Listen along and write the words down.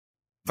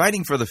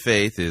Fighting for the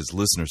Faith is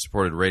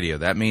listener-supported radio.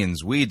 That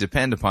means we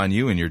depend upon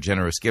you and your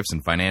generous gifts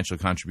and financial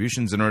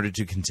contributions in order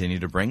to continue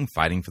to bring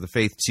Fighting for the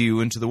Faith to you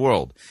and to the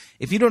world.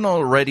 If you don't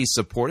already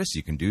support us,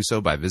 you can do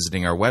so by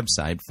visiting our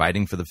website,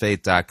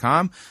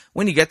 fightingforthefaith.com.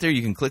 When you get there,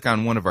 you can click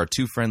on one of our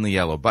two friendly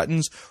yellow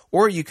buttons,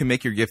 or you can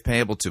make your gift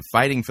payable to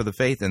Fighting for the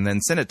Faith and then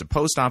send it to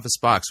Post Office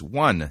Box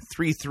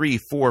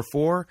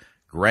 13344,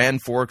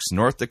 Grand Forks,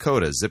 North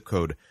Dakota, zip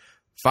code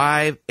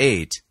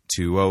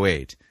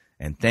 58208.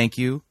 And thank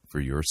you for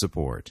your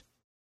support.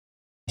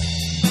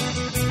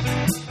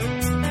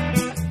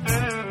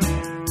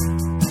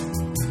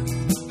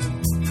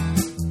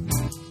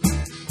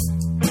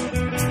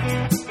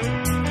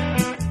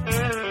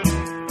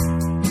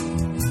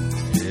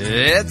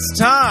 It's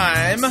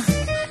time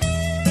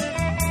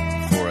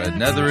for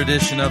another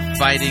edition of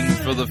Fighting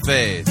for the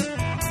Faith.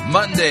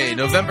 Monday,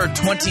 November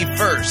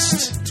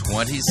 21st,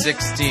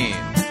 2016.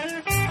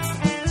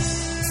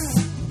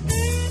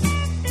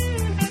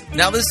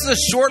 Now, this is a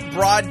short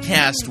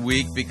broadcast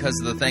week because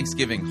of the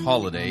Thanksgiving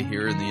holiday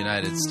here in the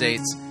United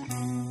States,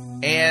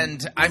 and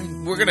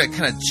we're going to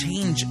kind of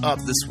change up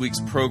this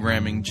week's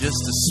programming just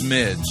a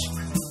smidge.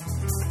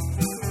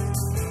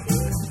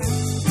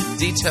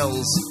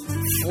 Details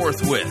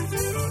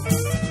forthwith.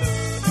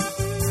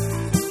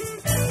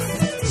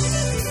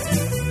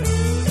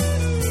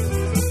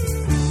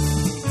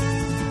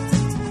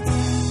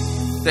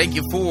 Thank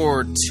you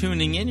for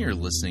tuning in. You're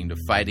listening to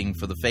Fighting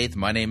for the Faith.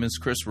 My name is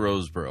Chris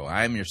Roseborough.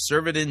 I'm your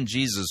servant in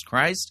Jesus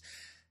Christ,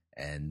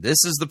 and this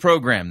is the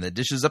program that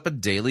dishes up a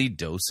daily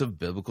dose of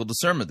biblical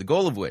discernment, the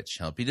goal of which,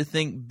 help you to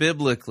think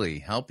biblically,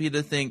 help you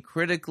to think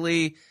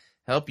critically,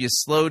 help you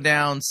slow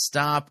down,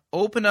 stop,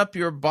 open up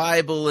your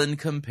Bible, and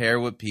compare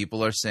what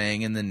people are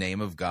saying in the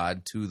name of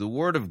God to the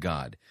Word of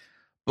God.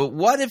 But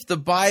what if the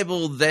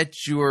Bible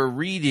that you're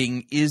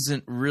reading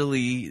isn't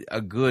really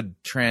a good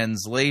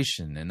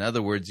translation? In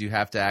other words, you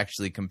have to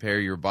actually compare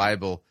your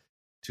Bible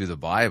to the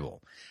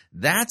Bible.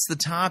 That's the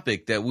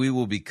topic that we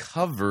will be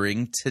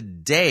covering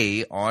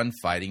today on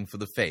Fighting for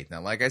the Faith. Now,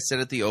 like I said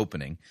at the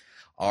opening,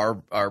 our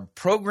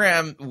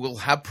program will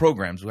have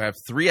programs. We'll have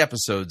 3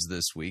 episodes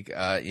this week.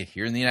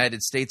 Here in the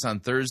United States on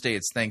Thursday,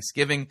 it's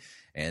Thanksgiving,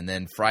 and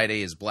then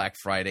Friday is Black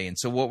Friday. And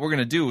so what we're going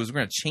to do is we're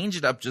going to change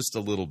it up just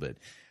a little bit.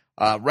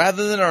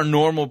 Rather than our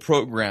normal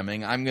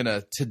programming,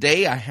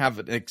 today I have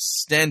an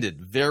extended,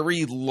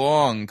 very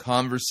long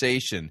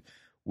conversation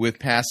with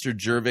Pastor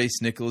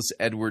Gervase Nicholas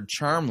Edward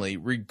Charmley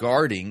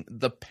regarding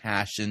the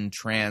Passion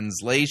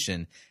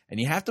Translation. And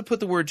you have to put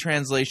the word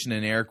translation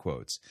in air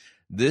quotes.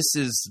 This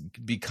is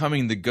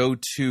becoming the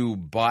go-to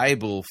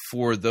Bible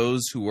for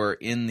those who are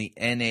in the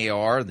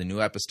NAR, the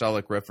New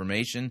Apostolic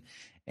Reformation.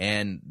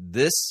 And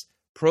this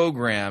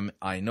program,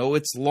 I know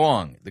it's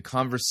long. The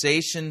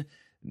conversation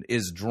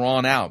is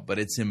drawn out, but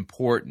it's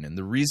important. And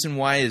the reason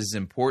why it is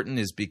important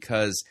is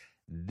because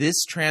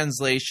this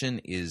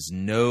translation is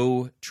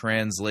no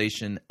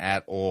translation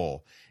at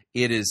all.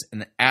 It is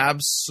an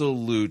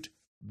absolute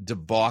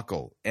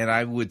debacle, and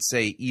I would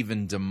say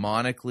even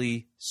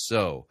demonically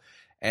so.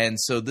 And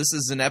so this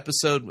is an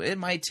episode, it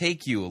might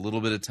take you a little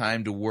bit of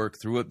time to work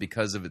through it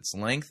because of its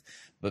length,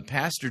 but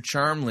Pastor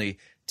Charmley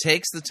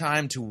takes the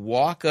time to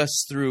walk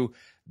us through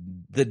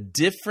the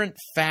different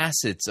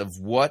facets of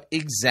what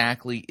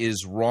exactly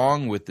is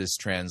wrong with this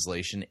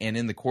translation. And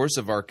in the course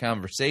of our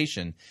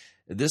conversation,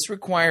 this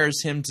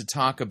requires him to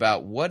talk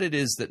about what it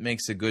is that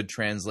makes a good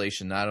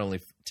translation, not only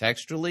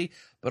textually,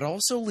 but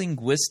also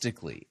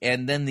linguistically.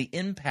 And then the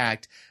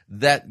impact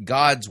that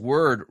God's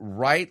word,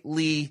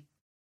 rightly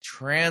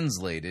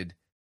translated,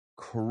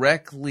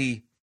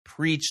 correctly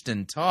preached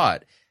and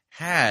taught,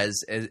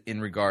 has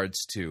in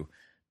regards to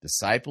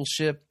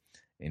discipleship,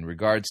 in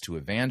regards to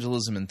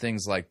evangelism and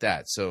things like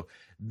that. So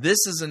this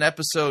is an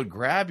episode.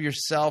 Grab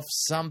yourself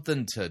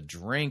something to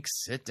drink,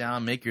 sit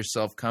down, make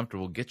yourself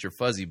comfortable, get your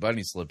fuzzy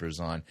bunny slippers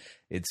on.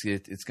 It's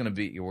going to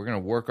be, we're going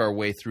to work our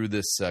way through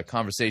this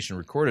conversation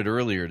recorded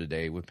earlier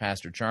today with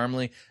Pastor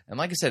Charmley. And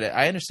like I said,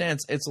 I understand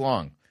it's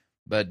long,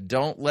 but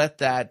don't let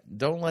that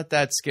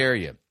scare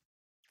you.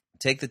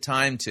 Take the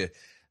time to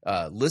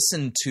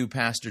listen to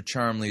Pastor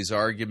Charmley's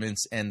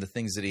arguments and the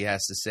things that he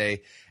has to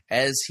say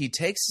as he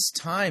takes his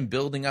time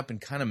building up and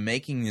kind of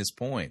making his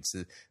points.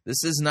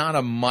 This is not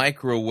a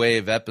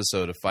microwave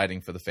episode of Fighting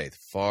for the Faith.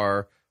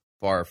 Far,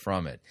 far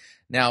from it.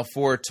 Now,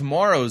 for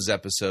tomorrow's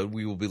episode,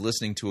 we will be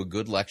listening to a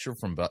good lecture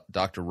from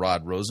Dr.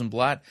 Rod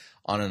Rosenblatt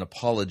on an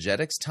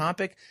apologetics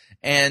topic.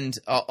 And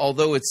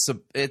although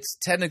it's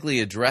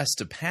technically addressed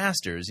to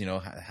pastors,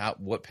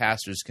 what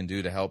pastors can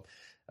do to help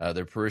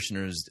their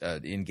parishioners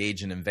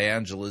engage in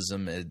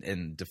evangelism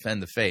and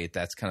defend the faith.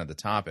 That's kind of the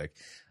topic.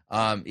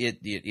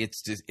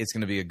 It's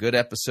going to be a good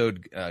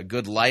episode, a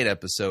good light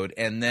episode.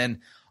 And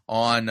then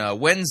on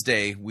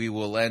Wednesday, we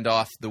will end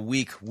off the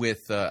week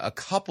with a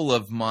couple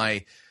of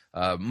my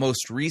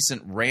most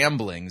recent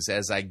ramblings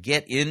as I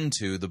get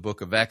into the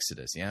book of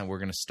Exodus. Yeah, we're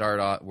going to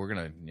start off. We're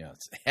going to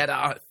head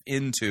out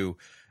into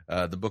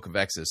the book of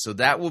Exodus. So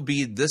that will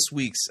be this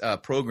week's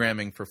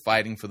programming for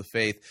Fighting for the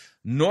Faith.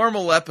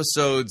 Normal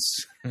episodes,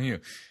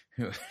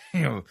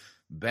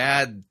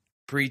 bad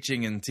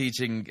preaching and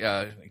teaching,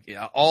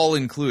 all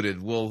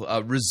included,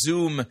 will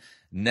resume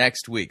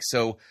next week.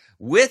 So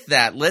with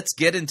that, let's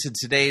get into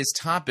today's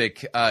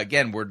topic.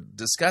 Again, we're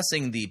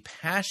discussing the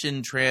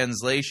Passion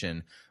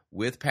Translation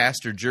with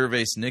Pastor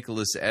Gervase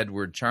Nicholas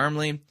Edward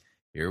Charmley.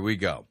 Here we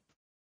go.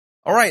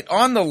 All right,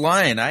 on the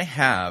line I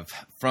have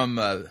from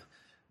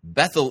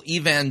Bethel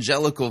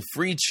Evangelical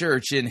Free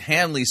Church in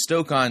Hanley,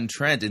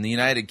 Stoke-on-Trent in the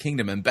United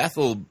Kingdom. And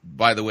Bethel,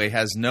 by the way,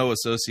 has no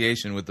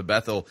association with the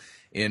Bethel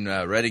in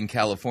Redding,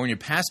 California.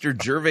 Pastor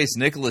Gervase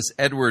Nicholas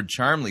Edward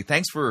Charmley,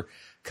 thanks for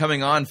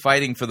coming on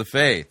Fighting for the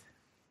Faith.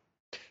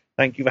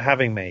 Thank you for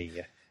having me.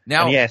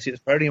 Now, and yes,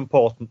 it's very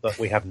important that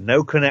we have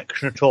no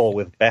connection at all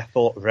with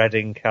Bethel,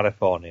 Redding,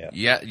 California.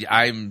 Yeah,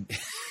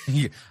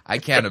 I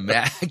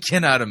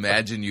cannot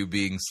imagine you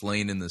being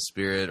slain in the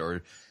spirit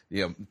or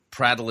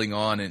prattling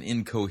on in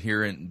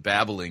incoherent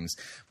babblings.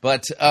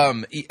 But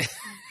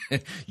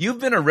you've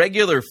been a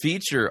regular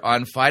feature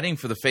on Fighting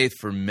for the Faith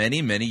for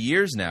many, many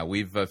years now.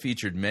 We've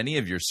featured many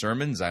of your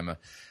sermons.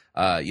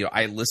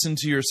 I listen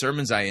to your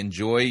sermons. I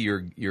enjoy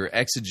your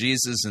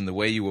exegesis and the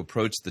way you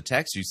approach the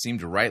text. You seem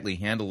to rightly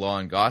handle law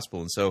and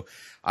gospel. And so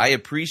I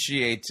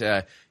appreciate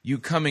you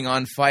coming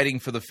on Fighting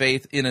for the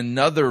Faith in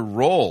another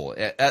role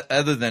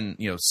other than,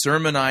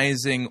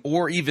 sermonizing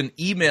or even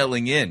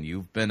emailing in.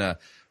 You've been a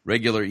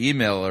regular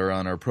emailer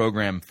on our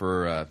program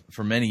for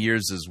many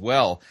years as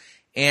well.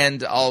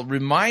 And I'll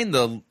remind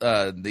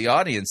the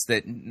audience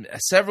that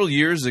several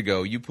years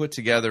ago, you put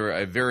together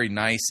a very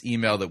nice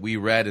email that we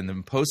read and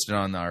then posted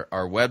on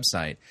our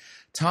website,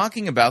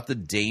 talking about the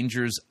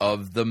dangers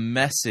of the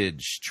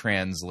Message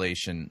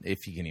translation,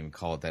 if you can even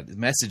call it that,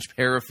 Message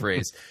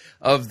paraphrase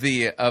of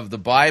the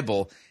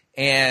Bible,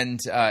 and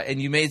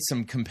you made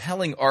some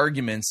compelling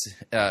arguments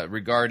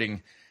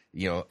regarding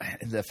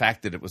the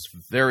fact that it was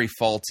very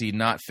faulty,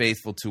 not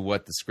faithful to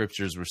what the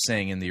scriptures were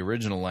saying in the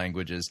original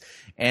languages,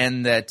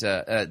 and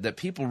that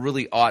people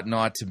really ought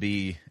not to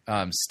be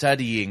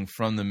studying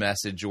from the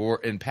Message,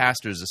 and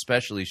pastors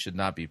especially should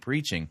not be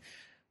preaching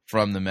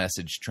from the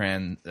Message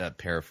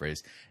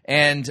paraphrase.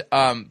 And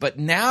but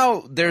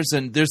now there's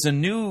a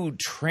new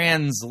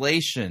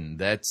translation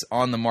that's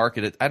on the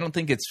market. I don't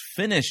think it's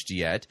finished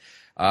yet.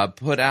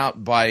 Put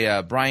out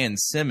by Brian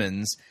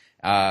Simmons.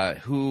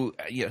 Who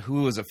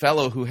is a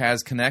fellow who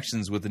has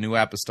connections with the New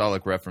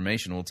Apostolic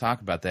Reformation. We'll talk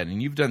about that.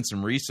 And you've done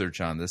some research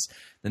on this.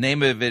 The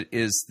name of it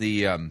is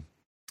the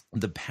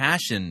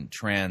Passion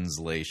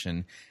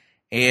Translation.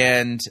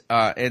 And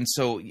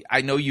so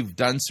I know you've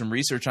done some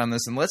research on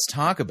this, and let's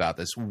talk about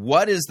this.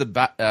 What is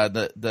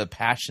the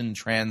Passion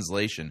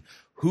Translation?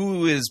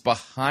 Who is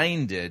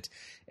behind it?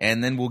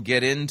 And then we'll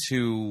get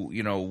into,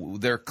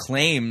 their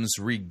claims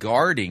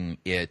regarding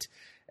it.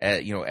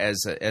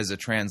 As a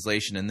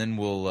translation, and then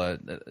we'll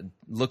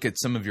look at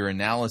some of your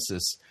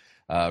analysis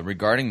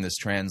regarding this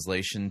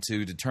translation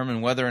to determine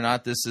whether or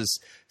not this is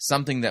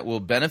something that will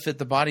benefit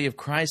the body of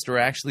Christ or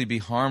actually be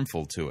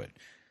harmful to it.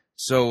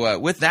 So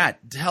with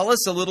that, tell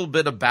us a little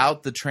bit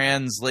about the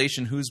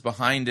translation, who's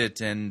behind it,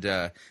 and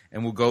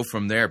we'll go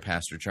from there,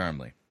 Pastor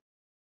Charmley.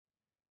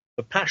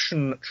 The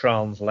Passion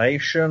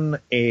Translation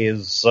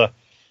is,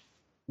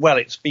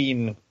 it's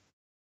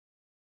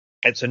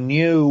a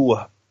new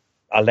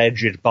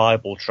alleged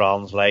Bible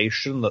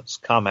translation that's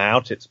come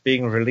out. It's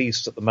being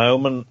released at the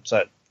moment.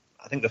 I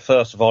think the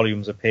first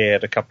volumes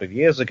appeared a couple of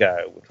years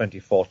ago,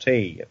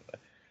 2014.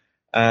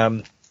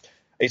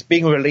 It's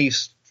being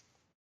released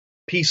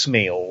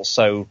piecemeal,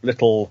 so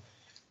little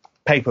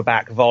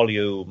paperback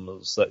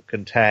volumes that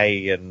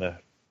contain,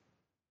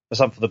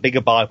 for the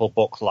bigger Bible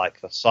books like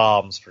the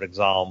Psalms, for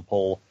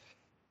example,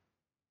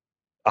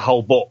 a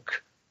whole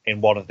book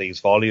in one of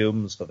these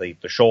volumes. For the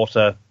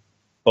shorter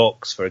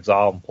books, for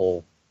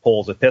example,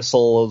 Paul's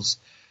epistles,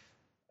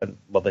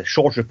 the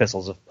shorter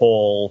epistles of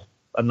Paul,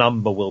 a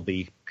number will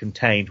be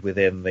contained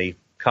within the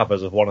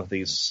covers of one of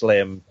these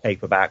slim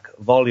paperback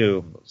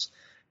volumes.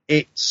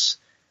 It's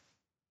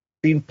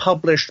been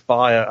published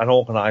by an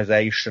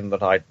organization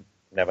that I'd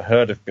never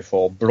heard of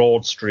before,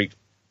 Broad Street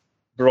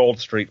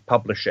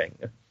Publishing.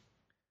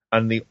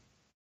 And the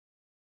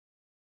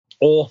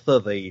author,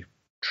 the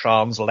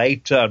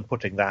translator, and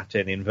putting that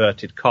in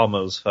inverted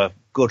commas for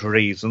good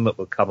reason that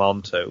we'll come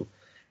on to,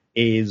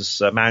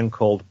 is a man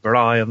called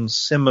Brian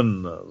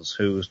Simmons,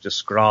 who's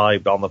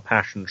described on the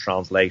Passion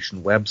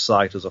Translation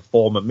website as a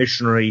former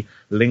missionary,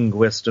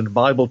 linguist, and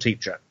Bible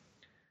teacher.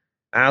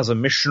 As a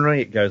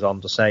missionary, it goes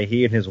on to say,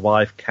 he and his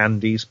wife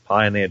Candice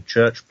pioneered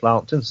church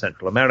plants in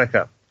Central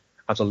America.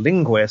 As a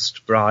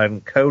linguist,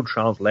 Brian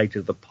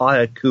co-translated the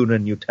Paya Kuna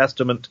New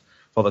Testament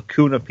for the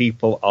Kuna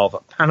people of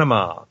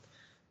Panama.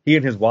 He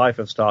and his wife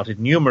have started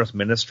numerous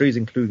ministries,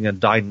 including a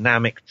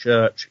dynamic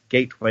church,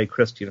 Gateway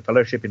Christian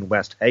Fellowship in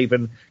West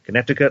Haven,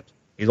 Connecticut.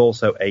 He's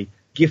also a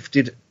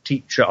gifted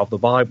teacher of the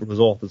Bible, who's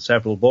authored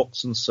several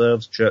books and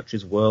serves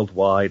churches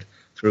worldwide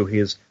through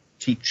his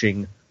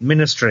teaching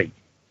ministry.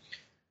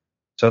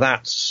 So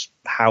that's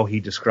how he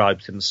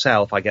describes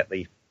himself. I get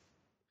the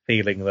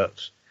feeling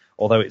that,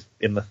 although it's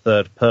in the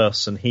third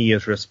person, he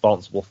is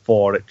responsible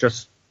for it.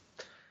 Just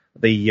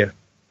the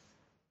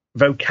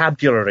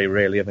vocabulary,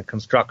 really, and the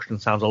construction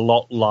sounds a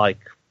lot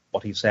like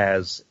what he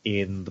says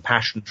in the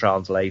Passion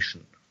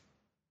Translation.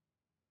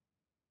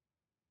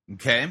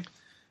 Okay.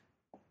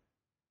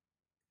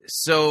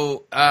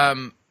 So,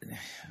 all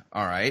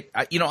right.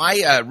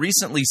 I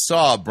recently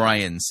saw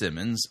Brian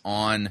Simmons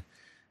on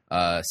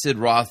Sid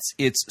Roth's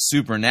It's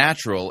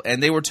Supernatural,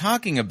 and they were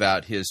talking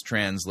about his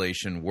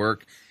translation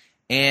work.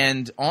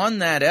 And on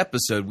that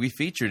episode, we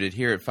featured it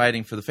here at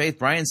Fighting for the Faith,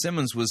 Brian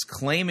Simmons was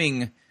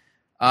claiming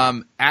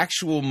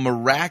actual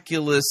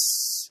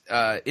miraculous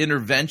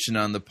intervention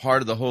on the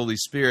part of the Holy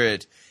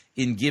Spirit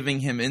in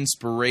giving him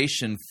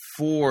inspiration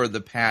for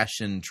the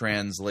Passion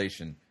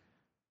Translation.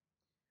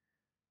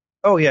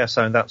 Oh, yes,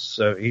 and that's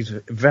he's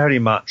very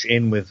much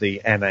in with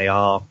the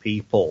NAR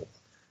people.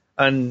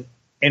 And,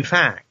 in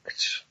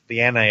fact,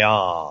 the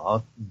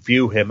NAR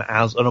view him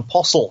as an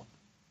apostle.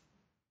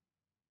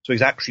 So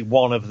he's actually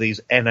one of these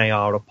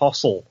NAR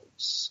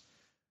apostles.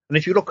 And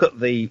if you look at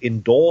the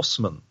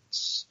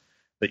endorsements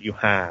that you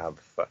have,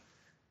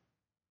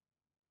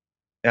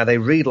 now they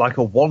read like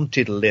a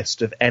wanted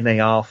list of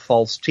NAR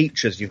false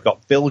teachers. You've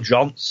got Bill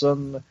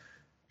Johnson,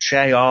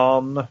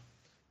 Cheon,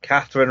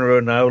 Catherine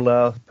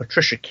Runola,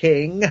 Patricia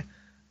King,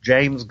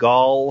 James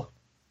Goll.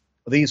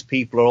 These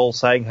people are all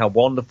saying how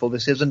wonderful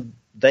this is, and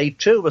they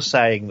too are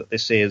saying that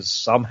this is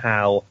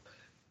somehow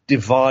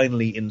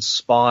divinely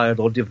inspired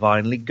or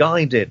divinely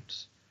guided.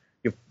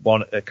 You've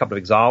won a couple of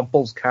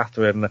examples.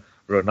 Catherine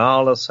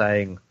Runola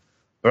saying,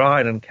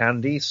 Brian and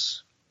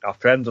Candice are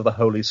friends of the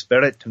Holy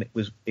Spirit, and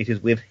it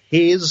is with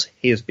his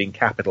being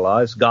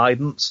capitalized,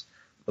 guidance.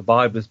 The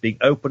Bible is being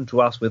opened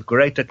to us with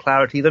greater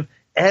clarity than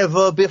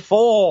ever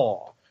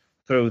before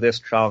through this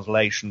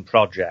translation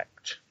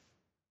project.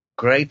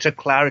 Greater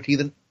clarity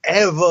than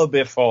ever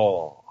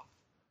before.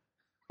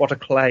 What a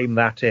claim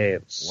that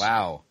is.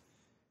 Wow.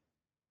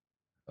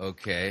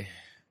 Okay.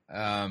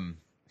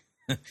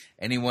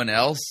 Anyone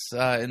else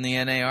in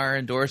the NAR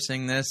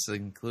endorsing this,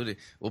 including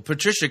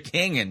Patricia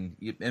King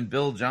and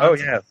Bill Johnson? Oh,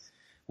 yes.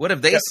 What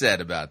have they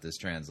said about this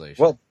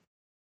translation? Well,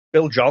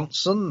 Bill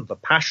Johnson, the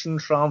Passion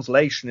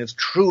Translation is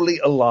truly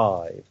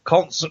alive,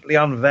 constantly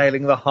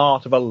unveiling the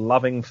heart of a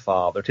loving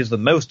father. It is the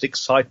most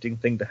exciting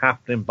thing to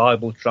happen in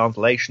Bible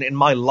translation in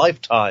my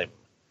lifetime.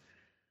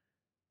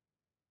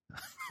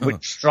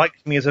 Which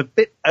strikes me as a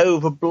bit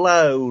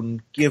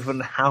overblown, given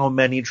how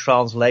many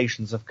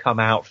translations have come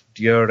out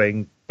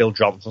during Bill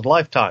Johnson's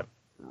lifetime.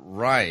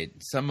 Right.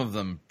 Some of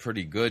them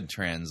pretty good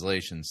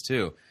translations,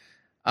 too.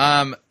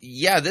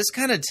 This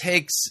kind of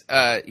takes,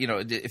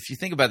 if you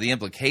think about the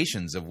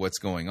implications of what's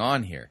going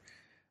on here,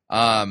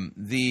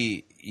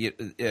 the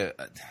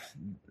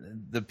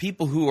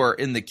people who are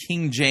in the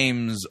King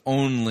James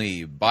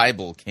only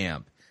Bible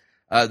camp,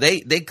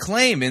 they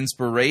claim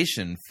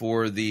inspiration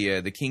for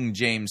the King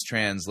James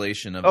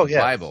translation of the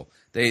Bible.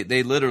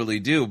 They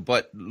literally do,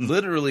 but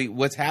literally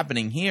what's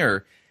happening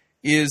here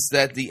is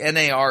that the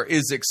NAR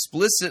is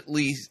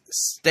explicitly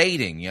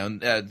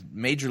stating,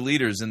 major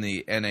leaders in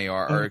the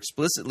NAR are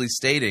explicitly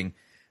stating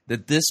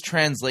that this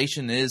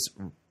translation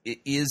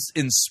is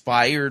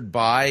inspired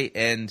by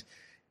and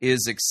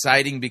is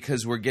exciting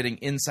because we're getting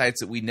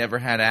insights that we never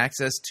had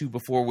access to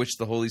before, which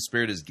the Holy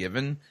Spirit has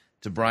given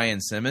to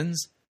Brian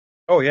Simmons.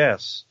 Oh,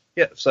 yes.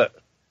 Yeah, so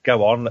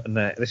go on. And,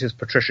 this is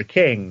Patricia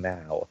King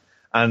now.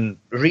 And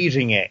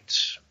reading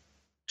it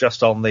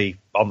just on the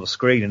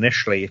screen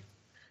initially,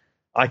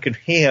 I can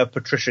hear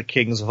Patricia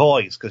King's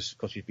voice because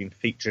she's been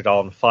featured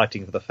on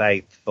Fighting for the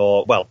Faith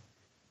for,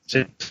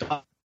 since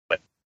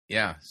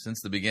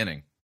the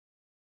beginning.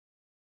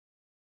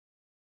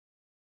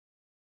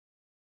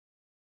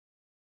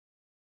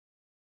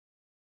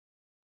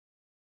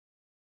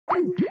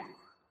 I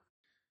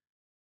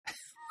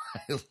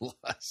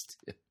lost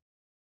it.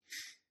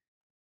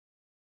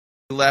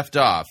 Left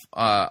off,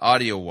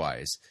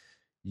 audio-wise.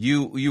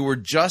 You were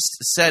just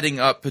setting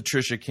up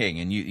Patricia King,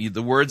 and you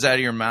the words out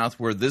of your mouth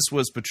were, this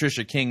was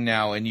Patricia King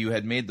now, and you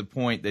had made the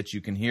point that you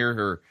can hear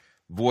her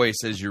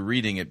voice as you're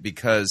reading it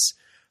because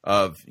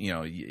of,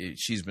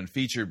 she's been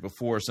featured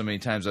before so many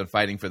times on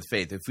Fighting for the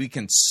Faith. If we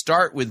can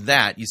start with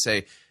that, you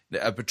say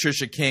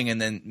Patricia King, and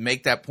then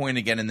make that point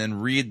again, and then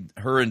read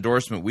her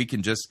endorsement, we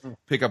can just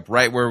pick up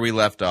right where we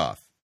left off.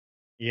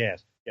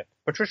 Yes. Yeah.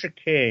 Patricia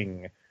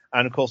King,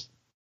 and of course,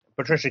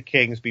 Patricia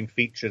King has been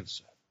featured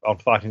on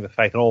Fighting the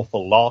Faith an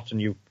awful lot,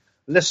 and you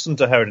listen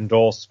to her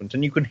endorsement,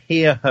 and you can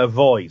hear her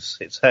voice.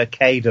 It's her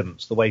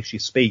cadence, the way she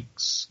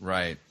speaks.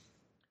 Right.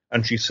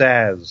 And she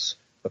says,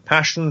 the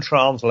Passion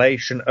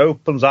Translation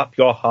opens up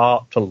your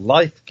heart to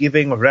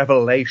life-giving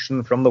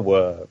revelation from the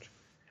Word.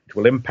 It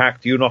will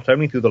impact you not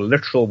only through the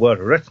literal word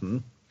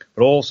written,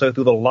 but also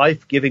through the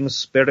life-giving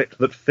spirit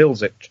that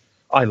fills it.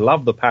 I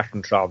love the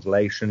Passion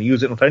Translation,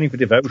 use it not only for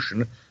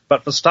devotion,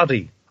 but for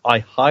study. I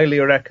highly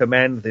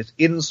recommend this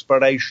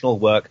inspirational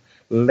work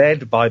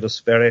led by the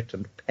Spirit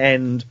and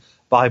penned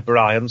by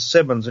Brian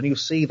Simmons. And you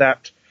see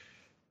that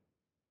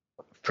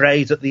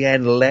phrase at the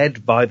end,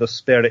 led by the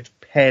Spirit,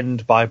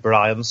 penned by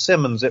Brian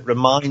Simmons. It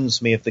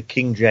reminds me of the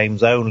King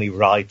James only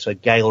writer,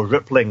 Gail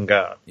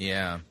Riplinger,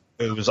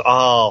 who was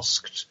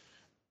asked,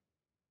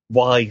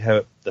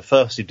 the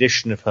first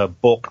edition of her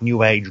book,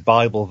 New Age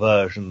Bible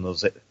Version,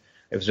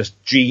 it was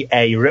just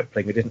G.A.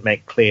 Rippling. It didn't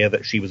make clear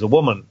that she was a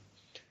woman.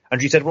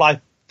 And she said, well,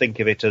 I think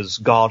of it as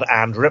God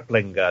and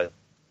Ripplinger.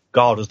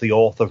 God as the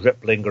author,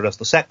 Ripplinger as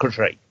the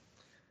secretary.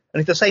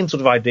 And it's the same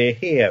sort of idea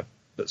here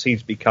that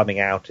seems to be coming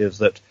out, is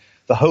that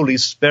the Holy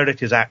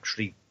Spirit is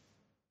actually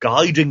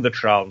guiding the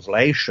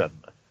translation,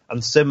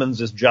 and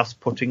Simmons is just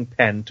putting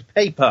pen to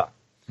paper,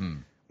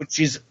 which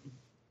is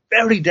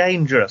very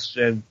dangerous.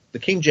 The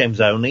King James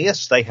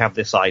Onlyists, they have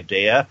this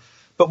idea,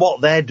 but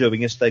what they're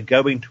doing is they're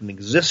going to an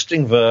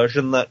existing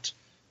version that,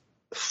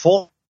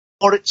 for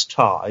its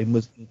time,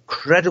 was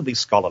incredibly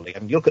scholarly.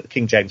 And you look at the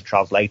King James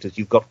translators,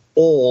 you've got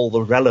all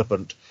the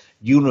relevant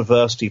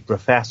university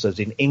professors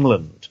in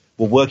England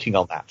were working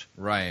on that.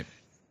 Right.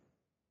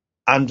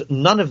 And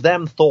none of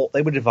them thought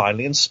they were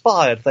divinely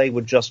inspired. They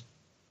were just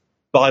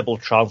Bible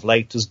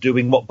translators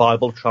doing what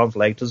Bible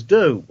translators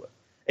do.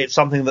 It's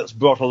something that's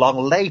brought along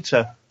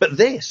later. But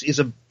this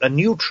is a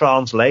new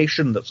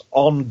translation that's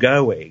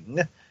ongoing,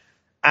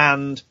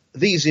 and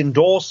these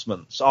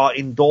endorsements are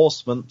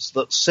endorsements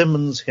that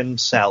Simmons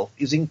himself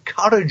is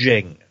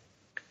encouraging.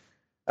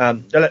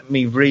 Let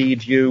me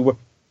read you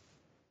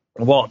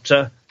what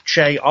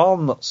Che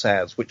On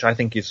says, which I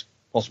think is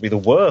possibly the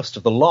worst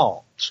of the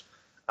lot,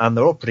 and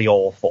they're all pretty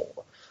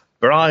awful.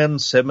 Brian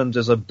Simmons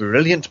is a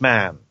brilliant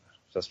man,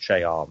 says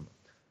Che On,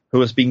 who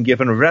has been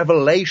given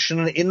revelation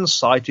and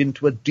insight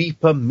into a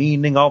deeper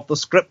meaning of the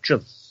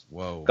Scriptures.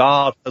 Whoa.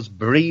 God has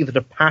breathed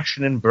a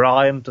passion in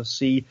Brian to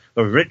see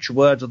the rich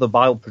words of the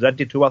Bible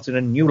presented to us in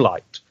a new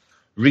light.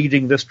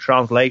 Reading this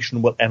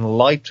translation will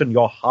enlighten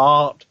your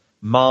heart,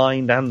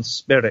 mind, and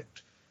spirit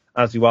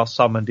as you are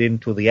summoned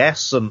into the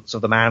essence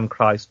of the man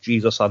Christ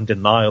Jesus'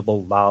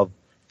 undeniable love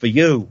for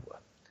you.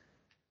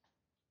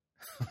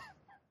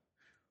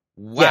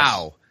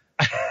 Wow.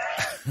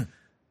 Yes.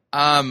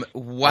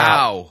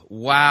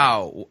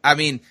 Wow. I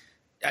mean,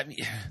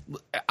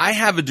 I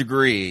have a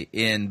degree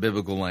in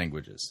biblical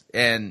languages,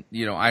 and,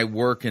 I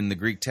work in the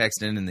Greek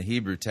text and in the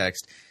Hebrew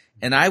text,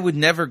 and I would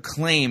never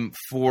claim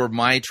for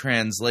my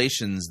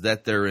translations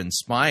that they're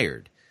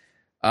inspired.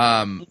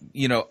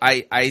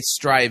 I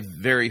strive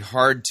very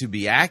hard to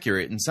be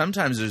accurate, and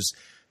sometimes there's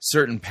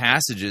certain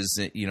passages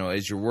that,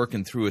 as you're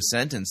working through a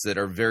sentence that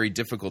are very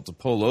difficult to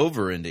pull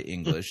over into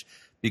English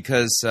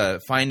because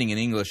finding an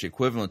English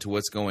equivalent to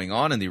what's going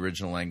on in the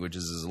original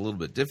languages is a little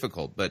bit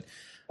difficult. But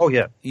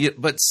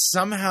but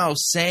somehow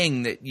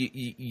saying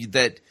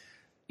that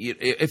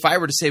if I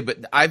were to say,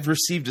 but I've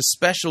received a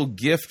special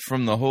gift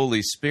from the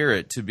Holy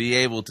Spirit to be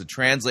able to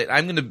translate,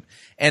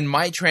 and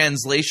my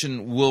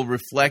translation will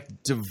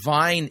reflect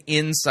divine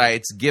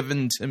insights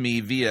given to me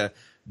via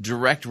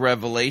direct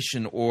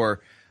revelation or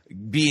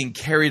being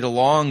carried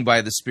along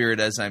by the Spirit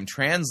as I'm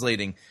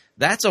translating,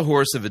 that's a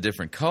horse of a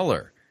different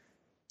color.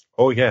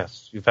 Oh,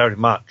 yes, very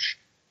much.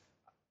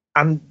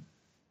 And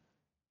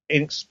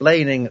in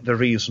explaining the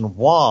reason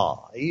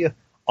why,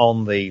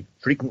 on the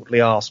frequently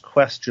asked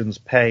questions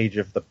page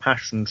of the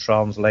Passion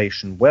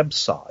Translation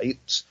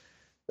website,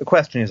 the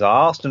question is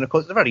asked, and of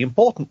course it's a very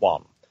important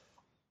one.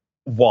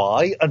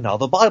 Why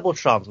another Bible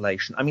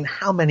translation? I mean,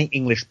 how many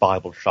English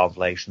Bible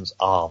translations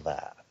are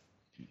there?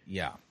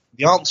 Yeah.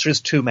 The answer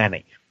is too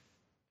many.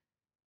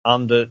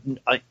 And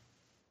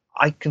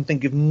I can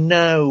think of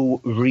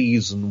no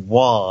reason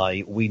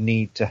why we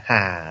need to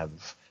have,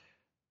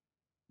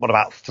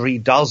 about 3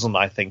 dozen,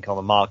 I think, on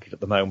the market at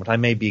the moment. I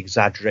may be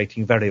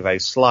exaggerating very, very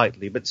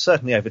slightly, but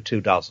certainly over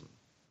 2 dozen.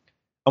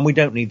 And we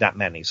don't need that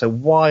many. So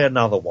why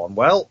another one?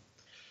 Well,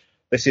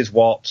 this is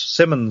what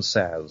Simmons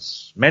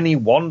says. Many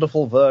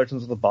wonderful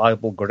versions of the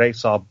Bible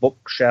grace our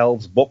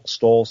bookshelves,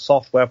 bookstores,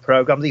 software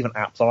programs, even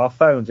apps on our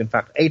phones. In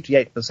fact,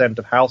 88%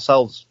 of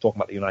households, talking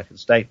about the United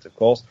States, of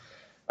course,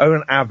 own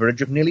an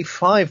average of nearly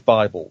 5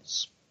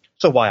 Bibles.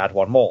 So why add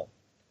one more?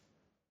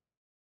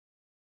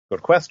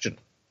 Good question.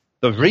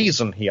 The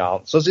reason, he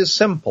answers, is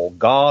simple.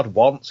 God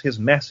wants his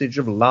message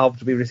of love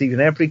to be received in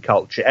every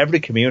culture, every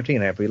community,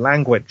 and every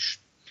language.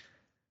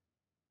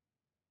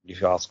 You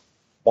ask,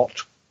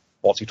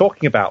 what's he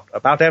talking about?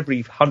 About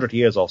every 100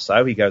 years or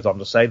so, he goes on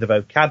to say, the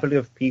vocabulary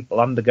of people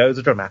undergoes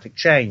a dramatic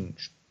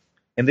change.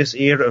 In this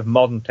era of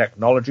modern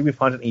technology, we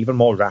find an even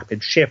more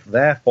rapid shift.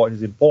 Therefore, it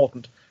is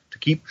important to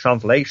keep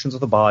translations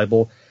of the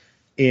Bible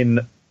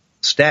in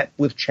step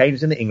with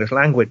changes in the English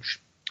language.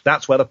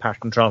 That's where the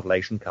Passion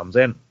Translation comes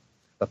in.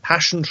 The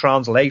Passion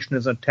Translation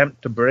is an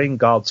attempt to bring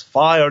God's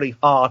fiery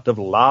heart of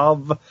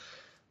love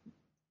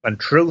and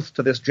truth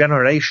to this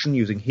generation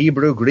using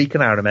Hebrew, Greek,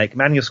 and Aramaic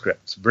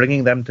manuscripts,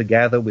 bringing them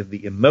together with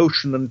the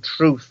emotion and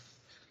truth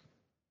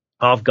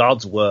of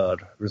God's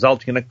Word,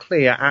 resulting in a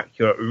clear,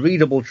 accurate,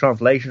 readable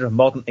translation of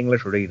modern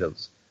English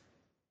readers.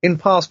 In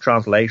past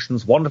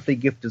translations, wonderfully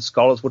gifted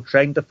scholars were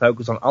trained to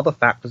focus on other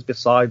factors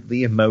besides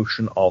the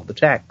emotion of the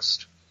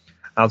text.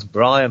 As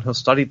Brian has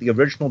studied the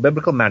original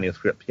biblical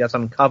manuscript, he has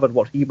uncovered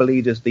what he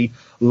believes is the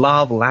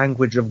love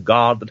language of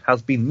God that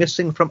has been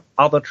missing from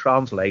other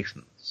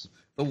translations.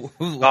 Wait,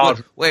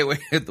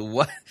 the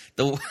what?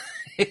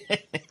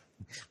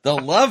 The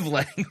love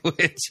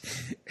language.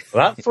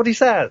 That's what he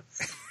says.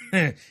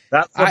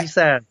 That's what he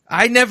said.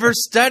 I never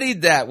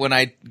studied that when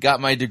I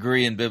got my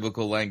degree in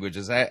biblical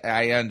languages.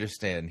 I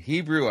understand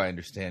Hebrew. I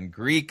understand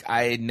Greek.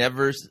 I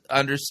never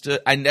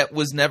understood.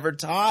 Was never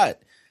taught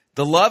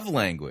the love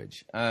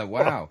language. Wow.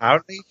 Well,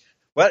 apparently,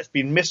 it's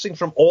been missing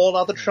from all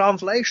other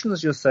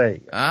translations, you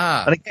see.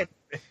 And again,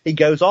 he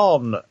goes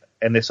on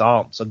in this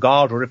answer.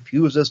 God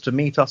refuses to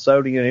meet us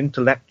only in an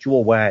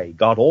intellectual way.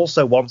 God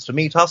also wants to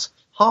meet us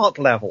heart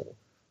level.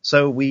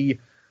 So we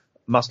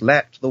must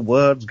let the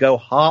words go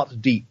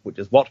heart deep, which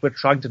is what we're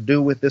trying to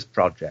do with this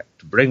project,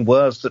 to bring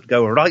words that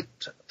go right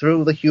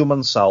through the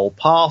human soul,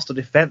 past the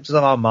defences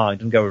of our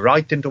mind, and go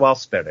right into our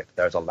spirit.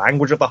 There's a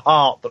language of the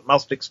heart that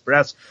must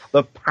express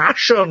the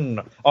passion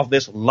of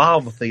this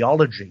love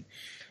theology.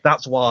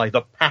 That's why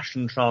the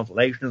Passion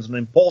Translation is an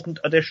important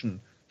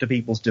addition to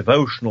people's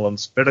devotional and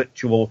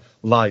spiritual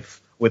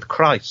life with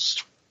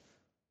Christ.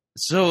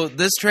 So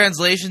this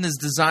translation is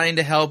designed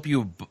to help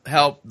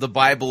the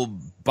Bible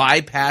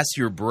bypass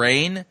your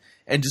brain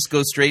and just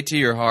go straight to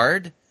your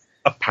heart?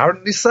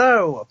 Apparently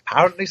so.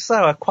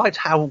 Quite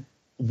how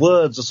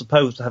words are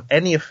supposed to have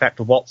any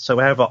effect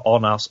whatsoever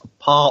on us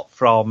apart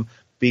from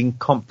being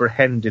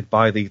comprehended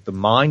by the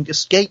mind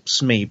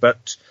escapes me.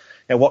 But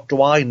what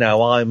do I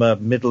know? I'm a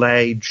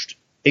middle-aged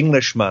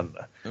Englishman.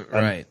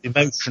 Right. And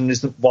emotion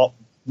isn't what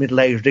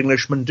middle-aged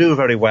Englishmen do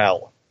very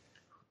well.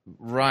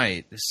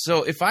 Right.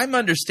 So if I'm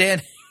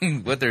understanding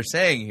what they're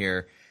saying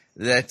here,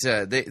 that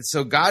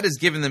so God has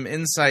given them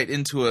insight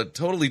into a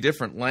totally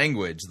different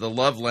language, the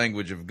love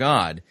language of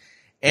God.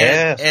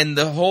 And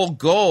the whole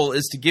goal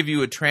is to give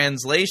you a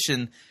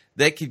translation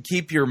that could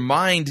keep your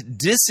mind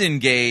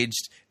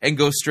disengaged and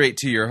go straight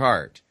to your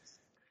heart.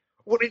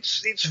 Well,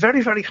 it's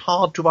very, very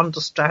hard to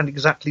understand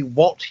exactly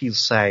what he's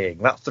saying.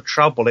 That's the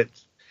trouble.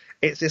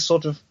 It's this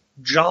sort of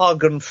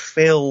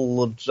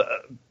jargon-filled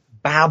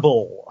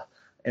babble.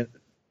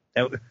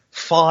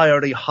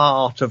 Fiery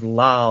heart of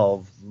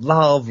love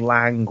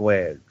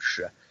language,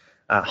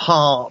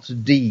 heart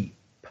deep,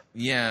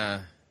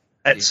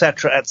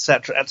 etc.,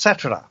 etc.,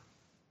 etc.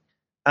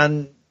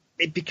 And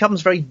it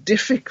becomes very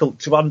difficult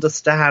to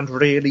understand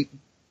really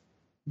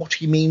what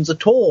he means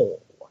at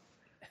all.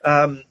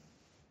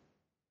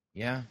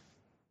 Yeah,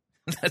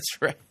 that's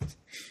right.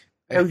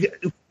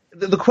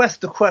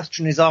 The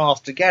question is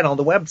asked again on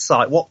the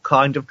website, what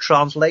kind of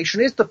translation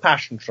is the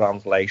Passion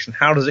Translation?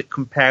 How does it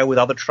compare with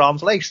other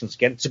translations?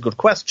 Again, it's a good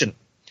question.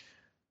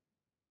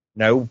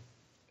 No,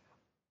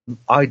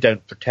 I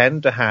don't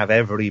pretend to have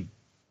every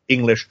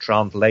English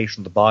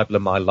translation of the Bible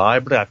in my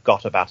library. I've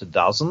got about a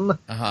dozen.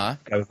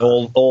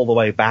 Going all the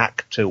way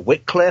back to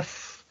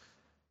Wycliffe,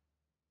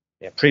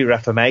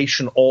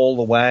 pre-Reformation, all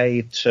the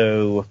way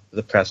to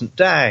the present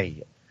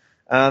day.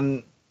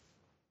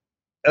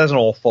 There's an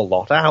awful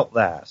lot out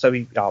there. So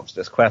he answered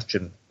this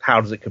question, how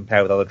does it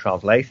compare with other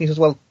translations? He says,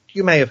 well,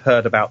 you may have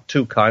heard about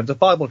two kinds of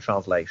Bible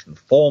translation,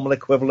 formal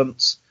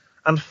equivalents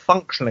and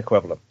functional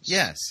equivalents.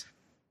 Yes.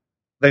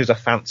 Those are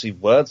fancy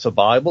words for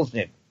Bibles.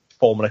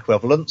 Formal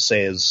equivalence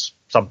is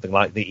something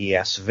like the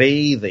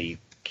ESV, the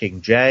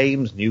King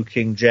James, New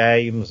King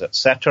James,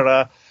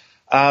 etc.,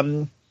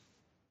 where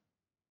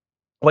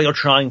you're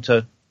trying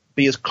to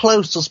be as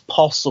close as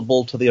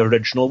possible to the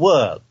original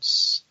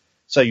words.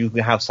 So you can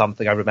have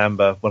something, I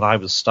remember when I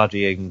was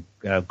studying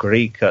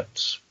Greek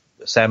at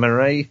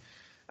seminary,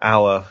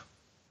 our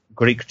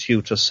Greek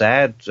tutor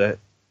said,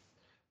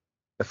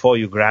 before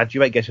you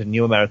graduate, get a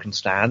New American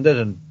Standard,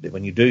 and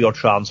when you do your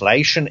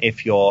translation,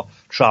 if your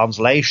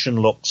translation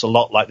looks a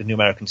lot like the New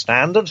American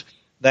Standard,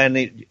 then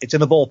it's in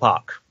the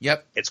ballpark.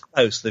 Yep. It's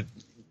close. The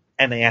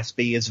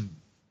NASB is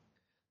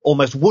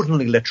almost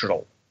woodenly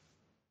literal.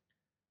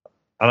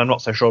 And I'm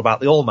not so sure about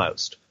the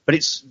almost, but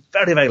it's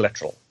very, very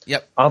literal.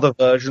 Yep. Other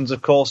versions,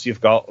 of course,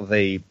 you've got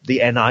the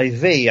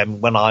NIV. I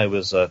mean, when I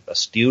was a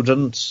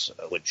student,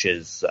 which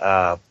is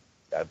I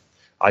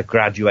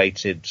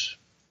graduated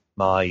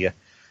my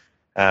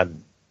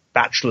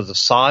Bachelor's of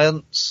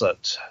Science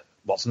at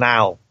what's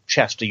now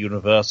Chester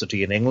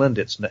University in England.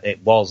 It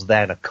was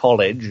then a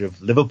college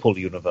of Liverpool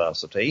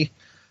University,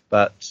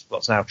 but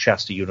what's now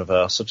Chester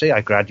University.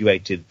 I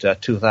graduated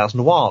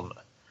 2001.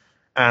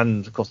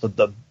 And, of course,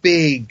 the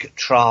big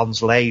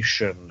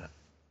translation,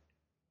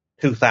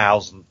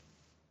 2000,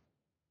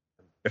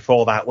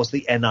 before that was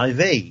the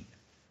NIV.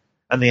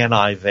 And the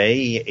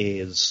NIV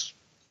is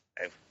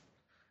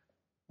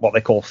what they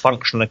call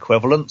functional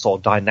equivalence or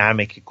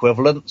dynamic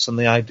equivalence. And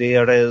the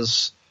idea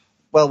is,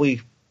 well,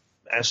 we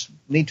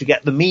need to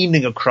get the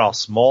meaning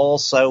across more,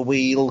 so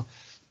we'll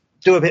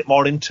do a bit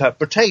more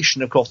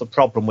interpretation. Of course, the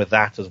problem with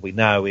that, as we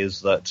know,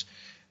 is that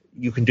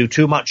you can do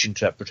too much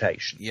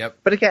interpretation. Yep.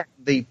 But again,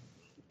 the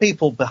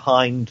people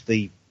behind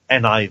the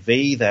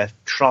NIV, they're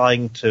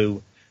trying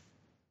to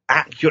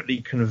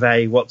accurately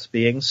convey what's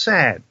being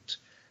said.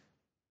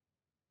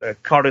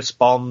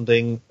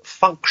 Corresponding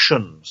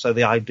function, so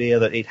the idea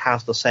that it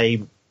has the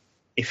same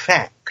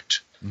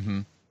effect.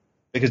 Mm-hmm.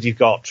 Because you've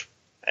got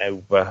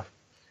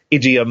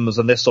idioms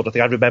and this sort of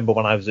thing. I remember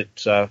when I was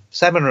at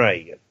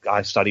seminary,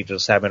 I studied at a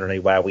seminary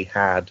where we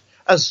had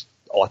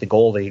I think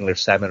all the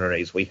English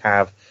seminaries, we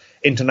have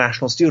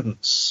international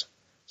students.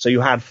 So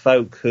you had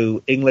folk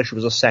who English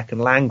was a second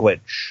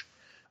language.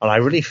 And I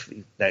really,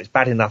 it's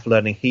bad enough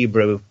learning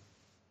Hebrew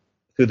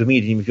through the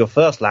medium of your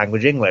first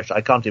language, English.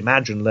 I can't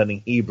imagine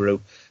learning Hebrew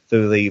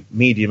through the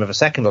medium of a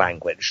second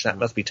language. That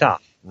must be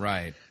tough.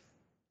 Right.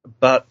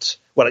 But,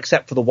 well,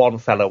 except for the one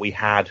fellow we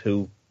had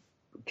who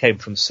came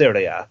from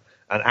Syria,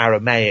 and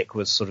Aramaic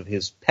was sort of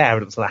his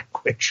parents'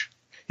 language.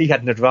 He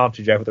had an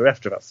advantage over the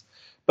rest of us.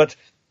 But,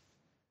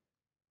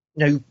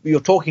 you're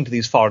talking to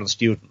these foreign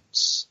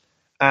students,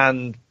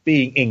 and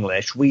being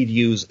English, we'd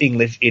use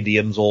English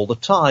idioms all the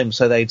time.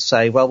 So they'd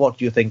say, well, what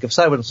do you think of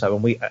so-and-so?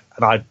 And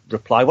I'd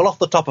reply, well, off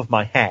the top of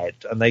my head.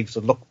 And they'd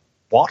sort of look,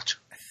 what?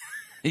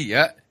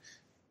 Yeah.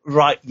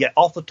 Right, yeah,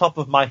 off the top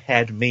of my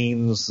head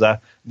means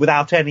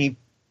without any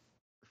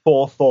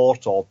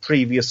forethought or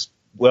previous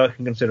work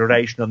and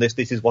consideration on this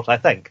is what I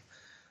think.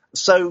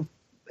 So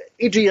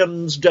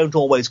idioms don't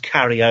always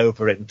carry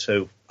over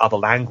into other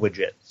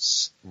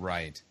languages.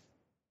 Right.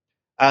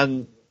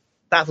 And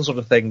that's the sort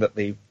of thing that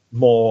the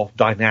more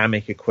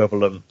dynamic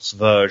equivalence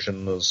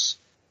versions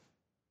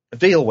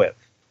deal with.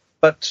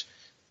 But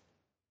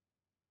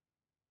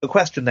the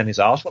question then is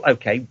asked, well,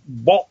 okay,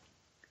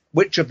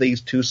 which of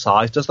these two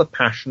sides does the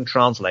Passion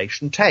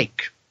Translation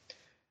take?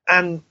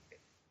 And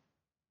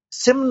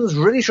Simmons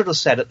really should have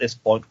said at this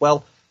point,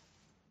 well,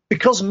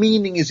 because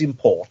meaning is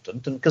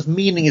important and because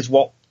meaning is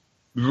what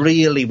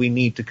really we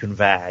need to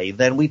convey,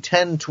 then we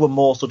tend to a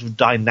more sort of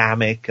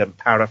dynamic and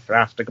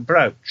paraphrastic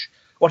approach.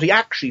 What he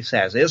actually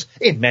says is,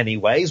 in many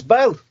ways,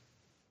 both.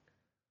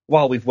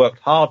 While we've worked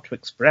hard to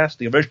express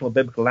the original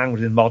biblical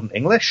language in modern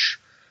English,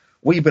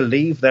 we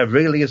believe there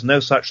really is no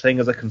such thing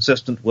as a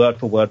consistent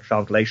word-for-word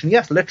translation.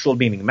 Yes, literal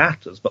meaning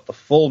matters, but the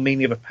full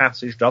meaning of a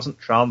passage doesn't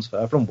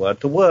transfer from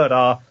word to word.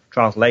 Our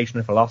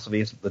translation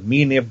philosophy is that the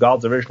meaning of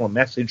God's original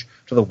message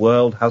to the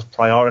world has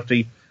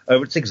priority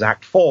over its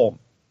exact form,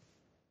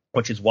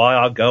 which is why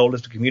our goal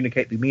is to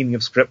communicate the meaning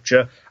of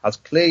Scripture as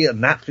clearly and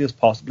naturally as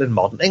possible in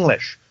modern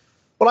English.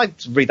 Well, I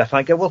read that and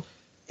I go, well,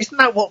 isn't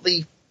that what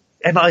the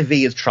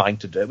NIV is trying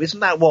to do?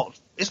 Isn't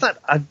that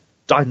a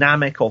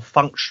dynamic or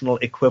functional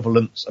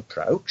equivalence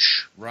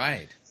approach?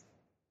 Right.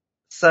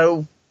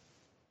 So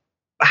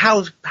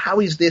how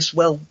is this?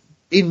 Well,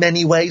 in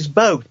many ways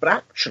both, but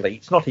actually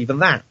it's not even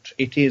that.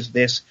 It is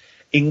this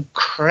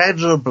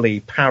incredibly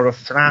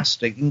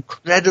paraphrastic,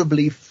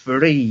 incredibly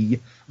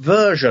free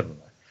version.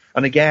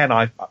 And again,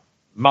 I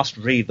must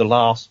read the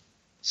last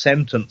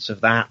sentence of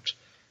that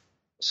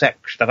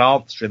section, that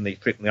answer in the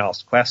frequently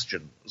asked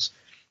questions.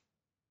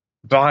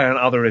 Bryan and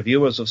other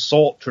reviewers have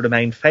sought to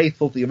remain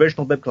faithful to the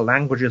original biblical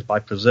languages by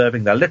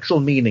preserving their literal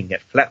meaning,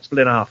 yet flexible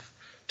enough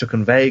to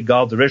convey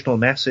God's original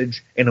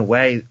message in a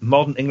way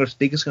modern English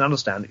speakers can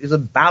understand. It is a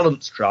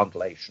balanced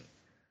translation.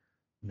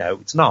 No,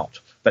 it's not.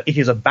 But it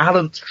is a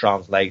balanced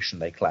translation,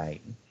 they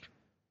claim,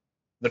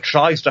 that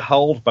tries to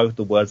hold both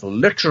the word's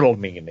literal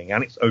meaning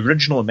and its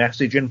original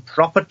message in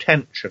proper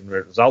tension,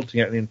 resulting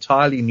in an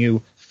entirely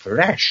new,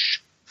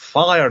 fresh,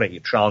 fiery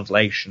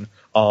translation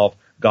of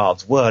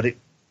God's word. It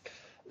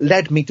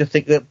led me to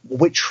think that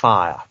which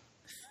fire?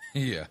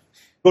 Yeah.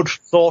 Good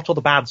sort or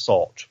the bad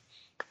sort?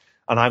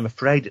 And I'm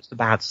afraid it's the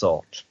bad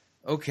sort.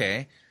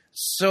 Okay.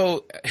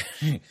 So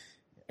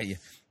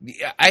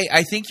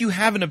I think you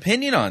have an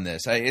opinion on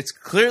this. It's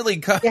clearly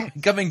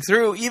coming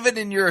through, even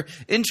in your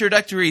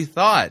introductory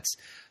thoughts.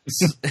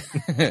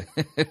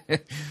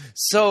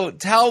 So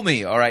tell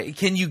me, all right,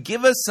 can you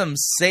give us some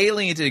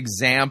salient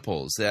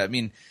examples?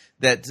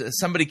 That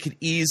somebody could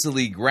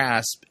easily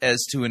grasp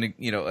as to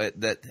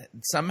that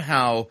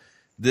somehow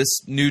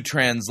this new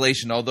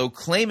translation, although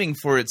claiming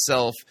for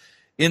itself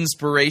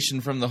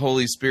inspiration from the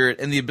Holy Spirit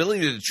and the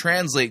ability to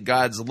translate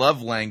God's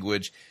love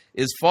language,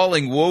 is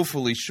falling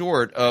woefully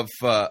short of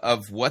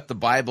what the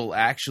Bible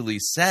actually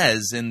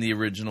says in the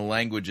original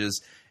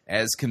languages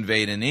as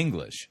conveyed in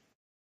English.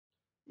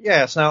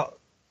 Yes. Now,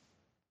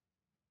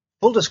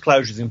 full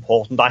disclosure is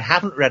important. I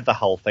haven't read the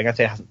whole thing. I'd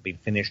say it hasn't been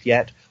finished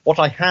yet. What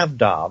I have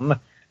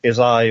done is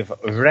I've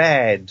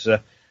read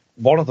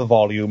one of the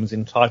volumes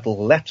entitled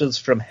Letters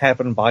from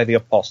Heaven by the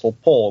Apostle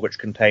Paul, which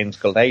contains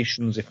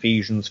Galatians,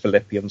 Ephesians,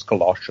 Philippians,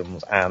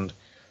 Colossians, and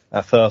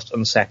 1st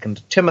and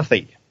 2nd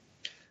Timothy.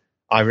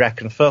 I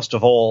reckon, first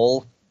of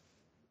all,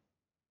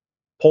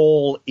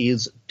 Paul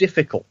is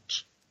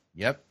difficult.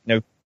 Yep.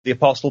 The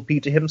Apostle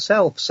Peter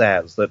himself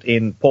says that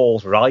in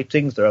Paul's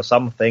writings there are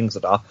some things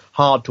that are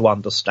hard to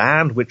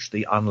understand, which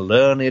the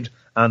unlearned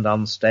and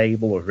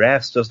unstable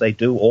wrest, as they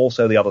do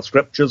also the other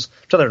scriptures,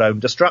 to their own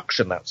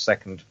destruction. That's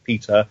 2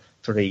 Peter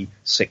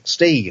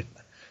 3:16.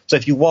 So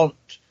if you want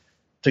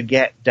to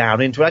get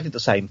down into it, I did the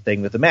same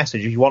thing with the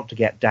message. If you want to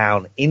get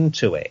down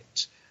into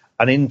it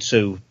and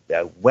into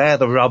where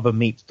the rubber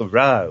meets the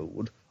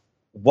road,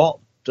 what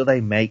do they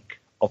make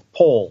of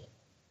Paul?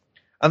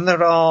 And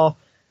there are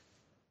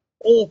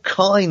all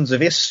kinds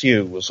of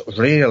issues,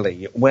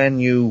 really, when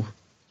you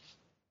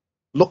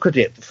look at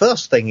it. The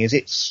first thing is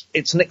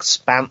it's an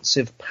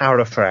expansive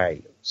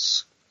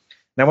paraphrase.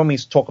 Now, when we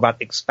talk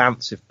about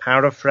expansive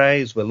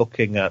paraphrase, we're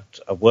looking at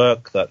a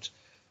work that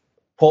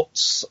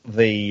puts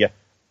the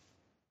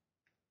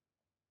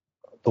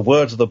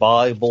words of the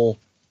Bible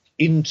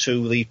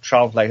into the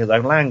translator's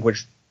own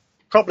language.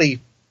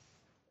 Probably,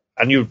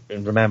 and you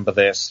remember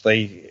this,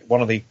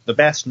 one of the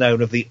best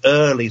known of the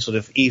early sort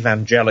of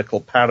evangelical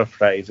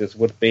paraphrases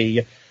would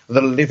be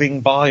the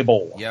Living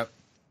Bible. Yep.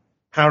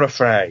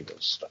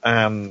 Paraphrased.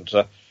 And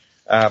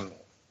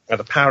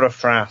the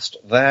paraphrased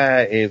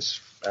there is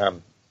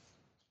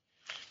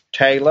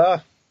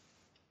Taylor,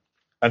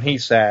 and he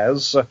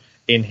says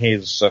in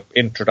his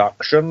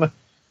introduction,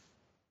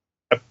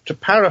 to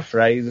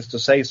paraphrase is to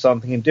say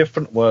something in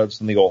different words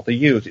than the author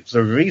used. It's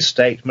a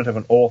restatement of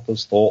an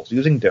author's thoughts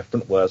using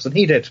different words than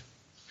he did.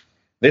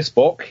 This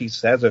book, he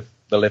says, of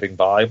the Living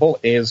Bible,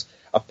 is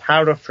a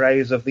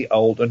paraphrase of the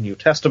Old and New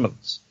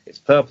Testaments. Its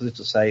purpose is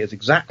to say as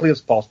exactly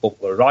as possible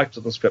what the writer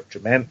of the Scripture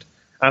meant,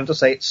 and to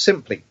say it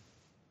simply,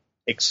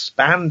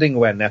 expanding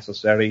when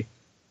necessary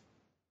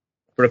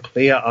for a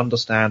clear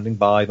understanding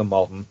by the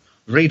modern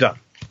reader.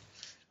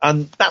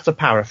 And that's a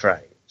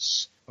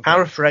paraphrase.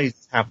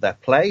 Paraphrases have their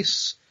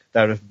place.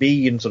 There have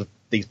been sort of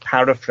these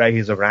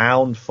paraphrases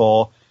around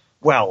for,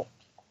 well,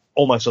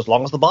 almost as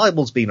long as the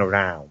Bible's been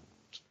around.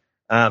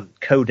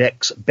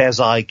 Codex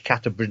Bezae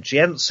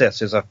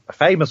Catabrinciensis is a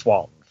famous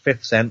one.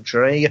 5th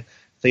century,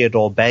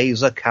 Theodore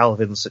Beza,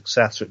 Calvin's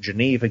successor at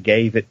Geneva,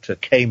 gave it to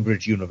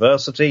Cambridge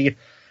University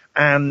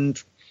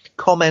and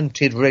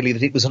commented really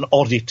that it was an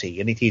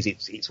oddity, and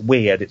it's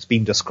weird. It's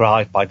been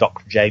described by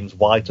Dr. James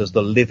White as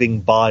the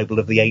living Bible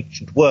of the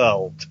ancient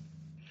world.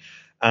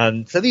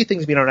 And so these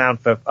things have been around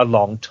for a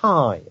long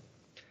time.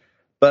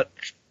 But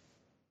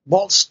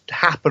what's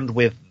happened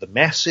with the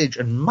Message,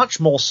 and much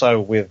more so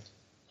with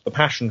the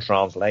Passion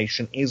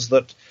Translation, is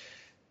that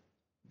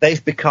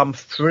they've become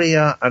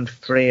freer and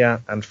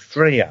freer and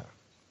freer.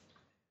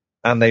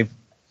 And they've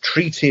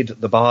treated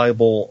the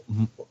Bible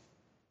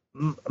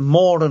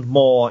more and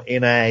more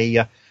in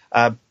a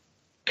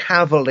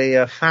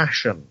cavalier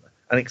fashion,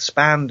 and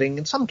expanding,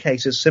 in some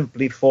cases,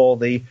 simply for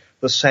the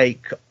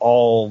sake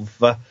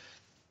of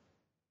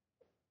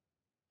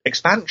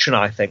expansion,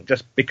 I think,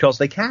 just because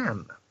they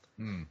can,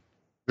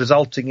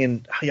 resulting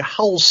in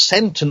whole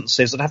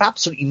sentences that have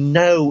absolutely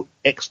no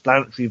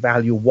explanatory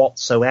value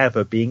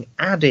whatsoever being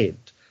added.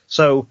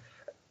 So,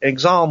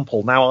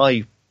 example, now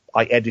I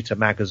edit a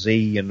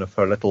magazine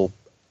for a little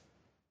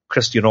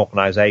Christian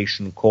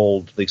organisation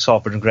called the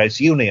Sovereign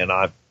Grace Union.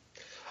 I've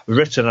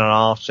written an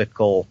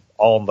article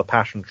on the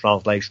Passion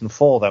Translation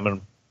for them,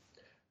 and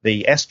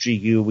the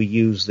SGU, we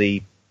use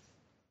the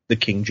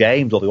King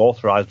James, or the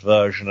authorised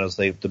version, as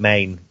the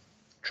main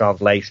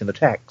translation of the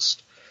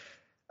text.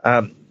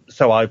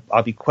 So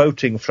I'll be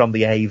quoting from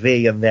the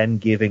AV and then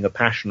giving a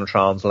Passion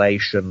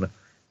Translation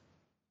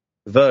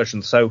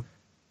version. So,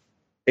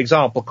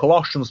 example,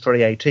 Colossians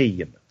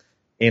 3:18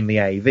 in the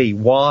AV,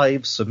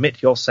 wives,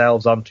 submit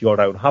yourselves unto your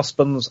own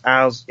husbands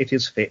as it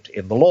is fit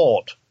in the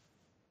Lord.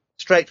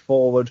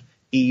 Straightforward,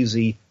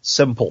 easy,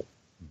 simple.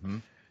 Mm-hmm.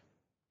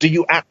 Do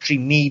you actually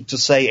need to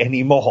say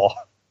any more?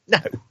 No.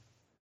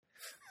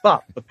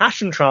 But the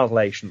Passion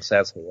Translation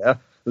says here,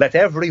 let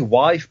every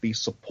wife be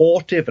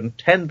supportive and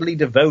tenderly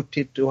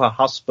devoted to her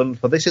husband,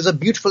 for this is a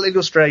beautiful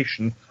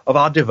illustration of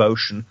our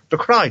devotion to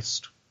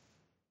Christ.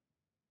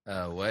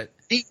 What?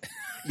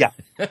 Yeah.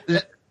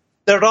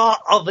 There are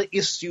other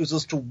issues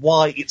as to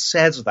why it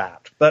says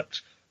that,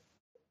 but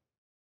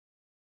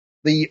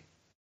the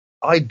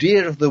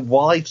idea of the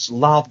wife's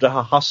love to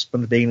her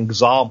husband being an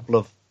example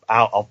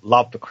of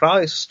love to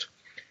Christ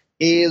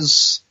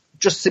is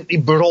just simply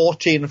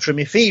brought in from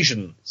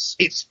Ephesians.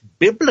 It's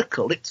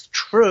biblical, it's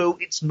true,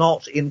 it's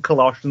not in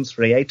Colossians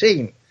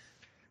 3:18.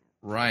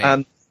 Right.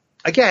 And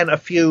again, a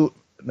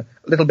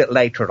little bit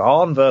later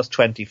on, verse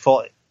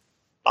 24,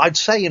 I'd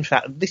say, in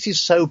fact, this is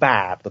so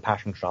bad, the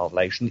Passion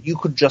Translation, that you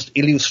could just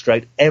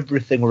illustrate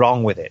everything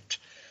wrong with it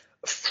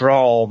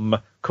from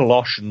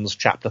Colossians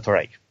chapter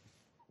 3.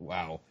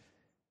 Wow.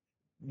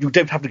 You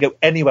don't have to go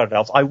anywhere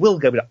else. I will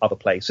go to other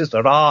places.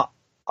 There are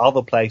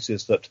other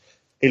places that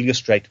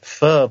illustrate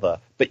further,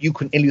 but you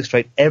can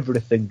illustrate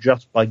everything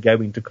just by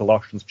going to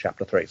Colossians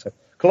chapter 3. So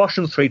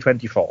Colossians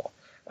 3:24.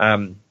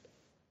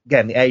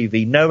 Again, the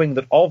AV, knowing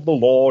that of the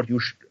Lord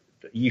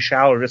ye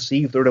shall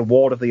receive the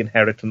reward of the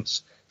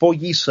inheritance, for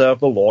ye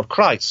serve the Lord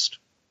Christ.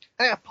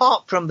 And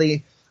apart from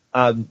the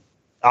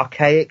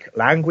archaic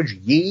language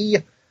ye,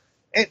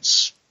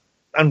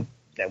 and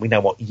we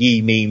know what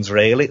ye means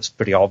really, it's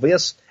pretty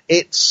obvious,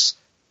 it's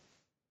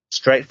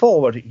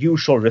straightforward. You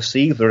shall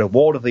receive the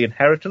reward of the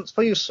inheritance,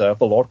 for you serve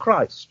the Lord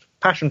Christ.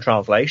 Passion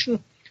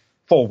Translation,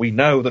 for we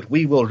know that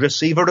we will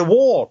receive a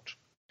reward,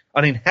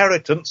 an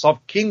inheritance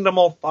of kingdom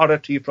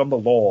authority from the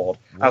Lord,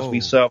 as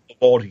we serve the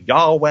Lord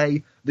Yahweh,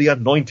 the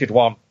Anointed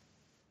One.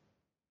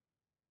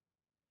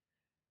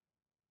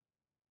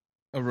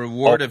 A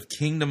reward of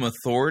kingdom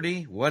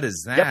authority? What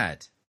is that?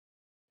 Yep.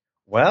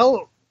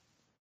 Well,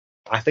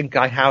 I think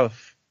I have,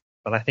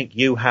 and I think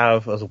you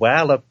have as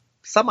well,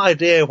 some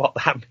idea what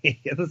that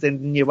means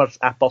in New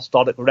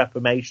Apostolic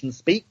Reformation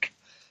speak.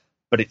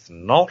 but it's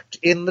not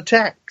in the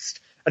text.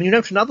 And you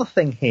note another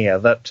thing here,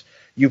 that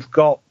you've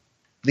got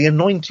the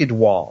Anointed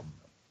One,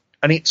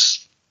 and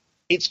it's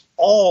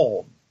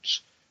odd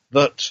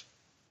that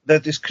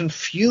there's this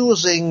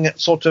confusing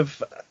sort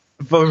of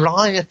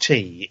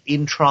variety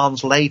in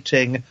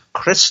translating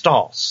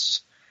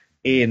Christos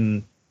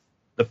in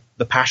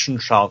the Passion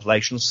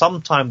Translation.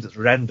 Sometimes it's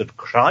rendered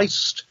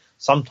Christ,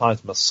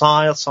 sometimes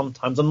Messiah,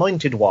 sometimes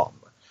Anointed One,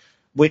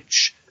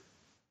 which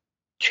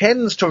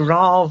tends to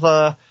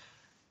rather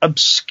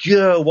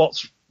obscure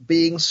what's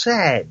being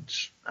said.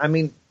 I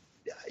mean,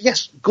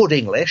 yes, good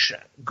English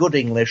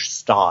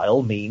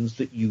style means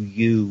that you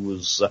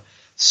use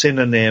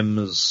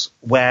synonyms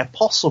where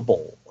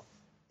possible.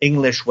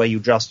 English where you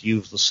just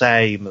use the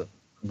same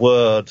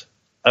word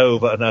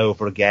over and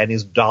over again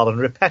is dull and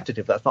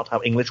repetitive. That's not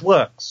how English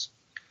works.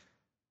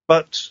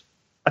 But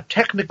a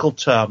technical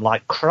term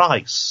like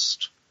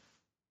Christ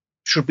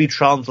should be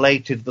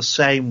translated the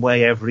same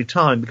way every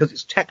time because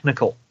it's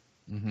technical.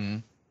 Mm-hmm.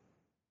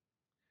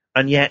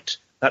 And yet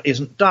that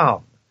isn't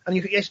done. And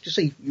you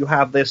see, you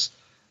have this,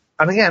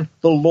 and again,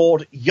 the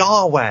Lord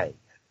Yahweh.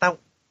 Now,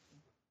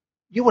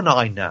 you and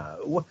I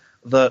know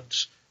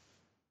that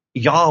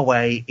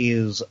Yahweh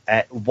is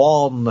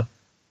one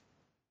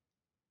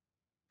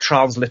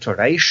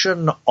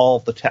transliteration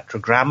of the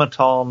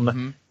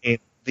Tetragrammaton in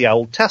the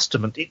Old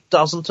Testament. It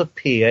doesn't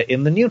appear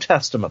in the New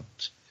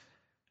Testament.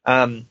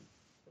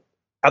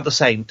 At the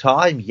same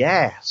time,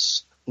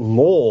 yes,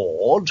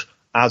 Lord,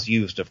 as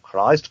used of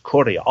Christ,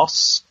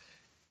 Kurios,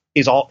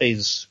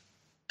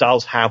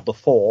 does have the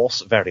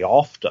force very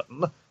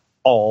often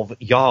of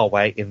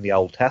Yahweh in the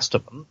Old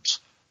Testament,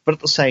 but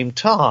at the same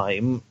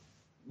time,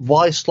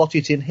 why slot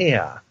it in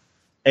here?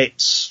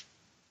 It's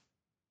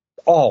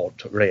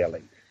odd,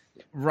 really.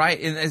 Right,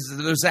 and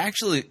there's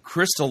actually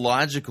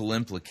Christological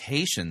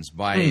implications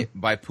by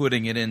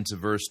putting it into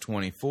verse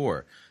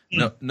 24.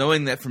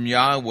 Knowing that from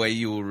Yahweh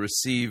you will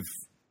receive,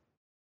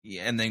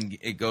 and then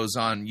it goes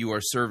on, you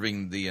are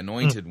serving the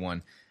Anointed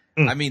One.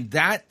 I mean,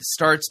 that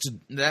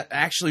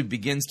actually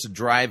begins to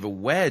drive a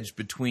wedge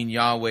between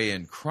Yahweh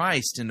and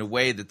Christ in a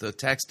way that the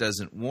text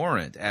doesn't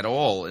warrant at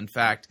all. In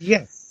fact,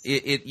 yes.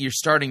 You're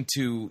starting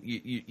to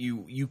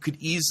you could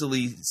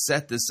easily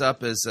set this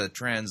up as a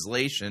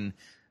translation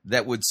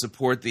that would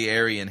support the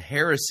Arian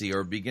heresy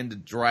or begin to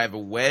drive a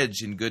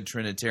wedge in good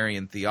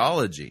Trinitarian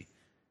theology.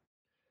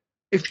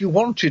 If you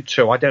wanted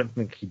to, I don't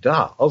think he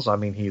does. I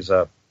mean, he's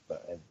a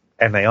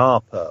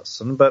MAR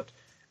person, but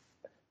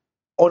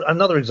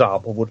another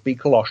example would be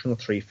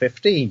Colossians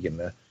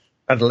 3:15,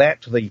 and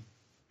let the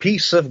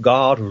peace of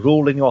God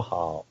rule in your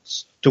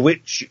hearts, to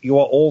which you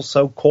are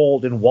also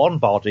called in one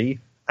body,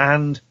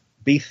 and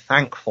be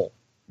thankful.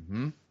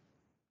 Mm-hmm.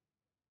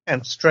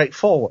 And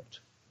straightforward.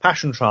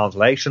 Passion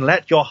Translation,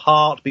 let your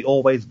heart be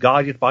always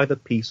guided by the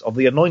peace of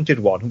the Anointed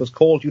One, who has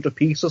called you to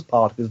peace as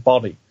part of his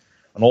body,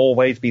 and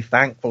always be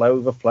thankful,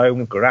 overflowing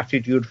with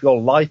gratitude for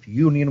your life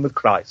union with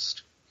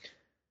Christ.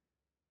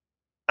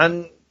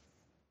 And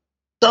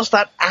does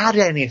that add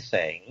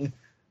anything?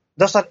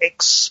 Does that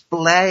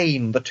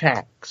explain the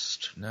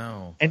text?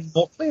 No. Any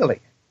more clearly?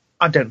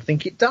 I don't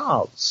think it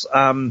does.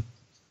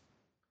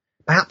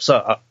 Perhaps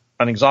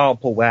an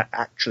example where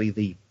actually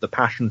the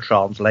Passion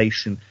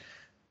Translation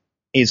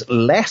is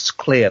less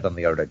clear than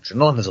the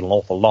original, and there's an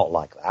awful lot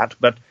like that,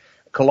 but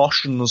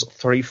Colossians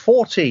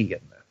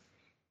 3:14.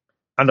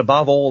 And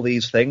above all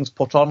these things,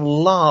 put on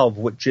love,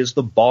 which is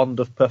the bond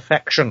of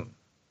perfection,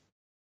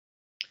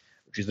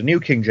 which is the New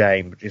King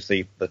James, which is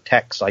the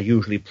text I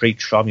usually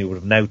preach from. You would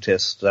have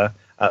noticed at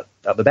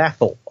the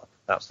Bethel.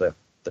 That's the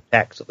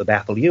text that the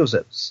Bethel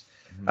uses.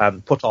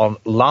 Put on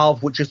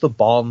love, which is the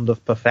bond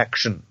of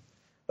perfection.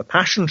 The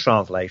Passion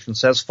Translation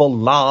says, for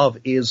love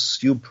is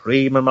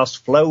supreme and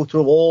must flow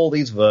through all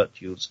these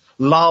virtues.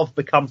 Love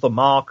becomes the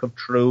mark of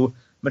true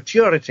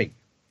maturity.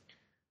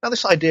 Now,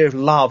 this idea of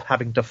love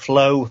having to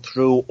flow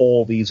through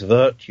all these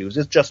virtues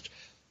is just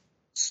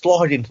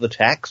slotted into the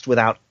text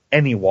without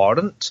any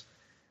warrant.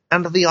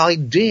 And the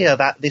idea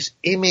that this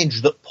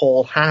image that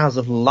Paul has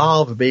of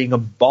love being a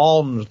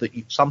bond,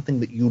 something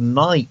that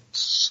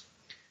unites,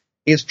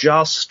 is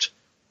just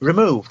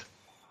removed.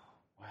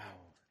 Wow.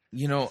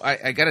 You know,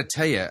 I got to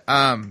tell you,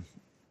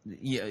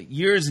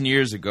 years and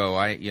years ago,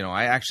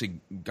 I actually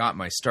got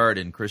my start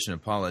in Christian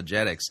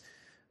apologetics,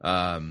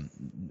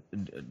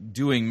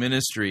 doing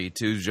ministry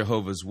to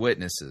Jehovah's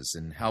Witnesses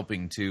and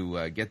helping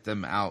to get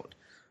them out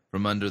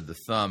from under the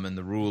thumb and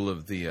the rule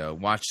of the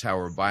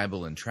Watchtower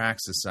Bible and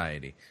Tract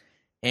Society.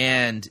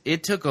 And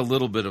it took a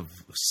little bit of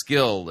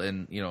skill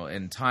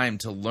and time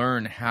to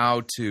learn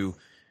how to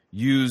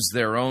use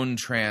their own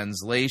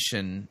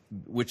translation,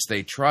 which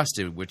they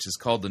trusted, which is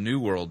called the New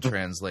World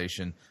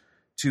Translation,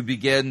 to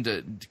begin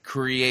to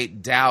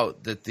create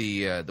doubt that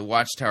the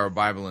Watchtower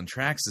Bible and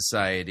Tract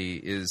Society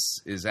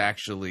is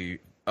actually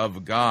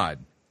of God.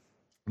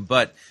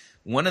 But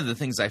one of the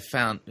things I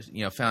found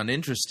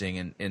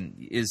interesting and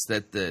is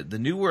that the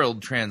New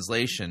World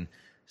Translation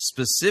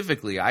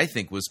specifically, I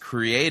think, was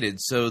created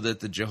so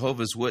that the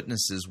Jehovah's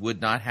Witnesses would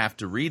not have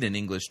to read an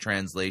English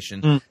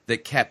translation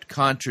that kept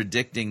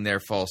contradicting their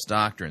false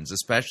doctrines,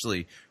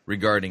 especially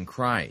regarding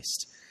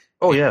Christ.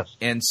 Oh, yes.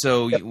 And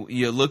so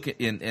you look at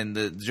in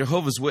the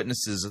Jehovah's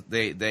Witnesses,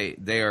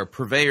 they are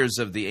purveyors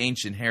of the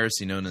ancient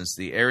heresy known as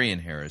the Arian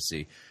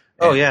heresy.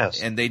 Oh,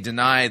 yes. And they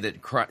deny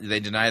they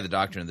deny the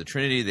doctrine of the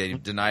Trinity. They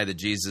deny that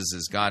Jesus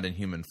is God in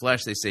human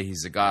flesh. They say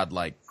he's a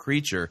godlike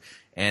creature,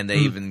 and they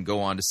even go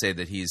on to say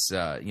that he's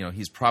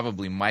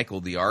probably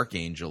Michael the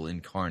archangel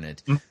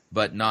incarnate,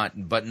 but not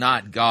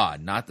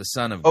God, not the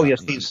Son of God. Oh,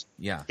 yes,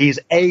 he's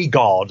a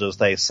god, as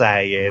they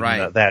say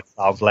in their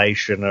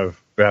translation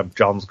of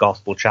John's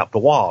Gospel, chapter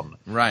 1.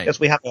 Right. Yes,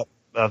 we have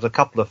a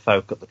couple of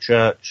folk at the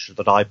church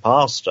that I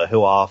pastor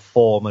who are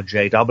former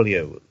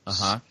JWs.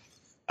 Uh-huh.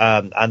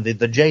 And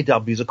the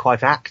JWs are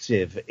quite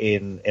active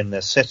in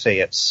their city.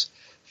 It's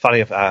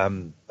funny,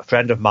 a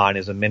friend of mine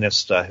is a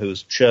minister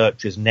whose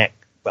church is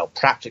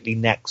practically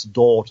next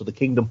door to the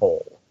Kingdom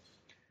Hall.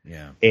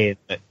 Yeah. In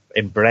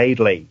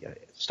Braidley,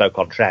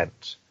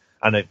 Stoke-on-Trent.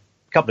 And a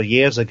couple of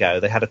years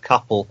ago, they had a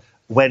couple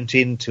went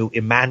into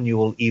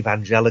Emmanuel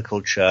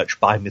Evangelical Church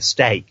by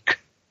mistake,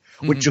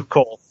 which, of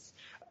course,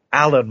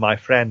 Alan, my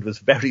friend, was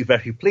very,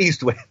 very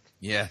pleased with.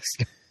 Yes.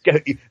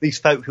 These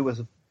folk who were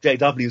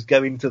JWs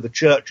go into the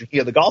church and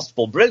hear the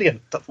gospel.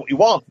 Brilliant. That's what you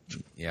want.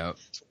 Yeah.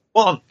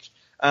 But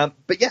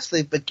yes,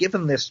 they've been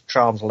given this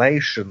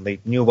translation, the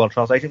New World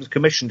Translation. It was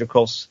commissioned, of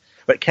course,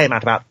 but it came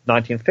out about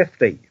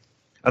 1950.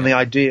 And the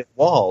idea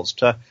was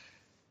to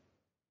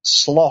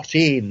slot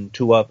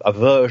into a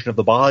version of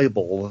the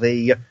Bible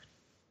the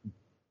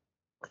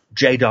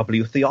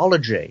JW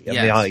theology and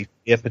the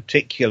idea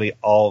particularly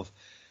of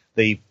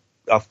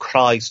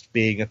Christ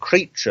being a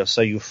creature.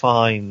 So you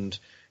find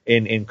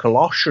in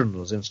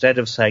Colossians, instead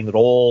of saying that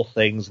all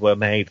things were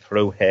made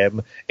through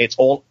him, it's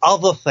all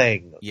other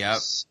things.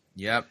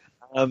 Yep.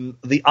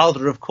 The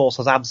other, of course,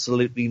 has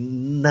absolutely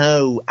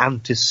no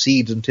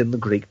antecedent in the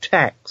Greek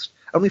text.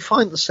 And we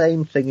find the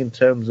same thing in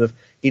terms of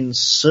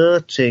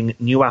inserting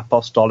New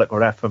Apostolic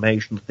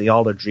Reformation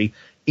theology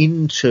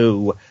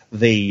into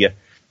the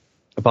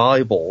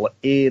Bible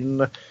in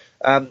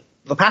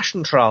the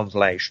Passion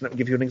Translation. Let me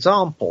give you an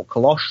example.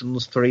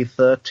 Colossians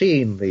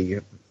 3:13,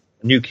 the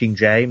New King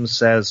James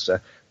says,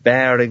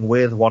 bearing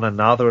with one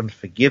another and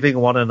forgiving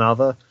one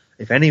another.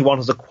 If anyone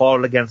has a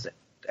quarrel against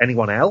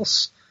anyone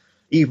else,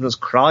 even as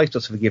Christ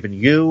has forgiven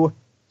you,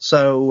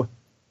 so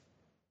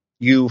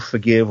you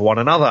forgive one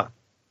another.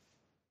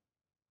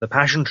 The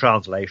Passion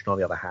Translation, on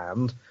the other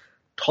hand,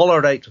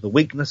 tolerate the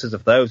weaknesses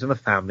of those in the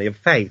family of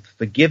faith,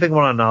 forgiving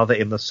one another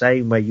in the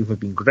same way you have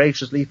been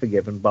graciously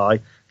forgiven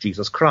by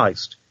Jesus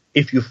Christ.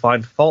 If you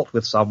find fault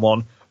with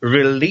someone,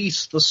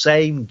 release the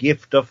same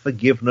gift of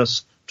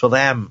forgiveness to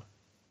them.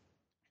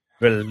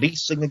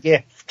 Releasing a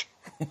gift.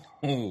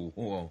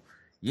 Oh,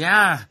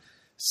 yeah.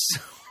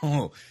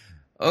 So,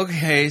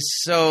 okay,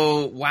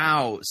 so,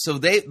 wow. So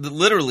they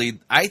literally,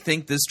 I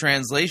think this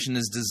translation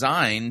is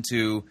designed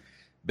to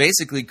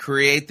basically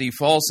create the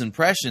false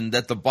impression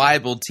that the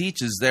Bible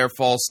teaches their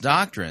false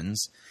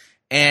doctrines,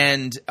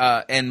 and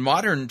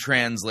modern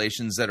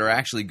translations that are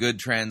actually good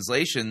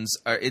translations,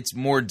 it's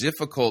more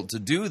difficult to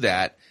do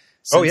that.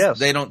 Since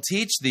they don't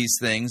teach these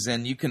things,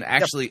 and you can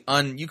actually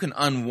you can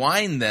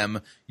unwind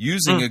them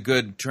using a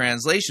good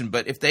translation.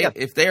 But if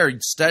they are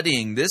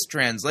studying this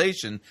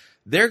translation,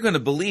 they're going to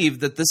believe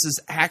that this is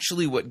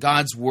actually what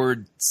God's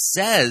word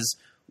says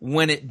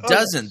when it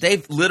doesn't.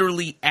 They've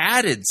literally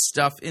added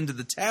stuff into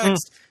the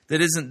text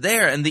that isn't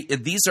there, and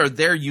these are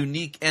their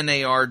unique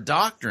NAR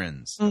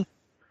doctrines.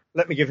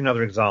 Let me give you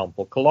another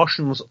example.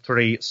 Colossians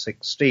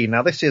 3:16.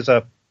 Now, this is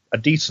a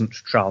decent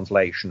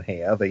translation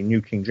here, the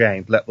New King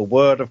James. Let the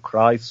word of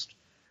Christ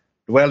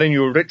dwell in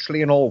you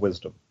richly in all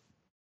wisdom,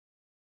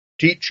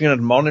 teaching and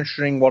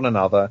admonishing one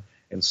another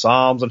in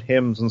psalms and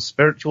hymns and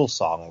spiritual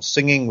songs,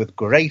 singing with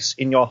grace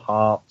in your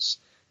hearts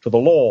to the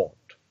Lord.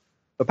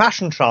 The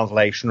Passion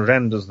Translation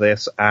renders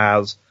this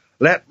as,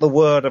 let the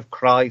word of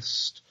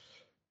Christ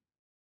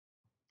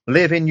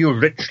live in you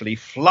richly,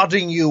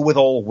 flooding you with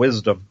all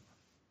wisdom.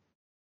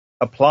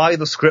 Apply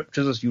the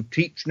scriptures as you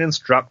teach and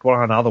instruct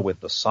one another with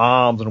the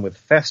psalms and with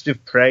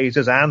festive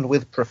praises and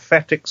with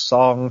prophetic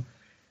song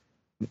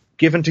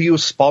given to you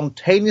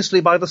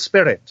spontaneously by the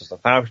Spirit as the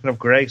fountain of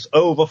grace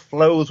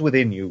overflows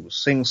within you.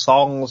 Sing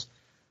songs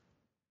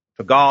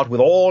to God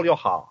with all your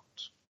heart.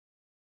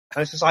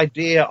 And it's this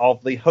idea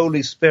of the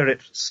Holy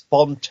Spirit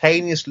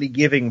spontaneously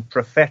giving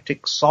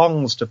prophetic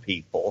songs to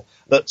people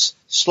that's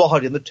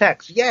slotted in the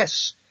text.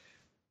 Yes.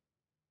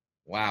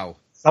 Wow.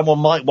 Someone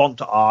might want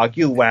to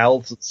argue,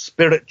 well,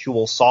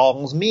 spiritual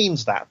songs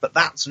means that, but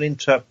that's an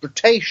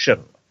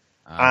interpretation.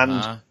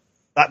 And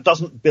that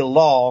doesn't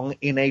belong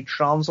in a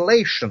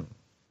translation.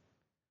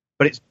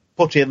 But it's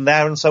put in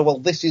there, and so, well,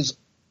 this is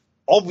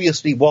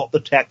obviously what the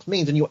text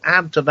means. And you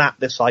add to that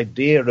this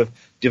idea of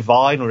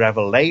divine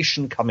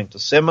revelation coming to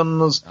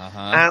Simmons,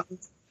 and,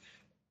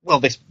 well,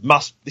 this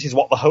is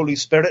what the Holy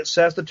Spirit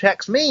says the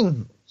text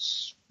means.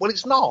 science. Well,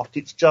 it's not.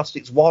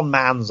 It's one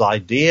man's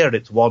idea.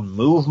 It's one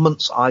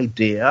movement's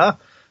idea.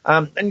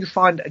 And you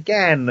find,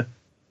 again,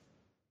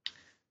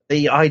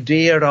 the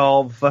idea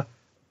of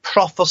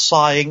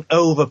prophesying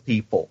over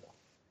people.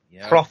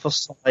 Yeah.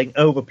 Prophesying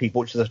over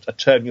people, which is a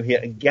term you hear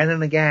again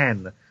and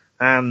again.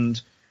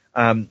 And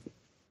in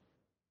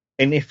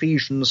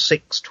Ephesians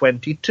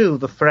 6:22,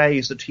 the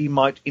phrase that he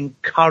might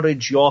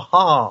encourage your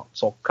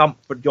hearts or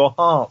comfort your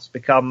hearts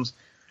becomes,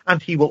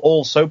 and he will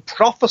also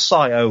prophesy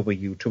over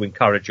you to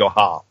encourage your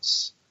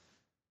hearts.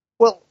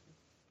 Well,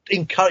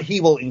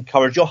 he will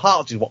encourage your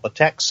hearts is what the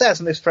text says,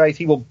 and this phrase,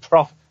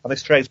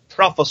 this phrase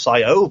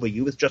prophesy over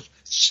you is just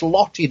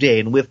slotted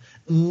in with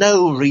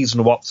no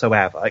reason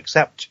whatsoever,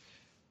 except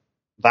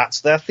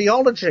that's their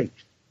theology.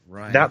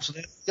 Right. That's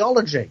their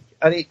theology.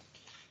 And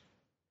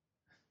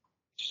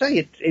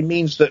it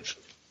means that,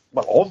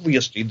 well,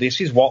 obviously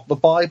this is what the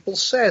Bible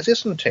says,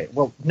 isn't it?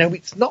 Well, no,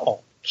 it's not.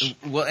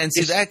 Well, and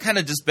see, that kind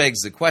of just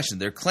begs the question.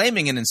 They're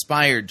claiming an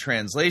inspired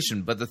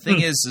translation, but the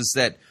thing is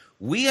that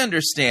we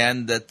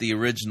understand that the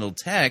original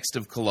text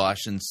of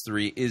Colossians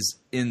 3 is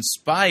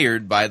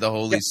inspired by the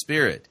Holy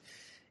Spirit.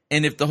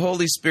 And if the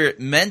Holy Spirit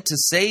meant to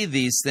say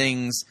these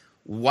things,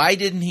 why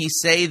didn't he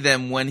say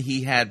them when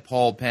he had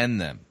Paul pen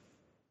them?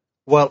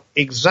 Well,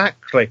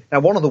 exactly. Now,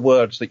 one of the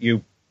words that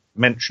you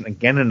mention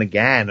again and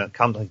again, and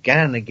comes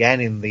again and again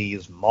in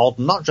these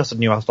modern, not just the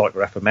New Apostolic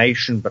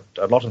Reformation, but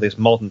a lot of this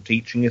modern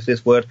teaching is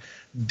this word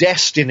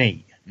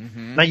destiny.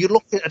 Mm-hmm. Now, you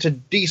look at a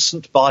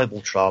decent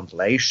Bible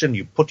translation,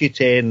 you put it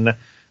in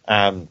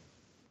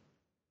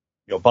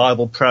your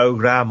Bible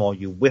program, or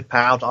you whip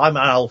out, I'm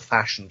an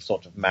old-fashioned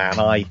sort of man,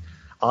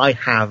 I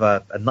have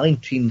a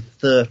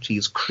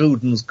 1930s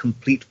Cruden's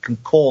Complete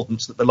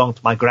Concordance that belonged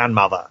to my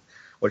grandmother,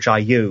 which I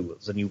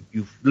use, and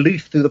you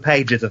leaf through the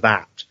pages of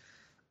that,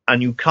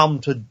 and you come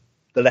to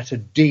the letter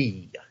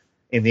D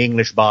in the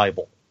English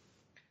Bible,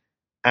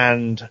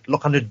 and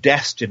look under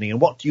destiny, and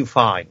what do you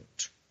find?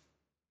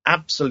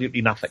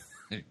 Absolutely nothing.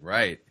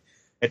 Right.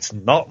 It's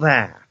not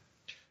there.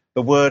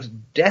 The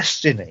word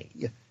destiny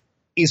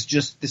is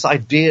just this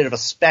idea of a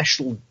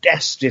special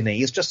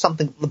destiny is just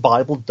something that the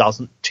Bible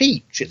doesn't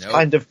teach. It's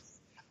kind of,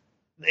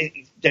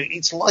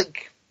 it's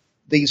like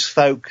these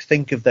folk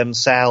think of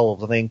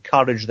themselves, and they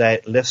encourage their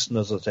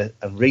listeners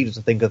and readers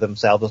to think of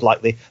themselves as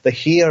like the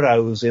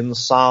heroes in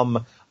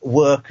some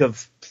work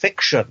of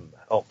fiction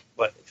or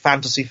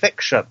fantasy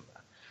fiction.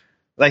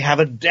 They have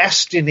a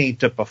destiny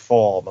to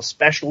perform, a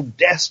special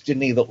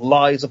destiny that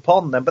lies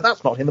upon them, but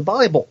that's not in the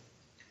Bible.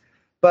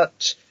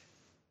 But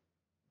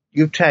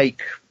you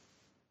take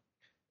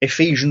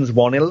Ephesians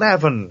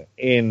 1:11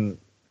 in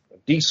a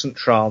decent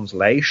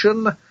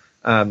translation,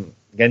 again,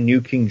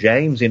 New King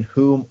James, in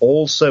whom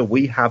also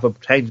we have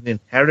obtained an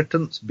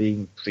inheritance,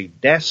 being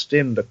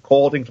predestined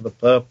according to the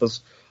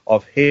purpose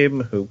of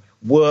him who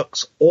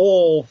works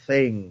all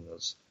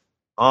things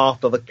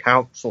after the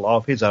counsel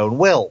of his own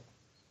will.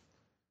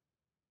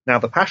 Now,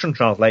 the Passion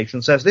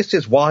Translation says, this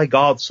is why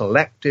God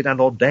selected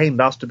and ordained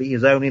us to be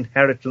his own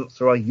inheritance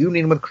through our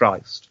union with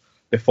Christ.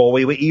 Before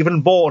we were even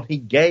born, he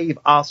gave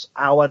us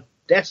our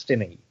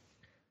destiny,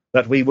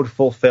 that we would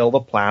fulfill the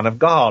plan of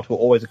God, who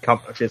always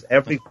accomplishes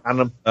every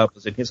plan and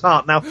purpose in his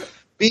heart. Now,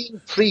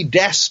 being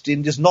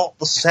predestined is not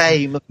the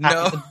same as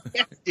having a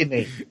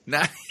destiny.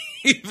 Not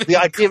even the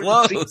idea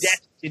close. of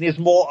predestined is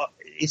more,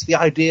 it's the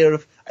idea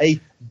of a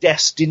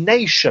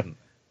destination.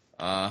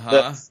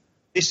 Uh-huh.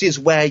 This is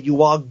where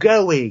you are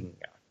going.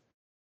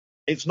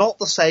 It's not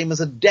the same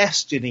as a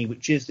destiny,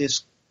 which is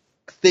this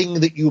thing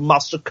that you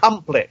must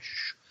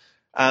accomplish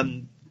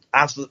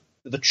as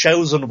the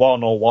chosen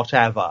one or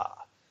whatever.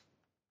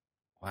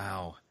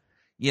 Wow.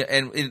 Yeah,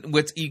 and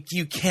what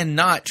you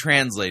cannot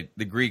translate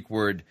the Greek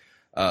word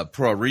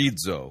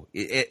prorizo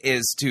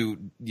is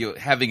to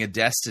having a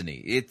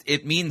destiny.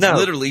 It means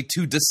literally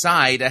to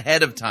decide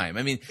ahead of time.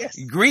 I mean, yes.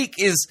 Greek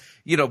is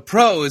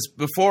pro is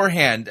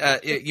beforehand.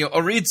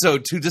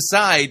 Orizo to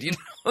decide.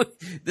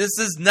 This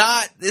is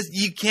not this.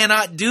 You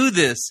cannot do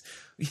this.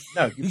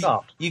 No, you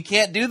can't. You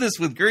can't do this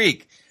with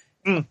Greek.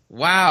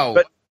 Wow.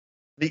 But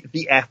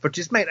the effort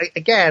is made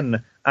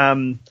again.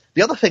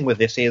 The other thing with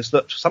this is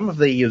that some of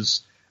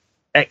these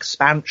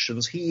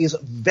expansions, he is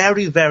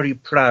very, very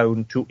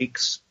prone to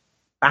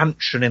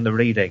expansion in the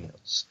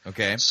readings.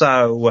 Okay.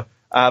 So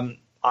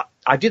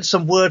I did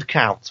some word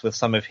counts with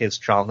some of his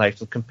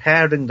translations,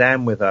 comparing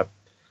them with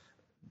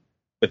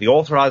the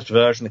authorized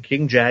version, the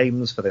King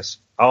James, for this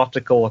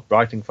article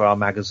writing for our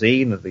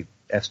magazine of the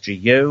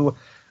SGU,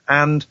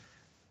 and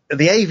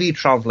the AV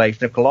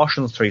translation of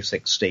Colossians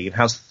 3:16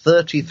 has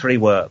 33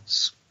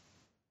 words.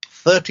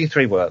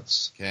 33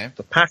 words. Okay.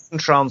 The Passion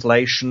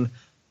Translation,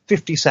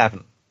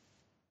 57.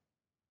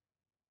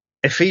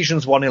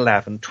 Ephesians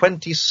 1:11,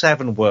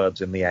 27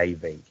 words in the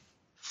AV.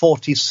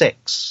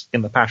 46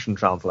 in the Passion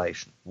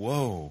Translation.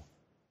 Whoa.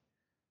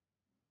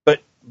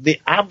 But the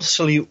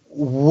absolute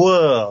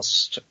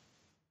worst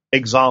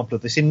example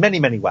of this, in many,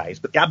 many ways,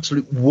 but the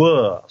absolute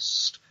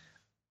worst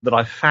that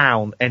I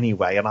found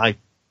anyway, and I've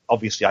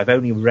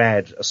only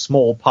read a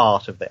small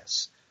part of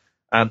this,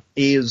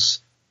 is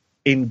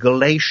in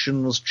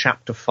Galatians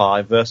chapter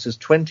 5, verses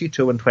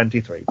 22 and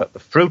 23. But the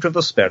fruit of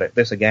the Spirit,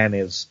 this again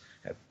is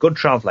a good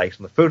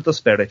translation, the fruit of the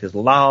Spirit is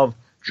love,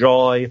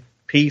 joy,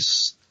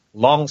 peace,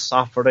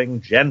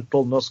 long-suffering,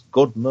 gentleness,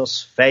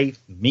 goodness, faith,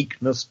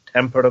 meekness,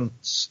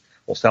 temperance,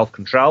 or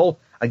self-control.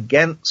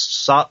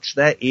 Against such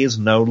there is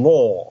no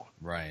law.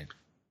 Right.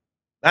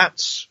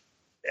 That's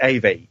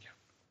AV.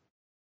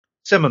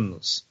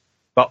 Simmons.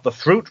 But the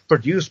fruit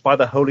produced by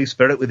the Holy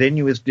Spirit within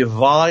you is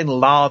divine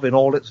love in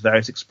all its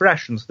various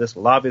expressions. This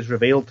love is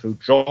revealed through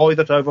joy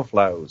that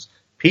overflows,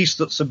 peace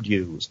that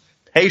subdues,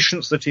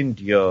 patience that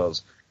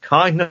endures,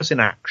 kindness in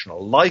action, a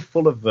life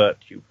full of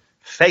virtue,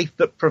 faith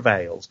that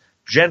prevails,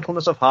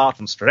 gentleness of heart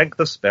and strength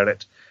of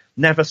spirit.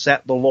 Never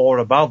set the law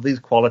above these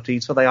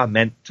qualities, for they are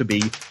meant to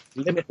be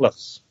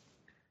limitless.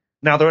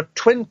 Now, there are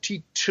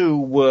 22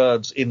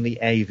 words in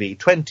the AV,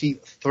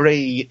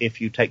 23 if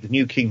you take the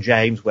New King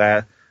James,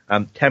 where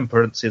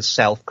temperance is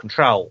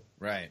self-control.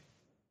 Right.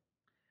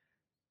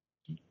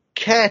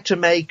 Care to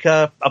make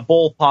a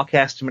ballpark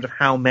estimate of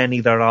how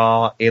many there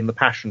are in the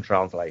Passion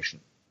Translation?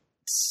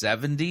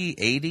 70,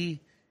 80?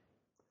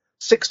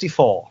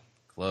 64.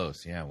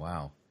 Close, yeah,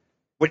 wow.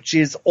 Which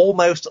is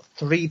almost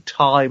 3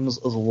 times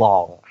as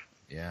long.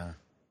 Yeah.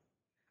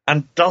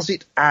 And does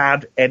it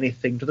add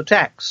anything to the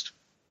text?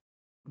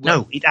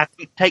 No, it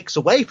takes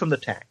away from the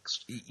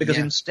text. Because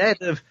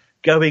instead of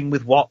going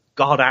with what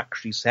God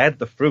actually said,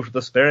 the fruit of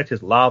the Spirit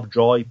is love,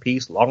 joy,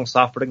 peace,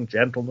 long-suffering,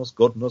 gentleness,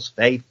 goodness,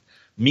 faith,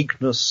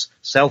 meekness,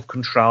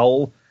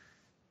 self-control.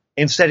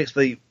 Instead, it's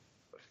the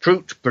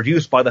fruit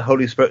produced by the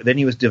Holy Spirit within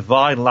you is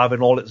divine love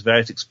in all its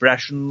various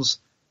expressions.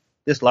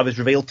 This love is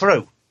revealed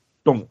through.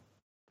 Well,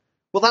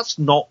 that's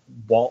not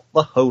what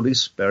the Holy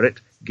Spirit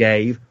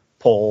gave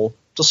Paul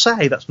to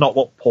say. That's not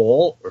what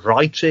Paul,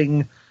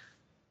 writing,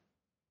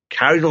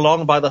 carried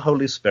along by the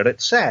Holy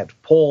Spirit, said.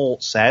 Paul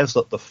says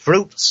that the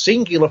fruit,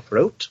 singular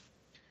fruit,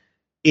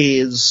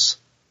 is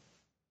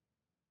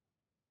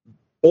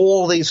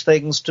all these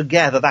things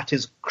together. That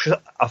is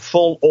a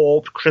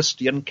full-orbed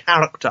Christian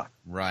character.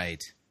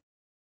 Right.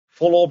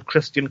 Full-orbed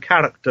Christian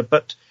character.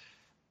 But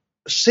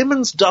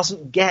Simmons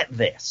doesn't get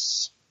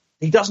this.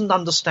 He doesn't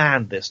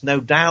understand this. No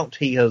doubt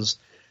he has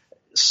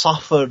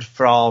suffered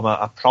from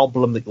a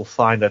problem that you'll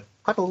find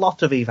quite a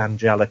lot of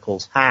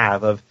evangelicals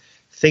have, of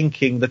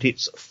thinking that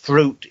it's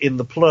fruit in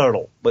the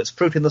plural, but it's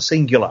fruit in the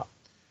singular.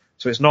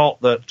 So it's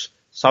not that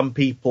some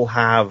people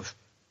have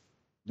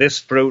this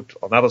fruit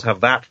and others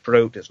have that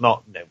fruit. It's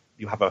not,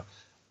 you have a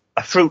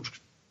fruit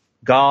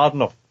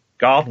garden, or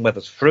garden where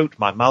there's fruit.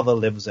 My mother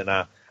lives in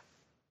an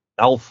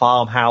old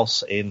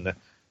farmhouse in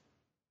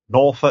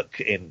Norfolk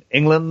in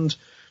England,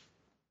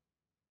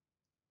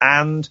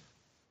 and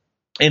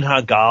in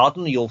her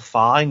garden, you'll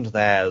find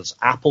there's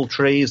apple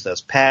trees,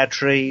 there's pear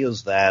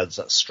trees, there's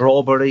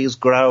strawberries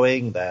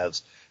growing,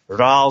 there's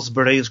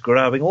raspberries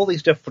growing, all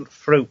these different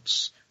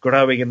fruits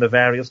growing in the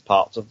various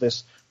parts of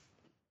this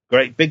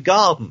great big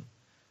garden.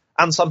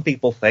 And some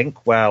people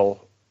think,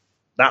 well,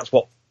 that's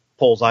what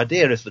Paul's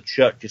idea is. The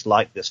church is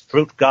like this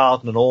fruit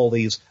garden and all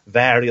these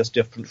various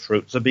different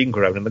fruits are being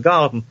grown in the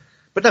garden.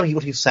 But no,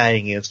 what he's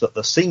saying is that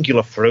the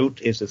singular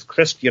fruit is this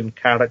Christian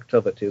character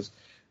that is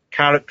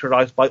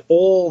characterized by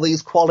all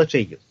these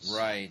qualities.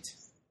 Right.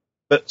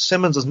 But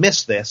Simmons has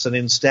missed this and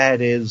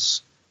instead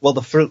is, well,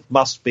 the fruit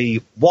must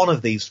be one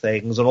of these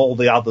things and all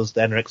the others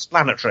then are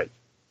explanatory.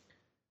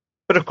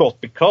 But of course,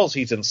 because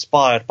he's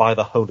inspired by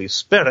the Holy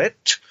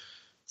Spirit,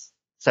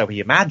 so he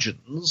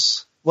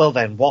imagines, well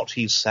then what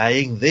he's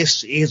saying,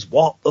 this is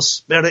what the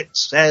Spirit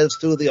says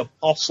to the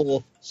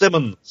Apostle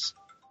Simmons.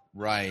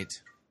 Right.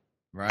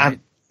 Right. And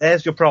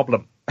there's your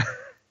problem.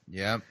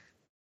 Yep.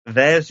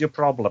 There's your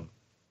problem.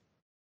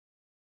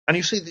 And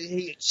you see,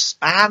 he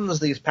expands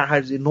these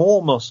passages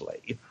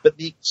enormously, but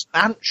the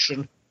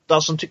expansion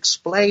doesn't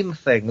explain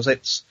things.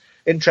 It's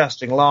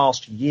interesting.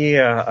 Last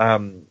year,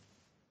 a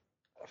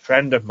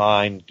friend of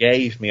mine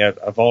gave me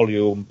a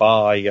volume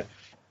by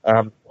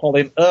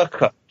Colin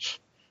Urquhart,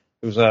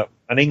 who's an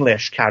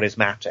English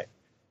charismatic.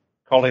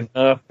 Colin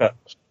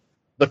Urquhart,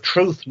 The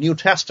Truth New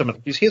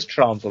Testament, is his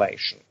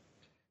translation.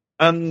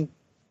 And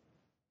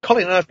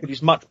Colin Urquhart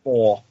is much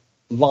more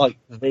like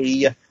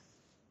the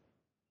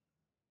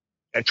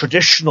a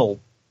traditional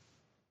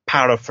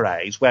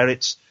paraphrase where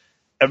it's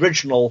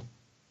original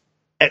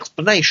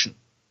explanation.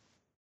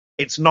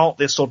 It's not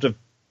this sort of,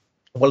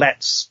 well,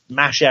 let's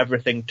mash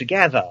everything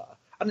together.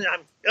 I mean,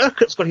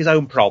 Urquhart's got his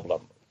own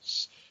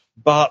problems,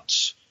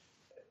 but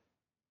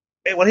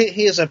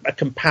here's a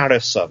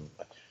comparison.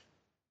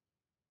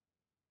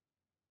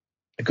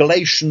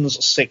 Galatians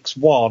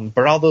 6:1,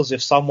 brothers,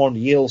 if someone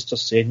yields to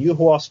sin, you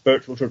who are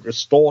spiritual should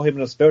restore him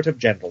in a spirit of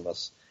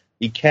gentleness.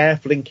 Be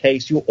careful in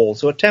case you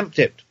also attempt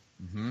it.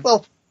 Mm-hmm.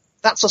 Well,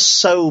 that's a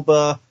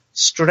sober,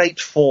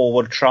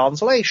 straightforward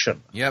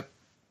translation. Yep.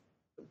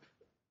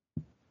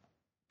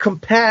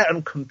 Compare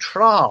and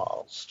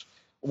contrast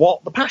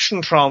what the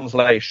Passion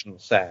Translation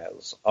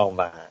says on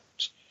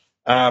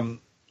that.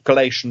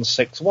 Galatians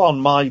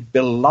 6:1, my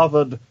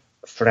beloved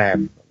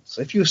friends,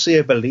 If you see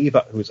a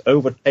believer who is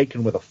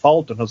overtaken with a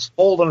fault and has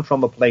fallen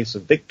from the place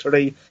of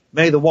victory,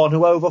 may the one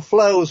who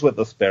overflows with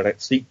the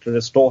Spirit seek to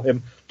restore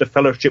him to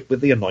fellowship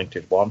with the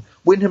Anointed One.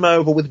 Win him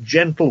over with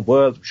gentle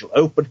words which will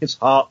open his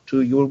heart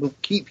to you and will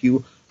keep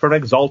you from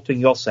exalting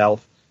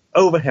yourself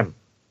over him.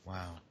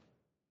 Wow.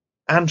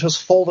 And has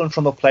fallen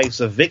from the place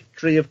of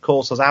victory, of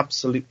course, has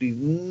absolutely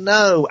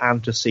no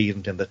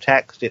antecedent in the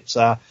text. It's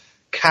a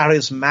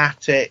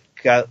charismatic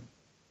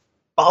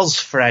buzz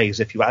phrase,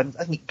 if you will. I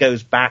think it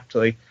goes back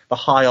to the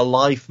higher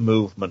life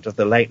movement of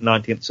the late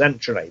 19th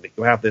century, that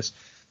you have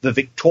the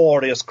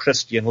victorious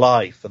Christian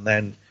life, and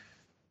then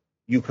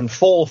you can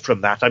fall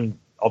from that. I mean,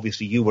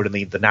 obviously you were in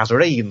the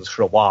Nazarenes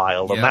for a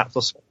while, and that's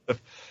the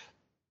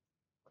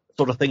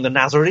sort of thing the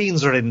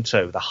Nazarenes are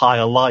into, the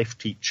higher life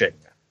teaching.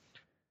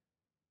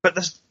 But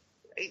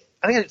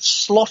again, it's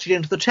slotted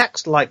into the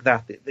text like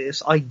that,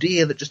 this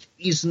idea that just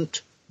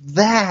isn't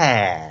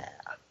there.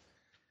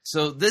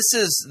 So this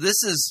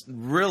is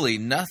really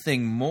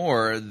nothing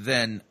more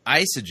than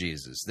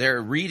eisegesis.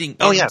 They're reading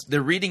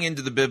they're reading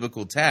into the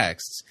biblical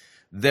texts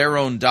their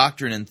own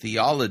doctrine and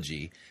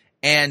theology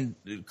and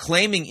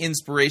claiming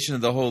inspiration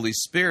of the Holy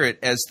Spirit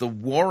as the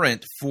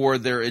warrant for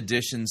their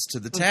additions to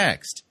the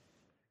text.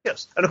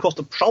 Yes, and of course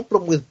the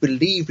problem with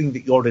believing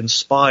that you're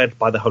inspired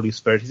by the Holy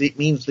Spirit is it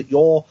means that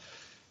you're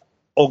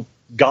or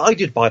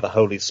guided by the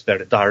Holy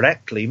Spirit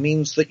directly,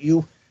 means that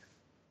you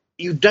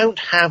don't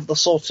have the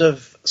sort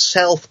of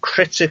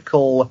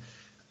self-critical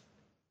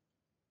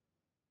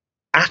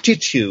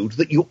attitude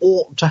that you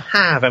ought to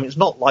have. I mean, it's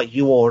not like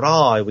you or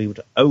I, we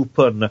would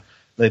open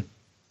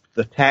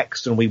the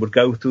text and we would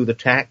go through the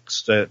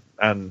text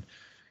and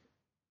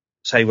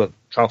say, well,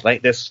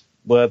 translate this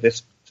word,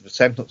 this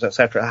sentence,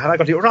 etc. Have I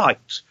got it right?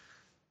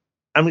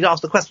 And we'd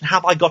ask the question,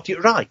 have I got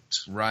it right?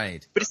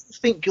 Right. But if you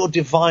think you're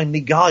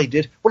divinely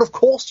guided, well, of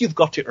course you've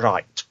got it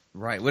right.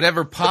 Right.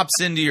 Whatever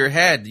pops into your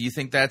head, you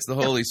think that's the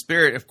Holy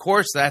Spirit. Of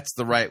course, that's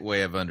the right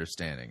way of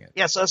understanding it.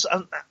 Yes,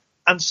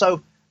 and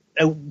so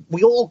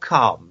we all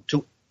come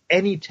to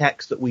any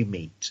text that we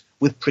meet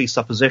with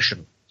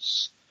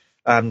presuppositions.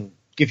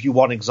 Give you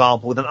one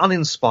example with an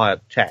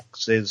uninspired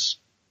text is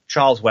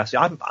Charles Wesley.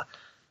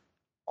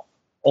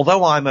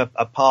 Although I'm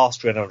a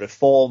pastor in a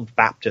Reformed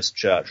Baptist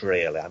church,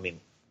 really, I mean,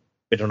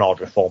 a bit of an odd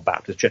Reformed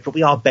Baptist church, but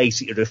we are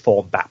basically a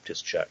Reformed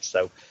Baptist church,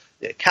 so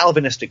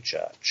Calvinistic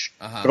church.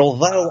 But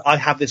although I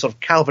have this sort of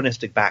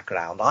Calvinistic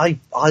background, I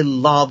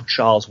love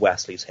Charles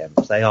Wesley's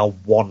hymns. They are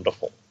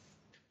wonderful.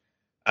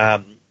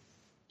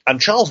 And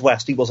Charles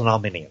Wesley was an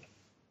Arminian.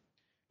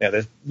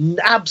 There's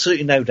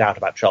absolutely no doubt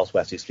about Charles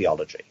Wesley's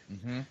theology.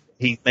 Mm-hmm.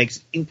 He makes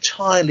it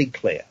entirely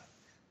clear.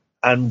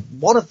 And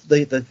one of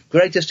the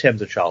greatest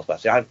hymns of Charles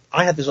Wesley,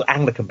 I had this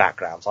Anglican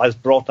background, so I was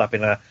brought up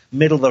in a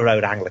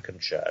middle-of-the-road Anglican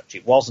church.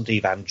 It wasn't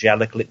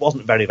evangelical, it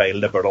wasn't very, very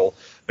liberal,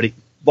 but it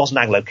wasn't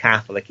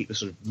Anglo-Catholic, it was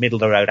sort of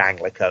middle-of-the-road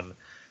Anglican.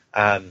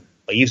 I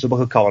used the Book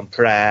of Common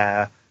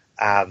Prayer,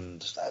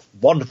 and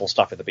wonderful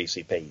stuff in the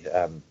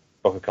BCP,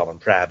 Book of Common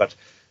Prayer. But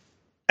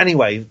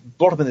anyway,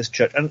 brought up in this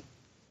church, and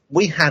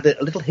we had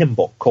a little hymn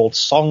book called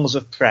Songs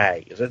of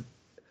Praise, a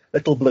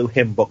little blue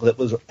hymn book that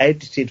was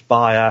edited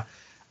by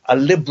a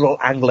liberal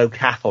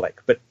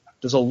Anglo-Catholic, but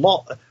there's a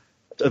lot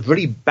of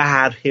really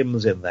bad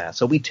hymns in there.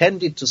 So we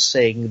tended to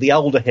sing the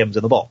older hymns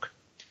in the book,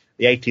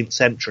 the 18th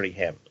century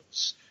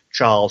hymns,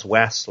 Charles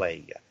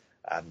Wesley,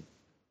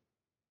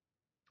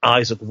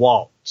 Isaac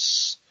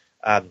Watts,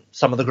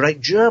 some of the great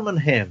German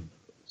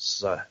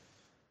hymns, A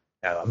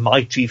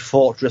Mighty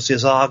Fortress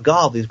is Our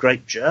God, these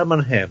great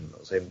German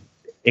hymns in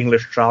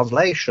English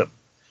translation.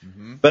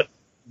 Mm-hmm. But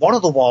one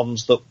of the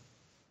ones that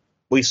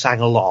we sang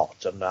a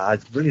lot, and I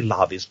really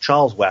love, is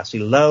Charles Wesley,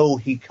 Lo,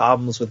 he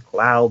comes with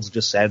clouds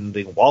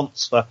descending,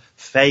 once for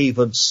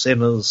favoured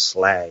sinners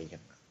slain.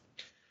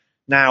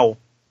 Now,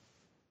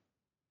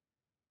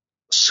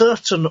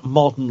 certain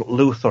modern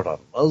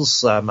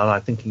Lutherans, and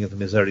I'm thinking of the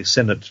Missouri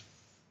Synod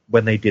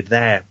when they did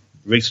their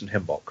recent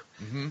hymn book,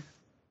 mm-hmm.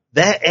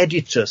 their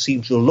editor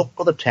seemed to look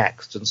at the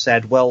text and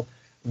said, well,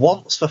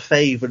 once for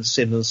favoured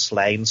sinners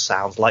slain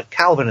sounds like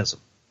Calvinism.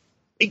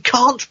 It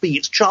can't be.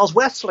 It's Charles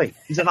Wesley.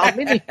 He's an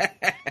Arminian.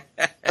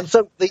 And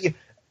so the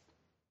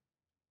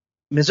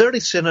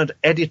Missouri Synod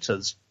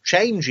editors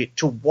change it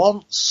to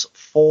once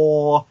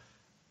for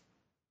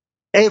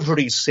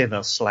every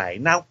sinner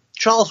slain. Now,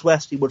 Charles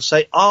Wesley would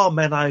say,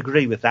 amen, I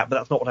agree with that, but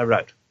that's not what I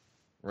wrote.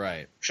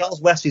 Right. Charles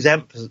Wesley's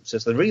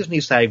emphasis, the reason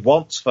he's saying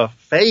once for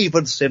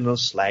favoured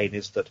sinners slain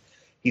is that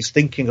he's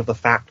thinking of the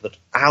fact that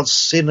as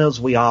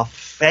sinners we are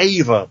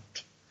favoured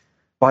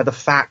by the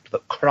fact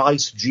that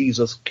Christ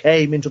Jesus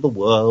came into the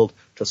world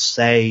to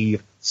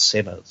save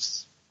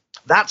sinners.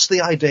 That's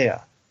the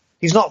idea.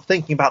 He's not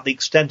thinking about the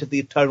extent of the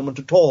atonement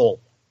at all.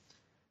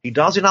 He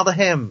does in other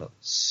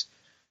hymns.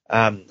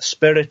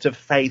 Spirit of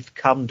Faith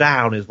Come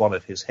Down is one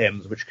of his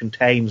hymns, which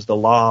contains the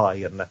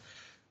line,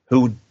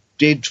 who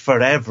has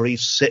for every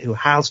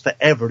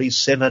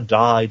sinner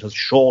died, has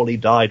surely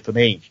died for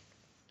me.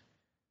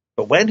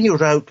 But when he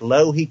wrote,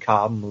 "Lo, he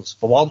comes,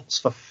 for once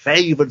for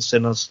favoured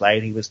sinners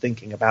slain," he was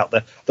thinking about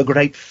the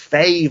great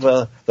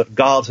favour that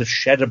God has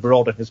shed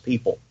abroad on his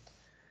people.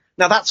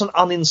 Now, that's an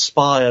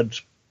uninspired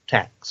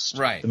text.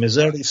 Right. The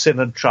Missouri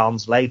Synod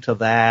translator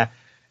there,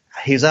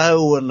 his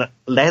own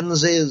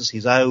lenses,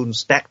 his own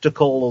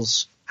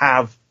spectacles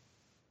have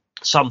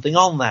something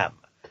on them.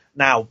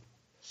 Now,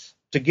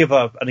 to give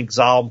an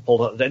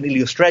example, an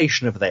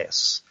illustration of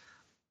this,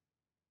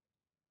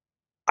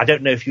 I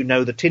don't know if you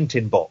know the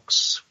Tintin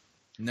books.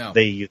 No.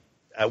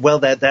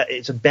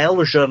 It's a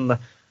Belgian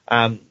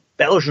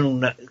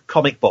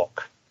comic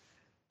book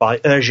by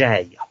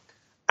Gervase,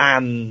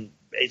 and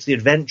it's the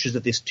adventures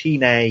of this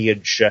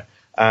teenage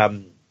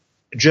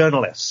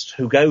journalist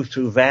who goes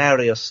through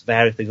various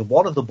things. And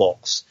one of the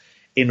books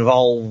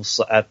involves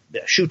a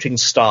shooting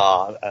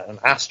star, part of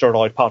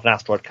an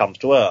asteroid comes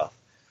to Earth.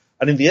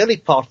 And in the early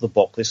part of the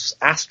book, this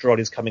asteroid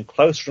is coming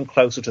closer and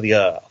closer to the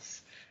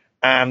Earth.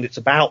 And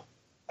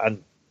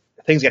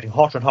things are getting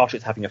hotter and hotter.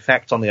 It's having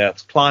effects on the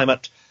Earth's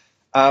climate.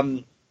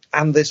 And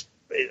this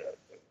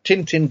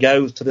Tintin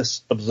goes to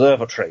this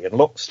observatory and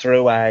looks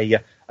through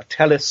a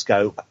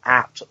telescope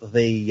at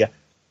the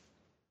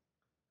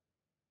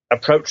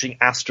approaching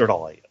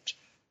asteroid.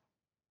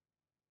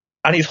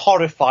 And he's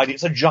horrified.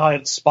 It's a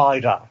giant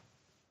spider.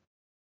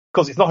 Of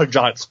course, it's not a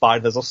giant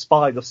spider. There's a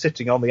spider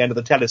sitting on the end of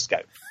the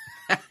telescope.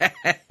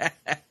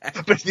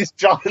 But this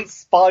giant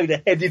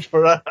spider headed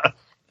for Earth.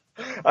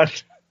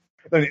 And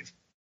then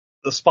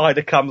the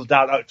spider comes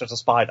down. Oh, it's just a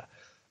spider.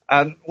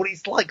 And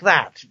it's like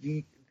that.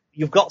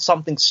 You've got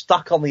something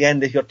stuck on the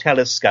end of your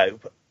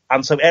telescope,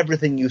 and so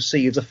everything you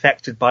see is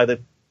affected by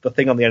the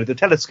thing on the end of the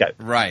telescope.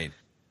 Right.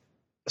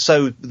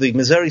 So the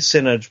Missouri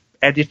Synod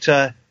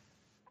editor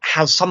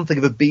has something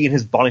of a bee in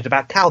his bonnet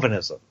about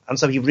Calvinism. And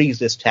so he reads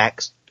this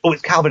text. Oh,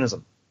 it's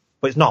Calvinism.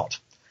 But it's not.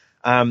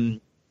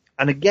 And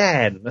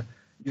again,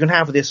 you can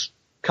have this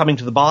coming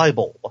to the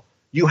Bible.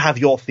 You have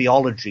your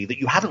theology that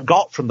you haven't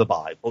got from the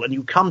Bible, and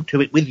you come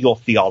to it with your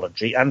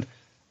theology, and,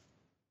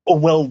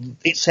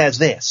 it says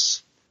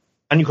this.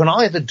 And you can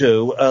either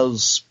do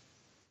as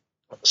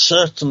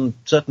certain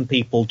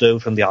people do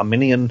from the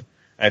Arminian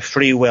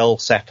free will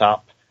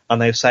setup, and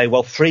they say,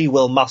 well, free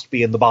will must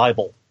be in the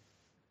Bible.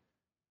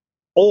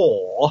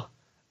 Or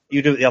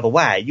you do it the other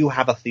way. You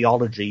have a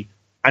theology,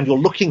 and you're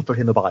looking for it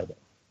in the Bible.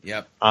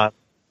 Yep.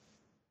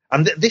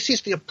 And this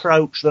is the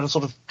approach that a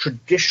sort of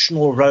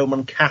traditional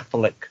Roman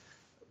Catholic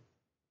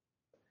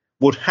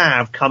would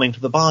have coming to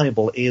the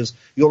Bible, is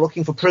you're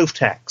looking for proof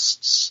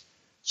texts.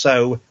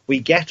 So we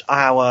get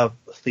our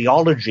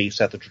theology,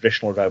 said the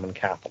traditional Roman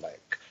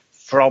Catholic,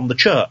 from the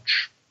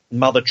church.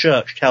 Mother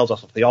Church tells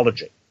us a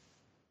theology.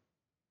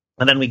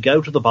 And then we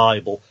go to the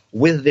Bible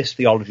with this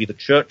theology the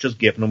church has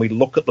given, and we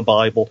look at the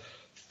Bible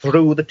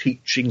through the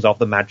teachings of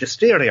the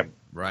magisterium.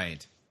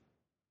 Right.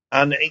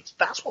 And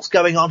that's what's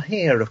going on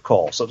here, of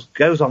course. It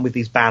goes on with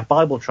these bad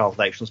Bible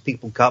translations.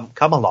 People come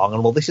along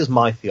and, well, this is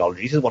my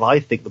theology. This is what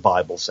I think the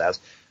Bible says.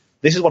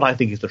 This is what I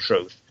think is the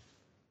truth.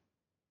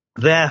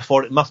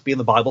 Therefore, it must be in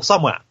the Bible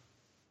somewhere.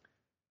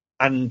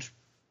 And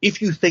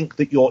if you think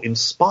that you're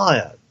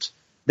inspired,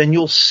 then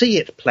you'll see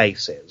it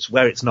places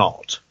where it's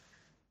not.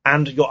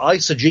 And your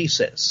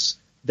eisegesis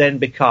then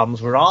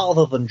becomes,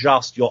 rather than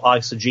just your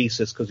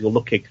eisegesis because you're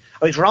looking,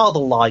 it's rather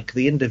like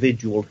the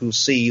individual who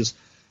sees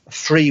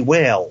free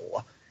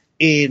will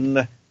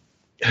in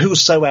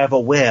whosoever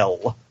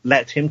will,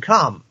 let him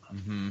come.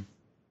 Mm-hmm.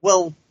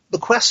 Well, the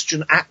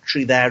question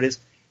actually there is,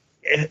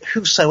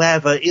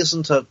 whosoever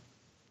isn't a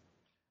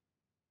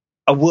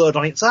word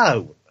on its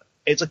own.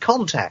 It's a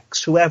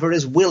context. Whoever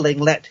is willing,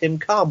 let him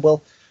come.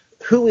 Well,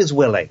 who is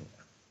willing?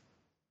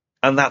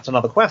 And that's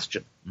another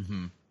question.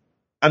 Mm-hmm.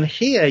 And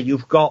here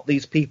you've got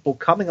these people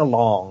coming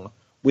along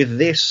with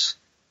this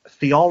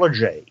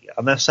theology,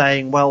 and they're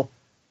saying, well,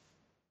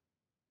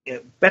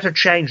 better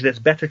change this,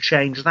 better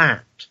change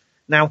that.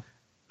 Now,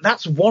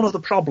 that's one of the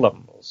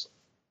problems.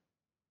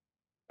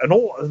 And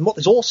what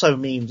this also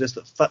means is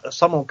that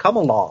someone will come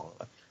along,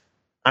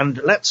 and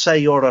let's say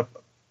you're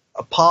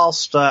a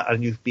pastor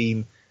and you've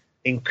been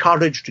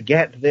encouraged to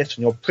get this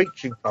and you're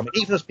preaching from it,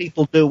 even as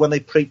people do when they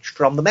preach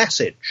from the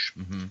Message.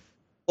 Mm-hmm.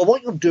 Well,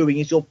 what you're doing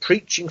is you're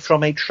preaching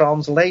from a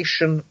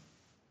translation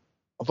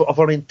of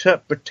an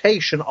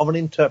interpretation of an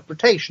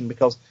interpretation,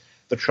 because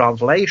the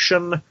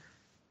translation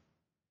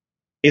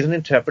is an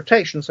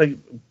interpretation. So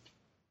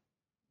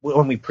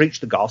when we preach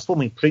the gospel,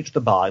 when we preach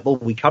the Bible,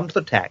 we come to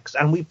the text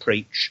and we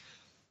preach,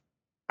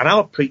 and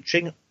our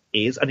preaching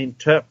is an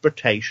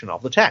interpretation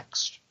of the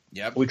text.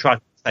 Yep. We try to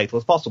be as faithful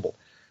as possible.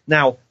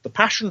 Now, the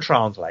Passion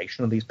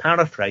Translation and these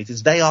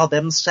paraphrases, they are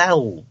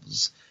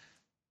themselves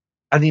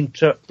an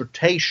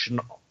interpretation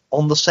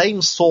on the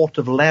same sort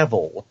of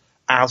level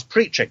as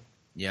preaching.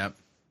 Yep.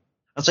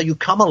 And so you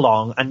come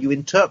along and you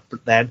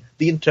interpret then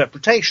the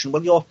interpretation.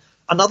 Well, you're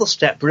another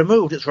step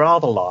removed. It's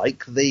rather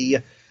like the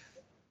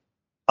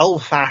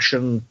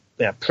old-fashioned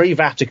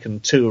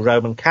pre-Vatican II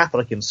Roman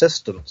Catholic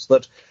insistence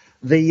that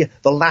the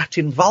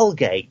Latin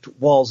Vulgate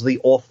was the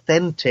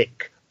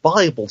authentic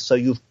Bible. So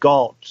you've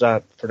got,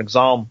 for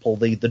example,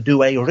 the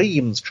Douay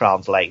Rheims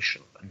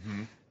translation,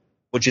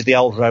 which is the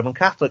old Roman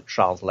Catholic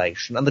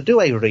translation, and the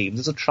Douay Rheims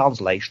is a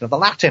translation of the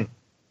Latin.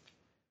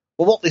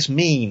 Well, what this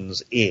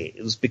means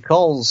is,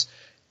 because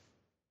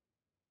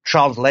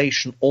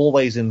translation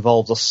always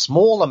involves a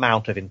small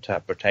amount of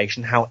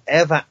interpretation,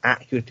 however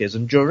accurate it is,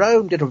 and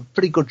Jerome did a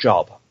pretty good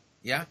job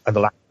in the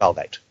Latin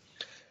Vulgate.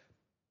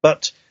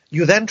 But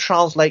you then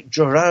translate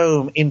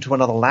Jerome into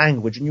another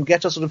language, and you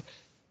get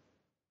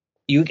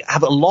you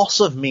have a loss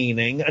of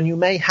meaning, and you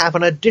may have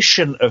an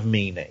addition of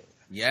meaning.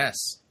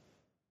 Yes.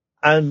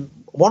 And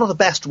one of the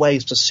best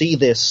ways to see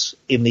this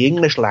in the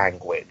English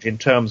language, in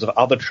terms of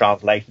other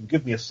translations,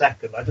 give me a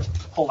second, I just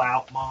pull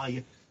out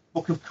my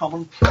Book of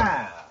Common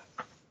Prayer.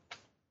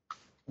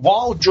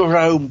 While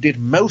Jerome did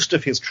most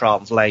of his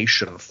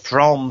translation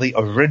from the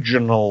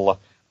original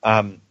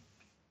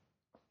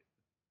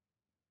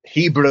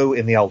Hebrew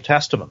in the Old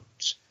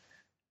Testament,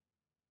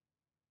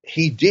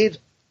 he did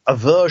a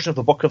version of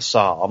the Book of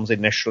Psalms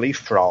initially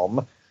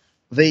from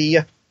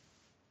the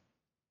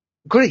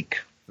Greek.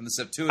 From the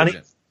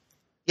Septuagint.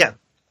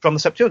 From the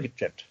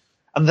Septuagint.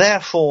 And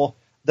therefore,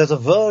 there's a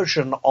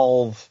version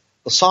of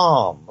the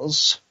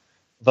Psalms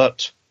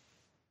that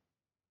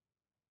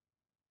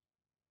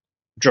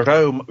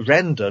Jerome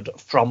rendered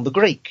from the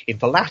Greek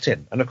into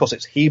Latin. And of course,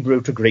 it's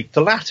Hebrew to Greek to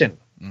Latin.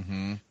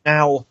 Mm-hmm.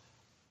 Now,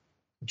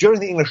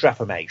 during the English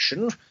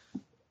Reformation,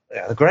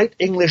 the great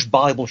English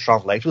Bible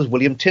translator was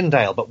William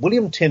Tyndale. But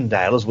William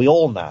Tyndale, as we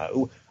all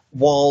know,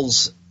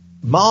 was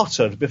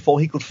martyred before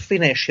he could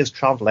finish his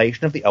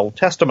translation of the Old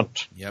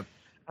Testament. Yep.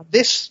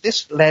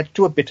 This led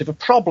to a bit of a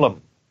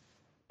problem,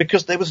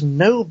 because there was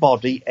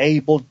nobody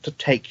able to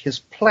take his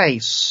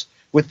place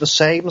with the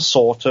same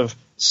sort of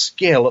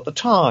skill at the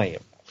time.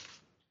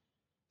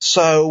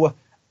 So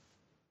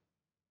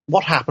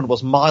what happened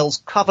was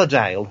Miles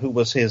Coverdale, who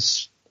was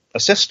his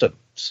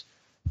assistant,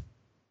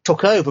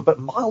 took over, but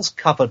Miles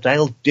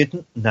Coverdale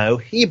didn't know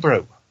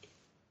Hebrew.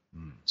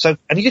 And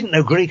he didn't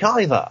know Greek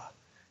either.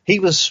 He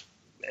was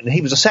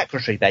a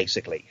secretary,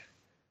 basically.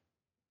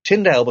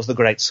 Tyndale was the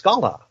great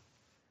scholar.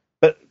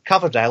 But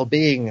Coverdale,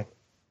 being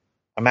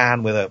a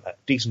man with a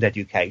decent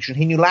education,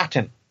 he knew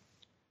Latin.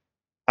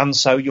 And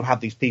so you have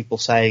these people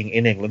saying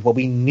in England, well,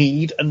 we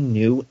need a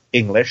new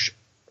English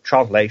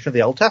translation of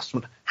the Old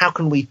Testament. How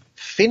can we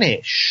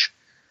finish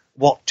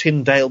what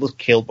Tyndale was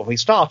killed before he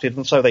started?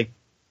 And so they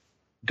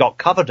got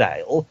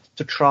Coverdale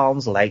to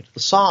translate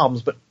the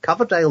Psalms. But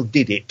Coverdale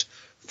did it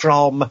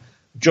from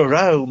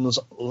Jerome's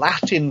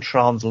Latin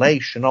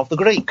translation of the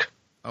Greek.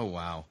 Oh,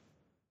 wow.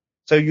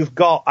 So you've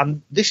got,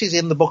 and this is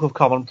in the Book of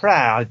Common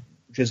Prayer,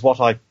 which is what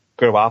I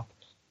grew up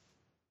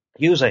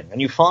using.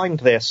 And you find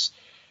this,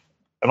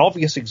 an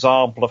obvious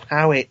example of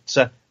how it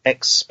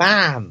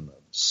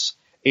expands,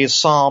 is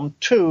Psalm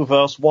 2,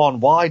 verse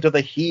 1. Why do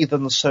the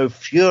heathen so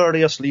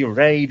furiously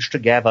rage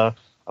together,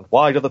 and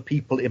why do the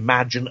people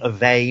imagine a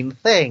vain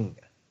thing?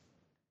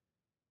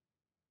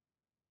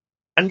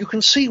 And you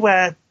can see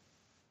that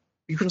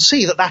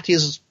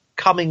is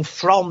coming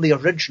from the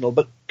original,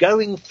 but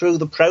going through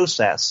the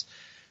process,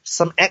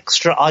 some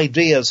extra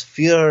ideas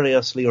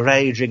furiously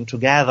raging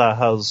together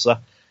has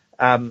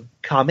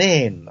come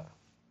in.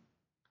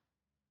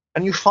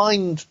 And you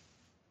find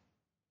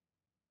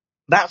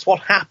that's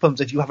what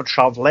happens if you have a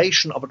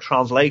translation of a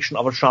translation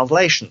of a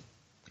translation.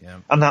 Yeah.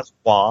 And that's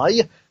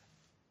why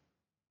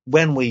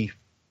when we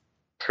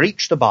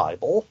preach the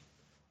Bible,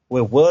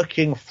 we're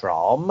working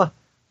from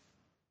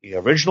the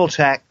original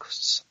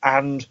texts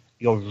and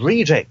you're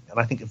reading. And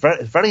I think it's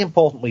very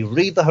important we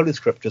read the Holy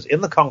Scriptures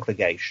in the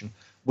congregation.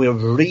 We're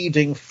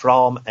reading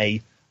from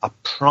a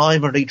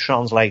primary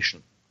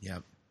translation.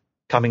 Yep.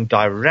 Coming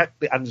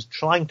directly and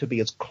trying to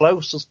be as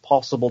close as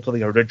possible to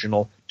the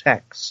original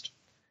text.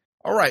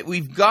 All right,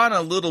 we've gone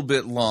a little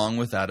bit long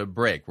without a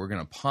break. We're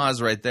going to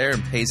pause right there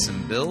and pay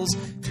some bills.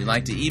 If you'd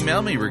like to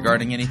email me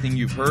regarding anything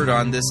you've heard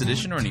on this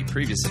edition or any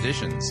previous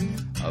editions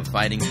of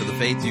Fighting for the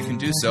Faith, you can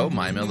do so.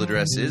 My mail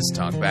address is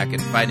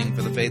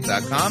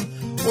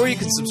talkback@fightingforthefaith.com, or you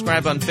can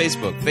subscribe on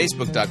Facebook,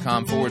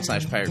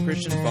 facebook.com/Pirate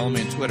Christian. Follow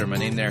me on Twitter. My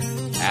name there,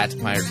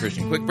 @Pirate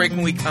Christian. Quick break.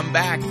 When we come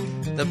back,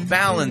 the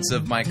balance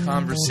of my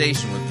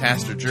conversation with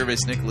Pastor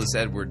Gervase Nicholas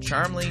Edward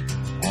Charmley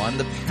on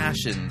the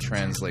Passion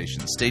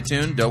Translation. Stay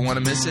tuned. Don't want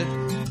to miss it.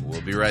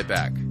 We'll be right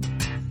back.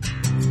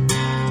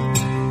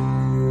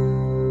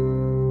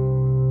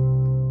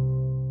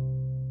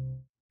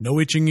 No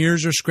itching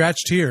ears are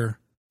scratched here.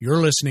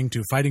 You're listening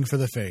to Fighting for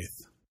the Faith.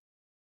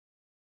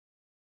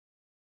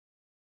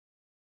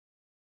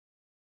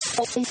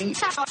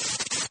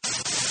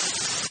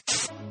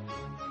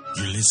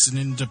 You're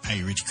listening to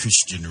Pirate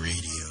Christian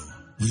Radio.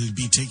 We'll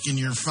be taking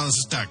your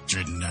false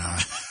doctrine now.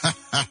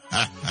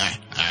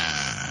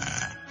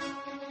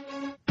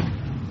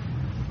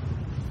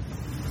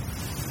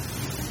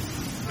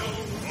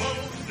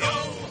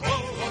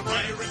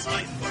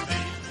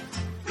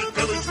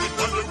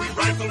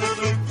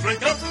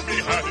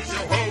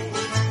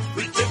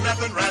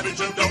 And ravage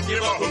and don't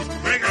give a hoot.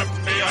 Bring up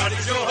the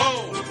oddies, yo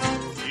ho,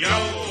 yo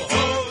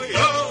ho,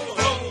 yo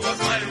ho. A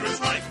pirate's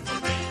life for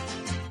me.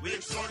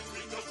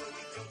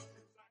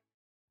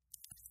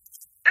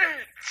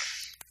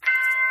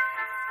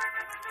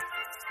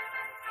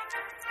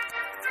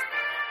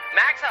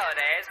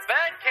 Holidays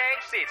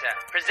Birdcage Theatre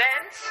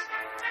presents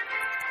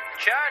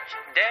Church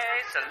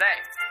Day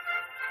Select.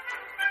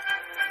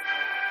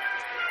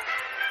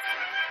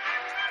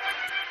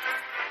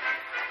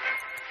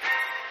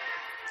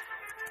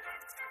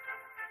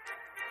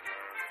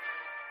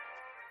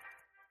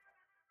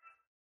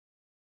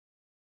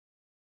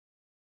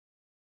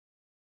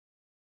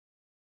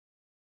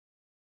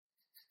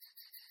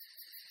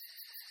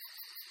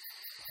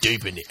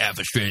 Deep in the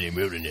Australian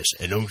wilderness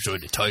and also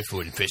the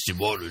typhoid-infested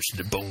waters of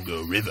the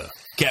Bongo River,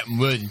 Captain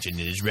Worthington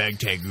and his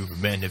ragtag group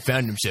of men have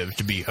found themselves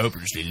to be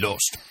hopelessly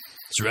lost,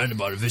 surrounded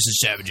by the vicious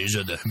savages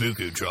of the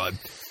Habuku tribe,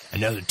 and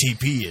now the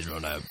TP has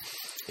run out.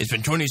 It's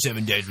been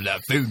 27 days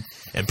without food,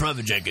 and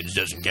Private Jenkins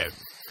doesn't count.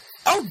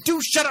 Oh, do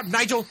shut up,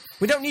 Nigel!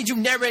 We don't need you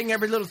narrating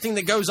every little thing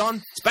that goes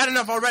on. It's bad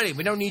enough already.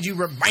 We don't need you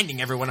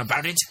reminding everyone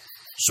about it.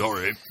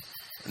 Sorry.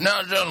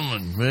 Now,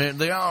 gentlemen,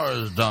 the hour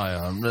is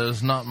dire.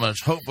 There's not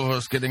much hope of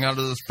us getting out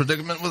of this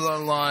predicament with our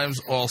lives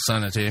or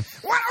sanity.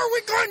 What are we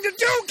going to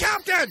do,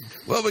 Captain?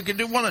 Well, we can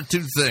do one of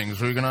two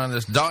things. We can either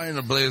die in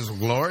a blaze of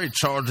glory,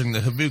 charging the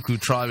Habuku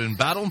tribe in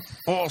battle,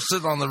 or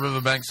sit on the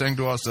riverbank saying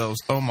to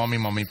ourselves, "Oh, mommy,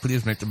 mommy,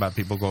 please make the bad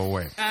people go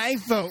away." I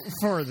vote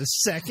for the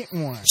second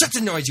one. Shut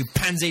the noise, you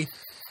pansy!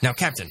 Now,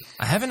 Captain,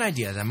 I have an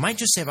idea that might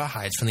just save our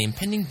hides from the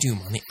impending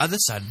doom on the other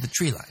side of the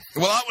tree line.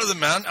 Well, out with it,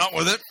 man. Out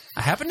with it.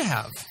 I happen to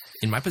have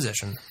in my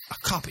possession a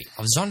copy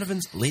of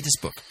Zondervan's latest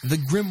book, The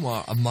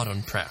Grimoire of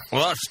Modern Prayer.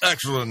 Well, that's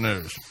excellent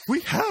news. We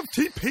have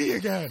TP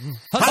again.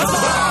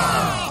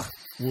 Huzzah!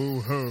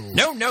 Woo-hoo.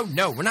 No,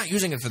 we're not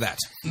using it for that.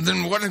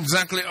 Then what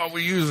exactly are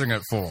we using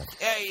it for?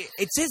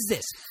 It says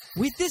this.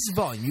 With this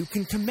volume, you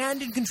can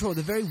command and control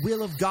the very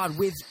will of God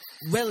with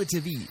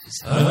relative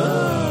ease. I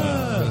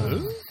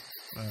don't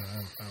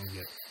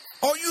get it.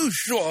 Are you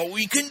sure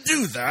we can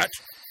do that?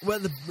 Well,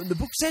 the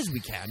book says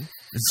we can.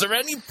 Is there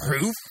any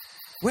proof?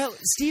 Well,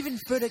 Stephen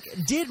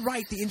Furtick did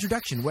write the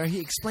introduction where he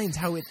explains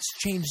how it's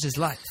changed his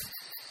life.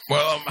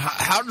 Well,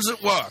 how does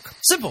it work?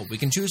 Simple. We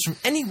can choose from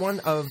any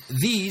one of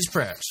these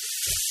prayers.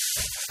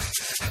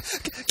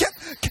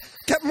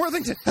 Captain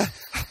Worthington,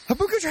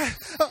 Habuku tribe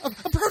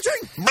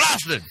approaching.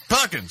 Blasted!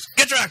 Perkins,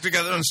 get your act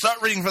together and start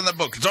reading from the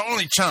book. It's our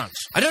only chance.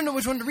 I don't know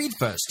which one to read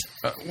first.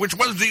 Which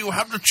ones do you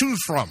have to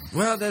choose from?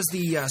 Well, there's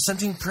the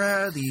Scenting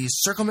Prayer, the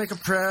Circle Maker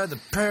Prayer, the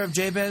Prayer of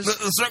Jabez.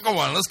 The circle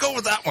one. Let's go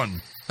with that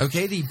one.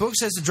 Okay, the book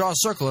says to draw a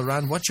circle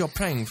around what you're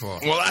praying for.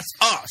 Well, that's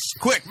us.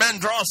 Quick, men,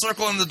 draw a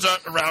circle in the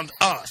dirt around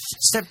us.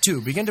 Step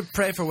 2, begin to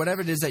pray for whatever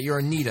it is that you're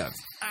in need of.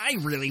 I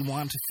really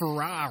want a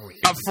Ferrari.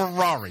 A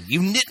Ferrari. You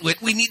nitwit,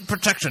 we need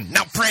protection.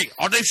 Now pray,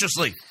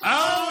 audaciously.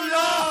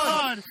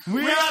 Oh, Lord,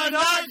 we are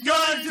not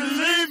going to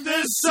leave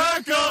this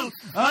circle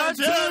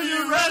until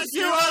you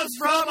rescue us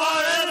from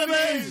our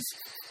enemies.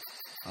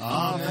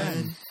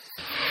 Amen.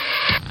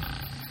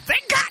 They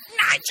got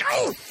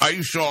Nigel! Are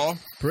you sure?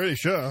 Pretty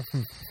sure.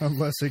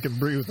 Unless he can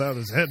breathe without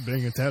his head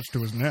being attached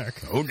to his neck.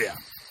 Oh, dear.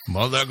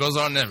 Well, there goes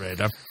our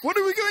narrator. What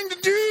are we going to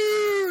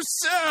do,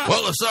 sir?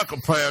 Well, the circle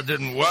prayer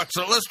didn't work,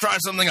 so let's try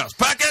something else.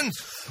 Perkins!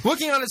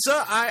 Working on it,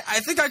 sir.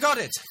 I think I got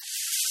it.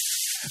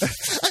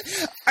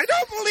 I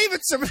don't believe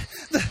it, sir.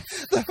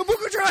 The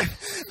Habuku tribe,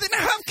 they now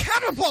have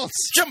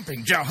catapults.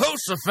 Jumping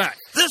Jehoshaphat.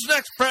 This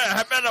next prayer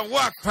had better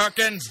work,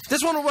 Perkins.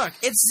 This one will work.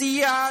 It's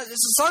the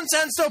Sun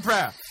Sand Still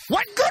prayer.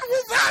 What good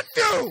will that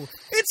do?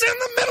 It's in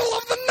the middle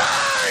of the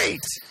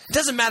night. It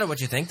doesn't matter what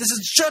you think. This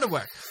is sure to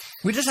work.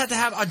 We just have to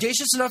have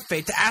audacious enough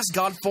faith to ask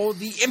God for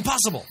the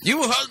impossible.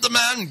 You heard the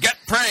man. Get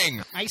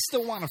praying. I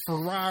still want a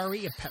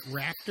Ferrari, a pet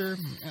raptor,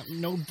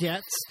 no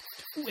debts,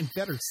 and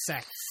better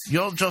sex.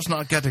 You're just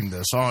not getting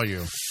this, are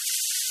you?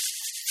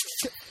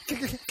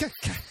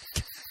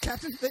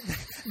 Captain, they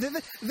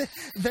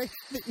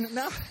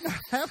now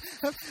have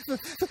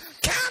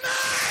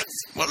cannons!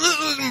 Well, this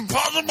is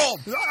impossible!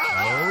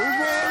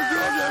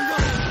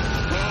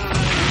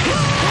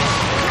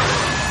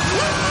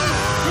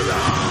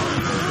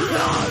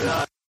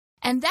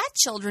 And that,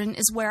 children,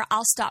 is where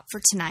I'll stop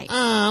for tonight.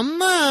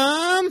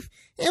 Mom,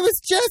 it was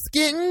just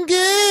getting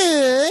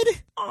good.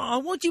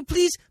 Won't you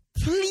please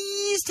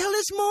tell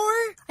us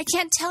more? I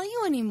can't tell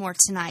you any more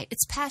tonight.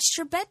 It's past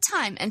your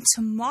bedtime, and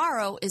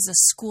tomorrow is a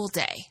school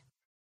day.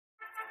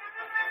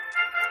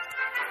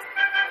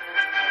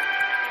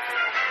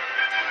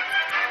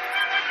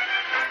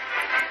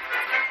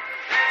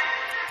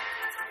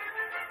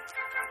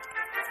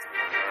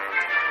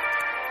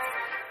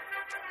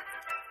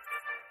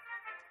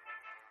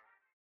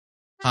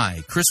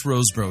 Hi, Chris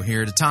Rosebrough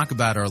here to talk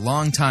about our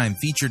longtime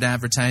featured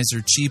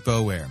advertiser,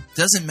 Cheapo Air.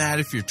 Doesn't matter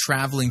if you're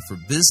traveling for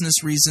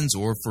business reasons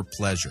or for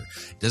pleasure.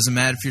 Doesn't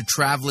matter if you're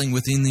traveling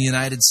within the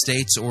United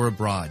States or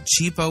abroad.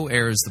 Cheapo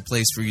Air is the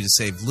place for you to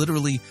save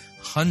literally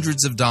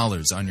hundreds of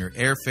dollars on your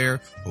airfare,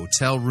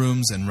 hotel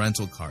rooms, and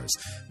rental cars.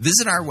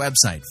 Visit our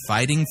website,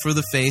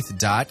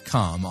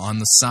 fightingforthefaith.com. On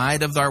the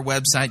side of our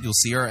website, you'll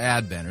see our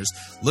ad banners.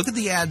 Look at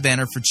the ad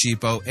banner for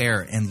Cheapo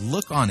Air and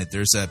look on it.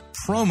 There's a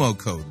promo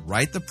code.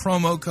 Write the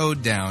promo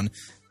code down.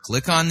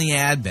 Click on the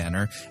ad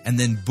banner and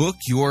then book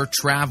your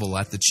travel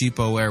at the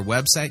Cheapo Air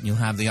website, and you'll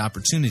have the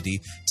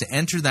opportunity to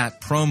enter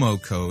that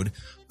promo code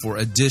for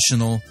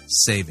additional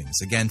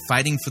savings. Again,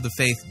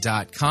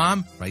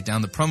 fightingforthefaith.com. Write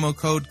down the promo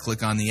code,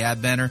 click on the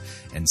ad banner,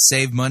 and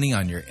save money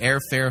on your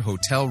airfare,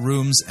 hotel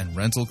rooms, and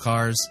rental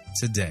cars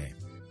today.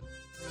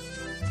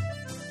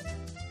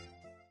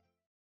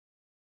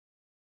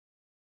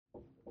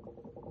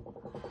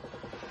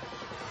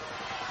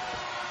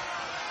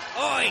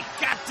 Oi,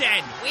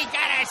 Captain! We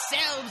got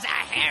ourselves a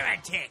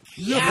heretic!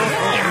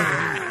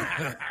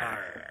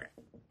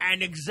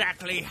 And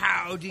exactly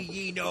how do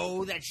ye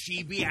know that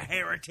she be a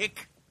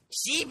heretic?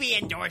 She be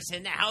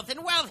endorsing the health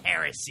and wealth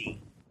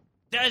heresy.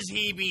 Does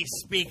he be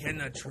speaking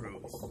the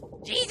truth?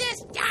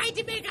 Jesus died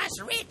to make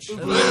us rich!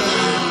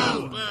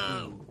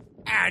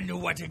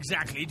 And what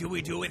exactly do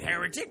we do with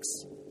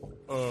heretics?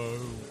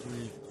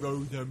 We throw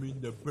them in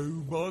the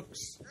boo box.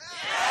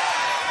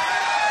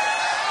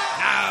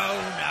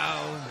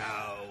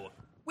 No.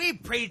 We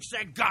preach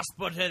the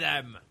gospel to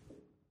them.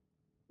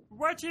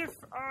 What if,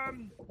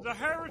 the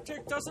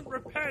heretic doesn't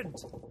repent?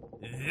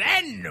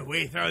 Then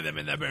we throw them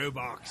in the boo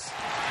box.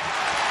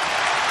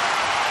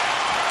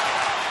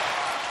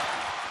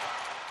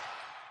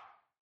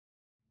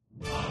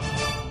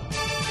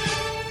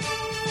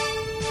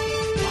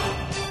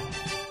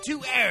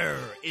 To err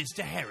is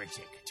to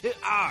heretic. To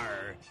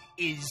R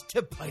is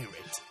to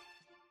pirate.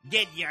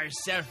 Get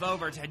yourself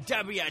over to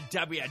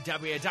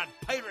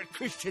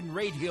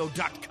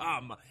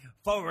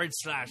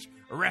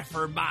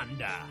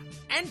www.piratechristianradio.com/Reformanda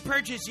and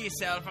purchase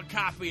yourself a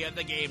copy of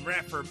the game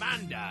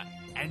Reformanda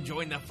and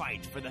join the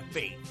fight for the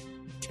faith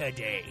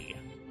today.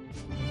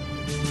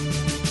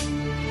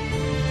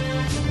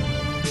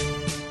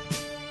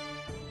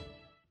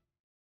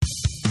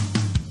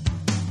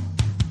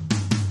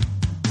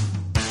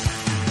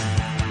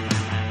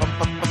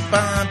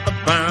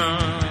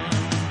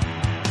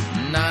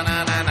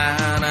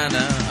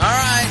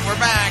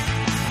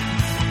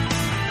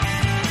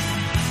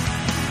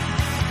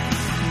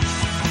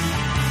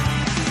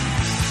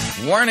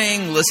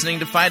 Warning, listening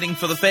to Fighting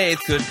for the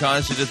Faith could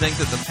cause you to think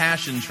that the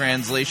Passion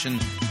Translation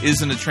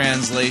isn't a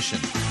translation.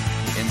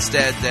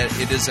 Instead, that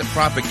it is a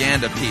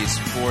propaganda piece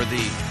for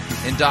the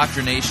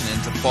indoctrination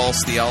into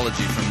false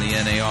theology from the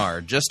NAR.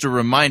 Just a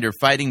reminder,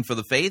 Fighting for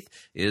the Faith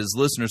is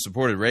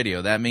listener-supported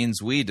radio. That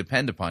means we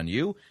depend upon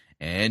you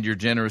and your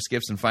generous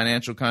gifts and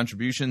financial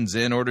contributions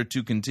in order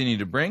to continue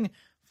to bring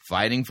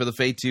Fighting for the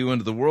Faith to you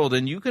into the world,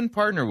 and you can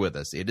partner with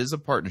us. It is a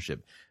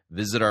partnership.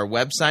 Visit our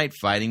website,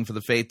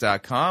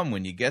 fightingforthefaith.com.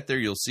 When you get there,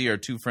 you'll see our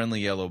two friendly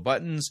yellow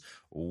buttons.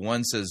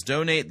 One says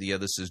donate, the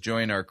other says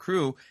join our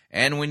crew.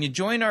 And when you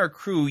join our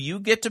crew, you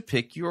get to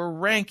pick your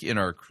rank in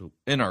our crew.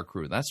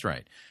 That's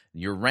right.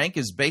 Your rank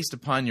is based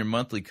upon your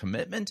monthly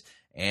commitment,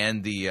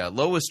 and the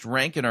lowest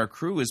rank in our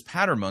crew is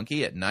Powder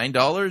Monkey at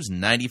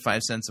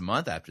 $9.95 a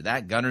month. After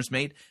that, Gunner's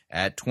Mate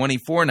at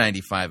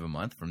 $24.95 a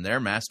month. From there,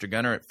 Master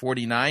Gunner at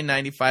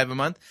 $49.95 a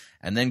month,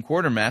 and then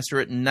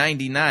Quartermaster at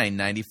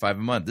 $99.95 a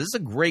month. This is a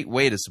great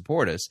way to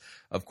support us.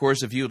 Of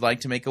course, if you would like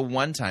to make a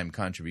one-time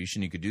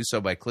contribution, you could do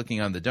so by clicking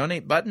on the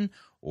donate button,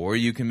 or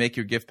you can make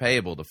your gift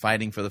payable to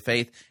Fighting for the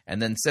Faith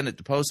and then send it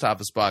to Post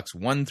Office Box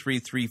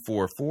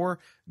 13344,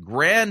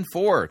 Grand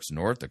Forks,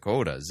 North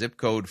Dakota, zip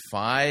code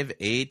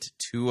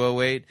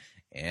 58208.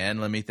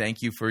 And let me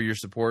thank you for your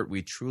support.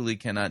 We truly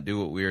cannot do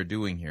what we are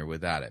doing here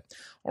without it.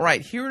 All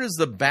right, here is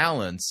the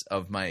balance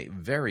of my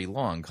very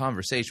long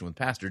conversation with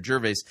Pastor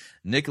Gervase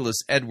Nicholas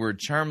Edward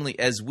Charmley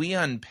as we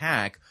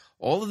unpack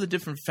all of the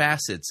different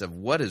facets of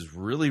what is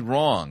really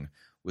wrong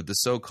with the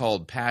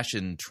so-called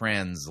Passion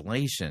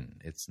Translation.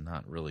 It's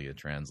not really a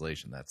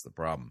translation. That's the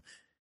problem.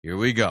 Here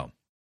we go.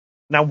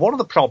 Now, one of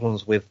the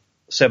problems with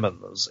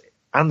Simmons,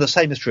 and the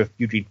same is true of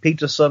Eugene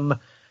Peterson,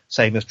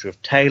 same is true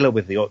of Taylor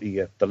with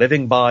the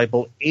Living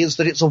Bible, is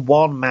that it's a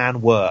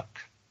one-man work.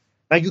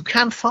 Now, you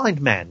can find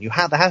men. There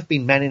have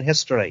been men in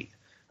history.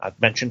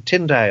 I've mentioned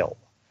Tyndale.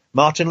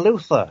 Martin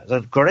Luther is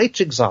a great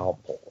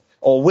example.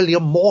 Or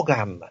William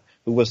Morgan,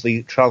 who was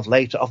the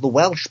translator of the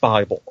Welsh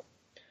Bible.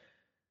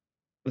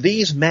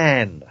 These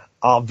men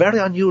are very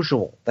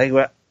unusual. They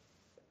were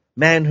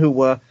men who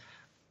were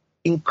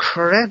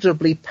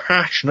incredibly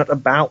passionate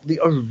about the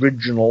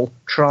original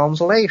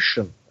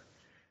translation.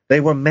 They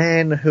were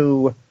men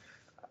who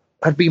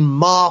had been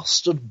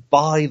mastered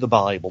by the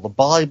Bible. The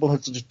Bible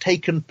had sort of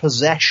taken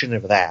possession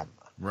of them.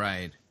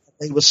 Right.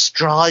 They were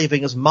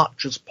striving as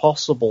much as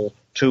possible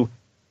to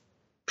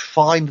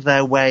find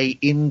their way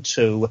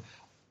into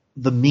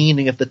the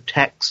meaning of the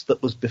text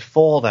that was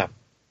before them.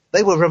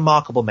 They were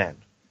remarkable men.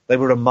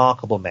 There's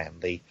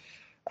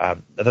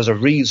a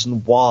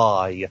reason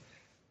why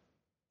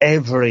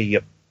every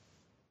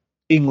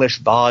English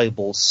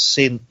Bible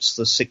since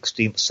the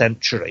 16th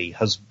century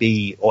has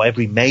been, or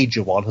every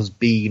major one has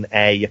been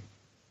a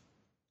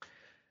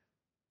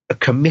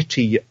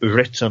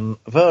committee-written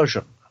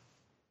version.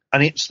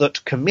 And it's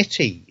that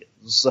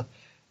committees,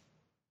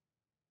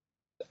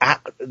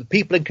 the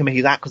people in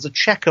committees act as a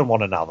check on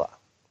one another.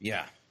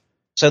 Yeah.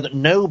 So that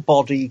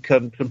nobody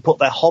can put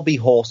their hobby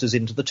horses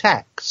into the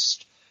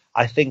text.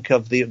 I think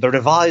of the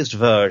revised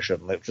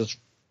version, which was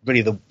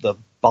really the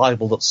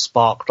Bible that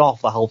sparked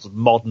off the whole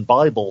modern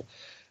Bible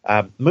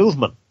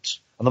movement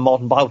and the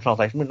modern Bible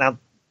translation. Now,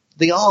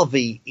 the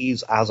RV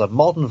is, as a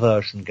modern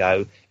version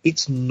go,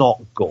 it's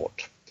not good.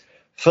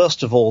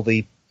 First of all,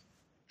 the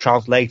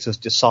translators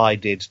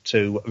decided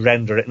to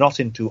render it not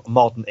into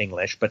modern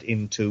English, but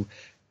into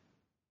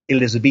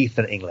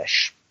Elizabethan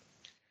English.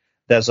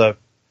 There's a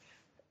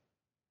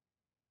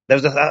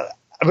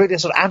really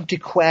sort of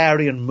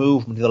antiquarian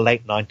movement in the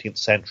late 19th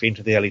century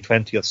into the early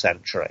 20th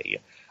century,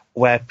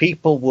 where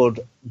people would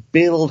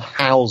build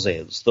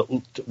houses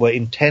that were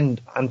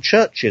and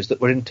churches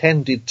that were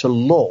intended to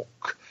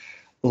look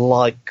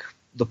like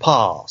the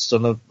past.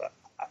 And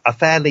a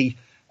fairly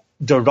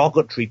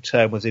derogatory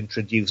term was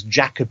introduced,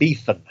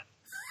 Jacobean.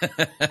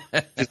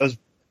 It was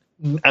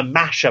a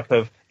mashup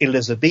of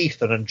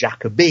Elizabethan and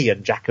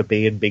Jacobean,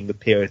 Jacobean being the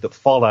period that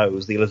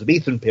follows the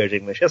Elizabethan period in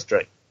English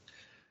history.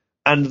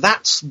 And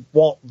that's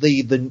what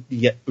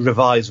the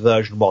revised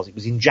version was. It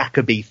was in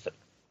Jacobean.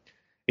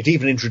 It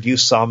even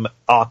introduced some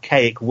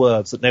archaic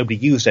words that nobody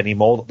used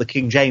anymore that the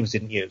King James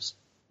didn't use.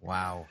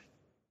 Wow.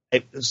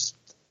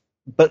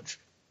 But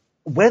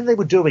when they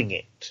were doing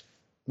it,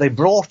 they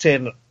brought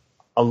in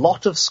a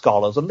lot of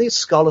scholars, and these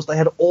scholars, they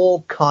had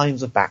all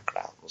kinds of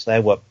backgrounds.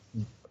 There were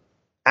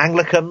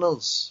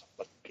Anglicans.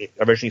 It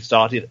originally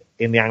started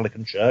in the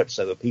Anglican Church,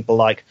 so there were people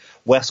like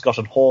Westcott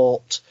and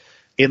Hort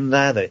in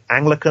there, the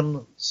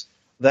Anglicans.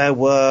 There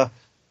were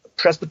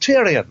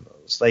Presbyterians.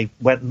 They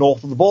went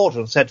north of the border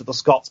and said to the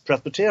Scots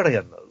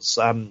Presbyterians,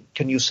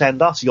 can you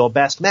send us your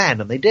best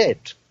men? And they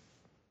did.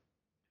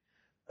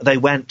 They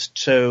went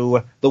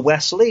to the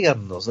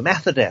Wesleyans, the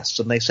Methodists,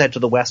 and they said to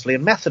the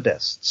Wesleyan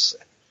Methodists,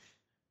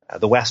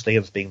 the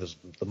Wesleyans being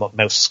the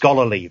most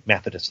scholarly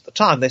Methodists at the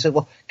time, they said,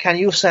 well, can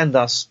you send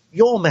us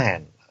your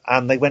men?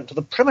 And they went to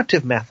the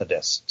primitive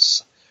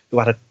Methodists, who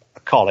had a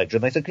college,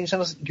 and they said, can you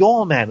send us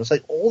your men? And so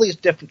all these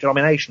different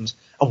denominations.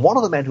 And one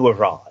of the men who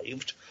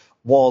arrived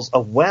was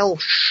a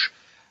Welsh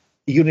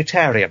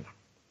Unitarian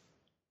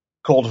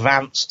called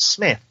Vance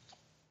Smith.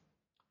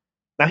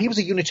 Now, he was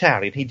a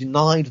Unitarian. He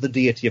denied the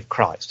deity of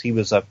Christ. He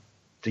was,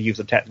 to use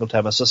the technical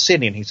term, a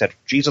Socinian. He said,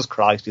 Jesus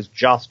Christ is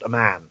just a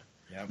man,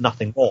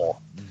 nothing more.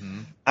 Mm-hmm.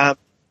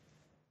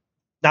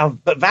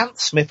 But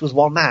Vance Smith was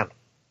one man.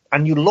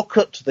 And you look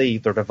at the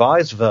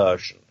revised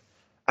version,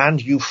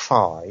 and you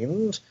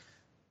find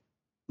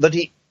that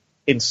he,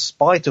 in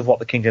spite of what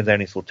the King James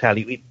Onlyists will tell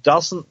you, it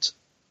doesn't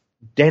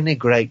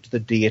denigrate the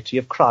deity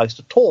of Christ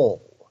at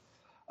all.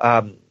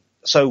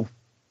 So,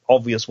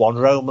 obvious one,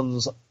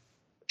 Romans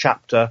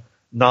chapter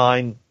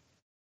 9.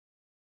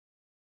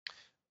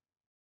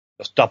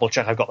 Just double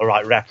check I've got the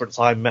right reference.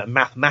 I'm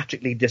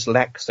mathematically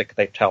dyslexic,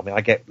 they tell me.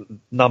 I get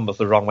numbers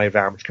the wrong way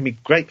around, which can be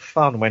great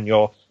fun when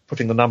you're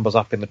putting the numbers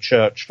up in the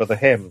church for the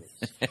hymns.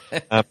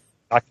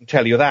 I can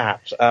tell you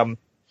that.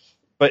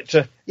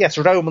 Yes,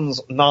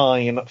 Romans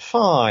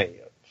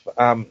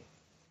 9:5.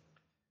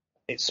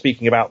 It's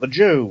speaking about the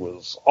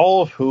Jews,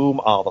 of whom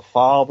are the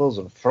fathers,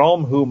 and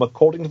from whom,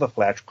 according to the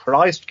flesh,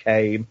 Christ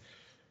came,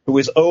 who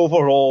is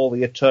over all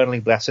the eternally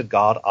blessed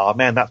God.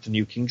 Amen. That's the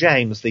New King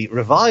James. The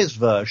revised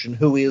version,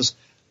 who is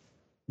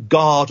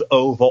God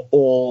over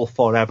all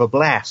forever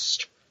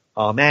blessed.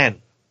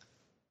 Amen.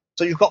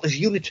 So you've got this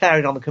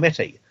Unitarian on the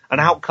committee,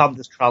 and out comes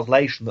this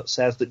translation that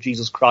says that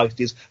Jesus Christ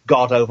is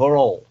God over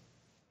all.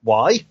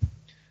 Why?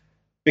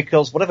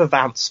 Because whatever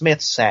Vance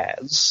Smith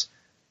says,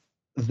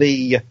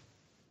 the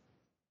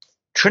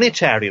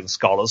Trinitarian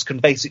scholars can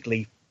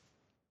basically,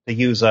 to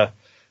use an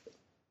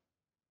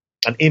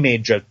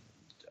image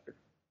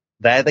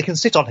there, they can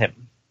sit on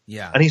him.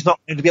 Yeah. And he's not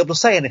going to be able to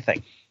say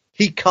anything.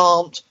 He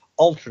can't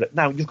alter it.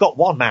 Now, you've got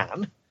one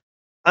man,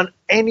 and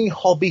any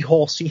hobby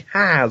horse he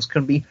has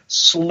can be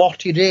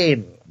slotted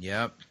in.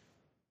 Yep.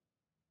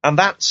 And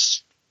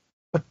that's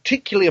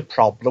particularly a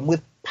problem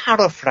with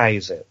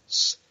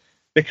paraphrases.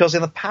 Because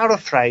in the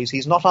paraphrase,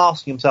 he's not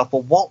asking himself,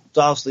 well, what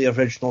does the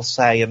original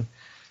say and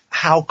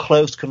how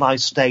close can I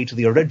stay to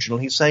the original?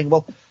 He's saying,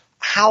 well,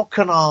 how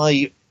can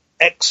I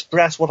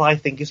express what I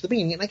think is the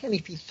meaning? And again,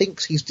 if he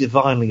thinks he's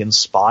divinely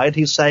inspired,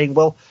 he's saying,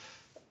 well,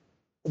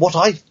 what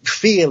I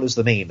feel is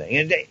the meaning.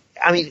 And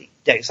I mean,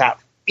 it's that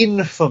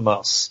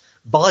infamous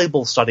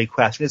Bible study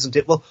question, isn't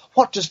it? Well,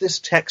 what does this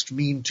text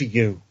mean to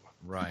you?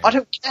 Right. I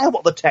don't care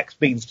what the text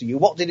means to you.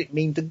 What did it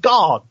mean to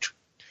God?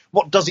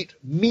 What does it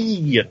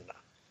mean?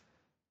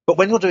 But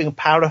when you're doing a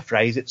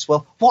paraphrase, it's,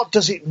 well, what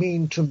does it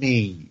mean to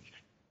me?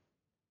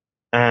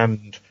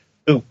 And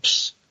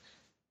oops.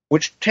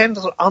 Which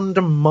tends to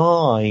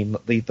undermine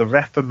the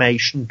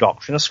Reformation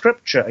doctrine of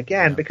Scripture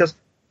again, because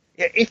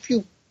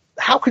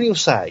how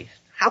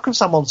can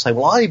someone say,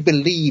 well, I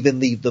believe in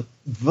the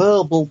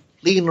verbal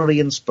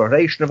plenary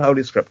inspiration of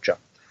Holy Scripture,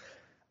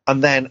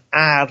 and then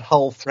add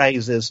whole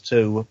phrases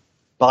to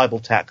Bible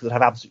texts that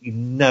have absolutely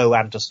no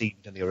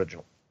antecedent in the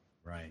original?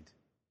 Right.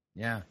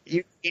 Yeah.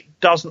 It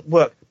doesn't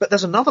work. But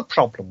there's another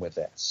problem with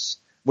this,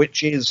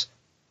 which is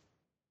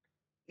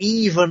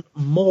even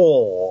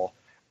more,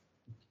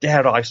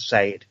 dare I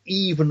say it,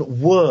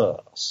 even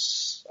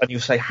worse. And you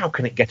say, how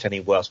can it get any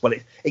worse? Well,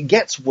 it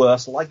gets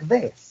worse like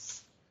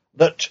this.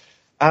 That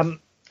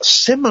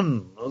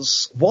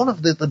Simmons, one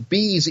of the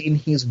bees in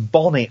his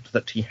bonnet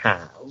that he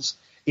has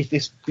is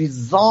this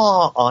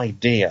bizarre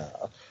idea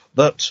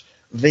that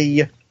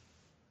the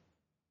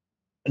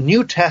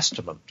New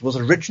Testament was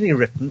originally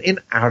written in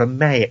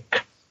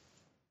Aramaic.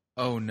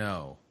 Oh,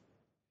 no.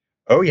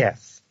 Oh,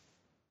 yes.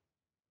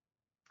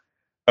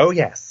 Oh,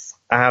 yes.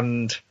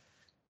 And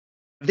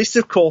this,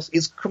 of course,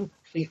 is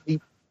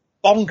completely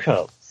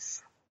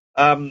bonkers.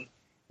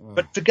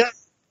 But to go,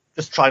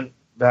 just try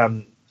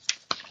and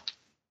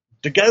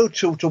to go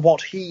to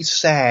what he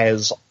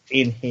says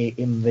in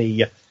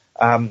the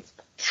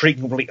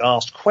frequently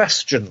asked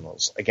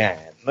questions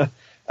again,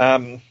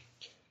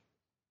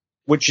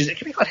 which is, it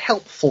can be quite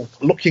helpful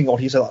looking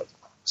what he says.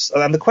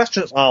 And the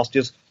question that's asked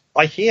is,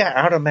 I hear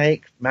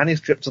Aramaic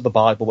manuscripts of the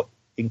Bible were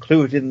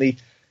included in the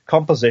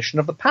composition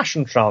of the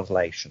Passion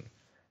Translation.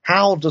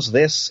 How does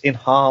this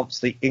enhance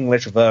the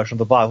English version of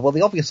the Bible? Well,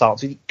 the obvious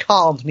answer is it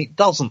can't and it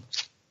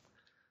doesn't.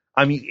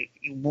 I mean,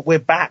 we're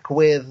back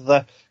with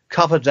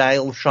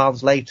Coverdale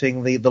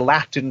translating the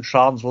Latin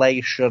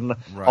translation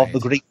of the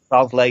Greek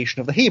translation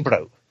of the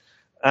Hebrew.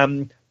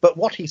 But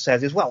what he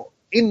says is, well,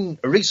 in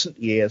recent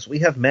years, we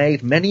have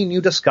made many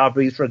new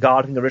discoveries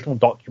regarding original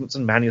documents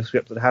and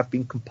manuscripts that have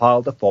been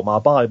compiled to form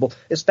our Bible,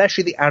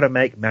 especially the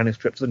Aramaic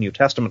manuscripts of the New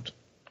Testament.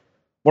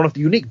 One of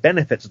the unique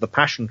benefits of the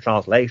Passion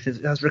Translation is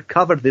it has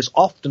recovered this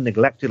often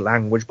neglected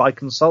language by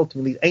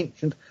consulting these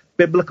ancient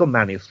biblical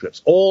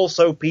manuscripts,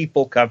 also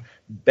people can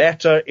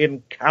better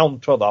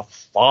encounter the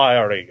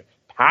fiery,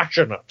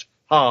 passionate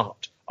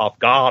heart of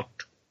God.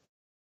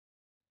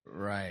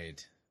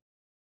 Right.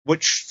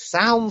 Which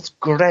sounds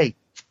great,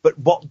 but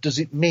what does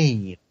it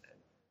mean?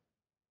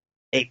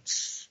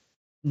 It's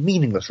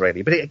meaningless,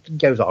 really, but it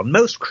goes on.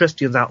 Most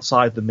Christians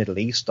outside the Middle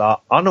East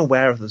are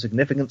unaware of the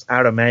significance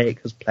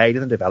Aramaic has played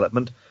in the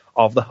development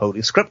of the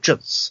Holy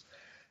Scriptures.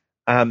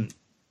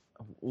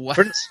 What?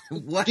 For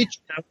instance, did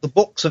you know the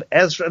books of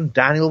Ezra and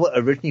Daniel were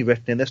originally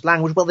written in this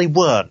language? Well, they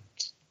weren't.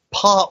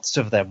 Parts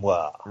of them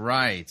were.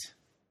 Right.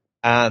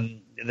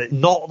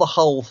 Not the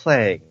whole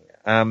thing.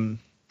 And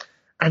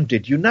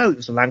did you know it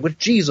was the language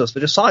Jesus, the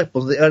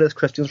disciples, the earliest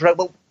Christians wrote?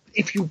 Well,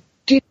 if you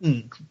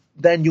didn't,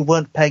 then you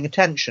weren't paying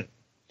attention.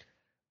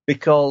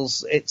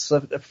 Because it's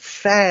a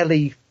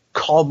fairly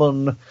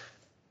common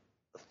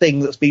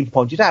thing that's been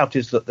pointed out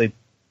is that the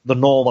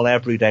normal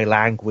everyday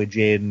language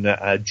in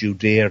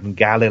Judea and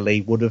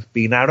Galilee would have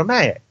been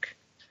Aramaic.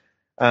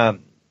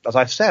 As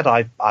I've said,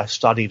 I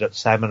studied at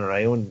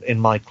seminary, and in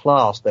my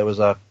class there was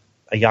a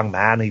young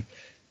man. He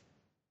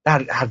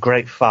had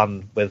great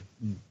fun with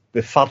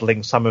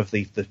befuddling some of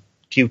the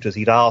tutors.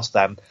 He'd ask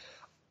them,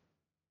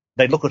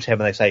 they'd look at him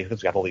and they'd say,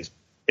 because we have all these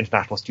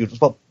international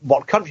students, well,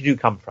 what country do you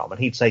come from?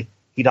 And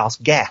he'd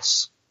ask,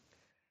 guess.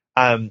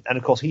 And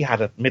of course he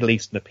had a Middle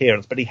Eastern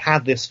appearance, but he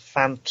had this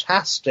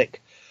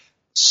fantastic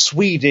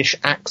Swedish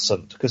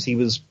accent because he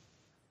was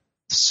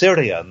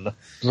Syrian,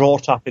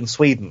 brought up in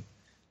Sweden.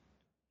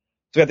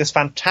 So we had this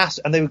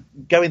fantastic, and they would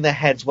go in their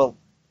heads, well,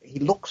 he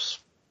looks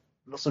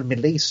sort of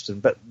Middle Eastern,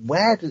 but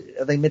where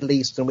are they Middle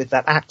Eastern with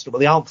that accent?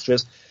 Well, the answer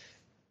is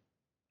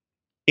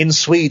in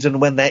Sweden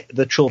when they're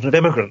the children of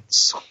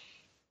immigrants.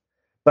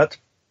 But,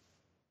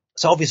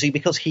 so obviously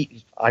because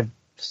I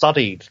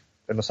studied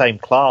in the same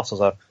class as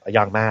a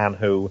young man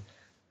who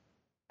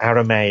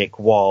Aramaic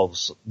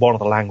was one of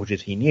the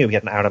languages he knew. He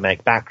had an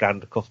Aramaic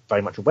background, of course,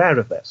 very much aware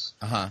of this.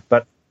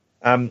 But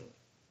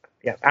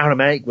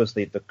Aramaic was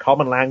the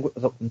common language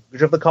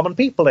of the common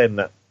people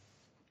in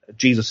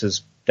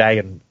Jesus' day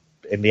and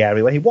in the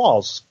area where he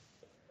was.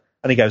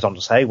 And he goes on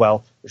to say,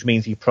 well, which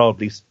means he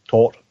probably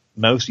taught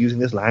most using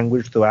this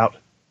language throughout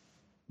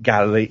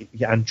Galilee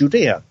and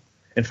Judea.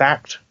 In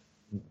fact,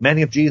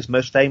 many of Jesus'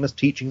 most famous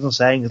teachings and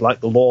sayings, like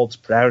the Lord's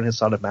Prayer and his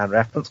Son of Man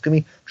reference, can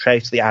be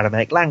traced to the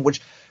Aramaic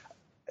language.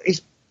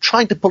 He's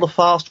trying to pull a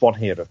fast one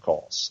here, of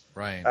course.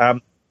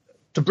 Right.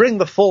 To bring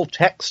the full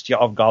texture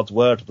of God's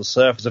word to the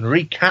surface and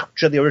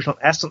recapture the original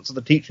essence of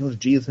the teachings of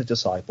Jesus and his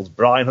disciples,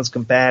 Brian has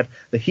compared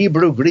the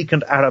Hebrew, Greek,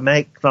 and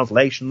Aramaic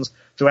translations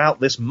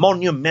throughout this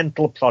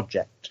monumental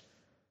project.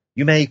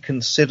 You may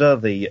consider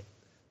the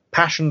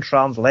Passion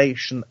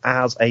Translation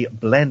as a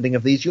blending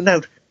of these. You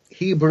note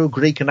Hebrew,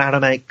 Greek, and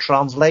Aramaic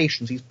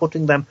translations. He's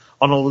putting them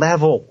on a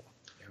level.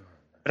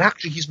 But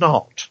actually he's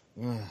not.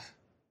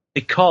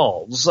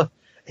 Because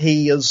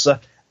he is,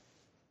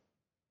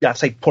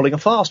 pulling a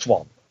fast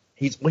one.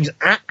 What he's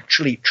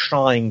actually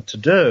trying to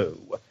do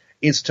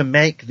is to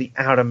make the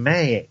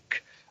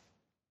Aramaic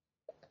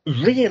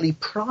really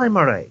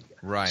primary.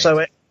 Right.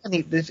 So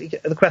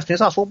the question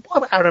is asked, well, why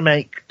would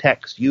Aramaic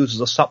text used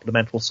as a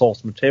supplemental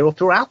source material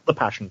throughout the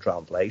Passion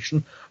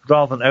Translation,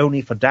 rather than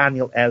only for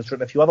Daniel, Ezra,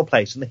 and a few other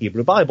places in the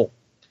Hebrew Bible?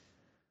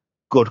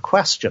 Good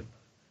question.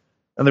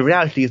 And the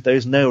reality is there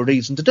is no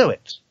reason to do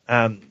it.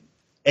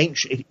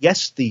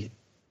 The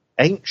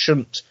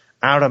ancient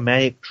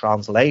Aramaic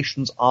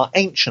translations are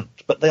ancient,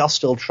 but they are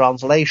still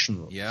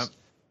translations. Yep.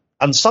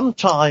 And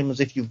sometimes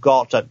if you've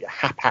got a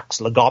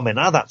hapax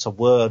legomena, that's a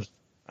word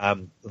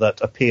that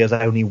appears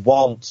only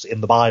once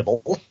in the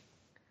Bible,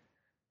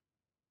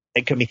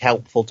 it can be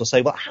helpful to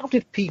say, well, how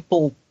did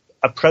people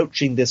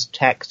approaching this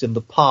text in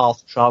the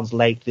past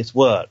translate this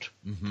word.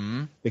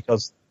 Mm-hmm.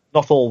 Because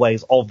not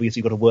always obvious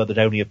you've got a word that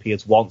only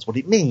appears once what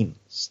it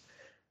means.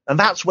 And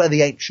that's where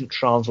the ancient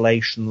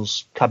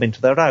translations come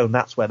into their own.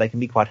 That's where they can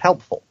be quite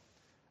helpful.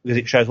 Because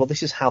it shows, well,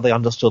 this is how they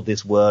understood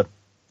this word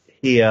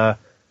here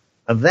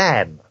and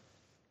then.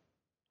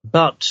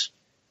 But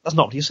that's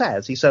not what he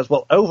says. He says,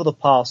 well, over the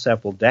past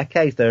several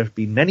decades, there have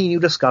been many new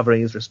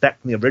discoveries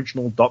respecting the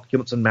original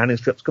documents and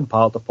manuscripts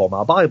compiled to form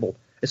our Bible,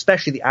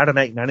 especially the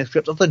Aramaic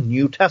manuscripts of the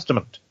New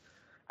Testament.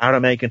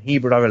 Aramaic and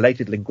Hebrew are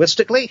related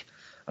linguistically,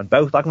 and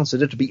both are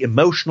considered to be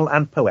emotional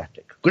and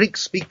poetic. Greek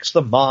speaks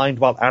the mind,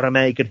 while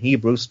Aramaic and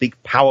Hebrew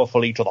speak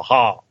powerfully to the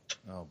heart.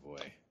 Oh,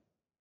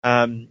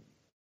 boy.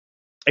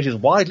 It is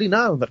widely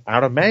known that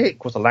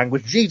Aramaic was the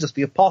language Jesus,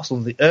 the apostle,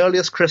 and the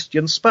earliest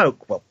Christians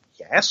spoke. Well,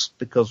 yes,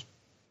 because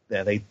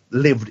they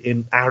lived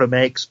in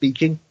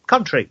Aramaic-speaking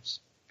countries.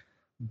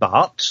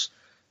 But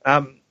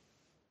to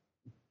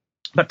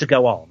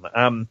go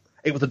on,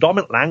 it was the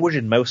dominant language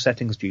in most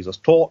settings Jesus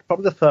taught,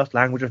 probably the first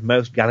language of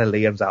most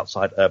Galileans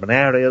outside urban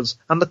areas,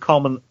 and the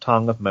common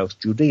tongue of most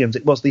Judeans.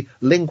 It was the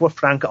lingua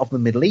franca of the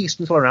Middle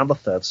East until around the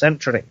 3rd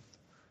century.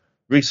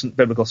 Recent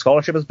biblical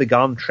scholarship has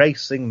begun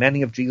tracing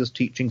many of Jesus'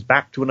 teachings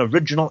back to an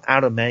original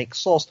Aramaic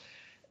source.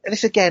 And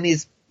this, again,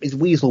 is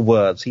weasel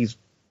words. He's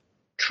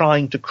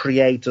trying to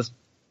create a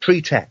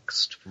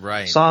pretext.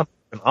 Right. Some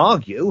can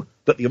argue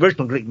that the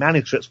original Greek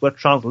manuscripts were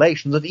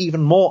translations of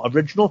even more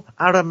original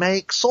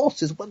Aramaic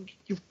sources. Well,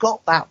 you've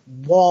got that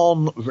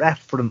one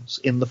reference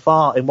in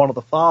one of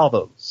the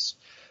fathers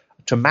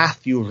to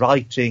Matthew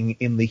writing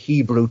in the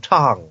Hebrew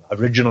tongue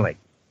originally.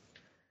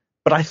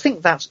 But I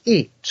think that's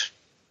it.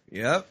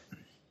 Yep.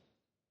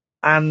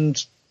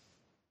 And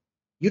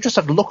you just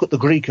have to look at the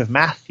Greek of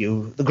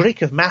Matthew. The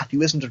Greek of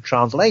Matthew isn't a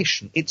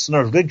translation. It's an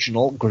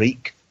original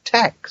Greek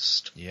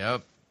text.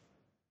 Yep.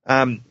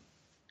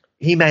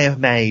 He may have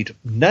made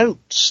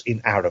notes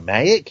in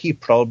Aramaic. He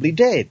probably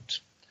did.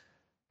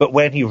 But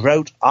when he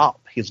wrote up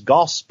his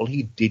gospel,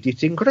 he did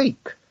it in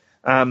Greek.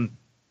 And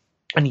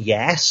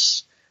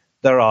yes,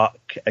 there are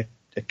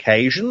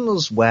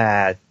occasions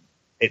where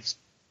it's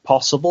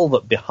possible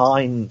that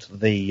behind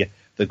the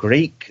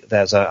Greek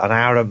there's an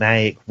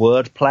Aramaic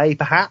wordplay,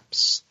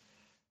 perhaps.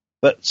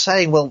 But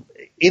saying, well,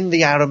 in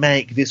the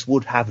Aramaic this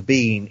would have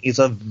been is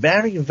a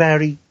very,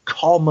 very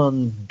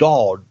common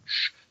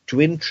dodge to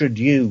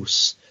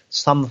introduce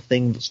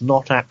something that's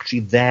not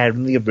actually there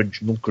in the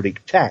original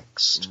Greek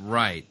text.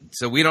 Right.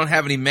 So we don't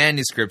have any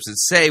manuscripts that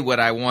say what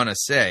I want to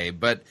say,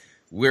 but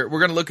we're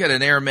going to look at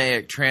an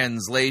Aramaic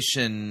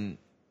translation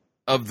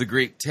of the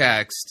Greek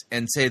text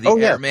and say the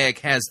Aramaic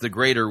has the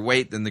greater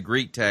weight than the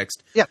Greek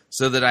text,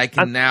 so that I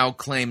can now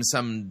claim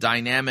some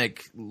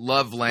dynamic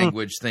love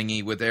language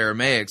thingy with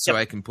Aramaic, so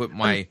I can put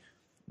my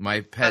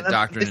pet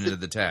doctrine into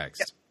the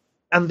text.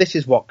 And this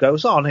is what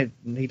goes on.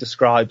 He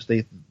describes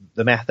the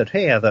method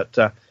here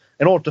that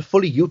in order to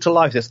fully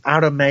utilize this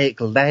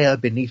Aramaic layer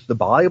beneath the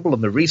Bible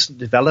and the recent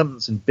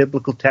developments in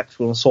biblical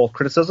textual and source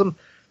criticism,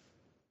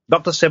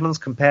 Dr. Simmons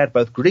compared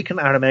both Greek and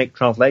Aramaic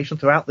translation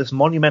throughout this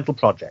monumental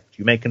project.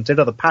 You may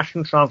consider the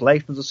Passion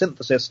Translation as a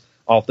synthesis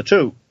of the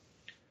two.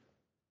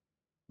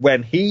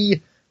 When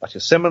he, that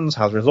is Simmons,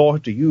 has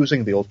resorted to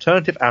using the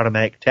alternative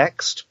Aramaic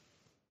text,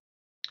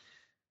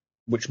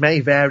 which may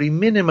vary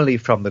minimally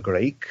from the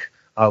Greek,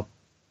 I'll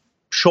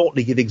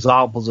shortly give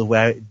examples of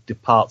where it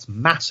departs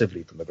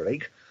massively from the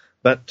Greek,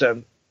 but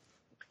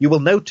you will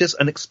notice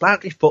an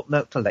explanatory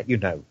footnote to let you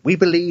know. We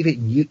believe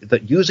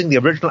that using the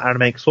original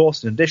Aramaic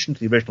source in addition to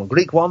the original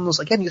Greek ones,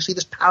 again, you see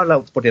this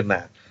parallel put in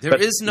there. There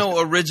is no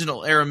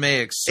original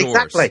Aramaic source.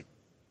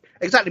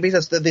 Exactly,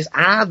 because this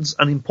adds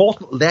an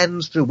important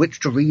lens through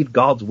which to read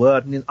God's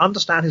word and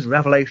understand his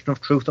revelation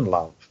of truth and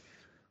love.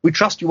 We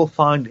trust you will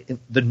find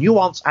the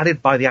nuance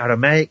added by the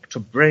Aramaic to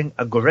bring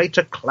a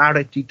greater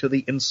clarity to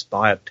the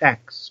inspired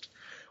text.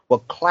 Well,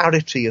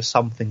 clarity is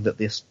something that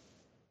this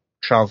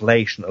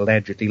translation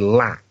allegedly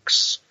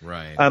lacks.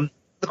 Right.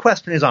 The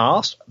question is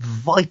asked,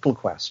 vital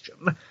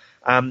question,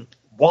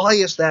 why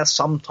is there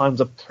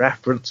sometimes a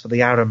preference for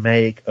the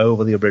Aramaic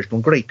over the original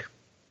Greek?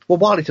 Well,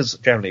 while it is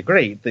generally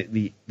agreed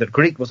that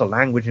Greek was a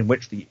language in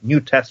which the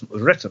New Testament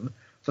was written,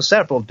 for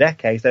several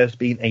decades there has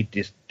been a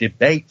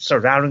debate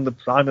surrounding the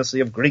primacy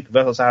of Greek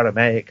versus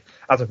Aramaic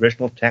as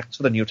original text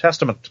for the New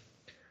Testament.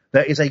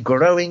 There is a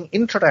growing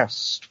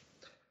interest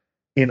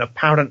in an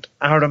apparent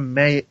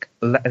Aramaic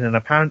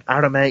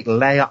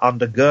layer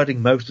undergirding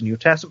most of the New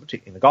Testament,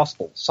 particularly in the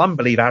Gospels. Some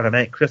believe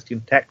Aramaic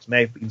Christian texts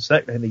may have been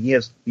circulated in the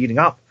years leading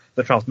up to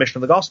the transmission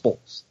of the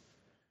Gospels.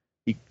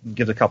 He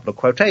gives a couple of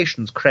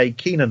quotations. Craig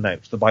Keenan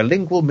notes, the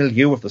bilingual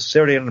milieu of the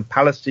Syrian and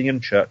Palestinian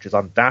churches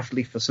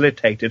undoubtedly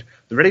facilitated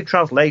the ready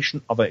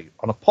translation on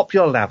a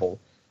popular level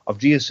of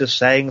Jesus'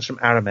 sayings from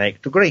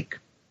Aramaic to Greek.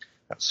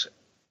 That's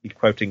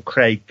quoting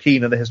Craig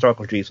Keenan, the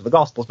historical Jesus of the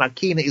Gospels. Now,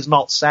 Keenan is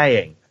not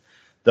saying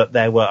that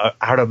there were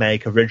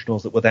Aramaic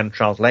originals that were then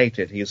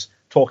translated. He's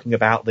talking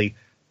about the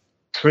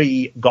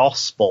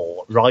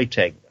pre-gospel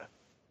writing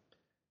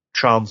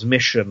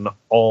transmission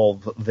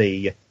of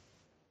the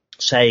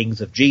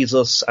sayings of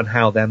Jesus and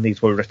how then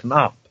these were written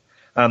up.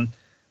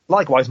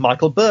 Likewise,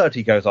 Michael Bird,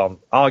 he goes on,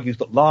 argues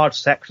that large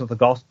sections of the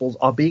Gospels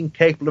are being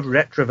capable of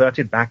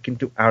retroverted back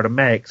into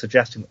Aramaic,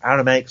 suggesting that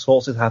Aramaic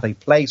sources have a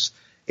place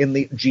in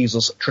the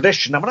Jesus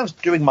tradition. Now, when I was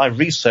doing my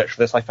research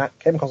for this, I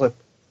came across a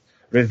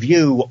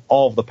review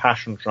of the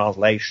Passion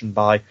Translation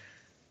by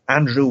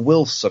Andrew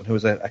Wilson, who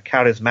is a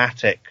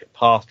charismatic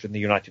pastor in the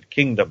United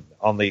Kingdom,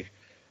 on the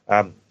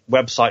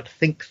website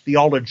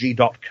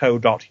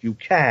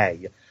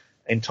thinktheology.co.uk,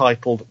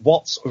 entitled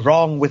What's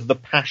Wrong with the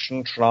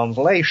Passion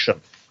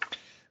Translation?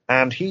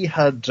 And he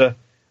had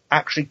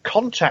actually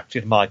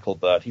contacted Michael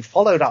Bird. He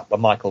followed up with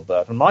Michael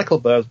Bird, and Michael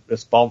Bird's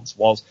response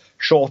was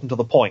short and to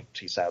the point,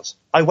 he says.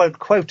 I won't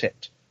quote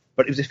it,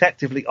 but it was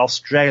effectively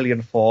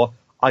Australian for,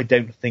 I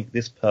don't think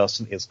this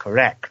person is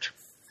correct.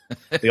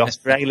 The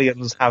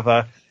Australians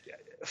have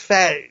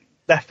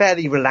they're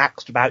fairly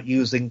relaxed about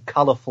using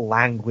colourful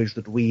language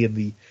that we in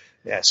the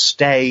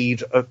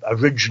staid,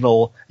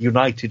 original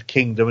United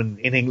Kingdom and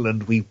in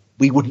England we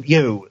wouldn't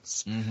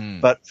use. Mm-hmm.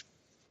 But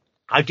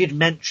I did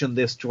mention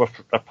this to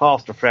a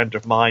pastor friend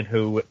of mine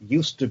who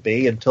used to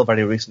be, until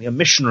very recently, a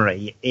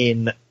missionary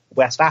in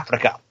West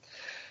Africa.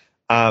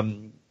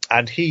 And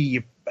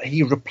he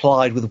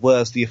replied with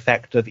words to the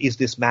effect of, is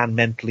this man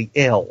mentally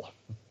ill?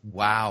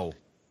 Wow.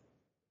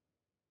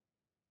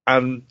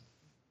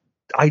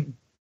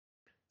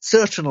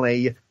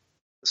 Certainly,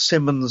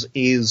 Simmons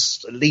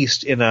is, at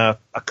least in a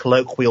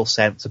colloquial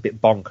sense, a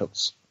bit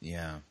bonkers.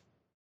 Yeah.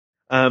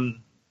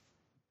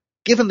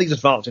 Given these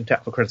advances in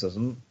textual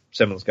criticism,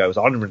 Simmons goes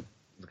on, in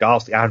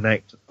regards to the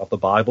Aramaic of the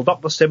Bible,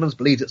 Dr. Simmons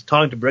believes it's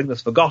time to bring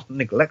this forgotten,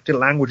 neglected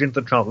language into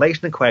the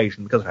translation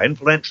equation because of how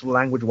influential the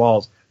language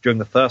was during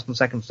the 1st and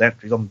 2nd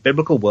centuries on the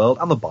biblical world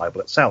and the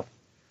Bible itself.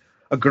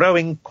 A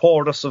growing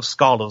chorus of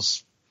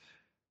scholars.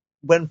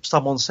 When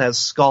someone says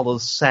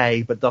scholars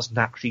say but doesn't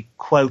actually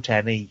quote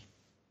any,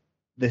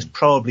 this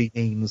probably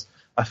means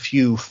a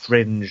few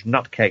fringe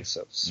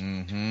nutcases.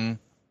 Mm-hmm.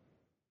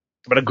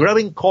 But a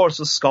growing chorus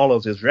of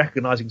scholars is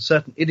recognizing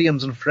certain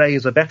idioms and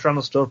phrases are better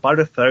understood by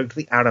referring to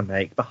the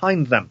Aramaic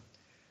behind them.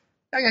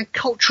 Again,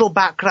 cultural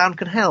background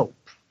can help,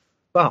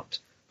 but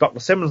Dr.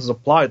 Simmons has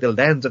applied the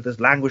lens of this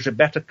language to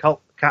better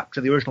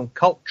capture the original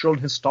cultural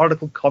and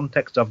historical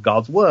context of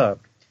God's Word.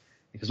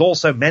 It is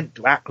also meant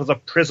to act as a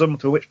prism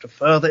through which to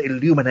further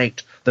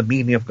illuminate the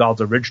meaning of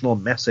God's original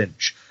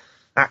message,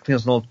 acting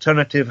as an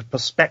alternative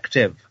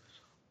perspective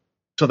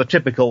to the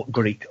typical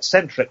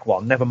Greek-centric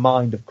one. Never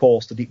mind, of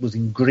course, that it was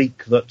in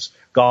Greek that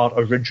God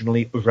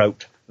originally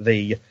wrote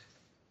the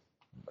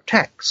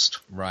text.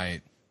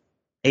 Right.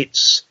 I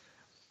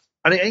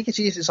think it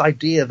is this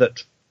idea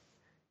that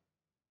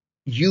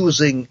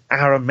using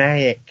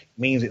Aramaic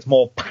means it's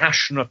more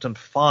passionate and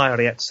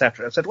fiery,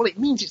 etc. I said, well, it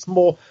means it's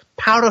more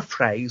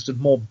paraphrased and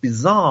more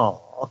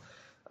bizarre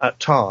at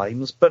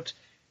times, but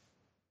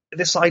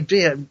this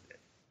idea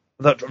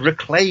that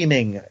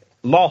reclaiming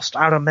lost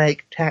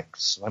Aramaic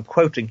texts, I'm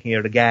quoting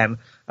here again,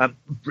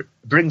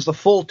 brings the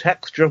full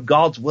texture of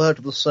God's Word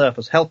to the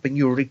surface, helping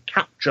you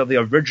recapture the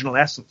original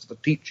essence of the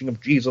teaching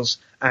of Jesus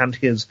and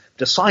his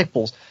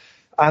disciples.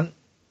 In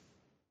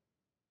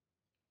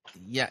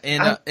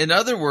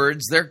other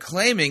words, they're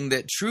claiming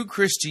that true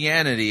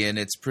Christianity in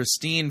its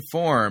pristine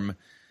form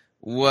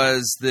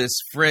was this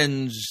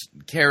fringe,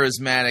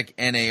 charismatic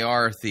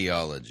NAR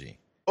theology.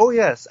 Oh,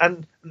 yes,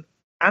 and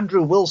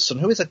Andrew Wilson,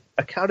 who is a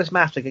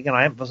charismatic, again,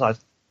 I emphasize,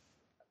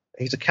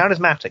 he's a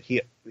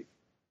charismatic.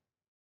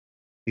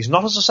 He's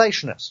not a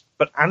cessationist,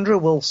 but Andrew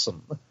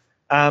Wilson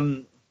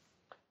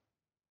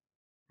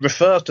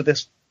refers to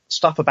this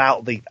stuff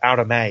about the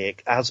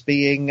Aramaic as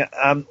being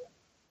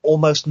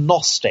almost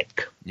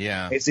Gnostic.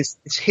 Yeah. It's this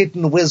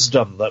hidden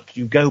wisdom that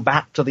you go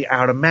back to the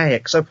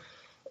Aramaic. So,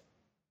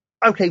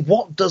 okay,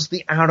 how does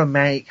the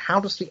Aramaic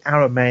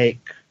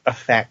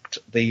affect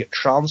the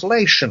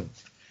translation?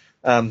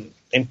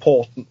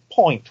 Important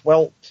point.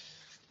 Well,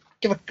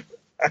 give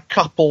a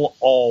couple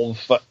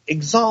of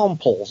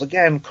examples.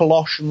 Again,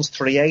 Colossians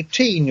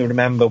 3:18, you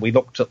remember we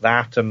looked at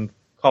that and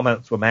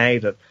comments were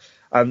made.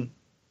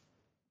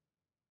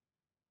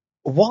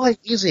 Why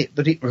is it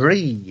that it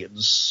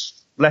reads,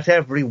 let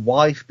every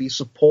wife be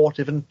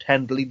supportive and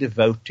tenderly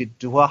devoted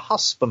to her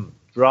husband,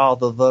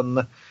 rather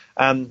than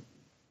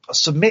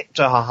submit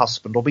to her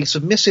husband or be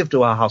submissive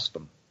to her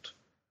husband?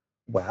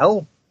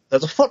 Well,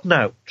 there's a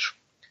footnote,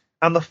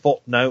 and the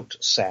footnote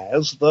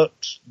says that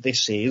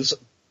this is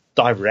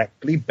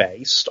directly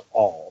based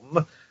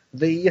on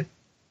the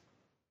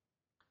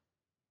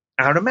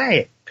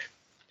Aramaic.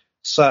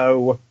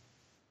 So,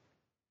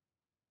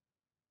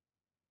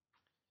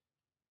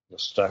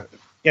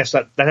 yes,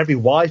 let every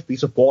wife be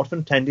supportive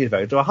and tenderly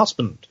devoted to her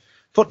husband.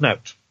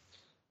 Footnote.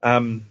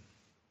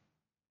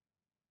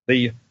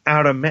 The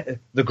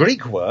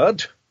Greek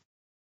word,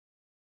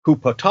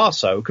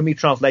 hupotasso, can be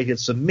translated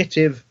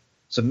submitted,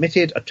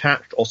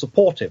 attached, or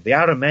supportive. The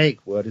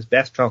Aramaic word is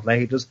best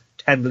translated as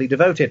tenderly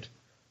devoted.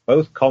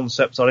 Both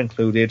concepts are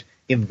included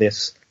in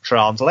this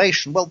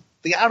translation. Well,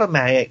 the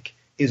Aramaic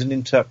is an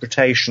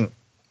interpretation.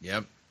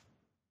 Yep.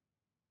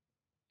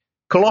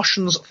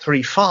 Colossians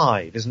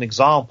 3:5 is an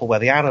example where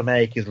the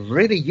Aramaic is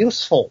really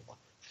useful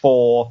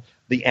for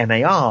the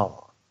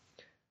NAR.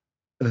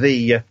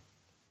 A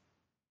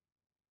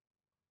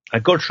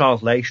good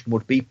translation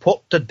would be,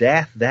 put to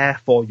death,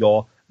 therefore,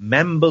 your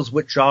members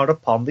which are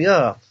upon the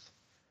earth.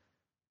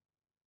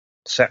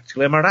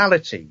 Sexual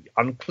immorality,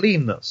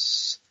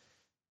 uncleanness,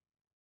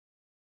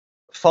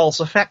 false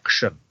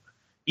affection,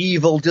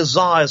 evil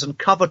desires and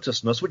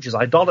covetousness, which is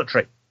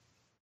idolatry.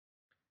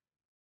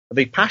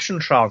 The Passion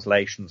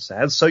Translation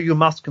says, so you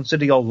must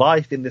consider your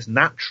life in this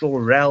natural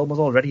realm as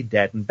already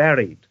dead and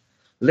buried.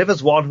 Live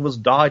as one who has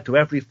died to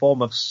every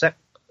form of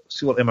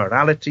sexual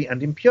immorality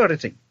and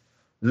impurity.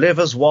 Live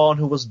as one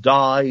who has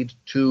died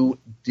to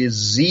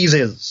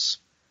diseases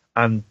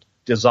and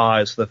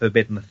desires for the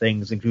forbidden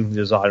things, including the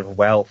desire of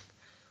wealth,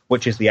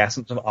 which is the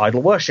essence of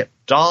idol worship.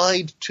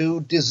 Died to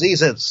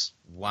diseases.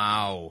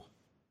 Wow.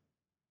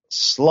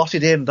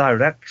 Slotted in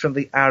direct from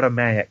the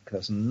Aramaic.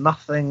 There's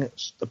nothing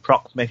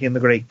approximating in the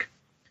Greek.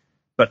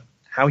 But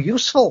how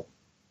useful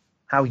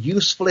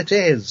it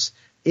is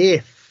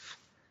if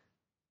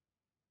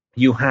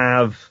you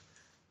have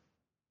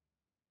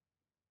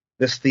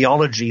this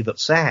theology that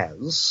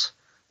says,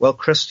 well,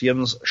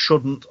 Christians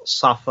shouldn't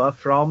suffer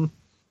from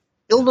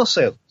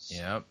illnesses.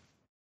 Yep.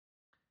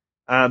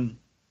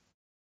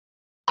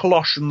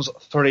 Colossians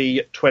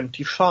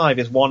 3:25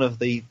 is one of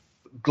the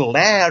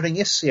glaring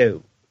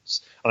issues.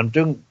 And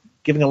I'm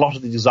giving a lot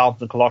of the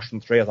examples in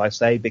Colossians 3, as I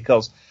say,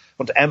 because I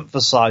want to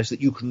emphasize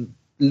that you can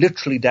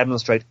literally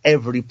demonstrate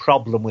every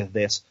problem with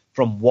this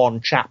from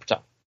one chapter.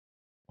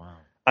 Wow.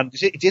 And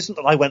it isn't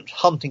that I went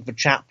hunting for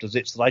chapters,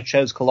 it's that I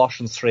chose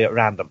Colossians 3 at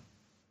random.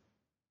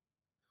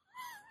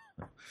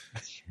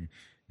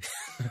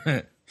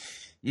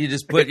 You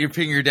just put your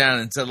finger down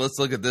and said, let's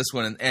look at this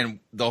one, and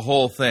the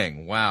whole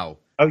thing. Wow.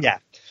 Oh, yeah.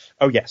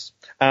 Oh, yes.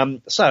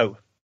 So,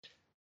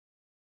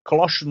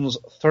 Colossians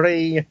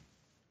 3:25.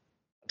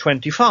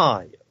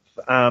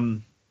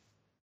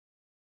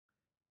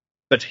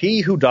 But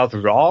he who doth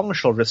wrong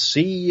shall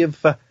receive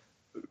for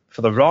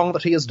the wrong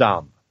that he has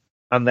done.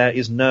 And there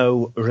is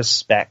no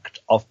respect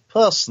of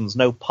persons,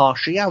 no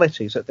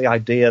partiality. So the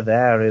idea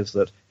there is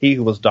that he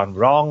who has done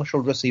wrong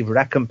shall receive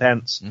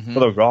recompense for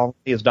the wrong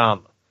he has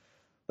done.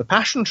 The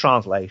Passion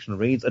Translation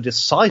reads, a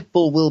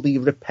disciple will be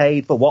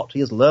repaid for what he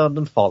has learned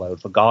and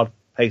followed, for God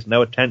pays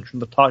no attention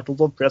to the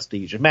titles or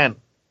prestige of men.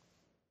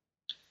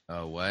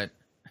 Oh, what?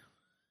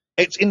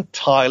 It's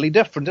entirely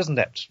different, isn't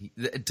it?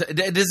 It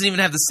doesn't even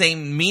have the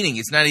same meaning.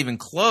 It's not even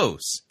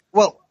close.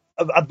 Well,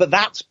 but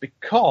that's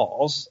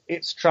because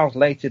it's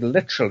translated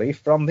literally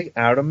from the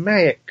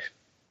Aramaic.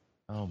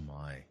 Oh,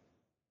 my.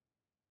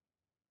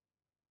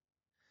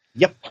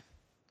 Yep.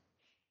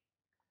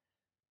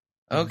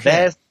 Okay.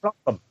 There's the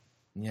problem.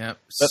 Yep.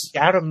 But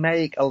the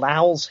Aramaic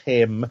allows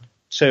him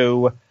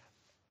to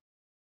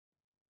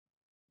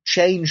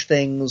change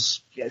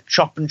things,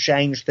 chop and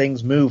change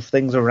things, move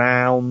things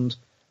around,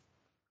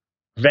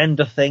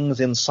 render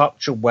things in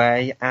such a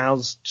way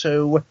as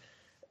to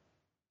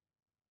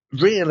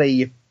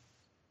really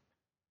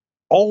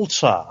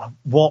alter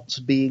what's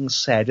being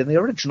said in the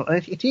original.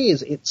 And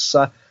it's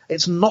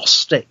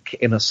Gnostic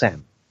in a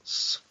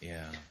sense.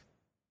 Yeah.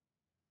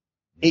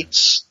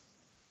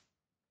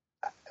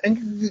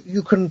 And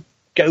you can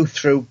go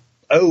through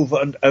over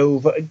and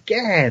over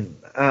again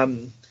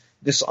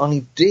this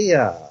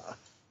idea.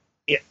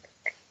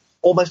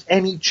 Almost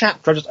any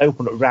chapter, I just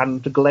open at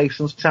random to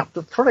Galatians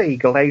chapter 3.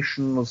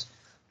 Galatians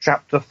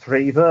chapter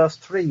 3, verse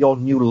 3. Your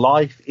new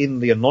life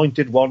in the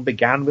Anointed One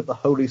began with the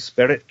Holy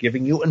Spirit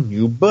giving you a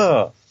new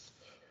birth.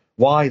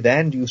 Why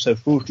then do you so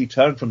foolishly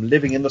turn from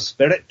living in the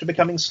Spirit to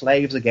becoming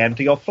slaves again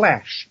to your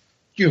flesh?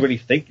 Do you really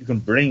think you can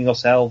bring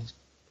yourself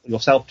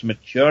to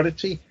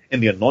maturity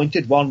in the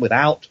Anointed One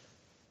without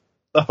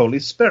the Holy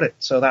Spirit?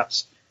 So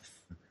that's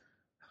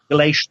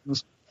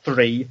Galatians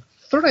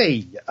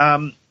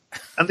 3:3.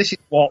 And this is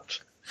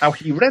how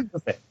he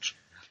renders it.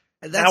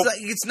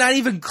 It's not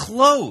even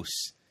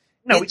close.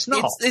 No, it's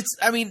not. It's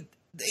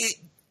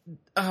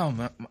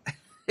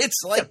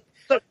like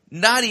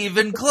not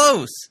even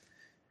close.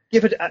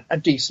 Give it a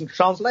decent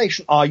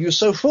translation. Are you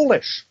so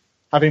foolish?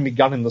 Having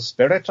begun in the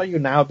Spirit, are you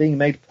now being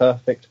made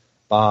perfect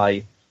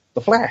by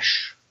the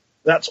flesh?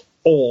 That's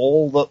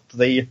all that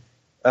the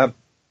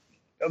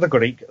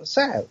Greek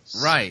says.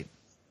 Right.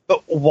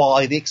 But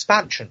why the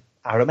expansion?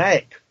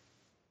 Aramaic.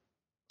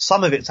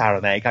 Some of it's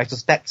Aramaic. I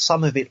suspect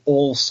some of it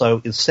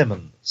also is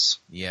Simmons.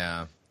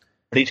 Yeah.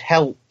 But it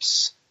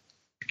helps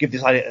to give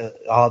this idea,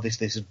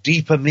 this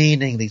deeper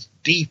meaning, these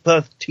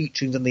deeper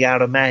teachings in the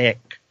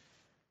Aramaic.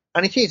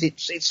 And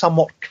it's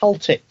somewhat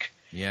cultic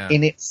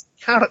in its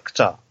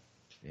character.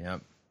 Yeah.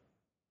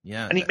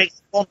 Yeah. And it makes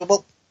you wonder,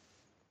 well,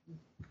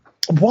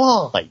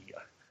 why?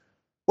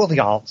 Well,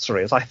 the answer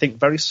is, I think,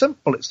 very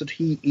simple. It's that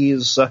he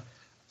is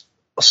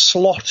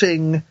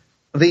slotting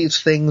these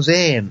things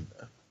in.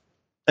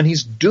 And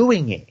he's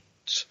doing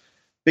it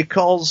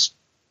because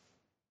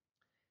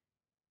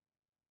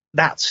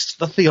that's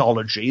the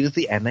theology of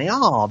the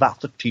NAR.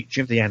 That's the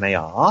teaching of the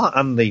NAR,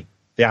 and the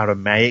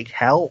Aramaic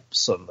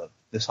helps, and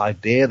the this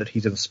idea that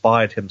he's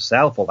inspired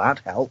himself, well, that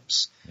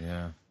helps.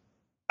 Yeah.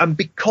 And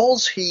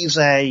because he's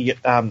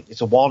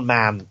it's a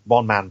one-man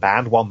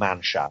band,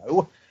 one-man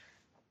show,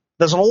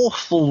 there's an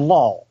awful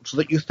lot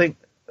that you think,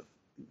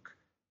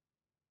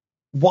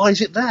 why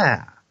is it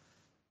there?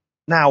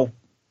 Now,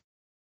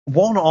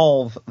 one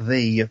of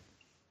the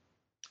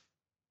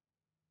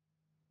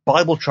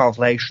Bible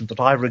translations that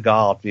I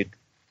regarded,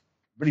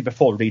 really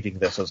before reading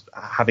this, as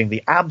having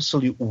the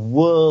absolute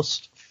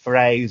worst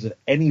phrase of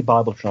any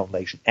Bible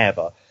translation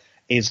ever,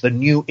 is the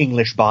New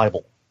English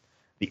Bible.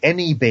 The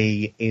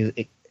NEB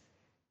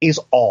is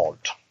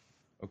odd.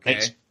 Okay.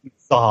 It's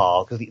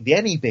bizarre, because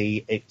the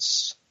NEB,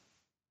 it's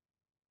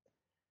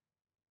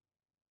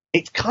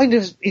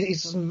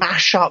a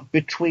mash-up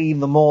between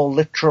the more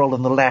literal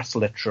and the less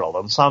literal,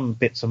 and some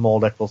bits are more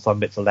literal, some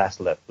bits are less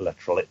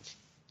literal. It's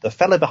the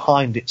fellow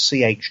behind it,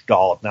 C.H.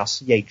 Dodd. Now,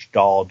 C.H.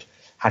 Dodd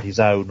had his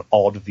own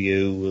odd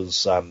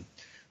views.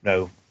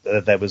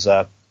 There was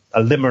a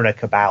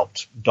limerick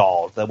about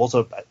Dodd. There was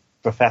a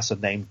professor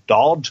named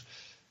Dodd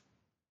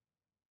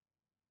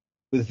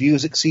with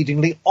views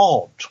exceedingly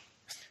odd.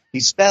 He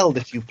spelled,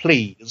 if you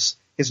please,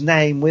 his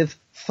name with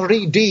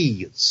 3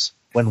 Ds,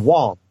 when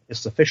one is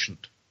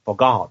sufficient for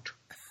God.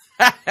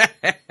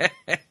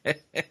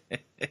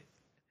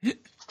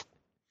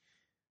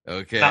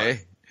 Okay. Now,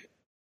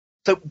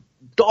 so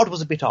Dodd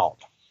was a bit odd.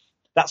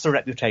 That's the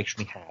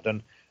reputation he had.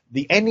 And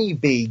the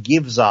NEB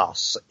gives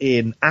us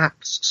in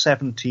Acts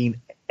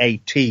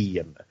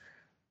 17:18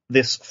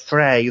 this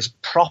phrase,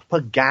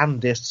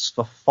 propagandists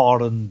for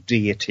foreign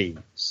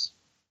deities.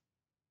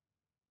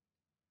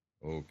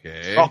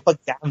 Okay.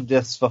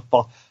 Propagandists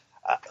for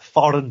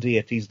foreign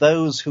deities,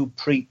 those who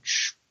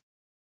preach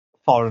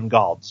foreign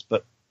gods,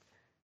 but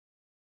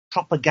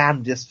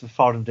propagandists for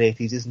foreign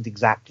deities isn't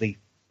exactly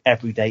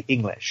everyday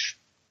English.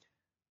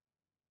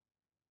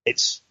 It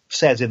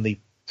says in the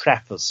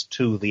preface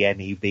to the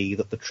NEB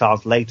that the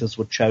translators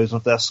were chosen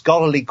for their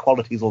scholarly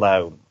qualities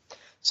alone.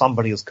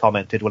 Somebody has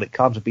commented, well, it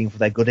can't have been for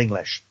their good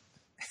English.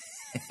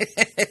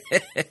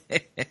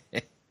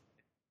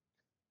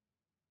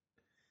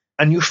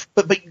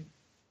 But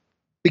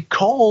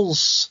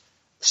because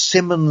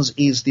Simmons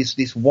is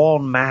this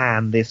one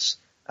man, this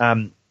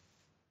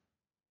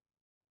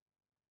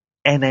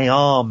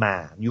NAR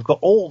man, you've got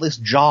all this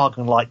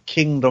jargon like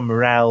kingdom,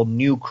 realm,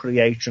 new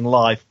creation,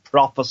 life,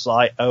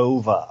 prophesy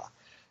over,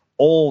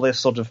 all this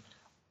sort of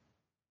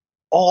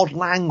odd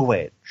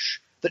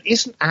language that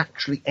isn't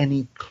actually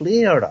any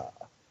clearer.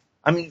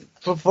 I mean,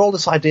 for all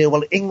this idea,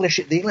 well, the English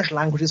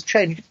language has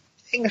changed.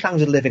 The English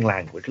language is a living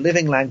language.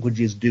 Living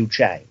languages do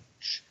change.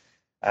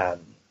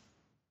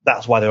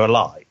 That's why they're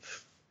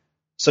alive.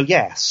 So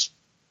yes,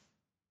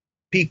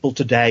 people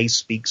today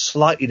speak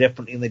slightly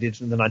differently than they did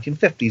in the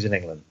 1950s in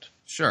England.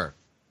 Sure.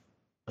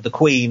 The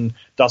Queen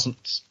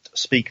doesn't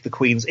speak the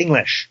Queen's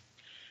English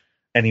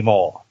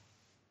anymore,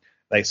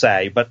 they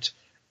say, but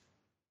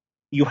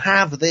you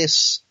have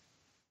this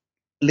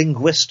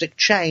linguistic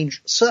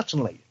change,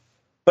 certainly.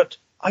 But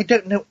I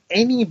don't know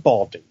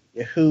anybody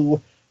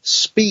who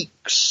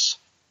speaks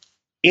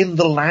in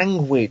the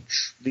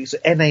language these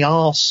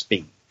NAR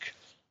speak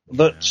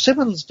that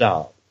Simmons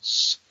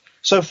does.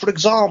 So, for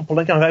example,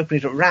 I'm going to open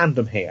it at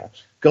random here.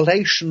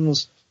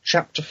 Galatians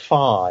chapter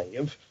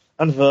 5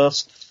 and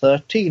verse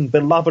 13.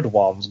 Beloved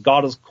ones,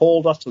 God has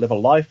called us to live a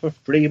life of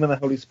freedom in the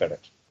Holy Spirit.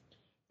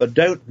 But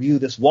don't view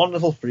this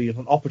wonderful freedom as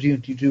an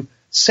opportunity to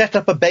set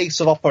up a base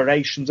of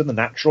operations in the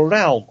natural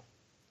realm.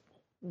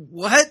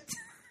 What?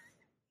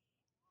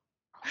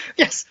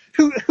 Yes,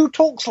 who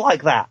talks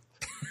like that?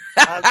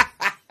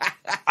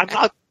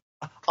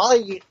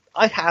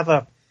 I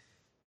have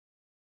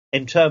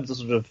in terms of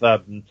sort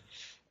of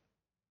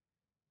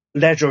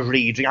leisure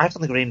reading, I have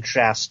something of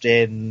interest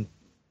in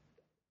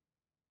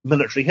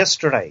military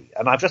history,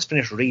 and I've just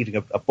finished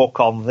reading a book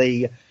on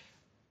the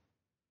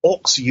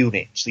AUX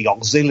units, the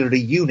auxiliary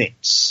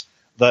units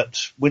that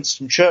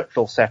Winston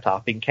Churchill set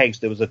up in case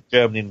there was a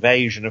German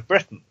invasion of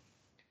Britain.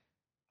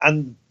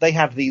 And they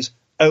had these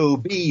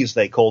OBs,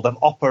 they called them,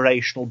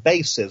 operational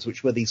bases,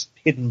 which were these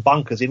hidden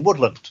bunkers in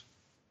woodland.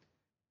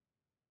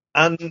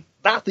 And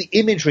that's the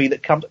imagery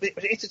that comes.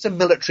 It's a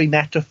military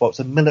metaphor, it's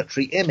a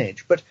military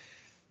image, but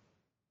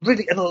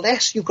really,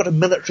 unless you've got a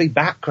military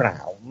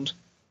background,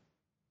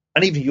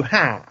 and even if you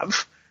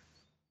have,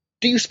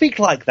 do you speak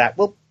like that?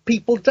 Well,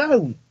 people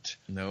don't.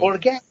 No. Or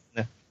again,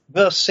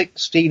 verse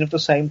 16 of the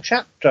same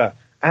chapter,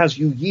 as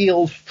you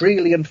yield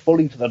freely and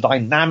fully to the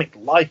dynamic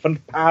life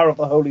and power of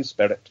the Holy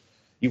Spirit,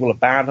 you will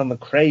abandon the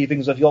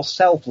cravings of your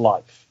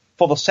self-life.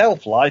 For the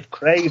self-life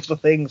craves the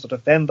things that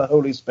offend the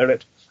Holy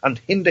Spirit and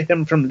hinder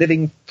him from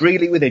living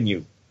freely within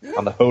you.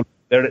 And the Holy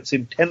Spirit's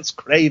intense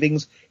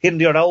cravings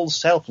hinder your old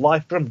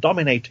self-life from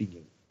dominating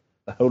you.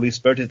 The Holy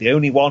Spirit is the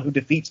only one who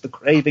defeats the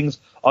cravings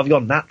of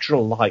your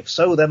natural life.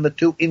 So then the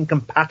two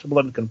incompatible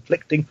and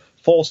conflicting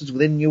forces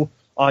within you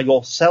are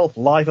your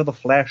self-life of the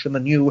flesh and the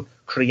new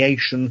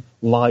creation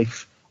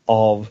life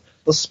of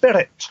the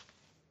Spirit.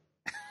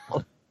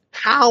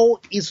 How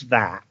is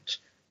that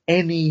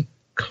any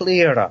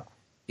clearer?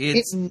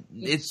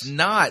 It's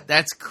not.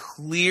 That's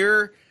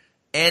clear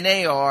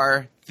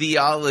NAR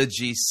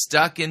theology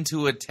stuck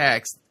into a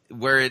text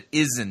where it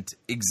isn't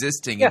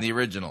existing in the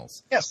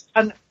originals. Yes,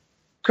 and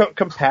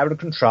compare and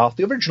contrast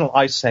the original.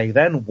 I say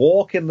then,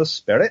 walk in the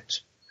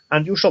Spirit,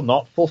 and you shall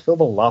not fulfill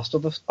the lust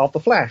of the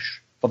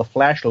flesh. For the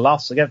flesh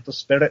lusts against the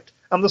Spirit,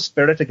 and the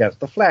Spirit against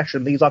the flesh,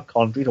 and these are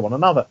contrary to one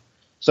another.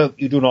 So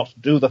you do not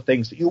do the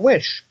things that you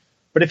wish.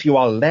 But if you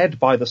are led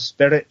by the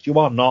Spirit, you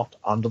are not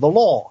under the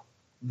law.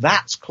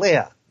 That's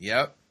clear.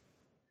 Yep.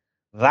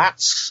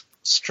 That's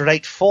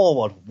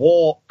straightforward.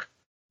 Walk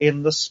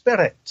in the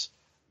Spirit.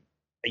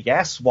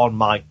 Yes, one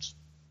might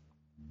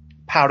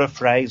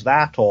paraphrase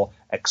that or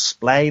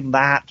explain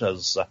that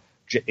as,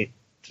 to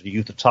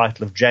use the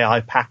title of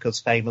J.I. Packer's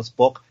famous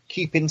book,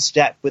 Keep in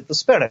Step with the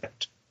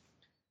Spirit.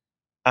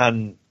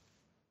 And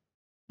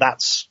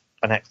that's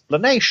an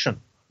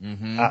explanation.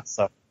 Mm-hmm.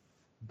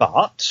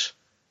 But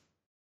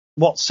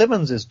what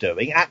Simmons is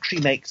doing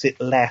actually makes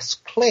it less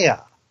clear.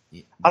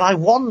 Yeah. And I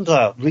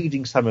wonder,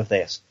 reading some of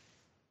this,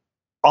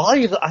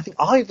 I think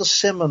either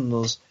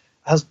Simmons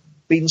has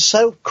been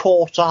so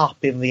caught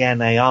up in the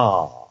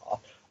NAR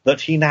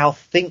that he now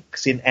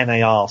thinks in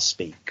NAR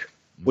speak,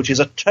 which is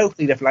a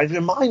totally different language.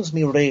 It reminds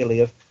me really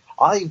of,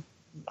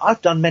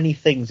 I've done many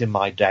things in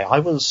my day. I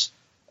was,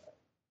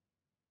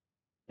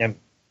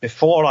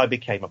 before I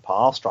became a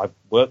pastor, I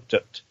worked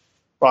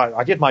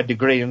I did my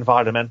degree in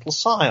environmental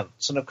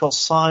science. And of course,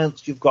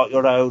 science, you've got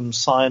your own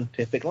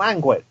scientific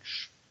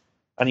language.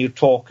 And you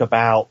talk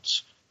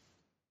about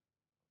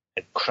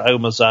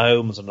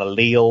chromosomes and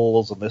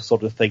alleles and this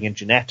sort of thing in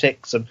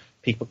genetics, and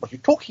people, what you're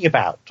talking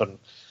about, and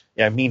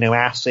amino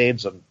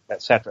acids, and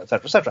et cetera, et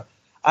cetera, et cetera.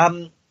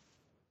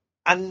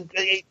 And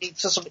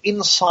it's a sort of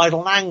inside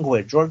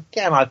language. Or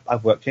again,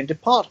 I've worked in a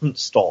department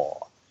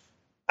store,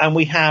 and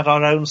we had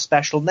our own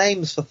special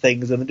names for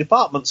things in the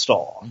department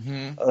store.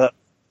 Mm-hmm.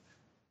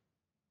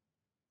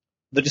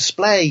 The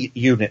display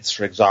units,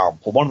 for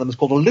example, one of them is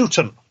called a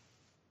luton.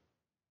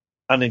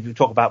 And if you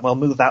talk about, well,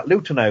 move that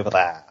luton over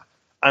there.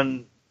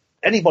 And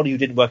anybody who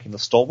didn't work in the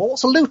store, well,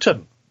 what's a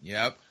luton?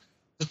 Yep.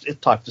 It's a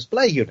type of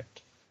display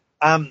unit.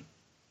 And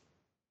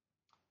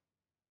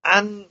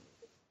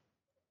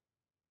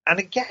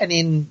again,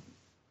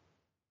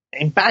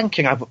 in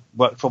banking, I've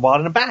worked for a while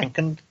in a bank,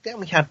 and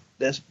then we had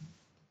this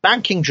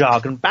banking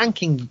jargon,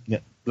 banking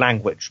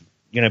language.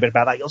 You know a bit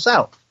about that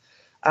yourself.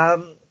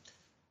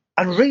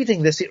 And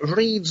reading this, it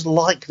reads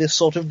like this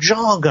sort of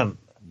jargon.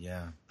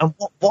 Yeah. And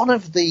one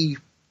of the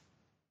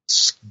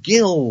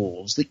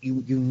skills that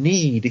you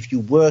need if you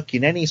work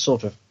in any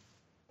sort of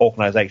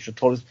organisation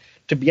at all is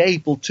to be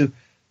able to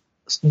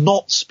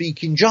not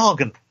speak in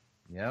jargon.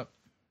 Yep.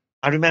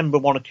 I remember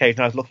one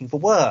occasion I was looking for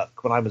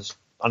work when I was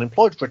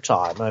unemployed for a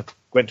time. I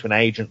went to an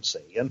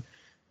agency and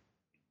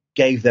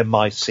gave them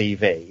my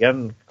CV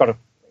and got a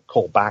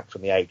call back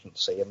from the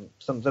agency. And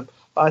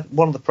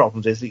one of the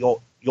problems is that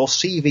your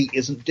CV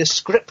isn't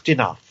descript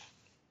enough.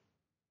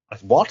 I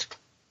said, what?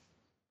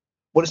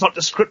 Well, it's not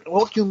descript.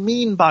 What do you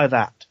mean by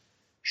that?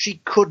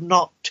 She could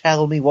not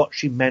tell me what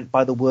she meant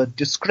by the word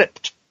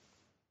descript.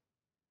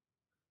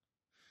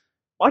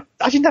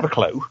 I didn't have a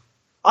clue.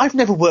 I've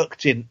never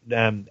worked in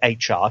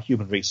HR,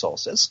 human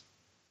resources.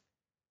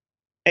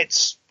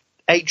 It's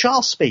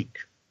HR speak.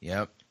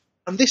 Yep.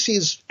 And this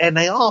is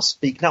NAR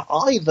speak. Now,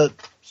 either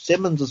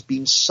Simmons has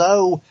been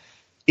so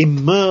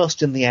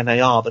immersed in the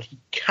NAR that he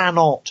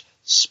cannot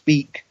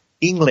speak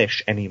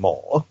English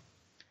anymore,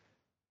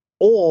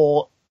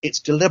 or it's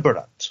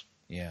deliberate.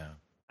 Yeah.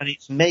 And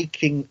it's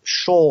making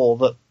sure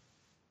that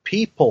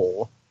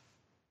people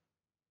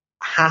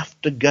have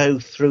to go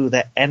through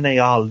their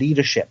NAR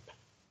leadership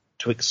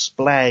to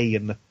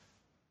explain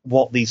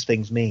what these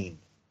things mean.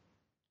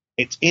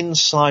 It's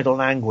insider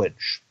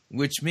language.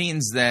 Which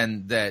means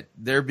then that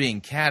they're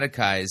being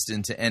catechized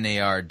into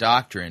NAR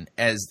doctrine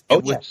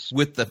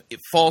with the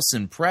false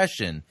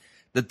impression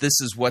that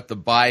this is what the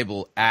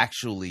Bible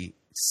actually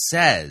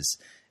says.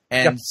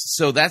 And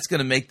so that's going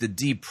to make the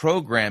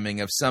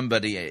deprogramming of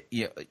somebody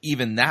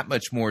even that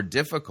much more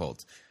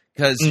difficult,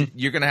 because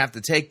you're going to have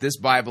to take this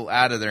Bible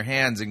out of their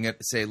hands and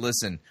say,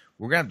 listen,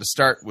 we're going to have to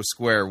start with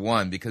square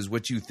one, because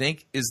what you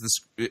think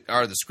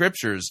are the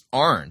scriptures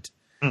aren't.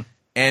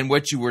 And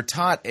what you were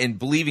taught and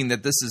believing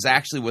that this is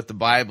actually what the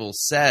Bible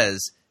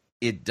says,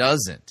 it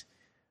doesn't.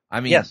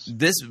 I mean,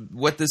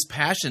 what this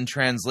Passion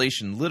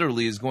Translation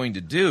literally is going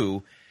to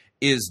do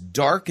is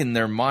darken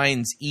their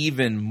minds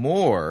even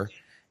more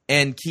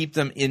and keep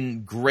them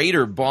in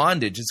greater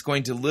bondage. It's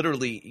going to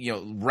literally,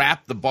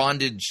 wrap the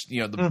bondage,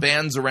 the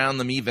bands around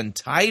them even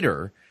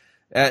tighter,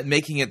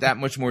 making it that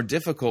much more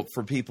difficult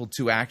for people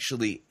to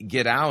actually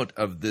get out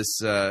of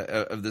this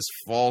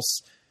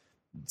false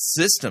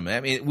system. I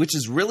mean, which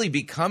is really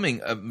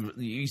becoming,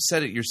 you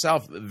said it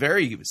yourself,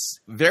 very,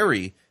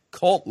 very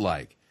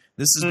cult-like.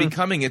 This is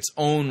becoming its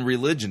own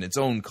religion, its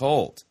own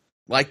cult,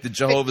 like the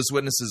Jehovah's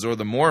Witnesses or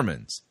the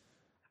Mormons.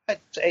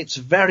 It's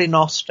very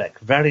Gnostic,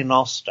 very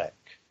Gnostic.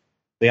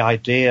 The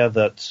idea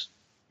that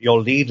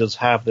your leaders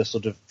have this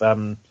sort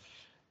of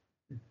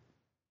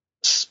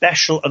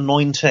special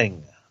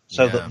anointing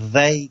so that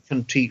they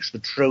can teach the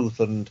truth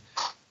and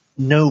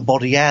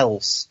nobody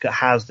else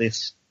has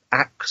this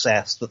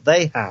access that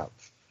they have.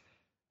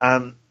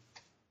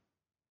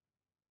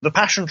 The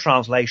Passion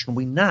Translation,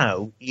 we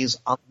know, is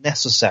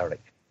unnecessary.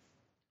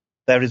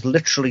 There is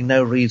literally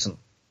no reason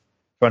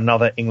for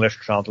another English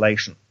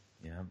translation.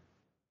 Yeah.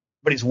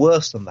 But it's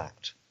worse than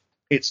that.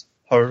 It's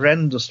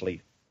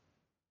horrendously,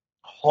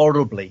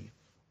 horribly,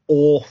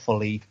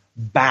 awfully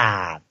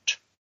bad.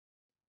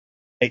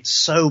 It's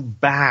so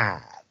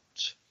bad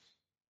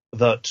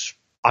that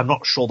I'm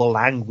not sure the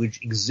language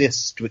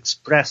exists to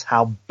express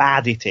how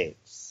bad it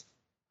is.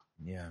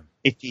 Yeah.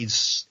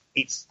 It's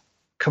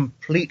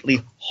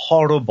completely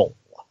horrible.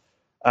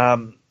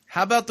 How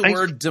about the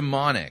word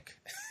demonic?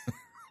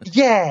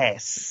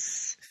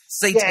 Yes.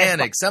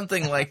 Satanic, yes.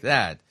 Something like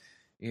that,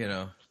 you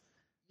know.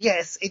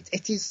 Yes,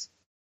 it is.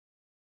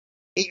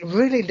 It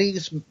really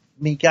leaves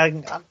me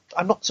going,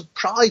 I'm not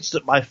surprised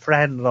that my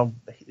friend,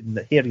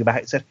 in hearing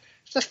about it, said,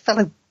 it's just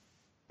fellow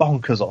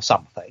bonkers or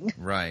something.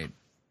 Right.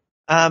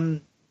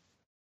 And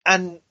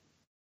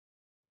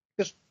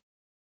because,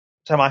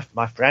 so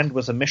my friend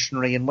was a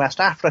missionary in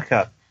West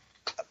Africa,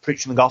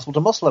 preaching the gospel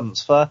to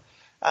Muslims for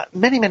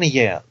many, many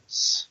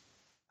years,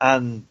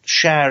 and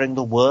sharing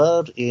the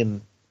word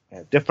in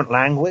different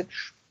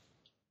language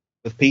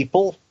with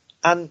people.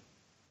 And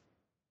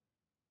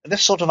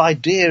this sort of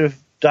idea of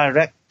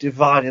direct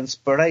divine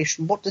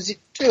inspiration, what does it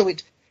do?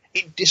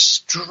 It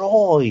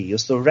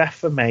destroys the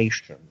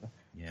Reformation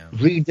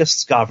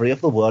rediscovery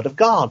of the Word of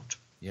God.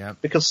 Yeah.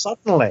 Because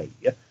suddenly,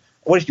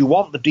 well, if you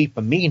want the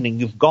deeper meaning,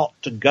 you've got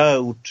to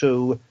go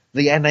to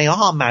the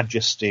NAR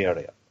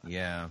magisterium.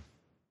 Yeah.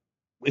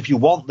 If you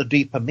want the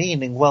deeper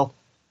meaning, well,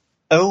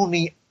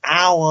 only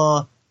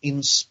our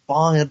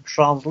inspired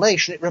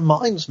translation. It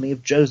reminds me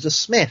of Joseph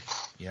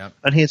Smith. Yep.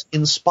 And his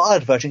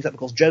inspired version, except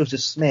because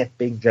Joseph Smith,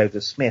 being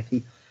Joseph Smith,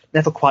 he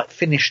never quite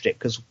finished it,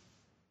 because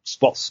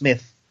what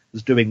Smith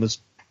was doing was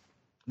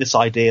this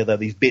idea that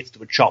these bits that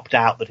were chopped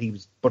out that he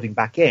was putting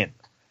back in.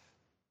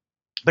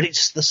 But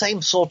it's the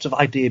same sort of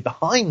idea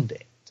behind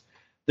it,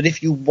 that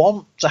if you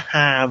want to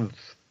have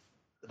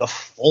the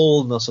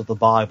fullness of the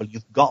Bible,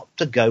 you've got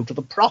to go to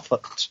the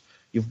prophet.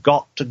 You've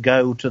got to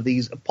go to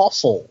these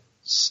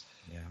apostles.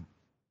 Yeah.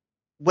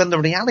 When the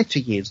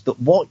reality is that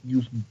what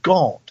you've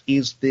got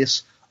is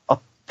this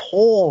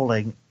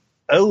appalling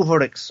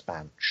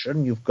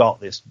overexpansion. You've got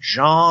this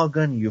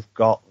jargon. You've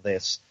got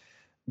this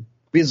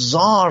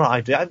bizarre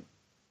idea.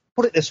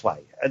 Put it this way,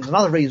 and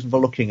another reason for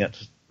looking at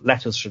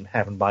Letters from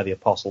Heaven by the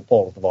Apostle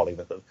Paul of the volume,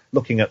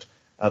 looking at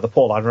the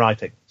Pauline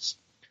writings.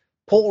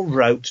 Paul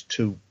wrote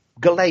to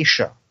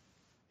Galatia.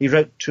 He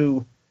wrote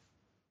to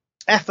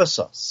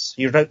Ephesus.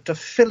 He wrote to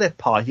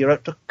Philippi. He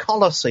wrote to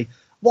Colossae.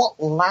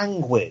 What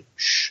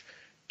language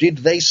did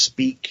they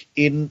speak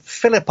in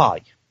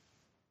Philippi?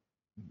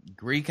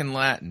 Greek and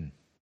Latin.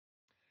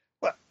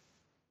 Well,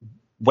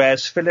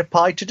 where's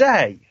Philippi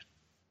today?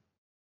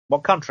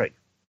 What country?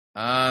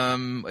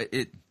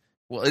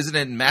 Well, isn't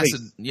it in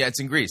Macedonia? Yeah, it's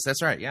in Greece.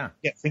 That's right, yeah.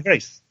 Yeah, it's in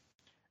Greece.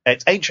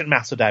 It's ancient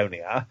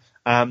Macedonia,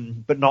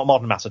 but not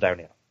modern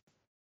Macedonia.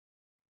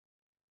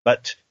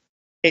 But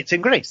it's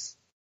in Greece.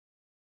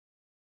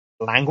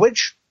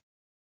 Language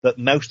that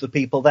most of the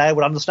people there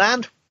would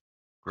understand?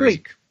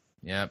 Greek.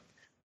 Yep.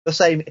 The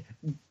same,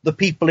 the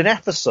people in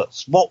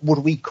Ephesus, what would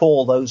we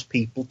call those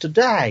people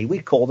today? We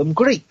call them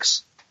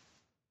Greeks.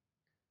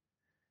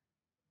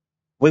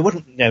 We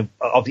wouldn't know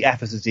of the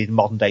Ephesus in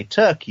modern-day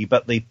Turkey,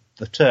 but the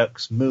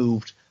Turks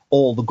moved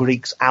all the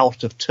Greeks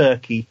out of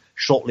Turkey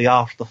shortly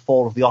after the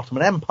fall of the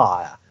Ottoman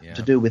Empire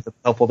to do with the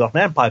fall of the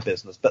Ottoman Empire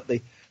business. But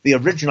the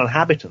original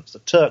inhabitants, the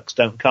Turks,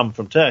 don't come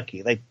from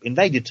Turkey. They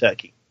invaded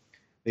Turkey.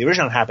 The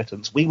original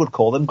inhabitants, we would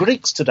call them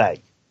Greeks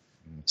today.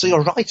 So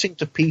you're writing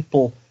to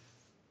people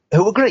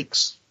who are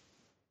Greeks.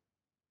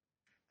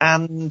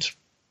 And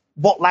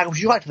what language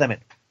do you write to them in?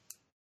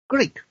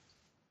 Greek.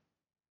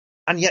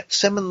 And yet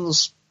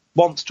Simmons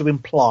wants to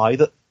imply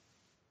that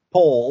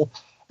Paul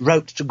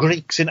wrote to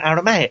Greeks in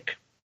Aramaic.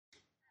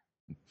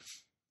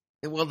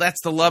 Well,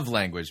 that's the love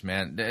language,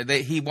 man.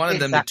 He wanted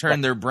them to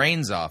turn their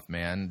brains off,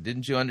 man.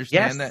 Didn't you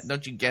understand that?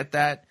 Don't you get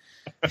that?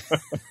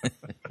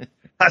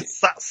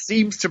 That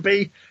seems to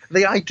be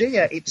the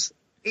idea. It's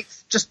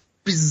just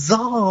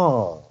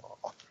bizarre.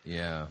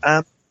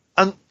 Yeah.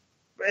 And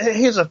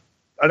here's an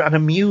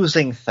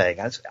amusing thing.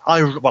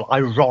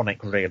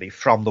 Ironic, really,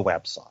 from the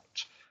website.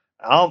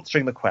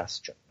 Answering the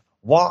question,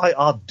 why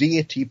are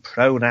deity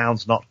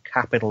pronouns not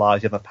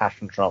capitalized in the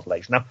Passion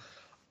Translation? Now,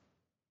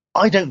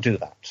 I don't do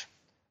that.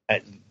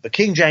 The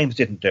King James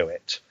didn't do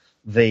it.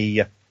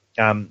 Really,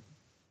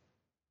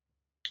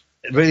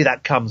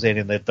 that comes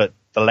in the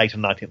later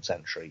 19th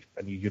century.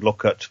 And you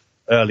look at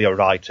earlier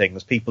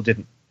writings, people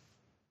didn't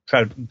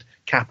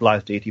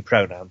capitalize deity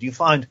pronouns. You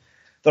find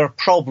there are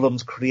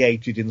problems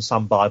created in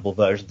some Bible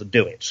versions that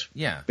do it.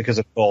 Yeah. Because,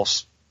 of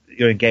course,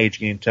 you're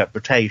engaging in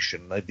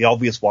interpretation. The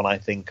obvious one I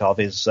think of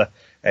is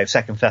 2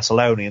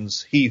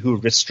 Thessalonians, he who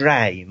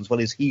restrains. Well,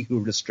 is he who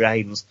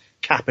restrains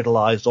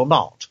capitalized or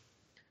not?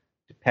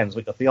 Depends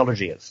what your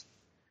theology is.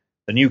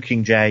 The New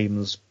King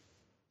James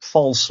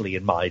falsely,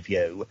 in my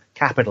view,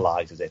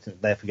 capitalizes it, and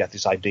therefore you get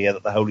this idea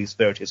that the Holy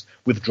Spirit is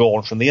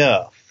withdrawn from the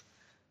earth.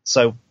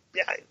 So,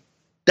 yeah,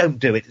 don't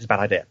do it, it's a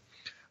bad idea.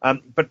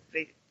 But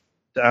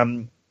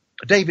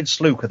David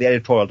Sluker, the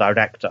editorial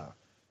director,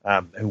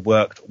 who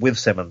worked with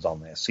Simmons on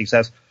this, he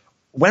says,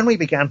 when we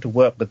began to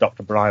work with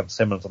Dr. Brian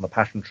Simmons on the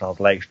Passion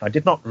Translation, I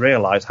did not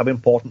realize how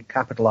important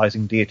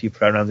capitalizing deity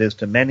pronouns is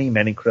to many,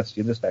 many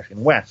Christians, especially in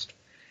the West,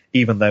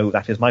 even though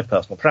that is my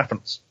personal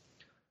preference.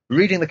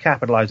 Reading the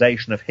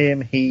capitalization of him,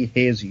 he,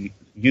 his,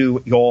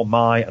 you, your,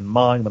 my, and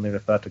mine when they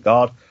refer to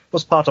God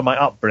was part of my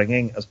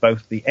upbringing, as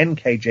both the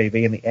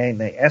NKJV and the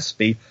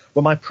NASB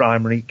were my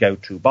primary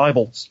go-to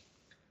Bibles.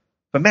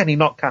 For many,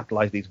 not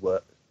capitalizing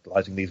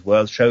these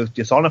words shows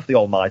dishonor for the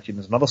Almighty and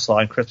is another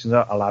sign Christians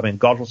are allowing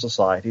godless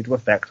society to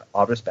affect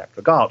our respect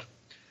for God.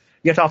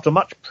 Yet after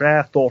much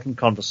prayer, thought, and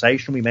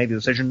conversation, we made the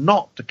decision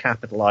not to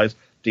capitalize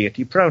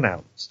deity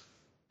pronouns.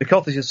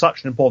 Because this is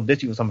such an important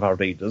issue for some of our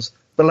readers,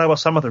 below are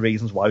some of the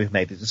reasons why we've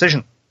made this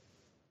decision.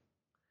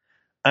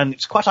 And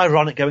it's quite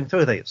ironic going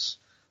through these.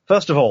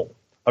 First of all,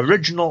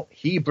 original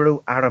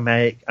Hebrew,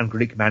 Aramaic, and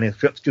Greek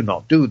manuscripts do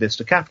not do this.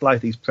 To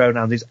capitalize these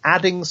pronouns is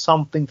adding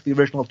something to the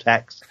original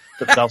text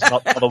that does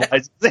not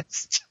otherwise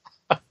exist.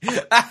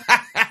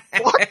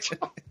 What?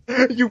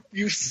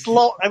 You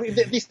slot. I mean,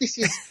 this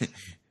is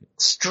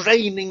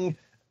straining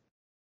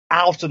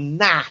out a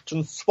gnat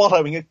and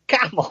swallowing a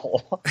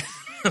camel.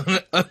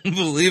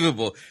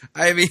 Unbelievable.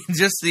 I mean,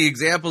 just the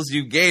examples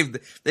you gave,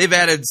 they've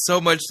added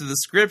so much to the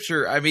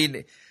scripture. I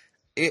mean,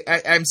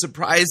 I'm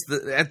surprised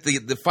at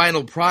the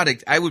final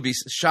product. I would be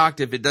shocked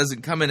if it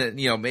doesn't come in at,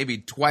 maybe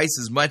twice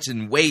as much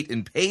in weight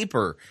and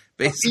paper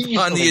based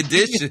upon the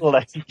addition.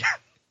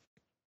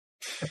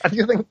 And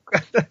you think,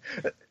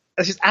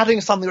 it's just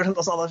adding something written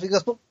or something.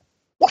 But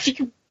what are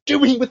you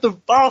doing with the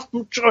vast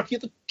majority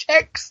of the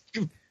text,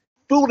 you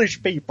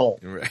foolish people?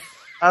 Right.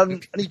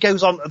 And he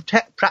goes on,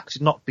 practice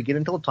did not begin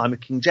until the time of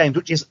King James,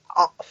 which is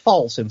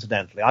false,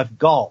 incidentally. I was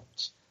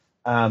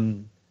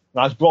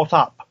brought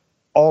up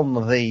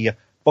on the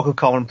Book of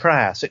Common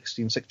Prayer,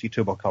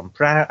 1662 Book of Common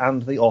Prayer,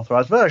 and the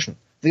Authorized Version.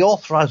 The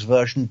Authorized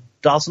Version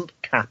doesn't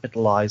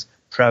capitalize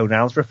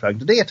pronouns referring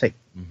to deity.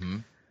 Mm-hmm.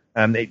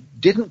 It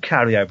didn't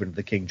carry over into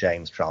the King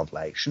James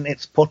translation.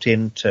 It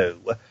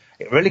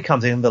really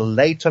comes in the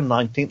later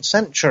 19th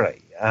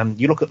century.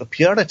 You look at the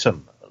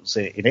Puritans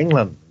in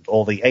England,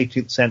 or the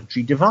 18th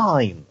century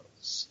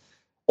divines,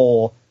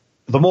 or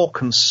the more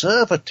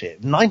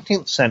conservative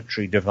 19th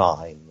century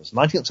divines,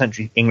 19th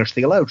century English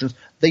theologians,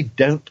 they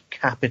don't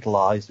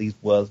capitalize these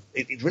words.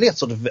 It's really a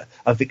sort of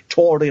a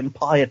Victorian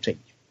piety,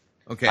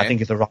 I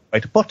think is the right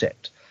way to put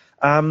it.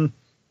 And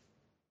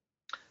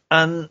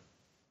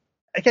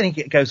again,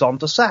 he goes on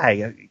to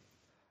say,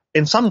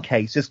 in some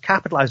cases,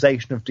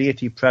 capitalization of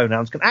deity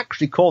pronouns can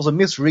actually cause a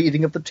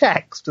misreading of the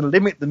text and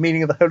limit the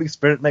meaning of the Holy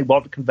Spirit may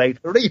want to convey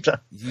to the reader.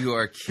 You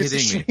are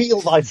kidding me.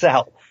 Heal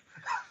thyself.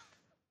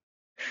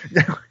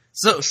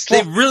 So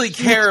they really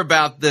care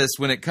about this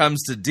when it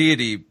comes to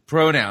deity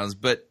pronouns,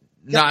 but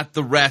not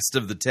the rest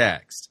of the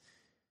text.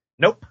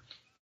 Nope.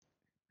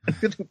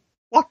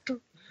 What?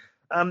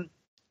 And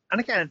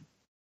again,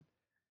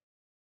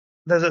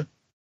 this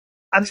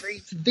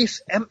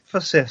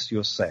emphasis,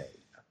 you say,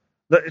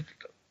 that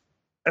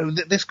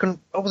this can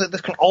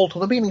alter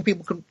the meaning.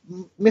 People can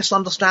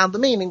misunderstand the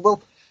meaning.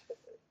 Well,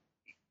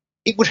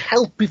 it would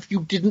help if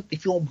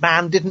your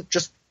man didn't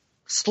just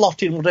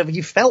slot in whatever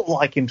he felt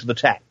like into the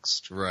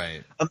text.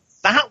 Right. And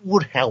that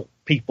would help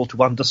people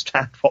to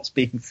understand what's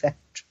being said.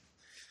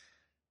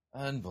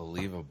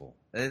 Unbelievable.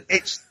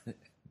 It's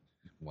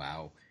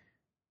wow.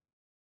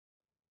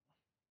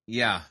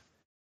 Yeah.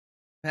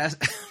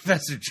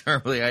 Pastor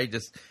Charmley,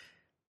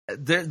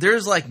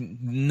 there's like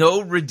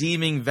no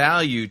redeeming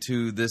value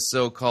to this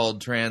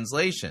so-called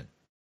translation.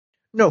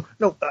 No.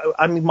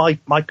 I mean,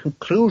 my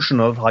conclusion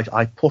of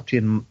I put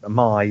in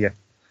my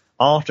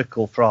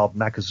article for our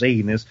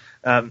magazine is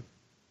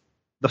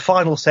the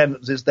final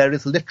sentence is, there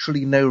is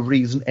literally no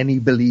reason any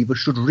believer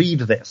should read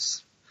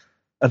this,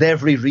 and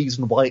every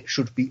reason why it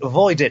should be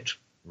avoided.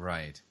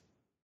 Right.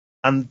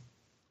 And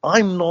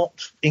I'm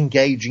not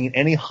engaging in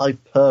any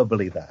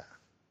hyperbole there.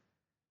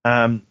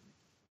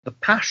 The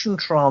Passion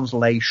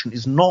Translation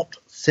is not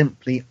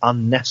simply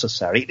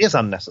unnecessary. It is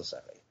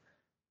unnecessary.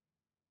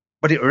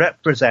 But it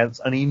represents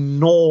an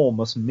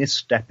enormous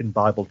misstep in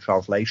Bible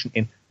translation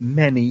in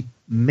many,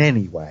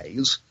 many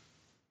ways.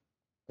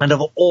 And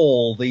of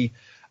all the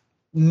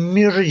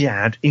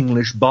myriad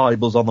English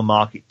Bibles on the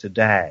market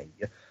today,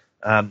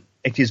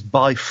 it is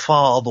by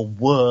far the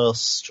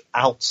worst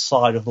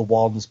outside of the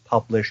ones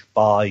published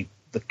by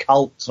the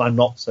cults, and I'm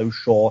not so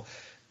sure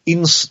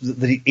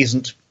that it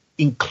isn't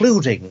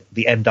including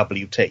the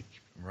NWT.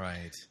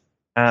 Right.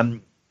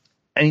 And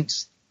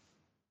it's,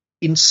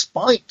 in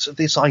spite of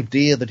this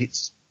idea that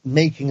it's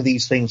making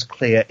these things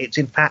clear, it's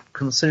in fact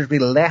considerably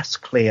less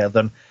clear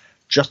than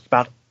just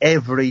about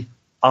every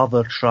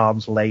other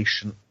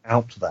translation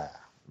out there.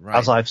 Right.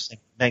 As I've said,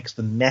 it makes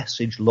the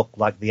message look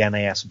like the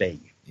NASB.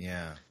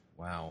 Yeah,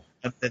 wow.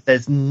 And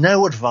there's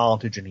no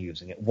advantage in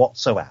using it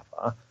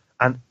whatsoever,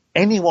 and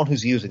anyone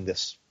who's using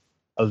this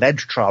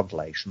alleged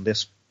translation,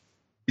 this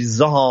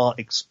bizarre,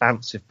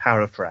 expansive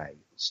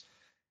paraphrase,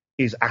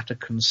 is at a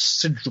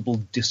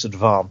considerable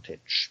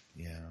disadvantage.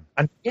 Yeah.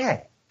 And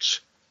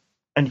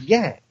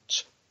yet,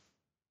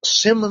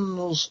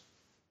 Simmons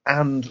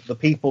and the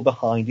people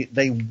behind it,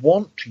 they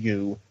want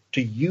you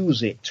to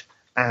use it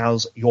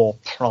as your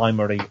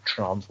primary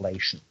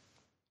translation.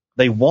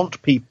 They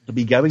want people to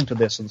be going to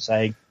this and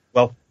saying,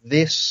 well,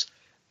 this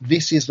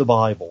is the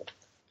Bible.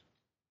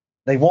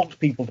 They want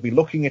people to be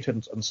looking at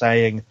it and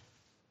saying,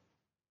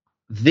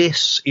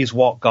 this is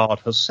what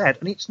God has said,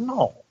 and it's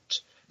not. No.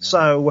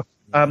 So,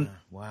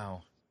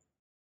 wow.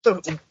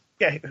 So,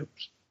 yeah,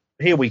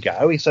 here we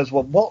go. He says,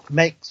 well, what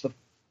makes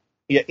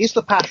is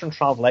the Passion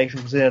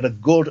Translation considered a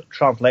good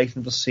translation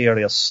of a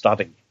serious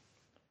study?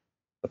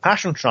 The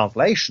Passion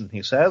Translation,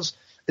 he says,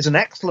 is an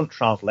excellent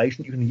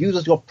translation you can use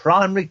as your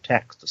primary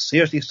text to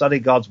seriously study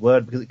God's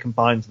Word because it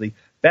combines the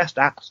best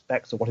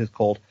aspects of what is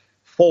called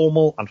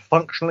formal and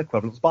functional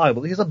equivalence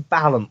Bible. It is a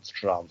balanced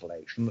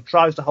translation that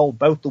tries to hold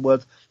both the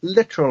word's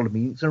literal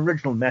meanings and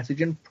original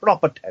message in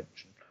proper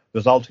tension,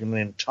 resulting in an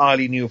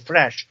entirely new,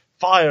 fresh,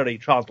 fiery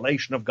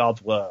translation of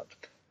God's Word.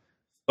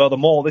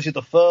 Furthermore, this is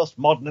the first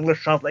modern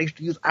English translation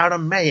to use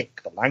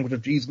Aramaic, the language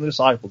of Jesus and the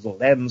disciples, a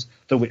lens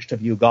through which to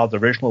view God's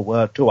original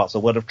word to us, a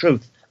word of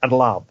truth and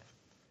love.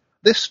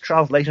 This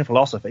translation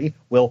philosophy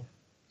will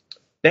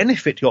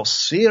benefit your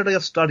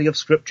serious study of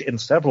Scripture in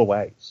several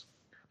ways.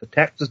 The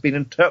text has been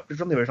interpreted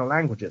from the original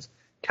languages,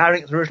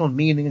 carrying its original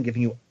meaning and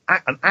giving you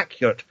an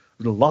accurate,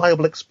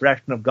 reliable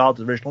expression of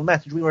God's original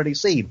message we've already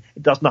seen.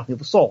 It does nothing of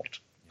the sort.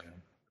 The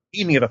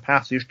meaning of a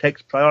passage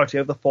takes priority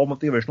over the form of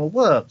the original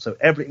word, so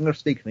every English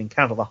speaker can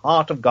encounter the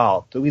heart of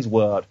God through his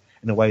word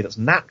in a way that's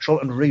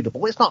natural and readable.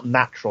 Well, it's not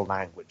natural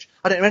language.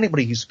 I don't know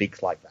anybody who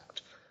speaks like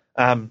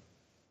that.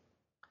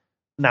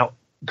 Now,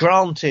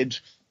 granted,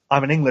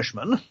 I'm an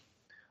Englishman,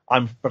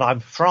 but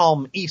I'm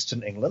from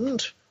Eastern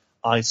England.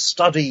 I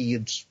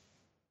studied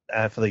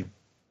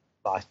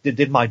I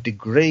did my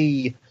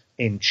degree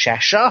in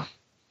Cheshire,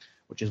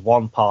 which is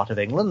one part of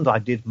England. I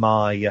did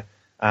my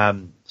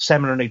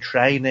seminary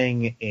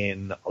training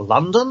in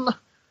London.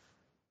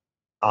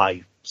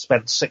 I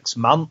spent 6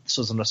 months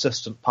as an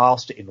assistant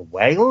pastor in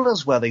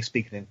Wales, where they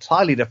speak an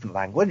entirely different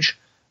language.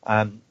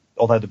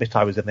 Although the bit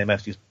I was in, they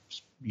mostly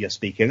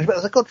speak English, but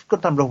there's a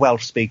good number of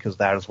Welsh speakers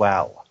there as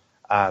well.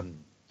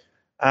 And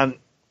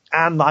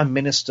I'm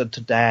ministered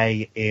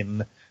today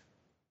in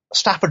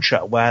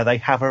Staffordshire, where they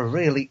have a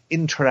really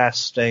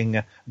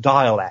interesting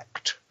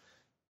dialect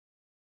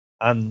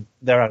and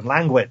their own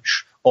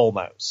language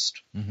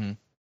almost. Mm-hmm.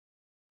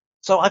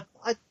 So I've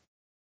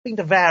been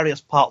to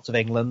various parts of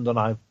England and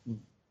I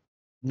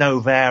know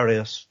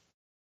various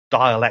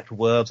dialect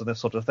words and this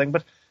sort of thing,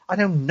 but I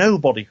know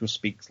nobody who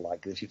speaks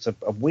like this. It's a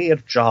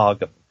weird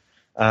jargon.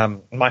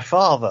 My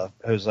father,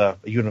 who's a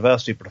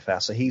university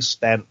professor, he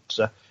spent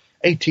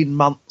 18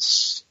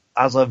 months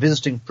as a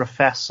visiting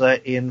professor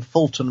in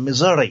Fulton,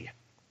 Missouri.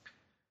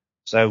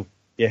 So,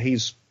 yeah,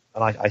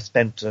 I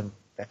spent a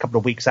couple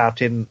of weeks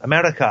out in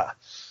America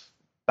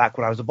back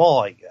when I was a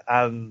boy.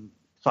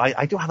 So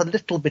I do have a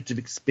little bit of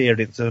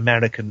experience of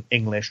American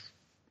English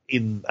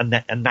in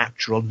a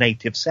natural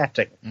native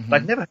setting. Mm-hmm.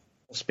 But I've never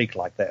speak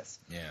like this.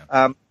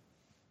 Yeah. So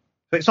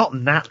it's not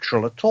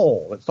natural at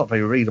all. It's not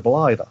very readable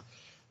either.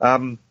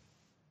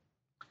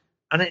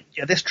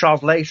 This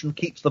translation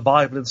keeps the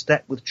Bible in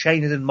step with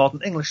changes in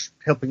modern English,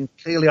 helping you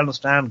clearly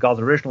understand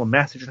God's original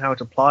message and how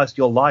it applies to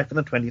your life in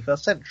the 21st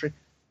century.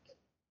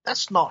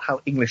 That's not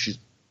how English is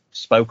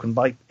spoken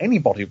by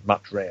anybody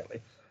much,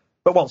 really.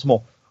 But once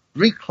more,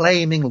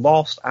 reclaiming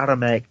lost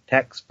Aramaic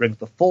text brings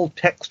the full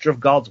texture of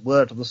God's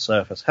word to the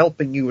surface,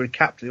 helping you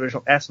recapture the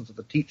original essence of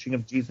the teaching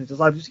of Jesus and his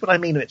life. You see what I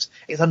mean? It's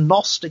a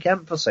Gnostic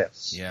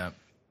emphasis. Yeah.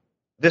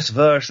 This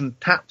version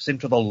taps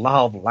into the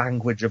love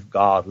language of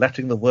God,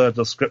 letting the words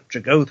of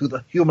Scripture go through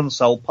the human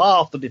soul,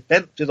 past the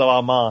defences of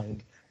our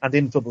mind, and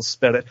into the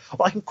spirit.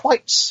 Well, I can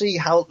quite see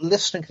how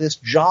listening to this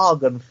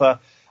jargon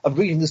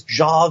reading this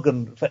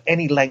jargon for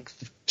any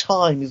length of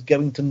time is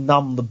going to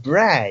numb the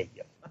brain.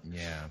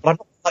 Yeah. But I'm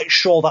not quite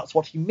sure that's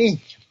what he means.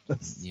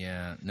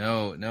 Yeah.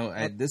 No.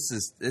 This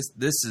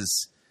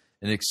is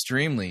an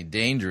extremely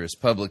dangerous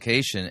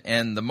publication,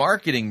 and the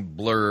marketing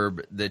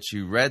blurb that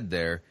you read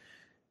there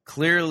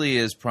clearly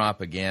is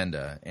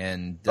propaganda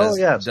and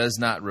does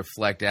not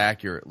reflect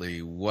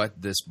accurately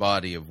what this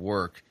body of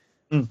work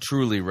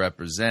truly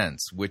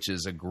represents, which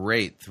is a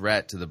great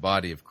threat to the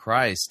body of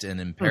Christ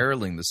and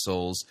imperiling the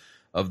souls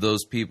of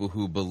those people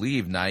who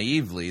believe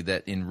naively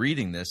that in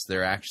reading this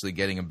they're actually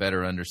getting a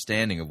better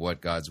understanding of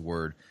what God's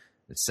word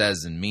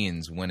says and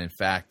means, when in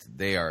fact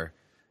they are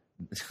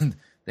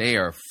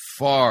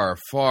far,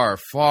 far,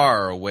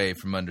 far away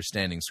from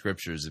understanding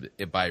Scriptures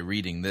by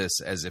reading this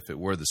as if it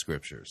were the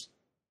Scriptures.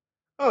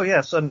 Oh,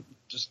 yes, and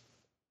just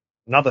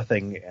another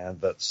thing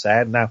that's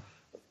said. Now,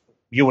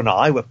 you and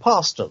I, we're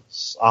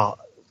pastors. Our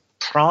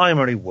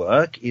primary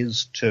work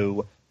is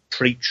to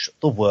preach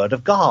the Word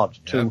of God,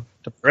 to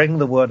bring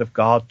the Word of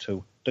God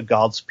to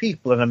God's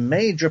people. And a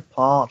major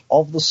part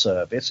of the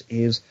service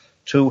is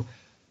to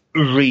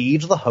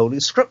read the Holy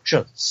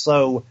Scriptures.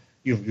 So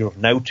you've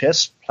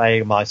noticed,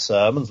 playing my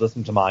sermons,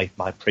 listening to my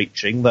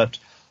preaching, that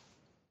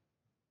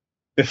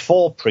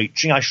before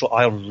preaching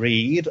I'll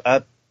read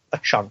a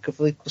chunk of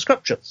the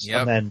Scriptures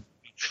and then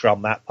preach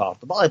from that part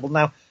of the Bible.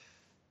 Now,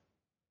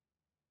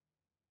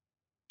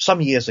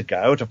 some years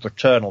ago, at a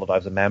fraternal that I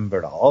was a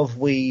member of,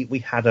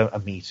 we had a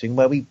meeting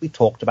where we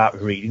talked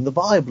about reading the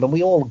Bible, and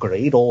we all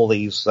agreed, all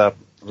these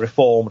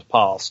Reformed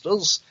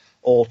pastors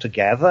all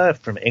together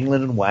from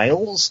England and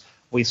Wales,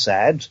 we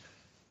said,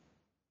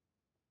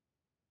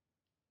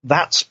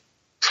 that's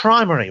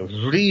primary,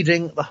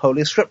 reading the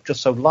Holy Scripture.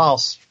 So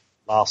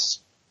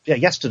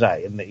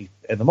yesterday in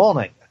the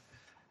morning,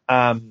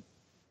 I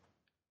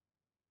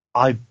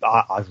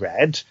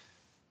read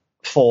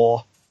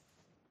for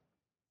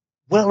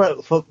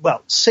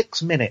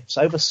 6 minutes,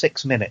 over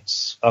 6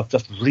 minutes of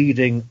just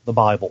reading the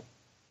Bible.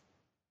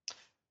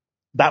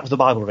 That was the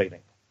Bible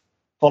reading,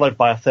 followed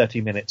by a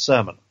 30-minute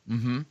sermon.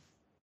 Mm-hmm.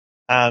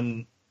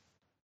 And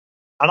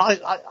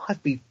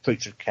I've been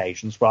preached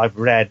occasions where I've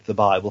read the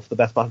Bible for the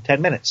best part of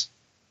 10 minutes,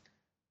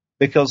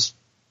 because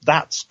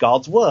that's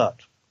God's Word.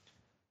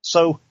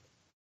 So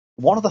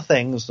one of the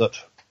things that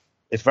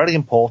is very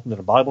important in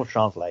a Bible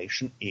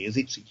translation is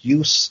its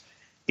use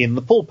in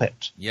the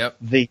pulpit. Yep.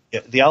 The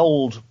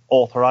old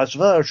Authorized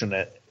Version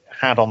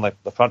had on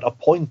the front,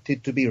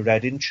 appointed to be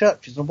read in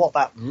churches. And what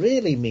that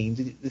really means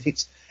is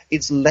that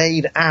it's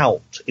laid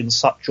out in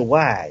such a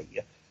way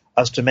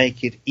as to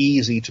make it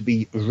easy to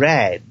be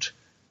read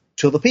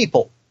to the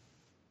people.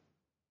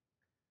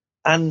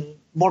 And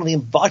one of the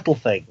vital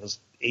things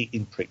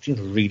in preaching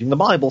is reading the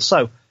Bible.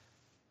 So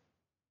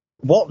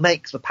what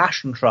makes the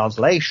Passion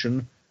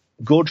Translation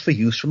good for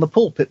use from the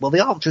pulpit? Well,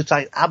 the answer is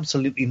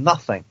absolutely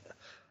nothing.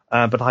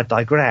 But I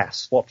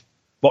digress.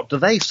 What do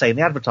they say in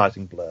the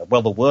advertising blurb?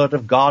 Well, the Word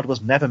of God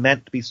was never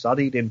meant to be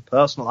studied in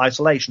personal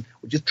isolation,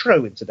 which is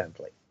true,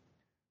 incidentally.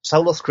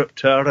 Sola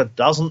Scriptura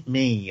doesn't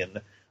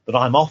mean that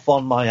I'm off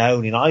on my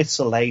own in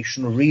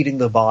isolation, reading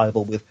the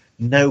Bible with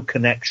no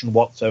connection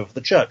whatsoever with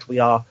the church.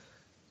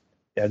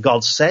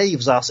 God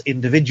saves us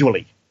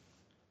individually,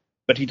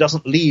 but he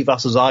doesn't leave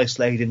us as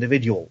isolated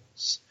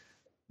individuals.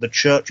 The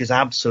church is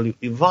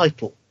absolutely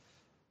vital.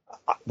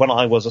 When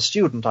I was a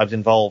student, I was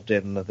involved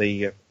in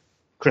the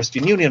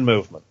Christian Union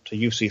movement, to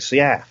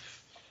UCCF,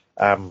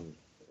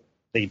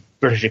 the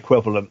British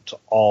equivalent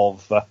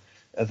of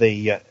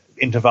the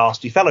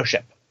InterVarsity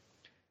Fellowship.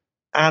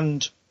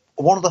 And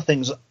one of the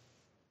things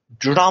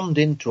drummed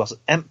into us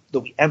that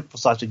we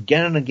emphasized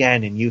again and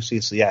again in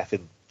UCCF,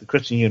 in the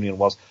Christian Union,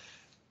 was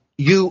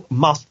you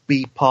must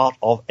be part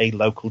of a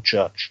local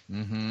church.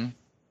 Mm-hmm.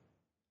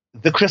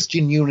 The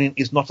Christian Union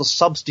is not a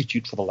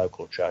substitute for the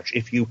local church.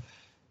 If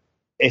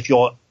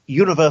your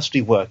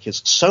university work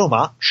is so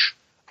much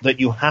that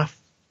you have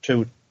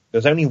to,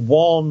 there's only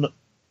one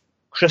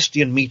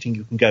Christian meeting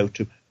you can go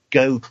to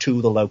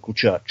the local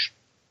church.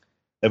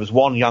 There was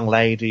one young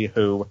lady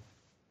who,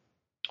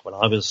 when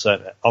I was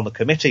on the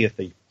committee of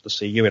the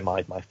CU in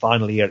my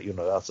final year at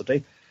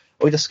university,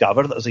 we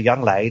discovered that there was a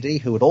young lady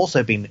who had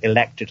also been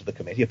elected to the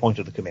committee,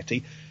 appointed to the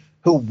committee,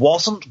 who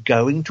wasn't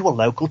going to a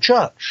local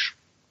church.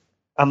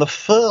 And the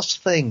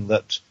first thing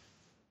that,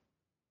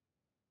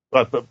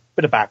 a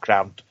bit of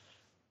background,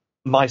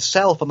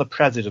 myself and the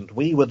president,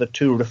 we were the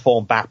two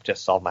Reformed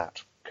Baptists on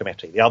that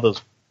committee. The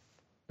others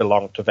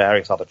belonged to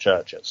various other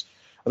churches.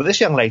 But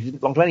this young lady didn't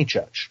belong to any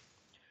church.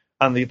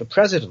 And the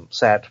president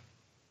said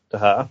to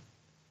her,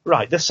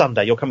 right, this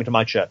Sunday you're coming to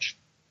my church,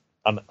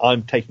 and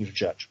I'm taking you to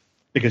church,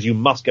 because you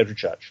must go to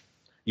church.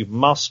 You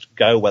must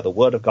go where the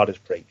Word of God is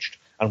preached,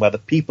 and where the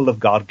people of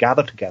God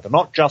gather together,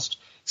 not just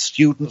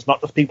students,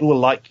 not just people who are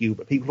like you,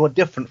 but people who are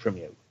different from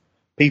you,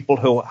 people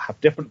who have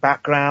different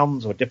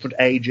backgrounds or different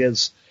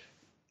ages.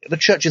 The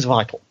church is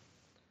vital,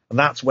 and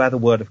that's where the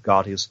Word of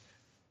God is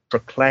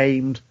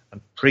proclaimed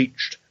and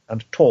preached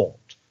and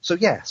taught. So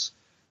yes,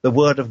 the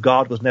Word of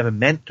God was never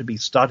meant to be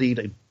studied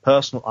in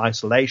personal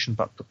isolation,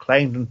 but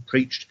proclaimed and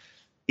preached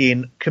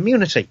in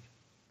community.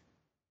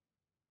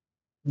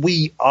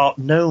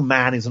 No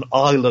man is an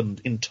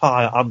island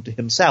entire unto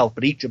himself,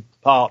 but each a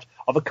part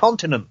of a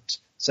continent,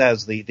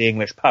 says the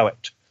English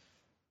poet.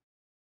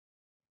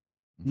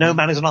 No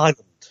man is an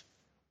island.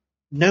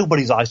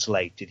 Nobody's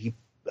isolated.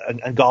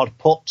 And God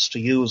puts, to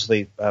use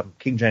the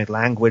King James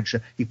language,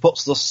 he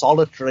puts the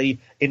solitary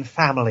in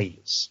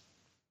families.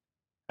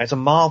 It's a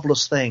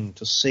marvelous thing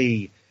to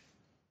see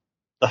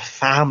the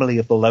family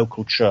of the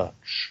local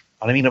church.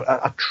 And I mean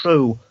a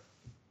true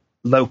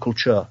local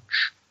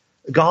church.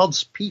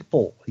 God's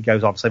people, he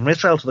goes on to say, from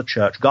Israel to the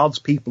church, God's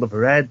people have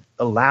read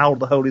aloud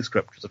the Holy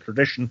Scriptures, a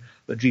tradition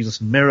that Jesus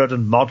mirrored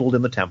and modeled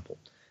in the temple.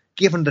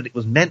 Given that it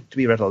was meant to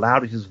be read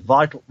aloud, it is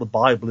vital that the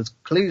Bible is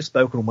clearly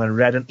spoken when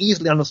read and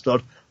easily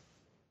understood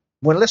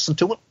when listened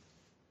to.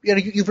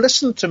 You've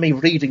listened to me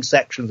reading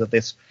sections of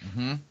this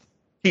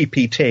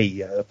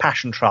PPT,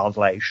 Passion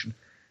Translation.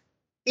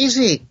 Is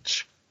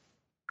it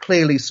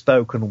clearly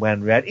spoken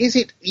when read? Is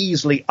it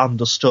easily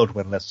understood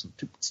when listened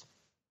to?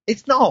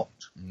 It's not.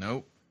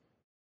 Nope.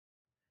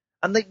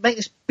 And they make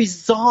this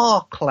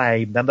bizarre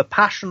claim, then the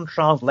Passion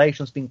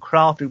Translation has been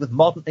crafted with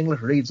modern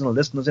English readers and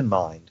listeners in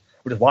mind,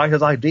 which is why it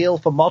is ideal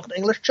for modern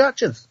English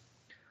churches.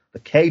 The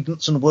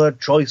cadence and word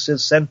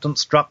choices,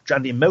 sentence structure,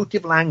 and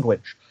emotive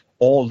language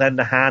all lend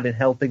a hand in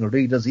helping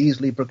readers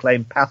easily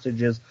proclaim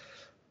passages.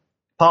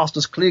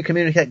 Pastors clearly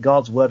communicate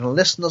God's word, and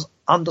listeners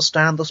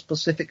understand the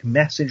specific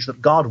message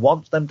that God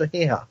wants them to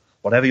hear.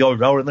 Whatever your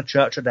role in the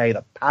church today,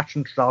 the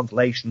Passion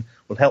Translation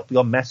will help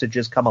your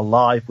messages come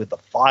alive with the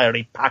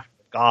fiery passion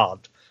of God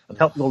and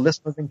help your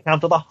listeners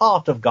encounter the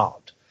heart of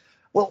God.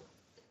 Well,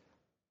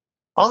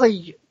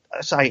 I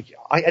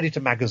edit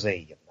a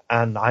magazine,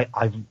 and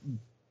I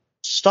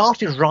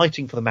started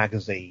writing for the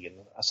magazine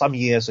some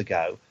years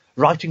ago,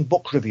 writing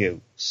book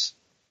reviews.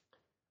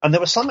 And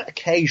there were some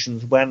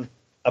occasions when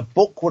a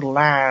book would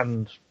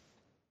land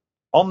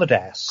on the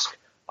desk.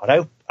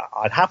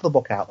 I'd have the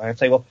book out there and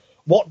say, well,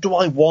 what do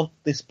I want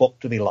this book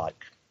to be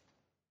like?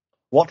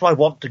 What do I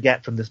want to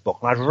get from this book?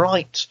 And I'd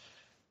write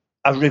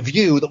a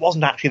review that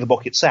wasn't actually the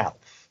book itself,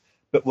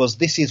 but was,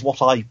 this is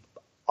what I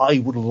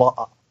would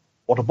like,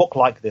 what a book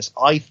like this,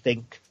 I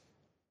think,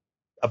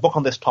 a book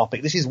on this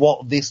topic, this is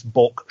what this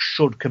book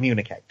should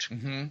communicate.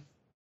 Mm-hmm.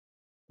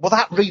 Well,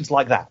 that reads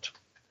like that.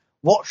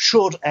 What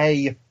should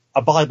a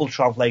Bible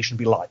translation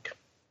be like?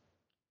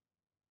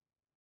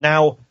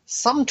 Now,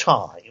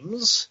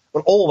 sometimes,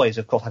 well, always,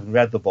 of course, having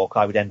read the book,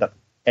 I would end up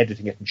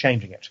editing it and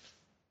changing it.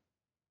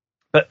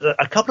 But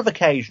a couple of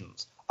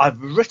occasions,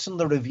 I've written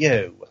the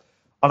review,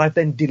 and I've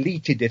then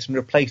deleted it and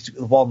replaced it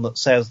with one that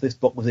says this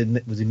book was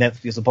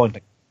immensely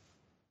disappointing.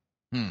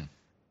 And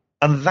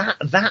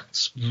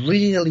that's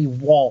really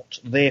what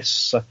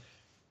this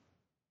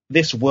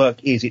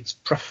work is. It's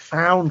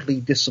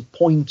profoundly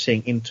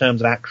disappointing in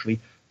terms of actually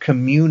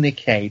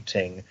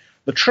communicating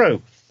the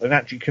truth and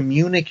actually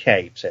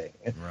communicating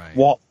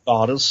what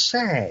God has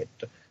said.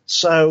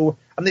 So,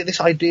 I think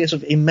this idea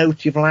of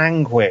emotive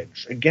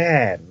language,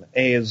 again,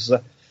 is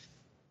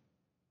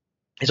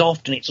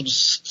often it's sort of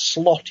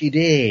slotted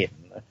in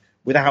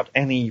without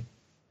any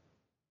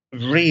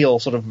real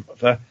sort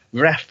of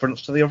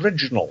reference to the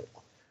original.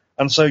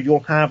 And so you'll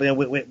have,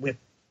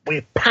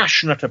 we're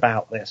passionate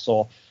about this,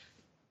 or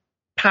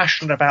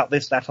passionate about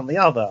this, that, and the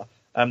other.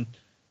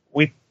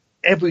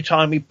 Every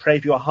time we pray,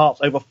 for your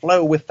hearts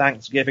overflow with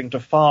thanksgiving to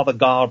Father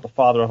God, the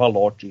Father of our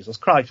Lord Jesus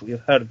Christ. We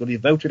have heard of the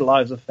devoted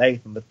lives of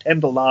faith and the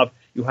tender love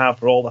you have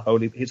for all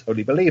his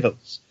holy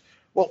believers.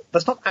 Well,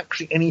 there's not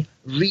actually any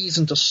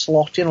reason to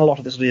slot in a lot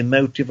of this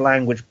emotive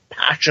language,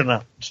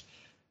 passionate,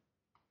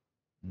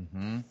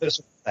 this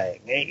sort of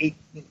thing.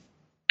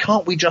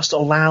 Can't we just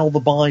allow the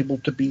Bible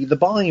to be the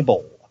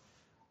Bible?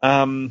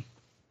 Can't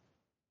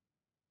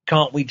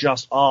we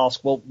just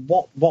ask, well,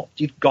 what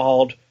did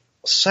God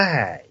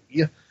say?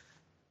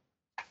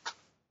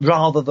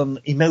 Rather than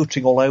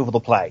emoting all over the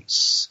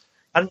place.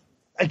 And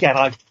again,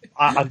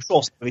 I'm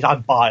sure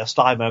I'm biased.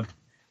 I'm a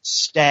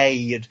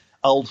staid,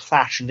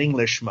 old-fashioned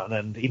Englishman,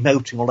 and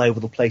emoting all over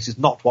the place is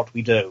not what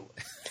we do.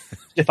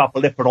 Stiff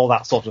upper lip and all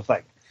that sort of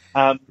thing.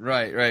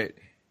 Right.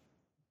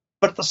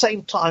 But at the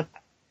same time,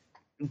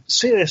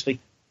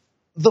 seriously,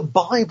 the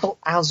Bible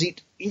as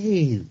it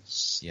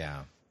is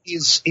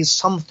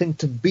something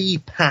to be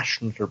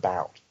passionate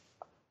about.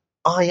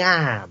 I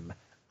am,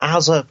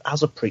 as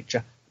a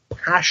preacher,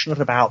 passionate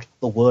about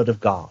the Word of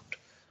God.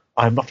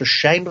 I am not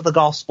ashamed of the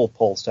gospel,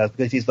 Paul says,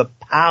 because it is the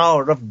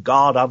power of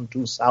God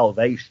unto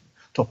salvation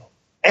to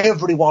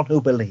everyone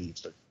who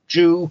believes, the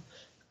Jew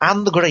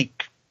and the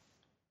Greek.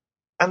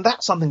 And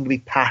that's something to be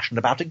passionate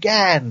about.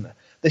 Again,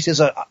 this is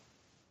a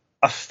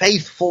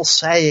faithful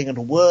saying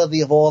and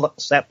worthy of all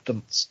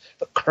acceptance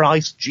that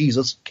Christ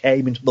Jesus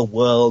came into the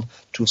world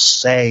to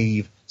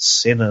save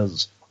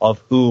sinners,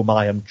 of whom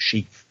I am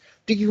chief.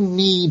 Do you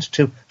need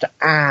to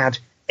add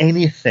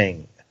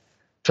anything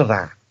to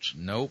that?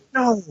 Nope.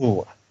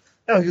 No,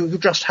 you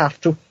just have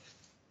to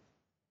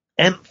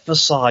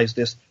emphasize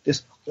this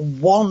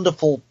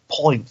wonderful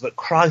point that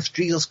Christ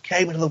Jesus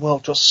came into the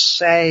world to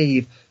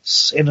save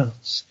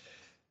sinners.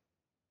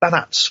 And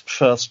that's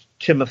 1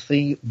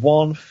 Timothy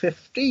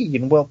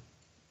 1:15. Well,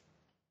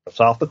 let's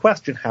ask the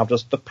question, how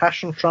does the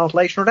Passion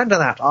Translation render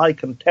that? I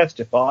can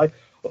testify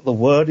that the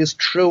word is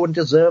true and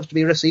deserves to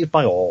be received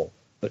by all,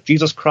 that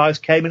Jesus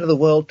Christ came into the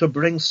world to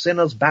bring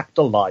sinners back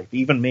to life,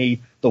 even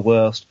me, the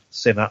worst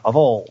sinner of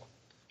all.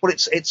 Well,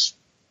 it's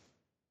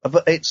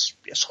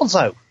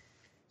also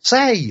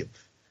save.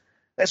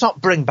 It's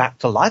not bring back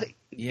to life.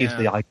 It's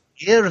the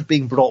idea of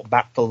being brought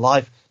back to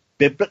life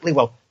biblically.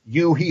 Well,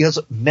 he has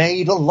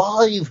made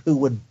alive who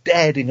were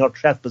dead in your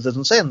trespasses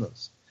and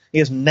sins. He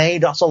has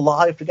made us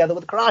alive together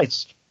with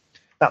Christ.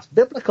 That's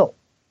biblical.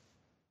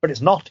 But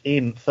it's not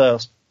in 1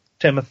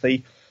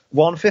 Timothy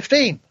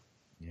 1:15.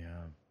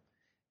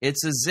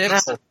 It's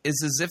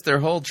as if their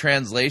whole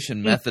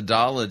translation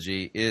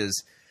methodology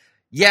is,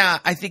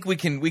 I think we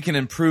can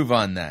improve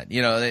on that.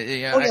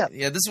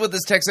 This is what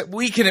this text said.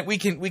 We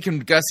can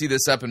gussy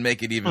this up and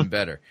make it even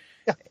better.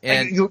 Yeah.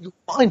 And you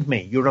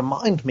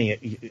remind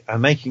me.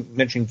 I'm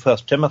mentioning 1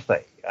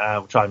 Timothy,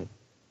 which I'm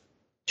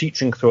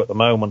teaching through at the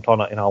moment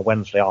in our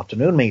Wednesday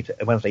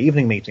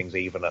evening meetings,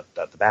 even at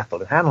the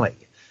Bethel in Hanley,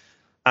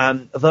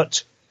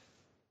 that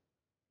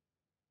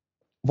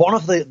one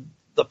of the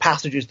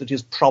passages that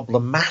is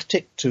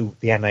problematic to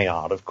the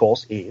NAR, of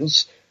course,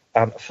 is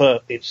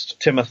it's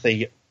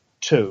Timothy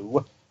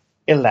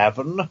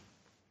 2:11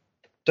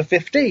 to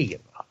 15.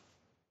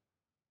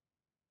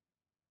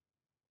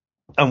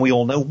 And we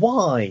all know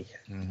why.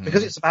 Mm-hmm.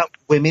 Because it's about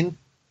women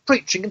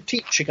preaching and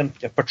teaching, and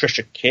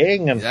Patricia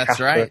King and That's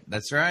right.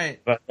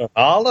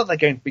 Arla, they're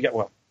going to be,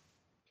 well,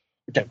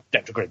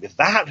 don't agree with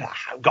that.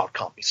 God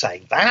can't be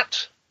saying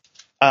that.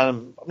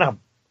 Now,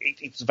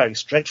 it's very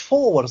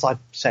straightforward, as I've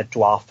said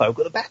to our folk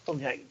at the Bethel.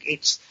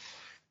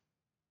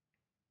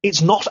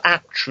 It's not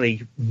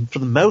actually, for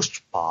the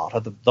most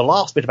part, the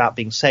last bit about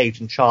being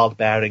saved in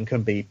childbearing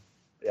can be,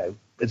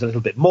 is a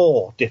little bit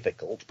more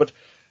difficult, but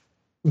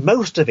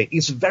most of it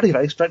is very,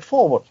 very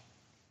straightforward.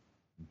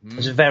 Mm-hmm.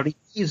 It's very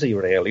easy,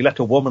 really. Let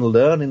a woman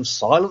learn in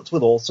silence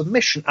with all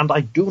submission, and I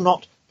do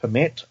not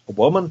permit a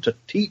woman to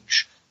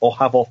teach or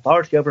have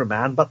authority over a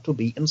man, but to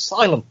be in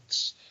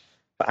silence.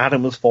 For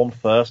Adam was formed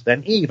first,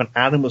 then Eve, and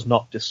Adam was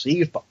not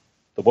deceived, but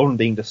the woman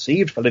being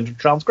deceived fell into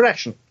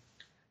transgression.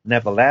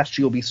 Nevertheless,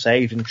 she will be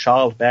saved in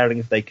childbearing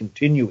if they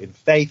continue in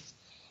faith,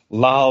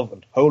 love,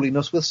 and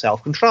holiness with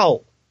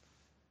self-control.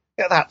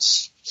 Yeah,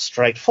 that's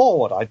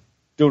straightforward. I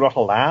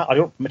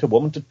don't permit a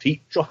woman to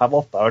teach or have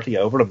authority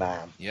over a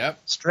man. Yep.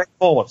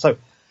 Straightforward. So,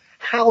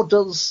 how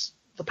does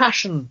the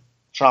Passion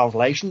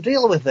Translation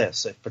deal with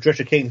this? If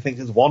Patricia King thinks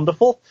it's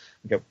wonderful,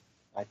 you go,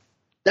 I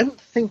don't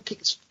think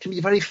it can be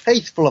very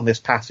faithful on this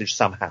passage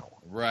somehow.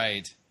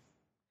 Right.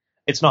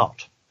 It's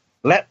not.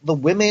 Let the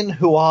women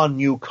who are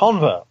new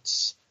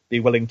converts be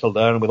willing to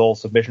learn with all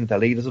submission to their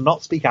leaders and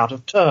not speak out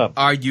of turn.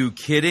 Are you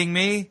kidding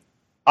me?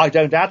 I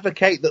don't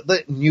advocate that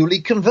the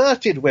newly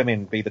converted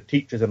women be the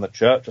teachers in the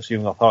church,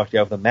 assuming authority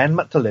over the men,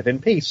 but to live in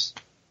peace.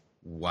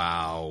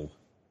 Wow.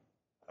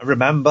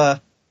 Remember,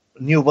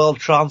 New World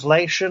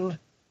Translation,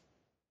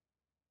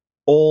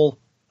 all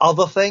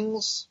other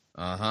things.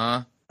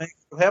 Uh-huh.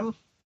 Thanks to him.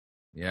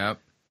 Yep.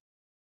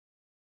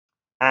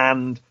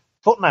 And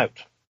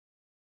footnote.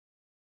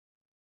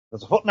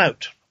 There's a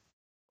footnote.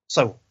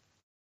 So,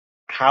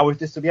 how is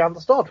this to be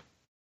understood?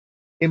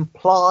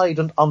 Implied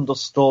and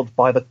understood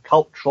by the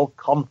cultural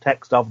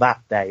context of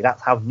that day.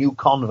 That's how new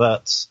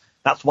converts,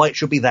 that's why it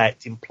should be there.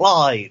 It's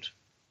implied.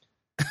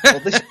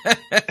 Well,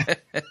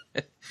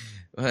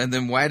 and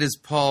then why does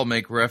Paul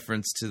make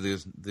reference to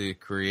the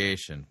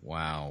creation?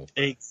 Wow.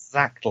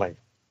 Exactly.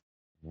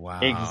 Wow.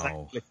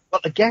 Exactly.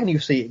 But again, you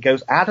see, it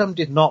goes, Adam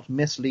did not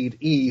mislead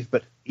Eve,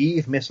 but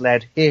Eve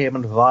misled him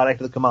and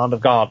violated the command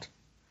of God.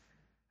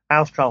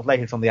 How's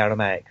translated from the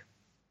Aramaic?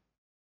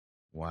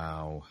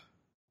 Wow.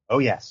 Oh,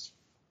 yes.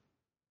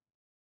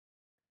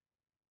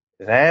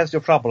 There's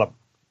your problem.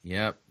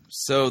 Yep.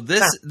 So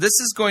this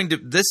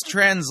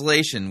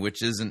translation,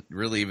 which isn't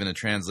really even a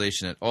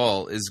translation at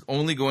all, is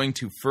only going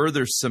to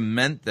further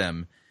cement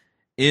them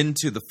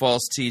into the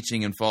false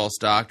teaching and false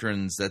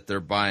doctrines that they're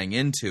buying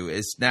into.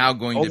 It's now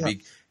going to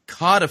be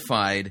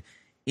codified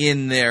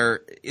in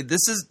their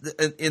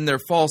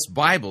false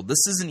Bible.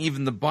 This isn't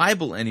even the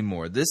Bible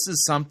anymore. This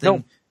is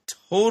something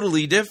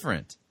totally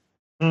different.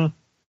 Mm.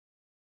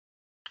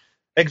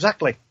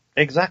 Exactly.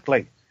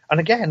 And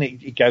again,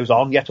 it goes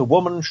on, yet a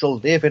woman shall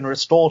live in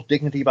restored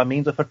dignity by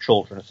means of her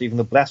children, receiving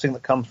the blessing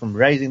that comes from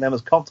raising them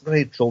as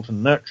consecrated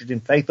children, nurtured in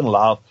faith and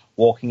love,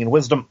 walking in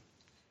wisdom.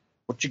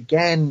 Which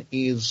again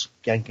is,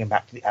 getting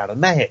back to the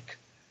Aramaic.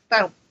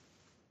 Now,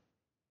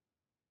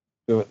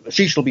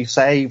 she shall be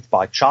saved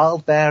by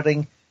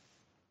childbearing.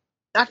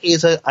 That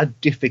is a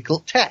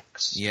difficult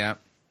text. Yep.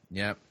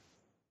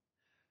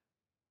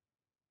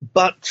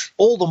 But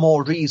all the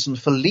more reason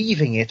for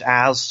leaving it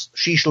as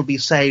she shall be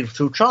saved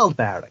through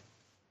childbearing.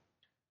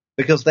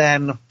 Because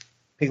then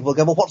people will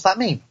go, well, what's that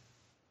mean?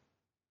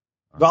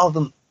 Rather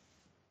than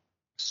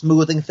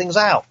smoothing things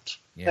out.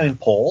 Yeah. In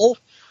Paul,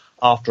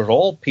 after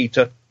all,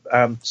 Peter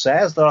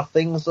says there are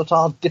things that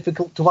are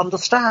difficult to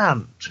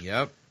understand.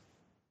 Yep.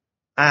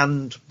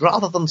 And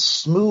rather than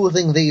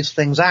smoothing these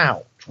things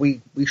out,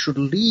 we should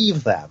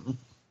leave them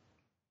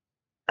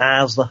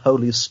as the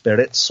Holy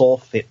Spirit saw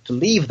fit to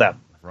leave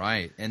them.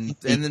 Right, and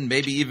then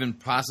maybe even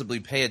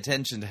possibly pay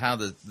attention to how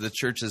the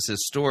church has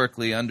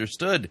historically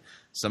understood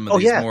some of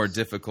these more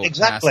difficult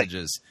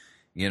passages,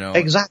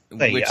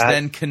 which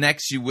then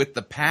connects you with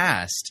the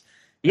past.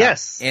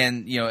 Yes,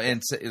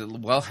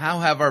 how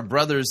have our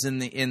brothers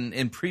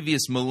in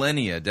previous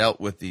millennia dealt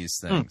with these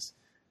things?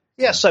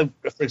 Yeah, so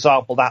for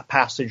example, that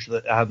passage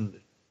that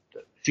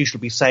she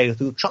should be saved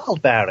through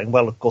childbearing.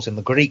 Well, of course, in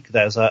the Greek,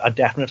 there's a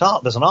definite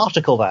there's an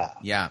article there.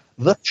 Yeah,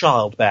 the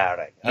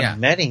childbearing,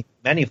 and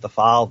many of the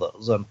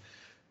fathers and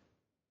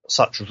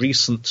such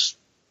recent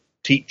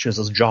teachers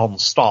as John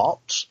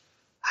Stott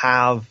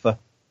have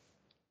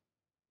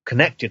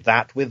connected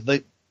that with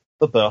the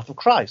birth of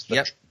Christ.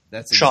 Yep,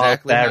 that's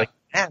exactly childbearing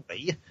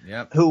Mary,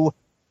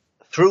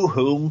 through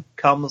whom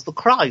comes the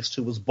Christ,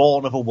 who was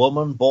born of a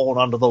woman, born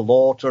under the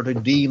law to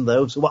redeem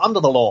those who were under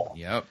the law.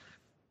 Yep.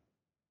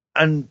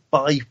 And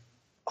by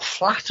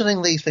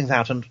flattening these things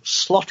out and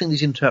slotting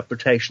these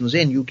interpretations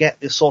in, you get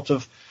this sort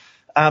of,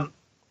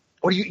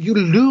 you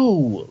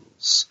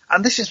lose.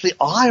 And this is the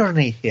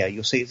irony here,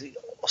 you see.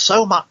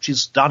 So much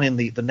is done in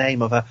the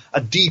name of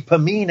a deeper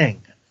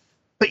meaning,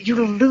 but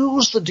you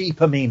lose the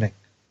deeper meaning.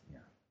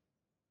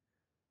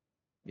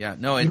 Yeah,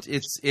 no,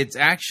 it's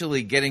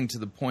actually getting to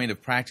the point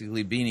of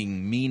practically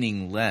being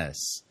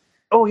meaningless.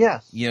 Oh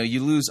yes. You know,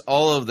 you lose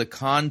all of the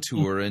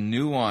contour and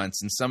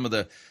nuance and some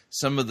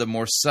of the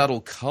more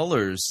subtle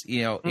colors,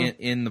 you know,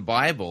 in the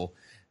Bible.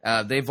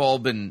 They've all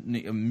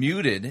been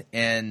muted,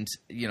 and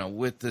you know,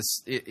 with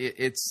this,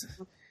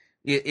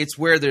 it's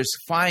where there's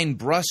fine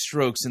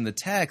brushstrokes in the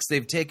text.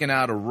 They've taken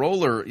out a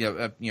roller,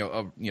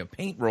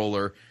 paint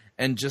roller,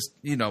 and just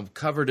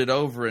covered it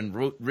over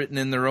and written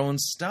in their own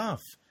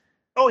stuff.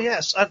 Oh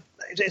yes,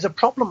 it's a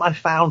problem I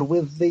found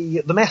with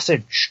the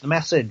message. The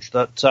message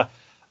that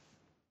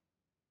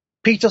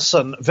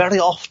Peterson very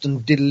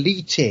often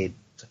deleted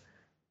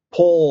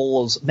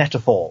Paul's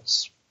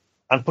metaphors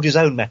and put his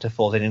own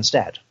metaphors in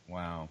instead.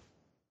 Wow.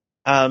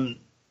 And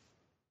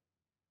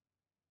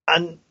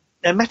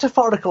a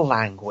metaphorical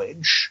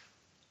language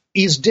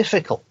is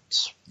difficult.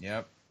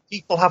 Yep.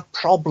 People have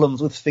problems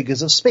with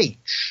figures of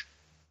speech.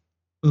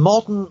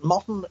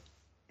 Modern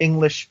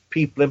English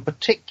people in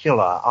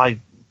particular, I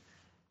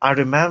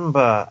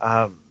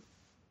remember,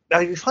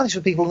 you find this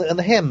with people in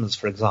the hymns,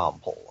 for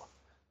example.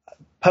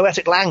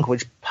 Poetic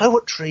language,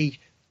 poetry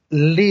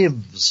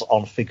lives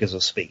on figures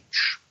of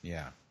speech.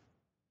 Yeah.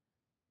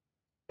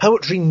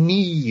 Poetry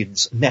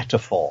needs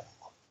metaphor.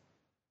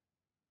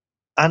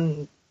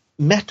 And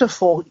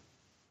metaphor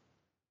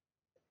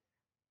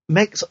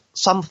makes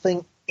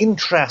something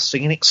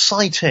interesting and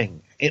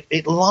exciting.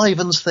 It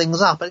livens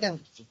things up. Again,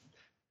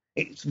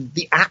 it's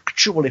the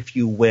actual, if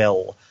you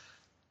will,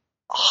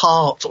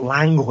 heart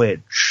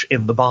language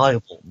in the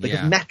Bible.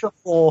 Because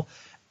metaphor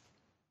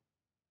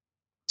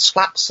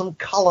slaps some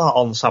colour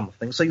on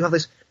something. So you have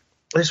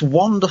this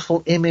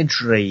wonderful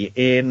imagery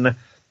in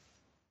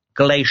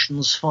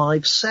Galatians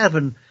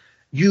 5:7.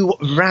 You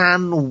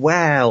ran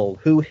well.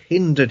 Who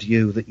hindered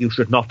you that you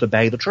should not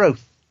obey the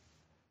truth?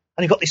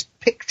 And you've got this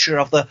picture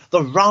of the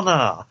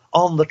runner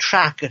on the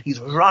track, and he's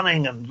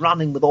running and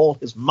running with all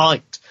his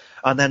might.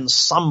 And then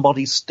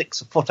somebody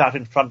sticks a foot out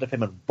in front of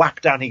him and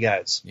whack, down he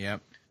goes.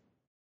 Yep.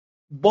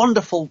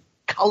 Wonderful,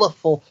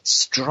 colourful,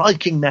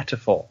 striking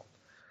metaphor.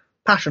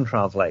 Passion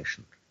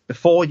Translation.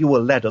 Before you were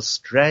led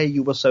astray,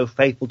 you were so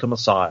faithful to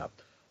Messiah.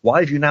 Why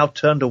have you now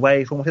turned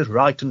away from what is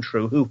right and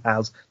true? Who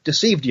has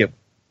deceived you?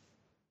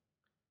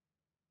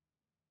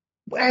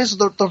 Where's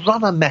the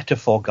runner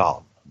metaphor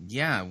gone?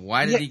 Yeah,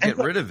 why did he get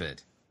rid of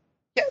it?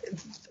 Yeah,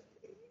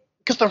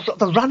 because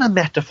the runner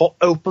metaphor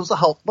opens the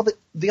whole... Well,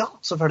 the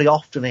answer very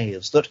often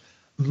is that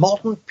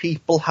modern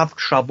people have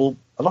trouble...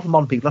 A lot of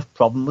modern people have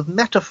problem with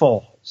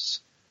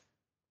metaphors.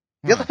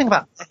 The other thing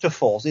about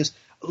metaphors is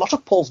a lot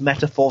of Paul's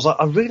metaphors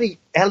are really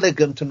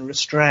elegant and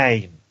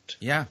restrained.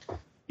 Yeah.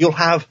 You'll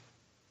have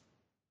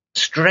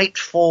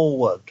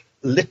straightforward,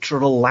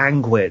 literal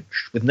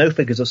language with no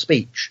figures of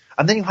speech,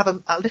 and then you have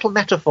a little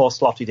metaphor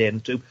slotted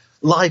in to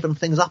liven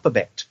things up a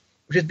bit,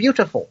 which is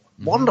beautiful,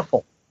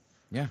 wonderful.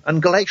 Yeah.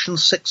 And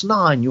Galatians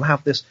 6:9, you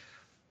have this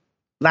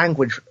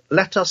language,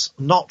 let us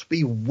not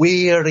be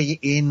weary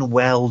in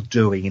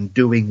well-doing, in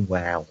doing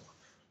well.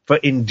 For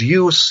in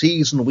due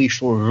season we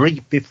shall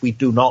reap if we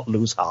do not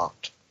lose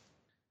heart.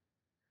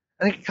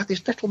 And you have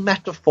this little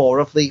metaphor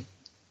of the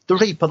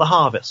reap of the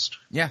harvest.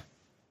 Yeah.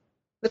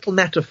 Little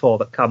metaphor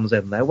that comes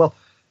in there. Well,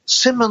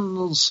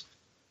 Simmons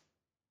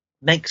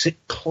makes it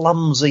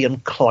clumsy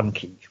and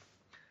clunky.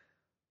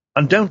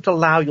 And don't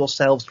allow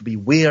yourselves to be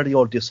weary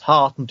or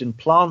disheartened in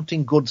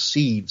planting good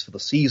seeds, for the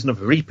season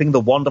of reaping the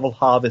wonderful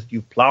harvest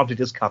you've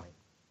planted is coming.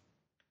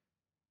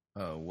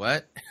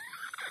 What?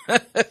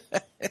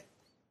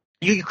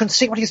 You can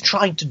see what he's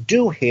trying to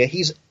do here.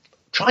 He's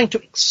trying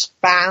to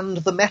expand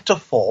the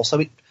metaphor so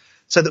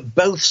that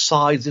both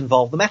sides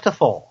involve the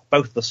metaphor,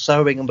 both the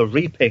sowing and the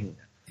reaping,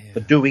 the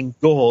doing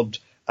good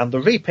and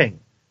the reaping.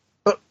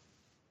 But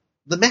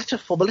the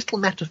metaphor, the little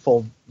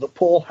metaphor that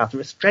Paul has, the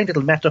restrained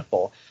little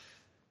metaphor,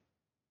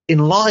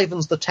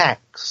 enlivens the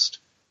text.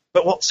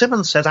 But what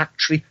Simmons says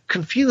actually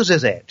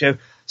confuses it.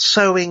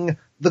 Sowing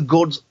the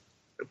good,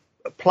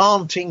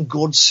 planting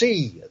good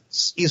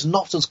seeds is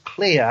not as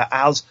clear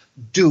as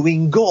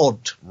doing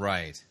good.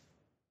 Right.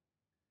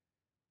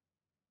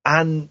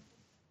 And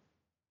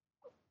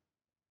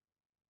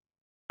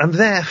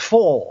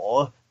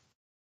therefore,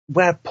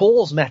 where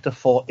Paul's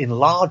metaphor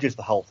enlarges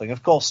the whole thing,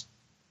 of course,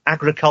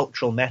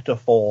 agricultural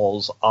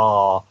metaphors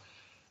are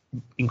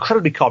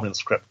incredibly common in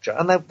Scripture,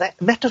 and they're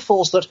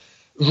metaphors that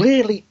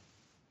really,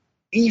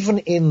 even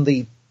in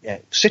the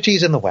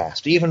cities in the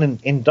West, even in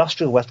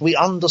industrial West, we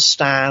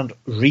understand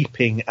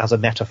reaping as a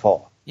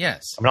metaphor.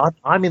 Yes. I mean,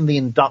 I'm in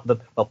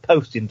the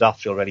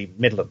post-industrial, really,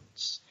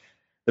 Midlands.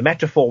 The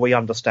metaphor we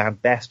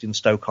understand best in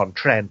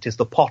Stoke-on-Trent is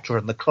the potter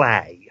and the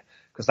clay,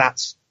 because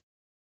that's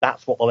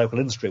what the local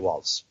industry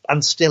was,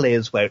 and still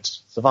is where it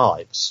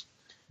survives.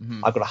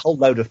 Mm-hmm. I've got a whole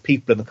load of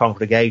people in the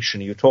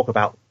congregation. You talk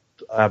about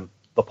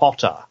the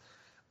potter,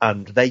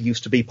 and they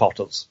used to be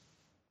potters.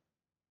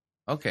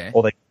 Okay.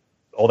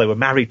 Or they were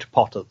married to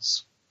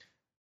potters,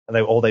 and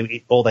they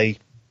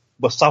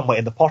were somewhere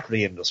in the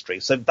pottery industry.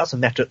 So that's a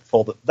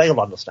metaphor that they'll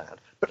understand.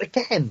 But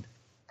again,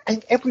 I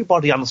think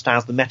everybody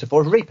understands the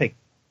metaphor of reaping,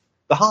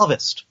 the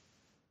harvest,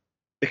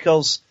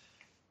 because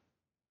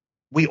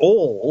we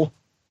all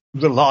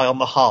rely on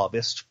the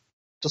harvest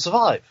to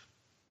survive.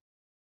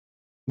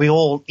 We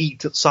all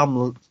eat at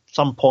some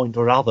point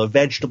or other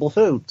vegetable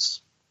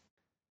foods.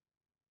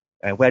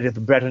 And where did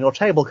the bread on your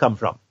table come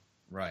from?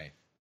 Right.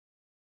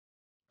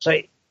 So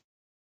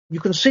you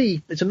can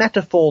see it's a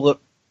metaphor that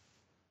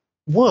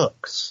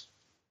works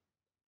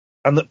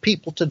and that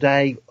people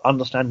today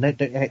understand, don't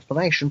get an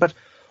explanation. But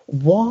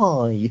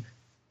why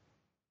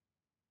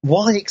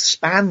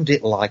expand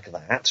it like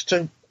that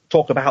to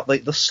talk about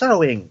the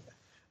sowing?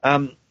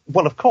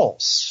 Well, of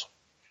course,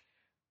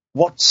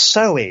 what's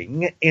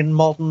sowing in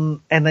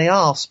modern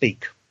NAR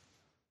speak?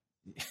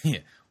 Yeah.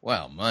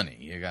 Well, money.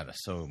 You got to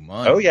sow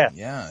money. Oh, yeah.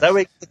 Yeah.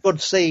 Sowing the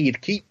good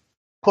seed. Keep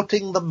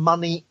putting the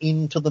money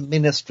into the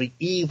ministry,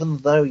 even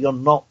though you're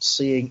not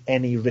seeing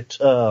any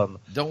return.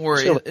 Don't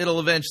worry, So, it'll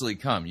eventually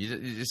come.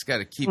 You just got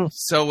to keep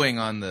sowing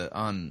on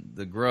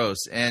the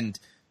gross, and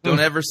don't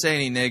ever say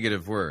any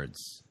negative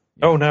words.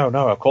 Oh, no,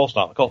 of course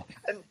not. Of course.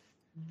 And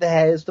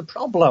there's the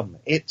problem.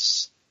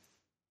 It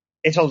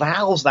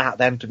allows that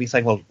then to be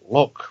saying, well,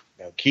 look,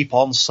 keep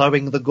on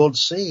sowing the good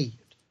seed.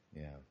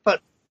 Yeah.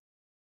 But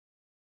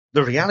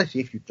the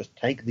reality, if you just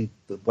take the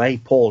way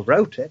Paul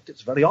wrote it,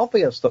 it's very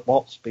obvious that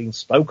what's being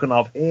spoken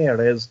of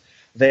here is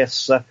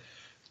this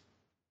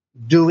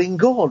doing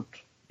good.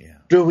 Yeah.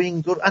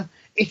 Doing good. And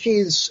it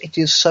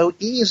is so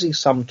easy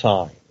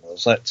sometimes.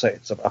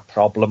 It's a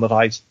problem that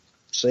I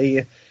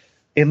see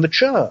in the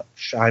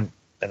church. I'm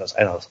in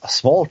a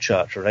small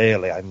church,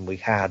 really. We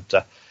had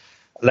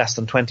less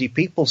than 20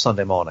 people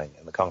Sunday morning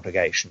in the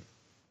congregation.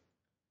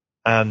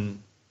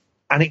 And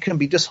it can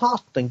be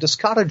disheartening,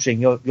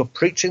 discouraging. You're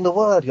preaching the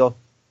word, you're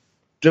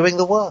doing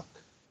the work.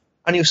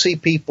 And you see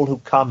people who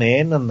come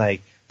in and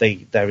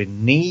they're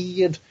in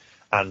need,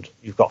 and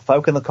you've got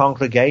folk in the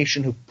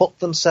congregation who put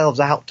themselves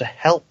out to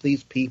help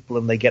these people,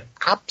 and they get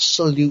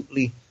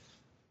absolutely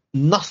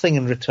nothing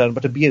in return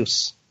but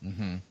abuse.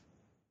 Mm-hmm.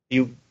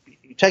 You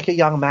take a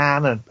young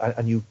man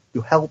and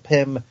you help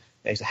him.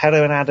 He's a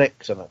heroin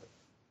addict, and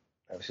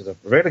this is a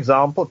real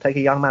example. Take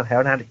a young man,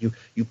 heroin addict.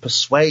 You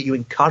persuade, you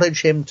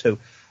encourage him to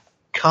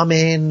come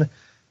in,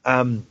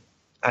 and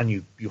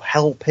you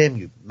help him,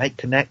 you make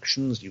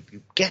connections, you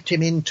get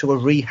him into a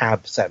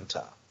rehab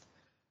centre,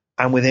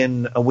 and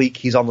within a week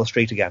he's on the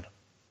street again,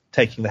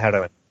 taking the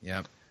heroin.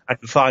 Yeah. And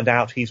you find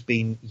out he's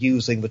been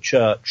using the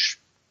church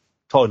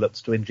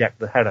toilets to inject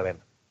the heroin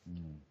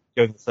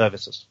during the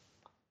services.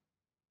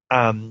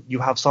 You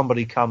have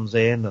somebody comes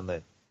in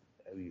and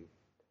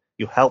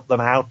you help them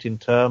out in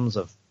terms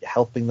of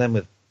helping them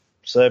with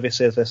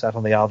services, this, that,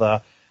 and the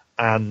other,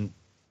 and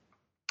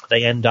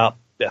they end up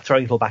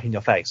throwing it all back in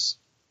your face.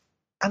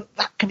 And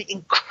that can be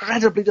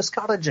incredibly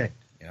discouraging.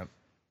 Yep.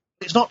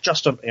 It's not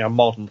just a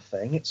modern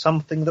thing. It's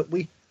something that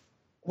that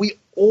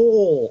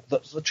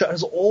the church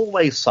has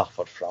always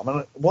suffered from.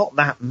 And what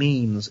that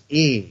means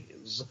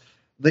is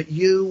that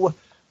you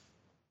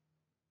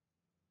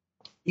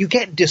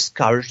get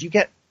discouraged, you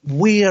get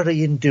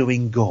weary in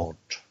doing good.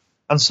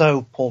 And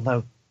so, Paul,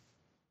 no,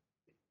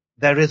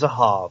 there is a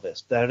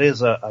harvest. There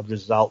is a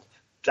result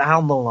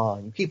down the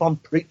line. You keep on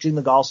preaching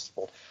the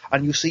gospel,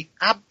 and you see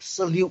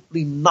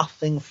absolutely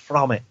nothing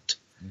from it.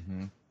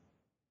 Mm-hmm.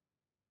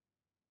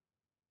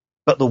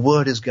 But the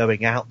word is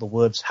going out. The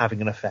word's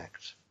having an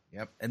effect.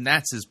 Yep, and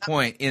that's his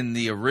point in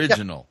the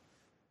original.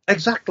 Yep.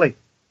 Exactly.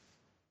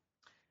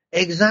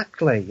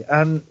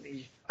 And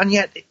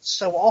yet,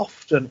 so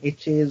often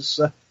it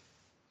is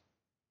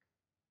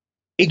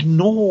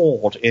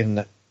ignored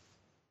in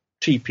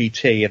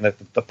TPT and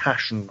the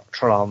Passion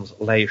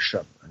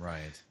Translation.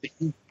 Right.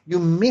 You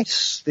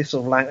miss this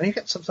sort of language, and you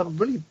get some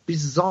really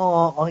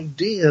bizarre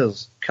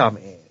ideas come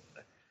in.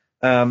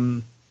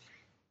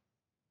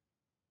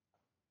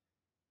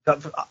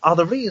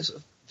 Other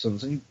reasons.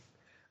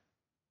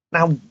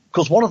 Now,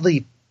 because one of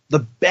the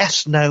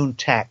best-known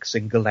texts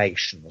in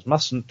Galatians,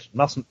 mustn't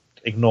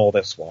ignore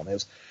this one,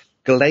 is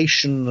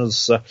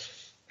Galatians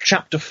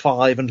chapter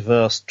 5 and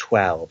verse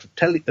 12.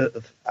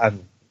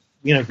 And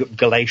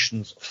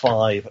Galatians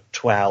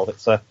 5:12.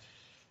 It's a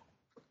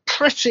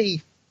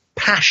pretty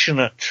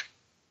passionate,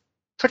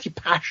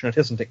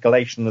 isn't it?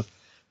 Galatians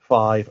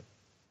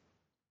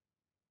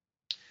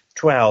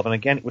 5:12. And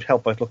again, it would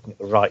help by looking at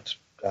the right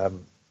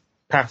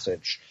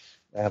passage,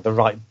 the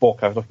right book.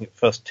 I was looking at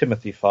 1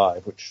 Timothy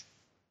 5, which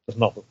does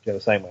not look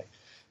the same way.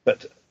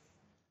 But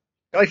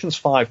Galatians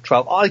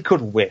 5:12, I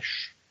could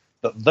wish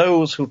that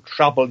those who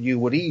trouble you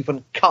would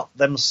even cut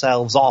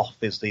themselves off,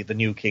 is the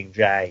New King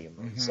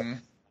James. Mm-hmm.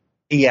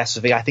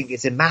 ESV, I think,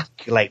 is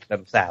immaculate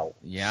themselves.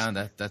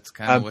 Yeah, that's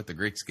kind of what the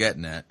Greek's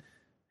getting at.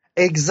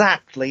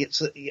 Exactly.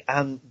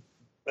 And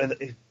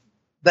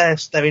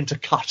they're into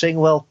cutting.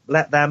 Well,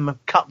 let them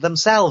cut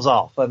themselves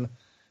off. And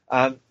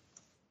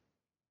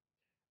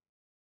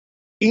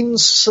in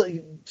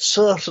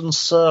certain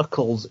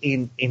circles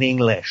in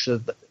English,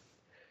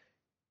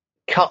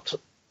 cut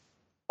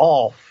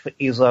off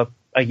is a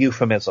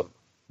euphemism.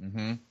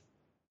 Mm-hmm.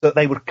 That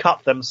they would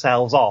cut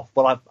themselves off.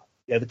 Well,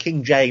 the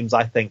King James,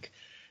 I think,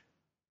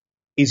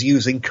 is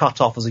using cut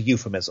off as a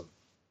euphemism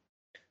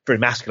to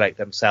emasculate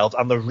themselves,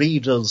 and the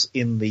readers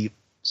in the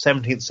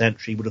 17th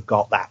century would have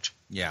got that.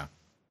 Yeah.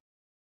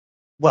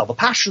 Well, the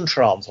Passion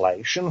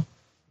Translation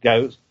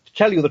goes, to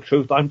tell you the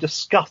truth, I'm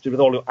disgusted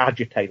with all your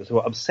agitators who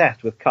are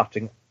obsessed with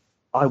cutting.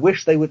 I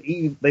wish they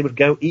would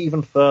go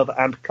even further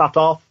and cut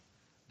off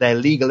their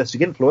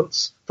legalistic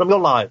influence from your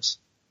lives.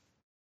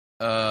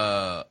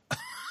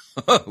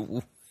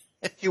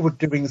 You were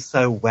doing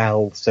so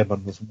well,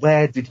 Simmons.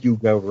 Where did you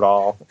go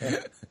wrong?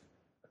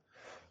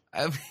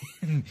 I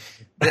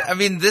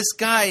mean, this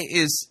guy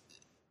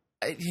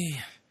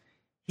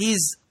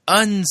he's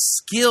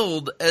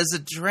unskilled as a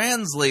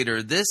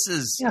translator. This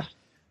is,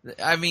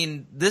 I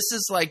mean, this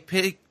is like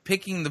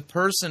picking the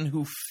person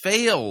who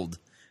failed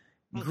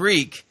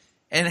Greek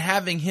and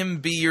having him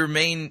be your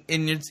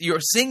your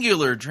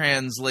singular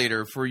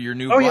translator for your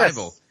new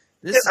Bible.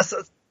 Yes.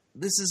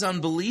 This is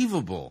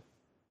unbelievable.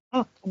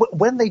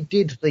 When they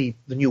did the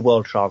New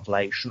World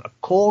Translation,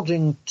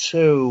 according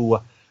to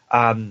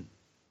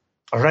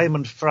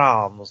Raymond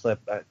Franz, the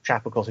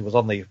chap, of course, he was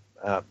on the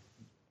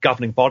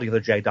governing body of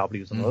the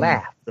JWs and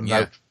left and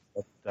wrote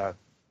a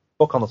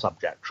book on the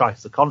subject,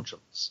 Christ the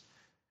Conscience.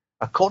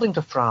 According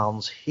to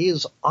Franz,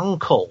 his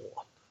uncle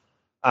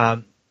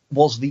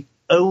was the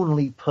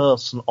only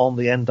person on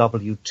the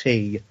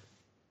NWT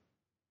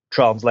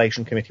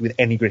translation committee with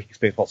any Greek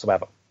experience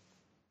whatsoever.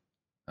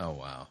 Oh,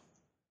 wow.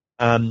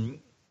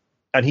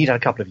 And he'd had a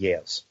couple of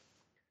years.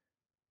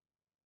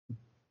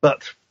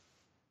 But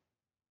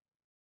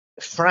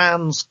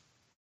Franz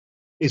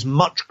is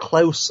much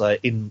closer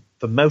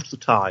for most of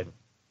the time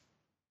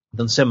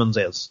than Simmons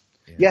is.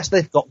 Yeah. Yes,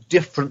 they've got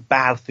different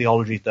bad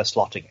theologies they're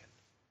slotting in.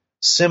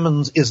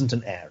 Simmons isn't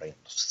an Arian.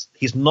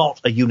 He's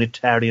not a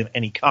Unitarian of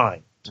any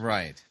kind.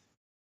 Right.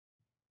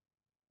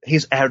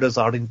 His errors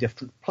are in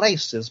different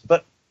places,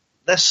 but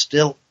they're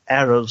still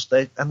errors.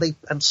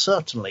 And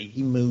certainly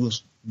he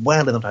moves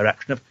well in the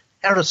direction of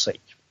heresy.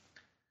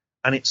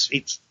 And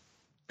it's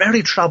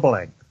very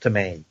troubling to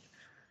me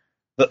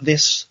that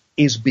this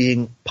is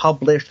being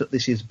published, that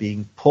this is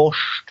being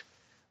pushed.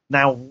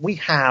 Now, we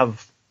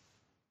have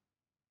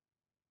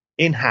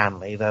in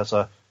Hanley,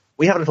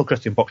 we have a little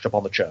Christian bookshop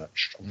on the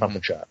church, from the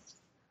church,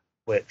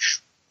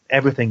 which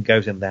everything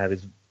goes in there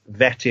is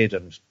vetted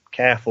and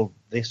careful.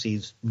 This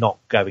is not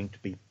going to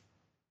be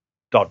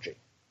dodgy.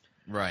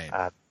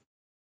 Right.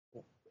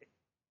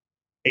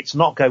 It's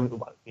not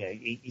going,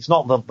 it's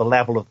not the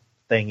level of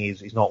thing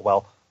is not,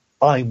 well,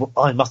 I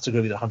must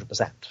agree with it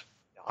 100%.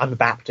 I'm a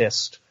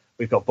Baptist.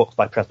 We've got books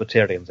by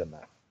Presbyterians in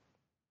there.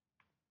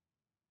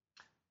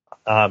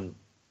 I'm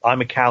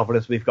a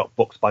Calvinist. We've got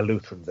books by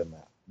Lutherans in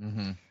there.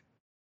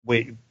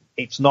 Mm-hmm.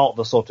 It's not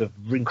the sort of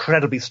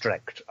incredibly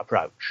strict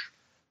approach,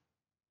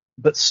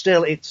 but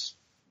still,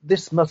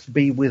 this must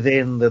be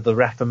within the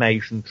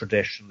Reformation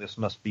tradition. This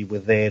must be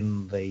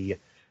within the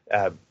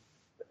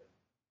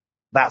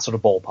that sort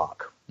of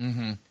ballpark.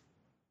 Mm-hmm.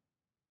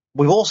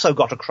 We've also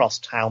got across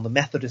town the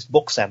Methodist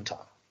Book Centre,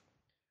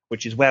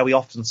 which is where we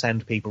often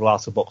send people who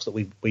ask for books that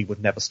we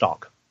would never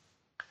stock,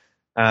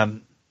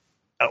 or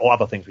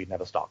other things we'd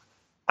never stock.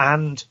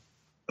 And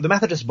the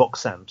Methodist Book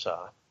Centre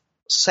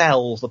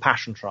sells the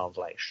Passion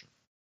Translation.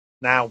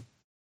 Now,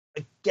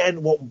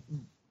 again,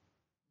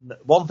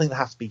 one thing that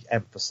has to be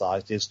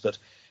emphasised is that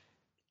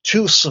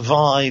to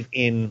survive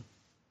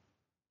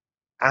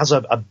as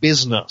a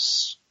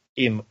business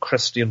in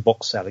Christian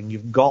bookselling,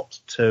 you've got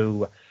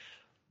to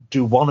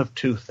do one of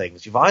two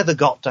things. You've either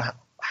got to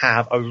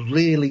have a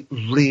really,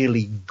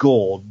 really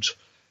good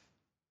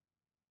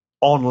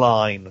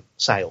online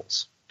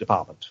sales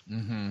department,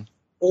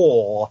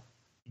 or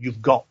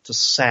you've got to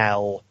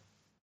sell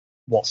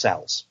what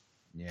sells.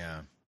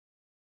 Yeah.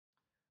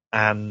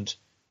 And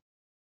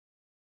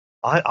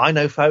I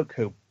know folk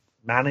who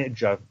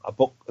manage a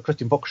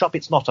Christian bookshop.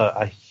 It's not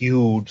a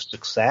huge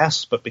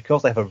success, but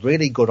because they have a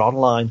really good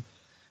online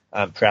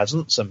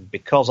presence, and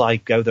because I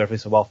go there every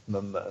so often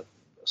and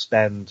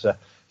spend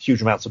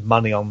huge amounts of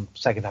money on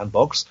second-hand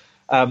books,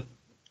 well,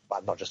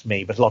 not just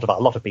me, but a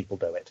lot of people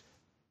do it.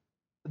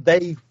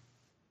 They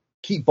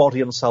keep body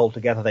and soul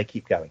together. They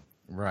keep going.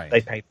 Right.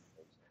 They pay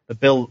the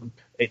bill.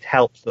 It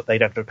helps that they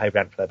don't have to pay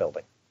rent for their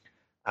building.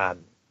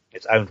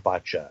 It's owned by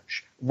a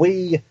church.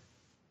 We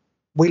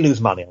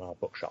lose money on our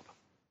bookshop.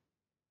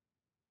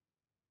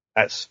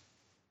 That's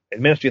the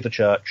ministry of the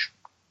church.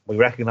 We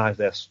recognise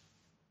this.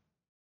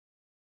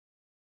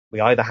 We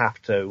either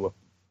have to.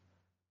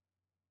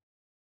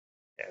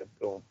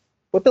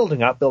 We're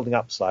building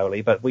up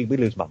slowly, but we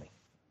lose money.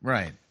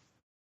 Right.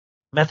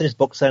 Methodist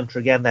Book Centre,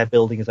 again, their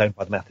building is owned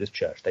by the Methodist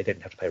Church. They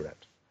didn't have to pay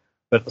rent.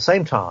 But at the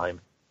same time,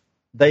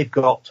 they've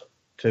got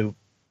to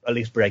at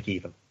least break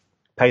even,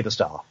 pay the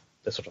staff,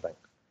 this sort of thing.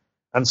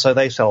 And so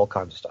they sell all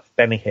kinds of stuff.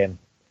 Benny Hinn,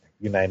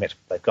 you name it,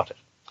 they've got it.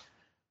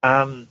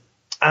 And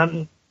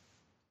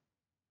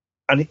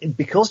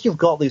because you've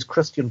got these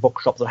Christian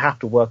bookshops that have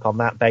to work on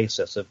that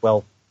basis of,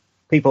 well,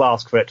 people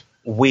ask for it,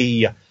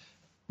 we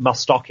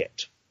must stock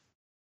it.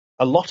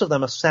 A lot of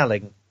them are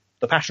selling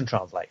the Passion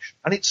Translation.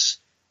 And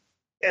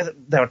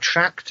they're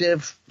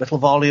attractive little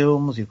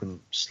volumes. You can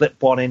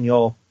slip one in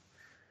your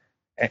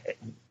bag,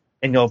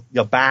 in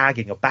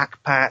your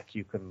backpack.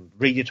 You can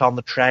read it on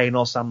the train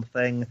or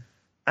something.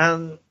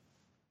 And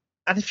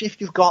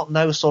if you've got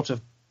no sort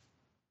of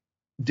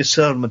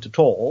discernment at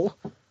all,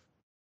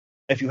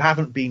 if you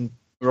haven't been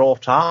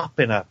brought up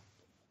in a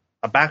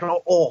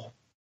background, or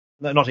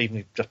not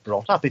even just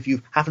brought up, if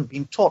you haven't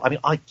been taught. I mean,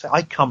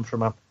 I come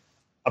from a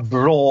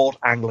broad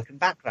Anglican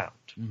background.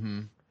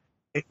 Mm-hmm.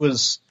 It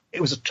was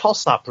a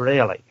toss-up,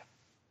 really,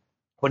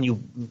 when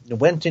you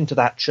went into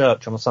that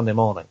church on a Sunday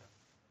morning,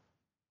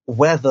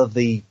 whether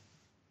the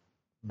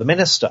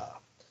minister,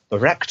 the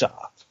rector,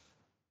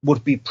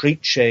 would be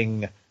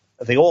preaching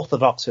the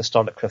Orthodox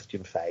historic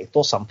Christian faith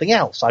or something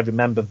else. I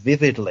remember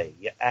vividly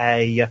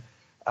a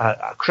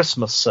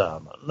Christmas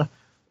sermon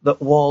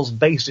that was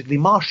basically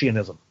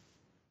Martianism.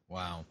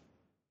 Wow.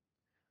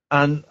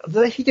 And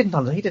he didn't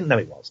know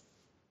he was.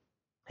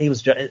 He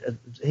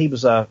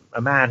was a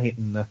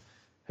man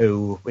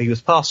who he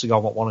was passing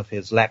on what one of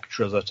his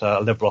lecturers at a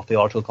liberal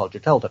theological college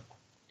had told him.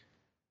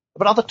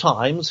 But other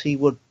times he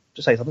would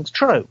just say something's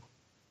true.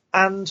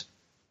 And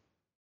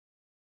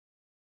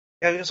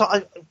so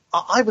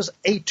I was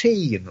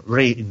 18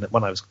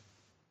 when I was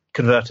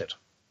converted.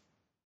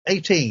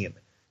 18,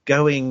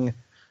 went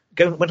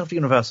off to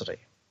university.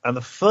 And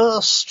the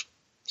first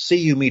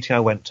CU meeting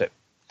I went to,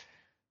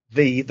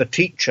 the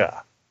teacher,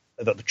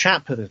 the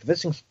chap who the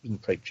visiting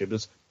preacher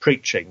was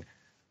preaching,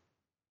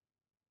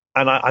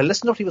 and I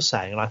listened to what he was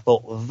saying, and I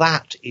thought,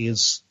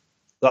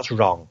 that's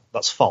wrong,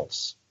 that's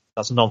false,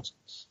 that's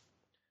nonsense.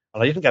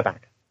 And I didn't go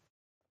back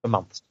for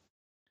months.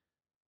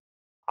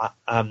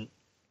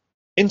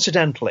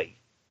 Incidentally,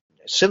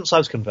 since I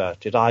was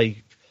converted,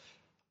 I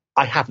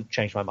haven't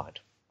changed my mind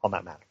on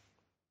that man.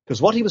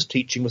 Because what he was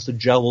teaching was the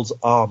Joel's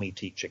Army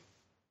teaching.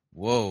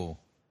 Whoa.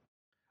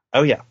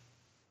 Oh, yeah.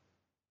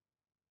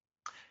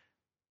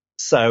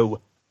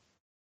 So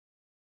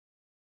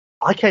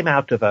I came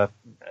out of a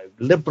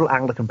liberal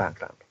Anglican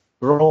background,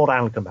 broad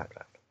Anglican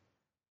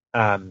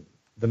background.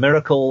 The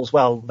miracles,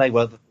 well, they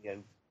were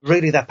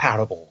really they're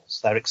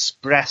parables. They're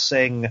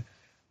expressing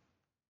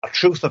a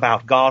truth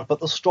about God, but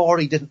the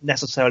story didn't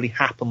necessarily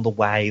happen the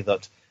way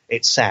that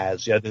it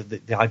says.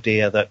 The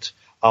idea that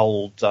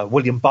old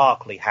William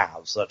Barclay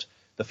has, that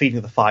the feeding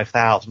of the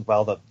 5,000,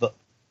 well, the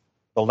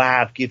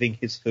lad giving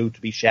his food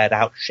to be shared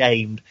out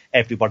shamed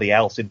everybody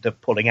else into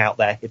pulling out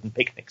their hidden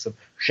picnics and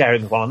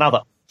sharing with one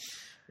another.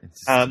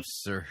 It's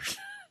absurd.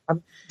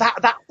 And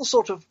that's the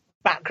sort of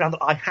background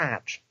that I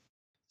had.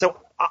 So,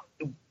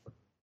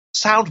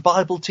 sound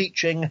Bible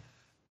teaching,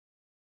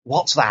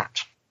 what's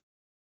that?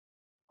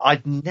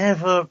 I'd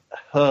never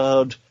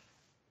heard,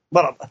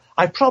 well,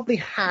 I probably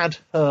had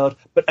heard,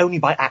 but only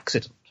by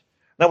accident.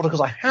 Now,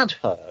 because I had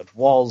heard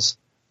was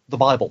the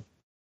Bible.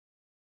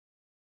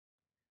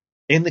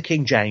 In the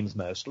King James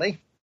mostly,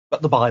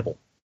 but the Bible.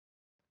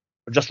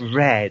 I just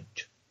read.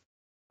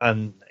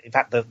 And in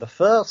fact, the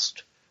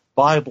first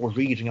Bible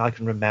reading I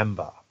can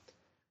remember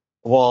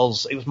it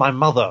was my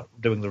mother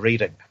doing the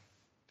reading.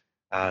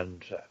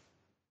 And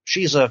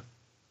she's a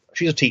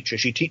teacher.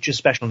 She teaches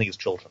special needs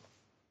children.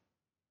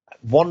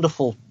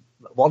 Wonderful,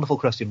 wonderful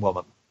Christian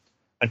woman.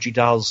 And she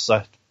does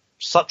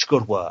such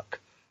good work.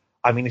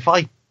 I mean, if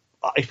I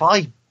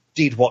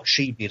did what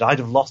she did, I'd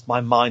have lost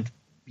my mind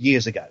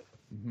years ago.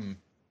 Mm-hmm.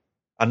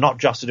 And not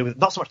just to do with,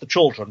 not so much the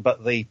children,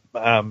 but the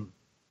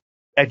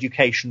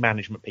education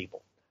management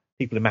people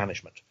in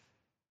management.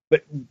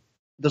 But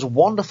there's a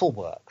wonderful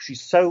work.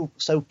 She's so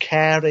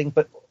caring,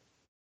 but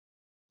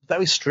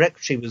very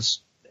strict. She was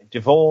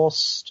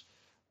divorced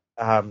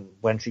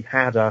when she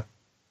had a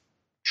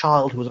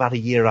child who was about a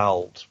year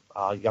old,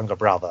 our younger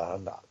brother,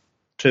 and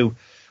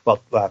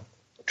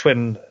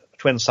twin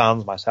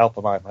sons, myself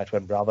and my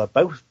twin brother.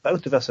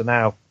 Both of us are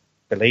now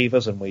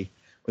believers, and we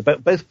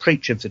both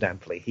preach,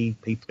 incidentally. He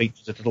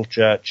preaches at a little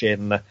church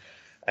in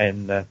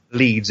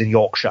Leeds in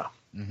Yorkshire.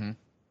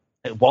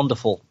 Mm-hmm.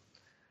 Wonderful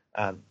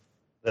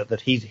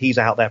that he's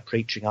out there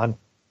preaching.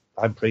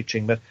 I'm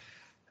preaching, but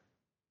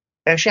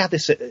she had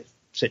this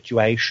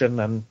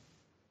situation,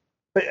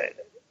 but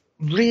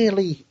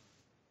really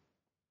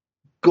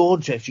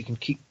good if she can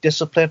keep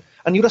discipline.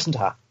 And you listen to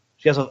her.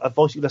 She has a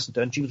voice you listen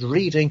to, and she was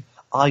reading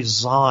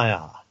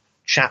Isaiah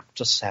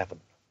chapter 7.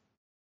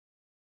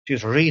 She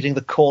was reading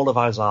the call of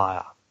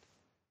Isaiah.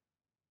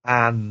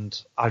 And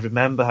I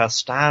remember her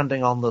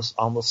standing on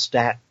the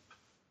step,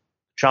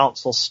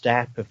 chancel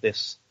step of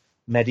this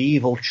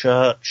medieval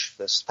church,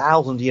 this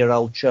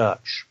 1,000-year-old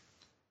church.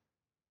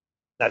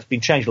 That's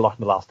been changed a lot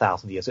in the last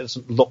 1,000 years. It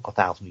doesn't look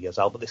 1,000 years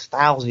old, but this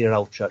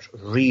 1,000-year-old church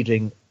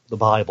reading the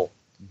Bible.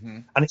 Mm-hmm.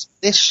 And it's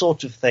this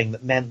sort of thing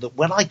that meant that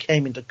when I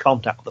came into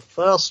contact the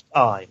first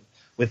time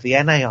with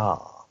the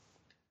NAR,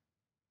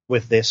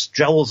 with this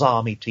Joel's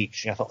Army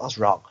teaching, I thought, that's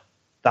wrong.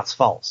 That's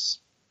false.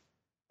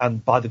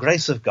 And by the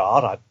grace of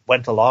God, I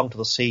went along to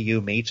the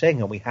CU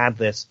meeting, and we had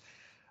this.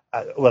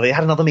 They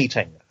had another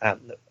meeting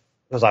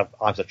because I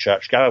was a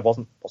churchgoer. I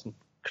wasn't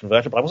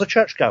converted, but I was a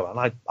churchgoer,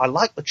 and I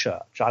liked the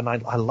church, and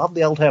I love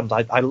the old hymns.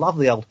 I love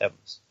the old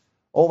hymns,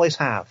 always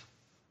have.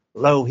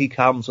 Lo, he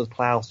comes with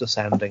clouds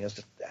descending. It's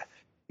just,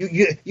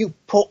 you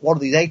put one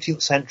of these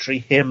 18th century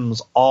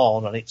hymns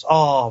on, and it's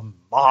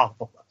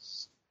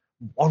marvelous,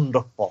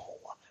 wonderful.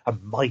 A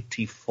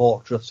mighty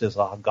fortress is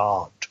our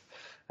God.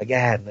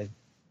 Again,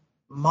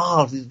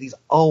 these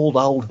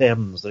old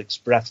hymns that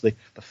express the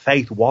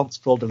faith once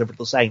full delivered to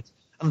the saints.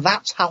 And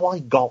that's how I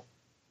got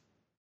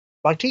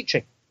my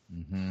teaching.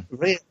 Mm-hmm.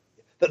 Really,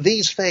 that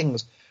these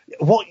things,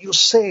 what you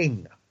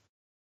sing,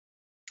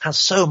 has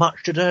so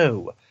much to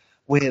do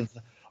with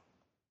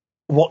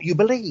what you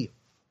believe.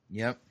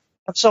 Yep.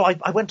 And so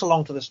I went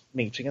along to this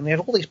meeting, and they had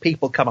all these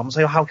people come up and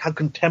say how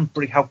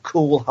contemporary, how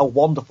cool, how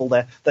wonderful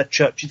their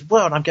churches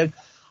were. And I'm going,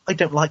 I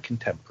don't like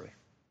contemporary.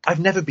 I've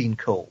never been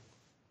cool.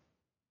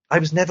 I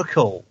was never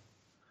cool.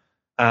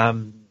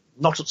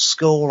 Not at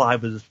school. I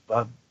was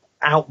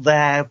out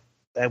there.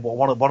 They were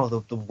one of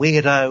the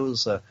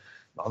weirdos,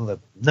 one of the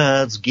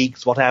nerds,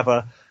 geeks,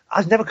 whatever. I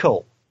was never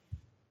cool.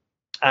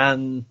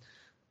 And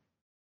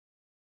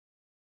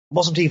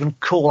wasn't even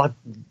cool. I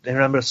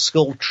remember a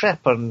school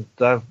trip and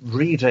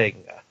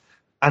reading.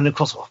 And of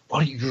course,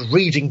 what are you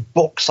reading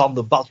books on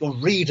the bus? You're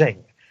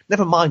reading.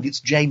 Never mind, it's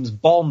James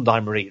Bond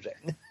I'm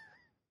reading.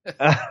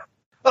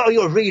 Oh,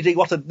 you're reading,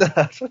 what a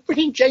nerd. I'm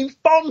reading James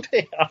Bond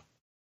here.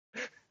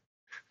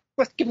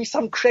 Well, give me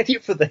some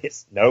credit for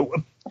this. No,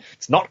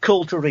 it's not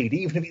cool to read,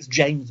 even if it's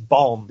James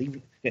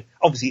Bond.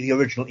 Obviously, the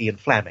original Ian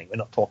Fleming. We're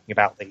not talking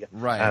about the the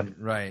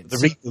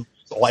reboots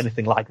or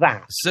anything like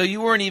that. So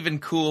you weren't even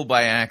cool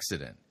by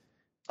accident?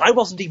 I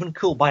wasn't even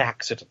cool by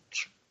accident.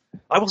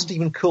 I wasn't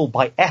even cool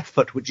by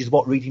effort, which is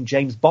what reading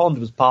James Bond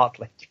was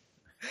partly.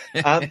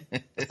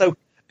 So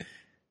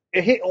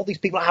you hear all these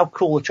people, how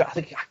cool the church. I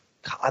think,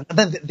 and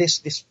then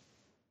this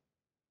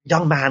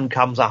young man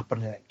comes up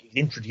and he's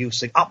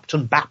introducing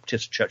Upton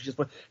Baptist Church.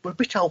 We're a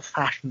bit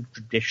old-fashioned,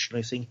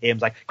 traditionally sing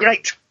hymns. Like,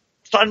 great,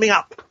 sign me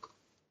up.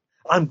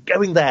 I'm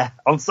going there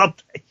on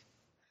Sunday.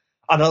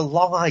 And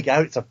along I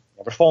go. It's a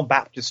Reformed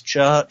Baptist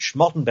church,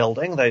 modern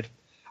building.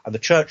 And the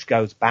church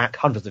goes back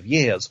hundreds of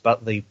years,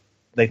 but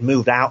they've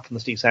moved out from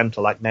the city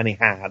centre, like many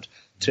had,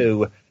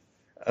 to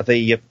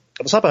the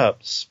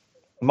suburbs.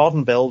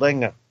 Modern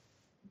building,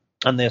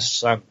 and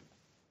this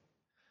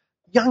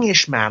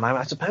youngish man,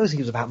 I suppose he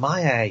was about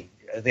my age,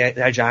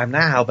 the age I am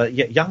now, but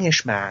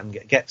youngish man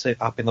gets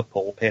up in the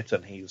pulpit,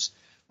 and he's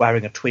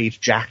wearing a tweed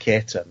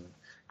jacket and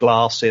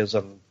glasses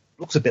and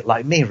looks a bit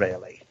like me,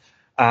 really,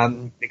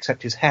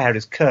 except his hair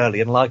is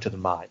curly and lighter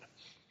than mine.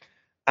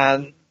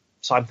 And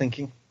so I'm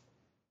thinking,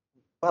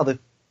 well, the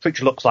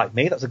preacher looks like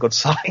me, that's a good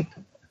sign.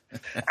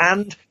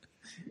 And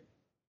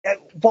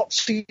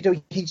what's he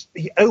doing?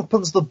 He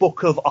opens the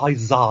book of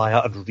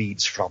Isaiah and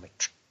reads from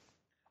it.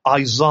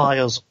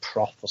 Isaiah's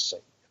prophecy.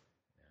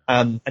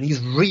 And he's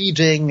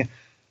reading,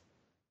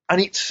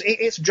 and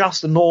it's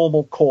just a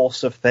normal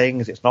course of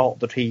things. It's not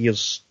that he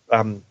is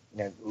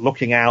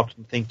looking out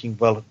and thinking,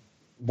 well,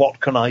 what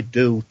can I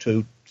do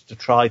to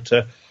try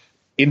to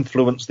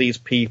influence these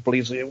people?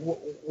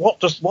 What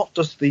does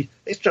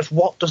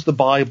the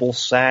Bible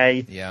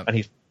say? Yeah. And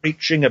he's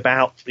preaching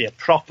about the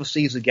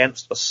prophecies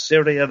against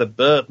Assyria, the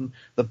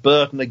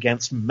burden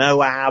against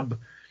Moab,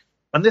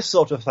 and this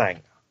sort of thing.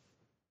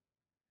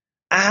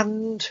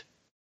 And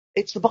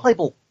it's the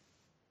Bible.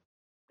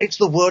 It's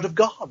the Word of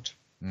God.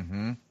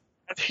 Mm-hmm.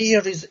 And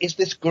here is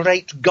this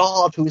great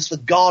God who is the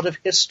God of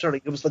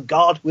history, who is the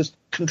God who is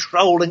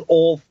controlling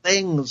all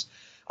things.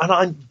 And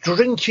I'm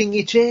drinking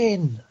it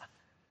in.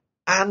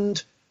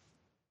 And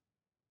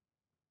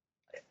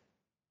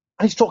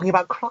he's talking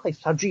about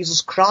Christ, how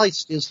Jesus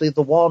Christ is the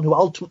one who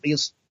ultimately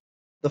is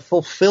the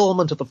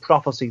fulfillment of the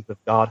prophecies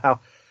of God, how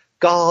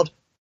God,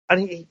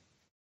 and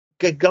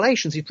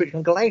Galatians, he's preaching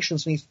on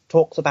Galatians, and he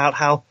talks about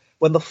how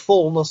when the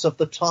fullness of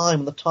the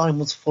time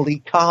was fully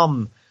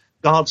come,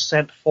 God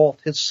sent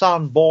forth his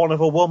Son, born of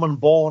a woman,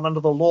 born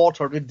under the law,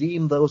 to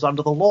redeem those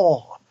under the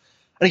law.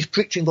 And he's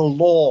preaching the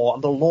law,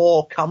 and the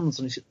law comes,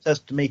 and he says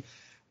to me,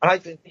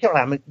 and here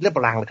I am, a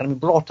liberal Anglican, I've been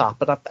brought up,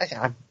 but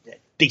I'm a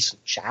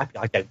decent chap.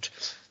 I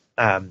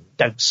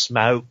don't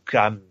smoke,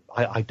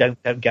 I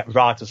don't get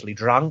riotously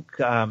drunk,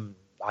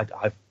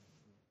 I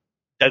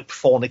don't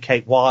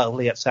fornicate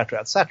wildly, etc.,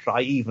 etc.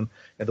 I even,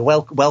 the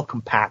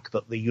welcome pack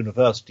that the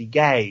university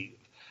gave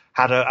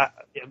had a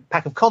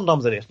pack of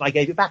condoms in it, and I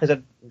gave it back. I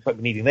said, you won't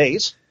be needing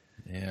these.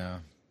 Yeah.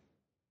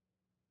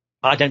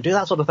 I don't do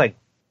that sort of thing.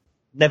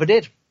 Never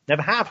did.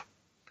 Never have.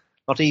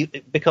 Not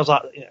even because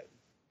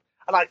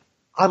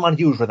I'm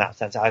unusual in that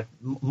sense. I'm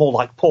more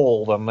like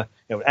Paul than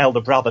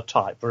elder brother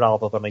type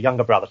rather than a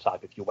younger brother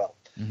type, if you will.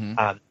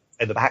 Mm-hmm.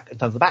 In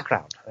terms of the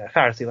background,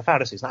 Pharisee of the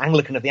Pharisees, an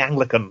Anglican of the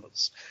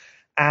Anglicans.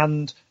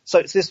 And so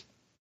it's this,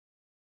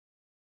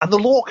 and the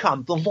law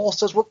comes. The law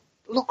says, well,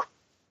 look,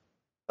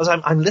 as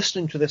I'm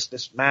listening to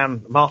this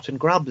man, Martin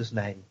Grubb, his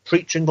name,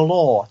 preaching the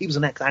law. He was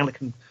an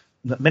ex-Anglican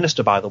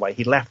minister, by the way.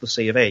 He left the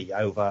C of E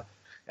over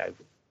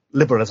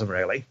liberalism,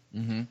 really.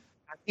 Mm-hmm.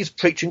 He's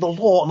preaching the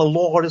law, and the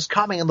Lord is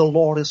coming, and the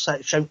Lord is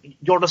saying,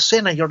 you're a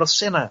sinner, you're a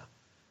sinner,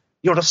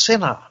 you're a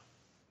sinner.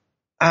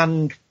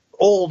 And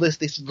all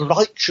this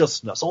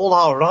righteousness, all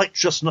our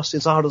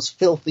righteousnesses are as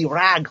filthy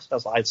rags,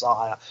 says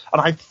Isaiah.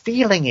 And I'm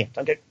feeling it.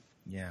 I go,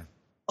 yeah.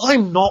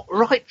 I'm not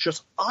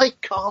righteous. I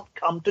can't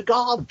come to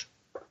God.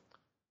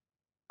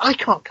 I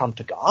can't come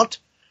to God.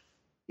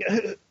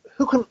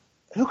 Who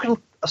can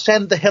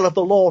ascend the hill of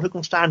the Lord? Who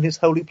can stand in his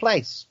holy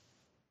place?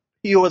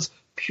 He who has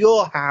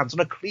pure hands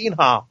and a clean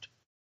heart.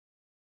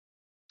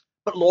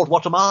 But Lord,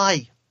 what am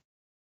I?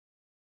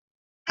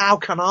 How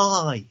can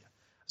I?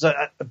 There's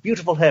a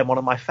beautiful hymn, one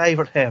of my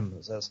favourite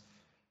hymns. There's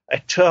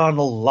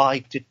eternal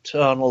light,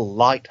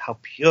 how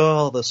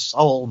pure the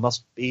soul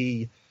must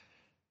be.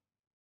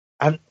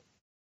 And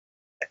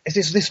it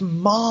is this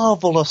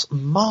marvellous,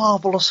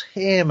 marvellous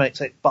hymn.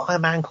 It's by a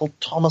man called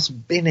Thomas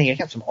Binning. He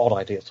had some odd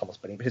ideas, Thomas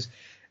Binning, but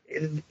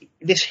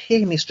this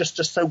hymn is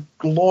just so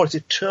glorious.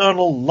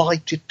 Eternal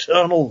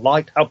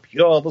light, how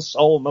pure the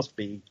soul must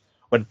be.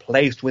 When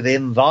placed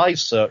within thy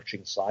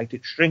searching sight,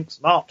 it shrinks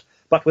not,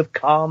 but with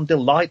calm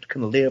delight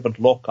can live and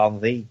look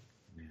on thee.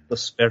 Yeah. The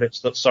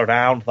spirits that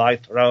surround thy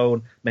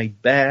throne may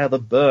bear the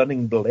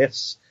burning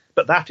bliss,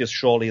 but that is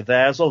surely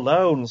theirs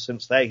alone,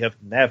 since they have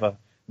never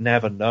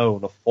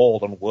known a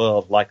fallen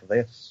world like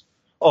this.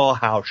 Or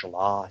how shall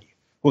I,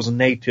 whose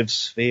native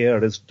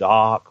sphere is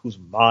dark, whose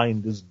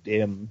mind is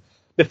dim,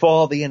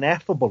 before the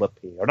ineffable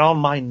appear, and on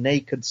my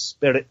naked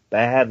spirit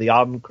bear the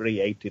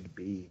uncreated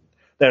being?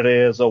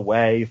 There is a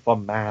way for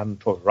man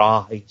to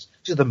rise.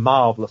 This is the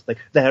marvellous thing.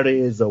 There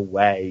is a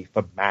way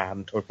for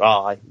man to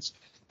rise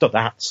to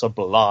that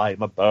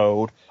sublime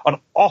abode, an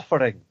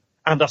offering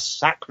and a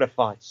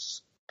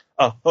sacrifice,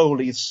 a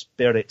Holy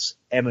Spirit's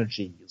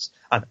energies,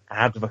 an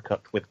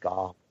advocate with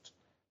God.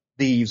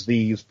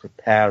 These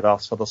prepare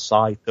us for the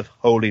sight of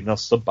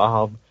holiness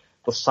above.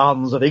 The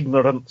sons of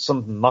ignorance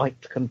and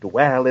night can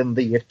dwell in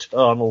the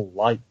eternal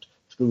light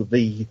through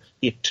the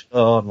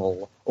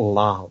eternal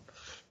love.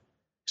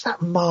 Isn't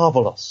that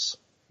marvellous?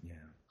 Yeah.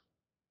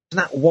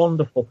 Isn't that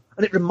wonderful?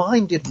 And it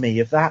reminds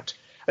me of that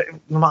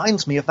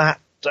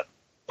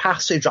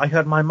passage I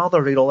heard my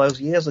mother read all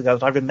those years ago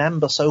that I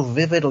remember so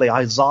vividly.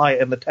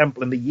 Isaiah in the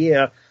temple, in the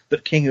year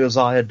that King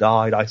Uzziah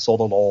died, I saw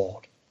the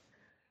Lord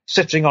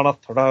sitting on a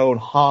throne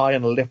high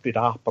and lifted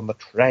up, and the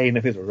train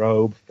of his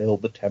robe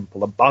filled the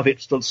temple. Above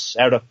it stood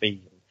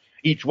seraphim.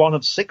 Each one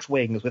had 6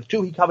 wings. With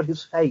 2 he covered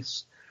his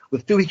face.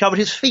 With 2 he covered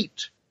his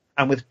feet.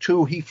 And with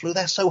 2 he flew.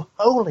 They're so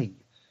holy.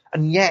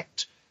 And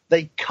yet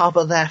they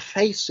cover their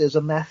faces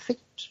and their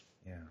feet.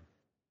 Yeah.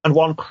 And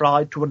one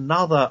cried to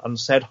another and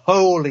said,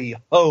 Holy,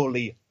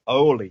 holy,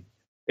 holy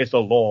is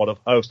the Lord of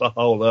hosts. The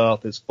whole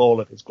earth is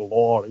full of his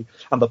glory.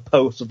 And the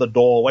posts of the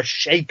door were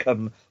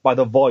shaken by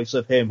the voice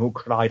of him who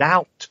cried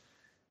out.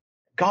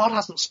 God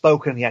hasn't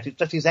spoken yet. It's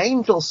just his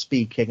angel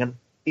speaking, and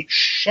it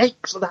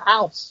shakes the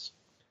house.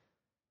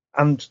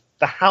 And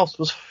the house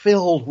was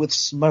filled with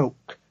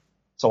smoke.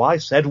 So I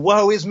said,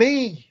 Woe is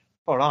me!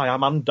 For I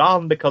am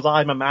undone, because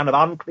I am a man of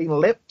unclean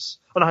lips,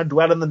 and I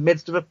dwell in the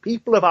midst of a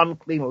people of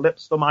unclean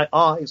lips, for my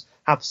eyes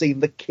have seen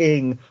the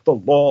King, the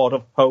Lord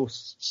of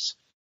hosts.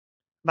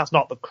 And that's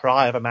not the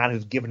cry of a man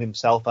who's given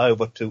himself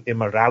over to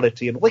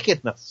immorality and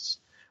wickedness.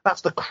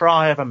 That's the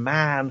cry of a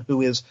man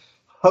who is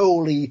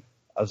holy,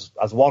 as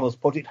one has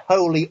put it,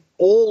 holy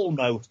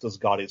almost as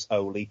God is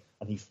holy,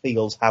 and he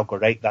feels how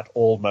great that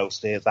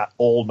almost is. That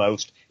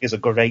almost is a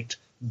great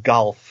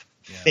gulf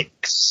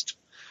fixed.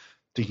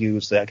 To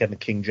use, the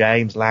King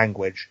James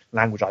language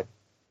I'm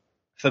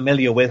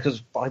familiar with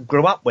because I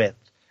grew up with.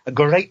 A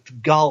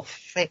great gulf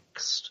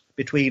fixed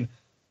between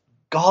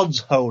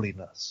God's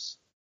holiness,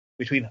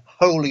 between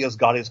holy as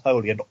God is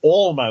holy and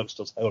almost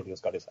as holy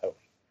as God is holy.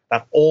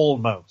 That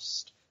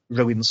almost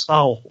ruins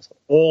souls.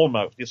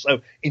 Almost is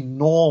so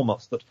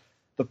enormous that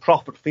the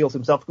prophet feels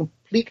himself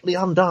completely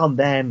undone.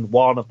 Then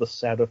one of the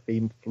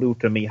seraphim flew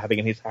to me, having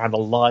in his hand a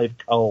live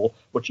coal,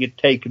 which he had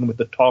taken with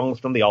the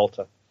tongs from the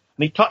altar.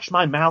 And he touched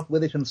my mouth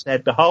with it and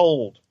said,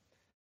 Behold,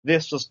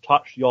 this has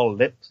touched your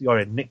lips, your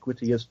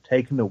iniquity is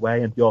taken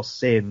away, and your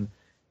sin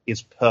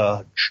is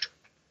purged.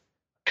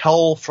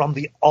 Coal from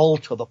the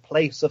altar, the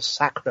place of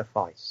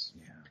sacrifice.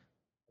 Yeah.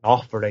 An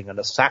offering and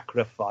a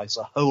sacrifice,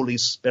 a Holy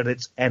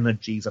Spirit's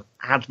energies, an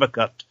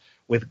advocate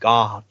with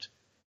God.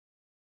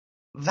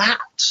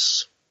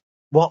 That's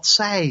what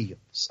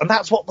saves. And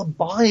that's what the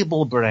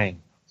Bible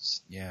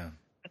brings. Yeah.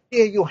 And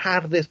here you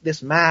have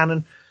this man,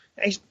 and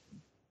he's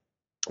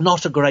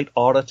not a great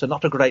orator,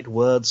 not a great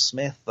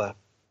wordsmith, a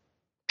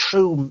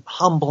true,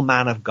 humble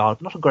man of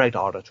God, not a great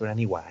orator in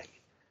any way.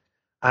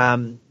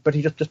 But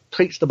he just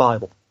preached the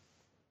Bible.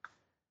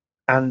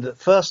 And the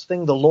first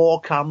thing, the law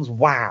comes,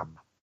 wham!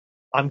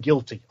 I'm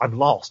guilty, I'm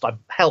lost,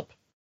 help,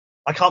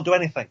 I can't do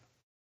anything.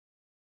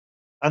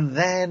 And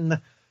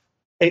then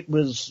it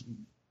was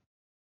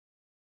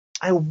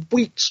a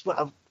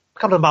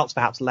couple of months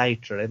perhaps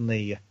later, and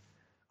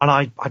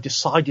I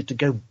decided to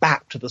go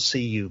back to the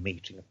CU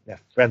meeting.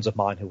 Friends of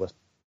mine who were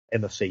in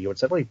the CU had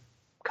said, well,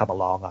 come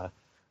along.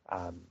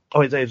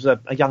 It was a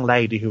young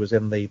lady who was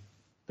in the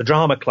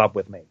drama club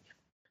with me.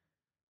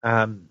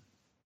 And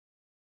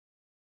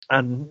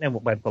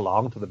went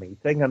along to the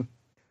meeting,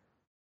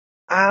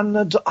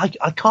 and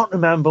I can't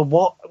remember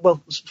what.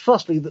 Well,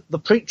 firstly, the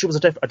preacher was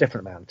a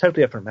different man,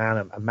 totally different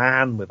man, a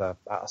man with a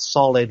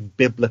solid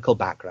biblical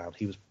background.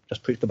 He was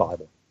just preached the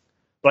Bible,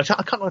 but I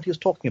can't remember what he was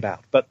talking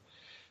about. But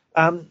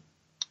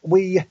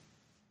we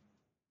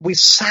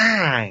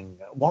sang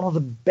one of the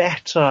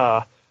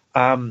better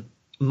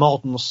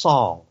modern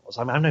songs.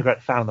 I mean, I'm no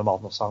great fan of the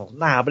modern songs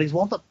now, but it's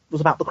one that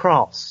was about the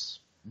cross.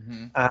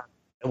 Mm-hmm.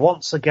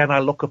 Once again, I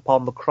look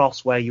upon the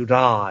cross where you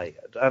died,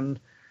 and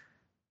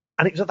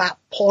it was at that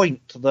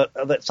point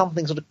that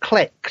something sort of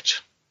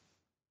clicked.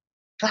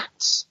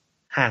 That's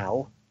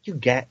how you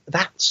get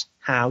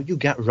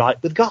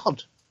right with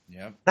God.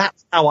 Yeah.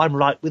 That's how I'm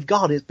right with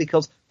God, is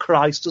because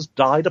Christ has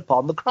died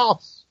upon the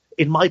cross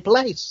in my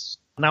place.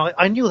 Now,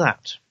 I knew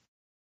that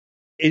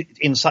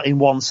in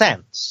one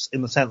sense,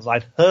 in the sense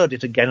I'd heard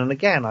it again and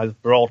again. I was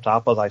brought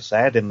up, as I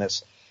said, in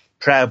this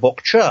prayer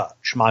book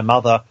church. My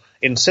mother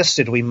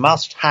insisted we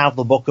must have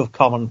the Book of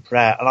Common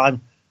Prayer,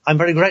 and I'm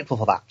very grateful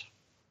for that,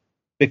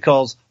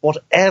 because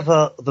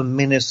whatever the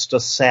minister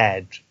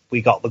said,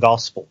 we got the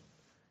gospel.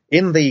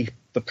 In the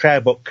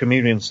prayer book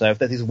communion service,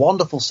 there's this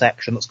wonderful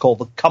section that's called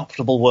the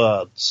comfortable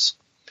words.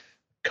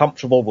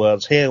 Comfortable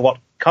words. Hear what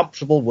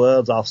comfortable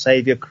words our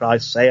Saviour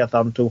Christ saith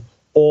unto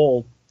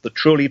all that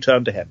truly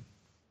turn to him.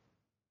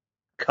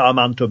 Come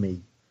unto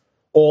me,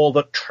 all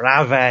that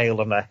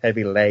travail and are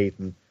heavy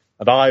laden,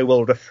 and I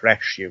will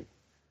refresh you.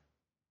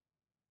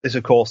 This,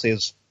 of course,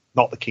 is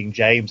not the King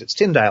James, it's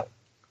Tyndale.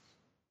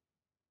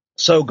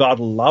 So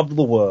God loved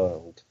the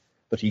world,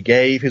 that he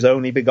gave his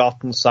only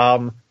begotten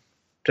Son,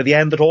 to the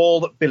end that all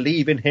that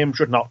believe in him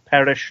should not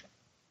perish,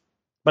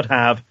 but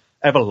have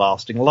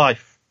everlasting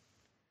life.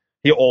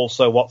 Hear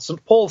also what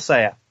St. Paul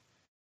saith,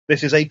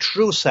 this is a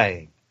true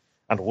saying,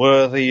 and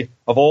worthy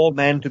of all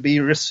men to be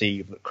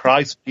received, that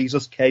Christ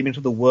Jesus came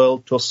into the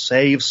world to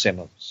save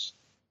sinners.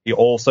 Hear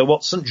also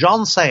what St.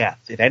 John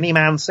saith, if any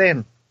man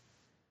sin,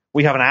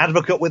 we have an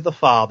advocate with the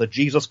Father,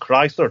 Jesus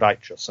Christ the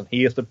righteous, and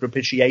he is the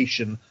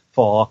propitiation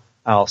for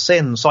our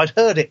sins. So I'd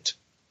heard it.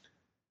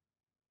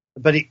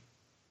 But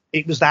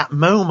it was that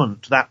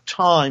moment, that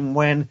time,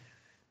 when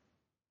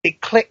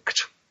it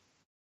clicked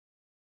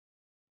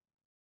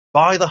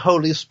by the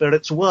Holy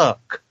Spirit's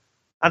work.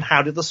 And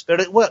how did the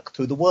Spirit work?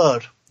 Through the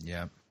Word.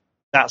 Yeah.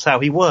 That's how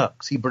he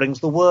works. He brings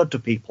the Word to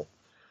people.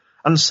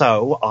 And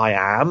so I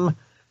am,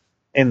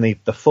 in the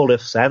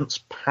fullest sense,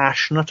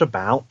 passionate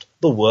about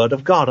the Word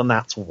of God. And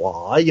that's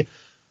why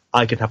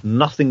I can have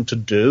nothing to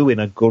do in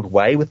a good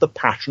way with the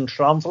Passion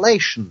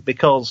Translation,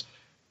 because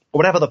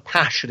whatever the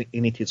passion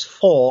in it is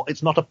for,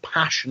 it's not a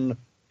passion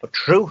for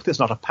truth, it's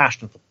not a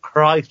passion for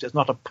Christ, it's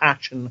not a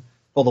passion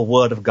for the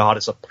Word of God,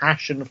 it's a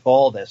passion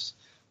for this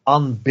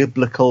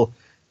unbiblical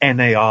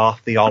NAR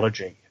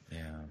theology.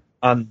 Yeah.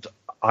 And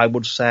I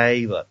would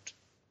say that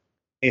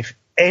if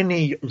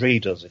any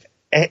readers, if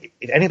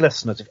any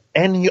listeners, if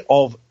any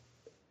of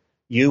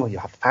you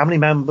have family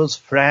members,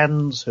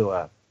 friends who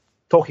are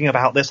talking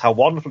about this, how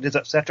wonderful it is,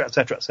 etc.,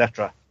 etc.,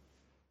 etc.,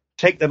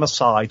 take them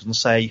aside and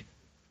say,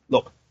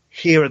 look,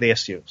 here are the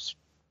issues.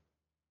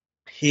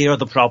 Here are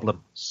the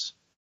problems.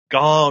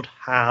 God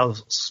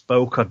has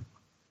spoken.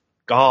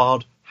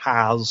 God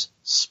has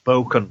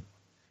spoken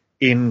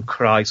in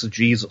Christ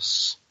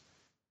Jesus.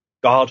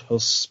 God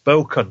has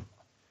spoken.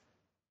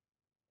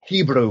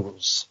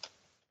 Hebrews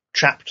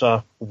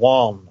chapter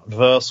 1,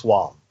 verse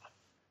 1.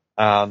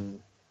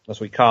 As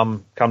we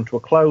come to a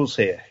close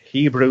here,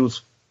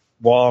 Hebrews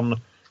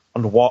 1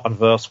 and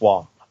verse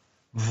 1.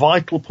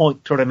 Vital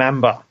point to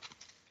remember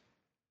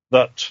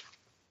that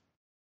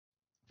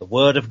the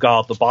Word of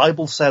God, the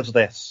Bible says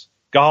this,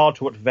 God,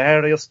 who at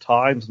various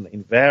times and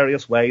in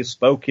various ways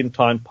spoke in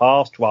time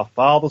past to our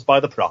fathers by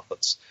the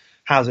prophets,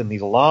 has in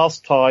these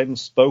last times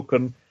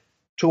spoken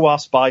to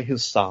us by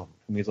his Son,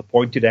 whom he has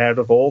appointed heir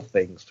of all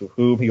things, to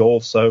whom he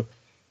also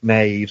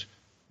made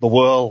the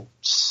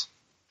worlds.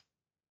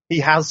 He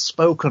has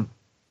spoken.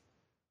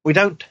 We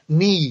don't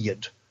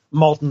need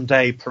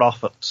modern-day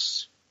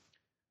prophets.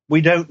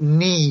 We don't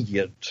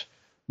need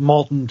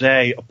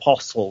modern-day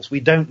apostles. We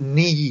don't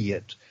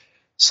need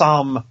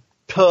some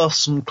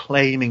person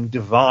claiming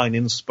divine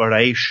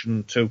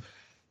inspiration to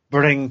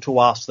bring to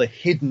us the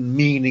hidden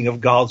meaning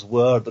of God's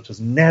word that has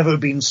never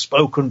been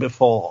spoken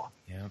before.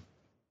 Yeah.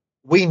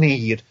 We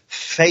need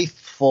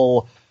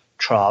faithful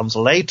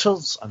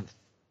translators, and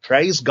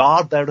praise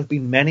God, there have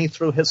been many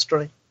through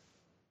history.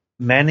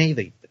 Many,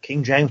 the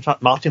King James,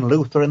 Martin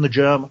Luther in the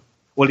German,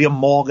 William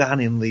Morgan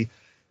in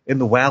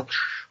the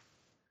Welsh.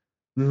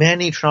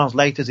 Many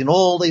translators in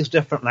all these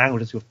different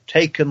languages who have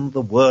taken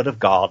the word of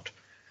God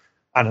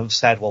and have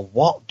said, well,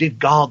 what did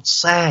God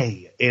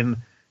say in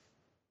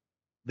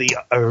the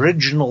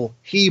original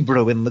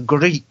Hebrew, in the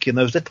Greek, in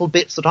those little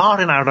bits that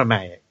are in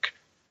Aramaic?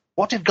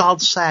 What did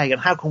God say,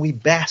 and how can we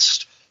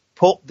best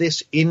put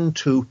this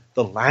into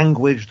the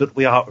language that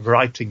we are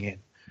writing in?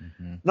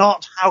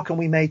 Not how can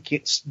we make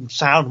it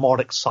sound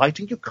more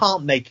exciting. You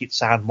can't make it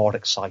sound more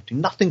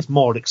exciting. Nothing's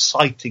more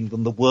exciting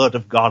than the Word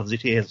of God as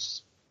it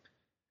is.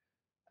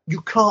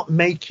 You can't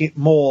make it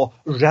more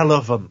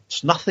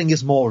relevant. Nothing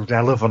is more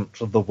relevant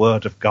than the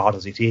Word of God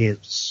as it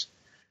is.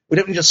 We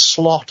don't need to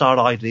slot our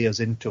ideas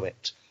into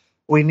it.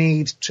 We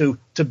need to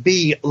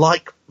be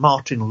like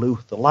Martin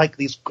Luther, like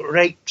these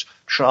great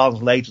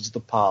translators of the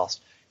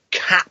past,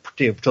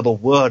 captive to the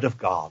Word of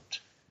God.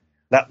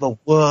 Let the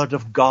Word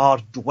of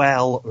God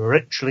dwell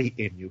richly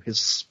in you, his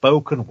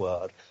spoken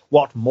word.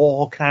 What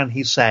more can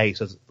he say,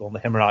 says one of the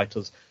hymn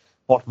writers,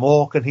 what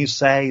more can he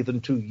say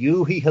than to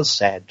you he has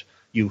said,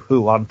 you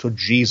who unto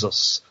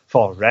Jesus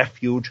for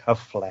refuge have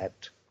fled?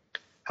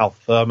 How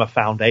firm a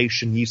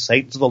foundation, ye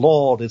saints of the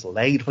Lord, is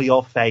laid for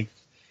your faith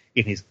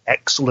in his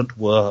excellent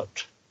word.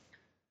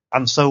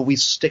 And so we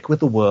stick with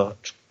the word.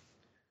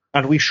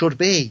 And we should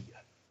be,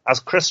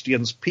 as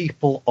Christians,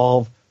 people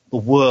of the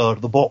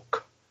word, the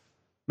book.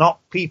 Not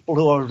people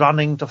who are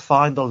running to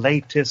find the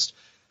latest,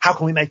 how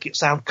can we make it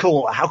sound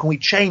cool? How can we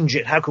change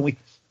it? How can we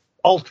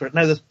alter it?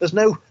 No, there's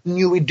no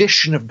new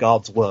edition of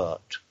God's word.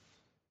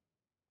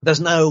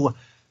 There's no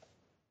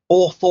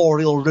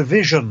authorial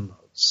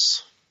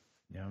revisions.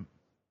 Yeah.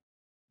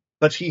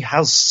 But he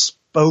has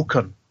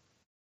spoken.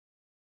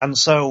 And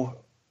so,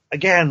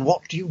 again,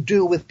 what do you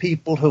do with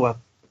people who are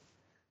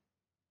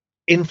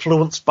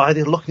influenced by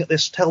looking at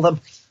this? Tell them,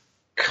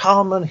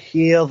 come and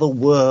hear the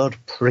word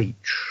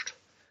preached.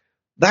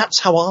 That's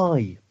how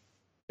I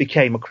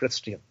became a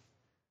Christian.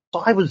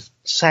 So I was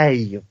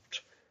saved,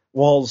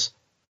 was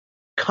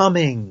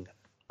coming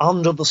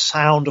under the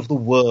sound of the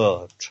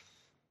word.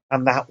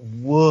 And that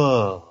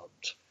word,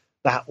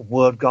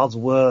 God's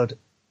word,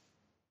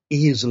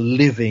 is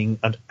living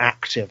and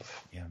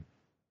active. Yeah.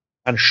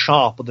 And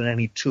sharper than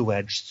any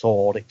two-edged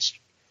sword.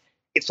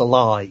 It's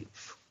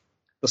alive.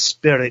 The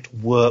Spirit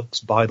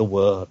works by the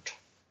word.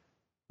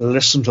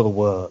 Listen to the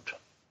word.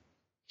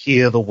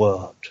 Hear the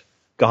word.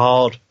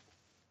 God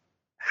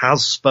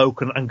has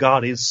spoken, and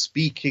God is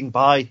speaking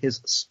by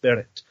his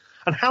Spirit.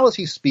 And how is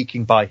he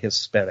speaking by his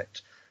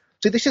Spirit?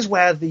 See, this is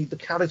where the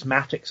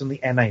charismatics and the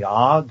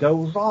NAR go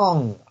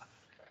wrong,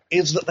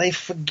 is that they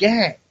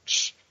forget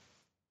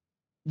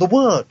the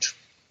word.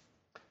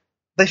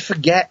 They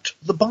forget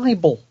the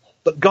Bible,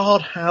 that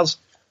God has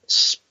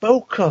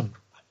spoken,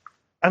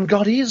 and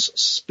God is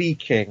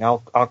speaking. I'll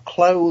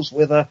close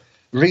with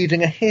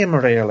reading a hymn,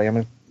 really. I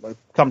mean, we'll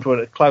come to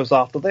a close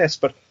after this,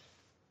 but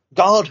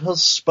God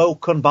has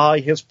spoken by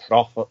his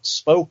prophets,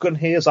 spoken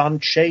his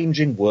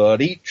unchanging word,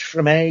 each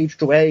from age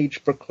to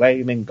age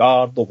proclaiming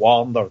God the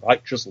one, the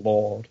righteous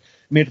Lord,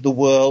 mid the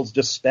world's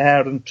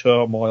despair and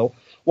turmoil,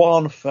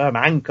 one firm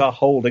anchor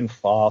holding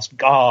fast.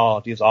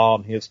 God is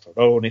on his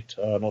throne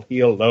eternal,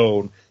 he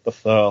alone, the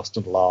first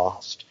and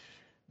last.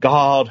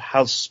 God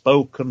has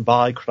spoken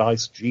by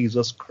Christ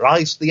Jesus,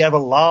 Christ the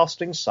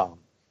everlasting Son,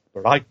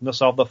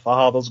 brightness of the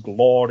Father's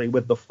glory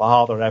with the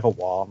Father ever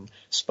one,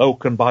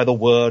 spoken by the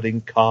Word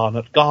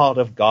incarnate, God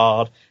of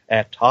God,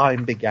 ere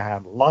time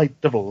began, light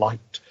of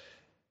light,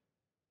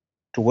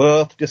 to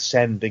earth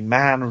descending,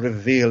 man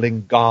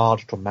revealing God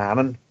to man.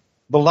 And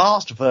the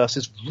last verse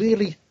is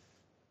really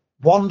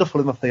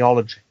wonderful in the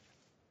theology.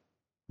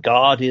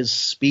 God is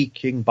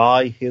speaking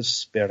by his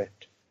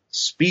Spirit,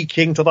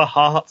 speaking to the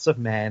hearts of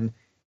men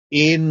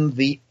in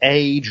the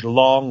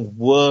age-long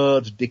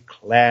word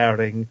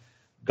declaring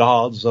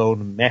God's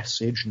own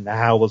message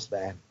now as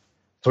then.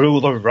 Through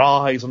the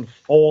rise and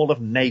fall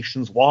of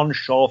nations, one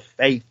sure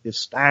faith is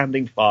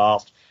standing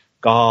fast.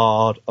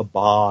 God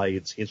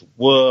abides, his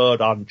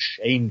word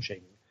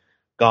unchanging.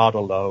 God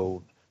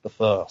alone, the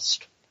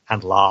first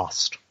and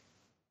last.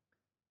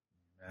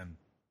 Amen.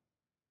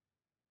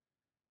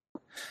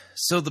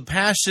 So the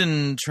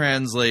Passion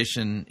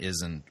Translation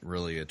isn't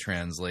really a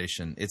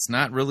translation. It's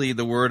not really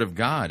the Word of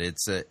God.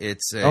 It's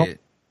a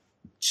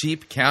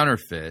cheap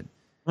counterfeit.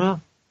 Huh?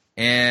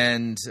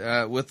 And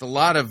with a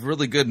lot of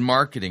really good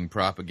marketing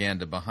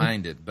propaganda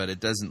behind it, but it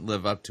doesn't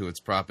live up to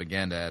its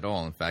propaganda at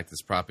all. In fact,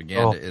 its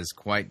propaganda is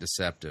quite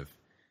deceptive.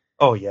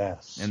 Oh,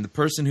 yes. And the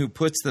person who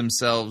puts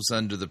themselves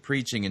under the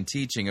preaching and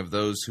teaching of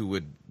those who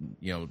would,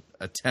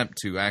 attempt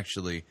to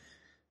actually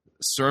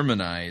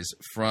sermonize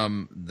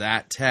from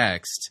that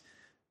text,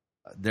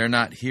 they're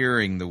not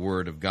hearing the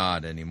Word of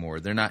God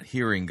anymore. They're not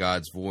hearing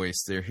God's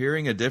voice. They're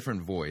hearing a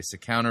different voice, a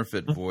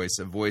counterfeit voice,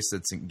 a voice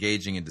that's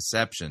engaging in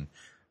deception,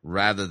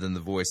 rather than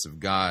the voice of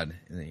God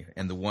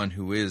and the one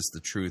who is the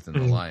truth and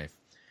the life.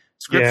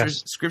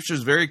 Scripture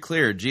is very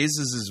clear.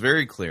 Jesus is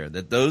very clear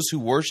that those who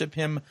worship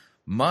him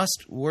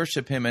must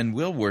worship him and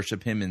will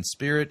worship him in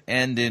spirit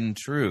and in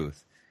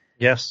truth.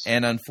 Yes.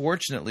 And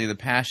unfortunately, the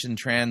Passion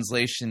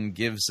Translation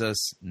gives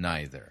us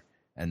neither.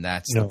 And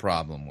that's the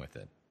problem with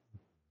it.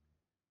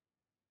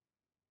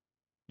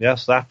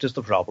 Yes, that is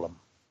the problem.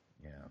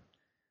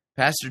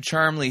 Pastor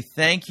Charmley,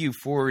 thank you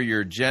for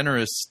your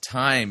generous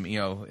time,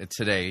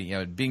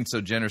 today, being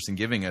so generous and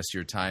giving us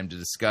your time to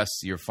discuss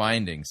your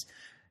findings.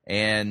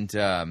 And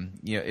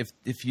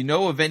if you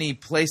know of any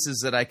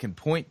places that I can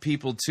point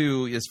people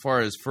to as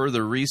far as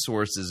further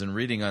resources and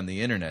reading on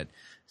the internet,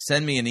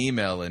 send me an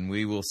email, and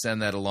we will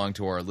send that along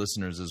to our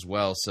listeners as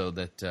well, so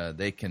that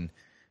they can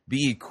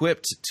be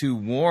equipped to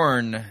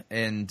warn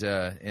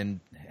and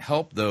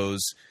help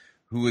those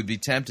who would be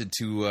tempted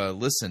to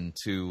listen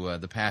to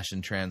the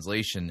Passion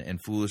Translation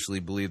and foolishly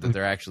believe that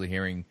they're actually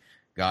hearing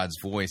God's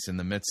voice in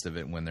the midst of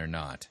it when they're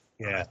not.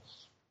 Yeah.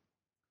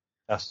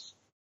 Yes.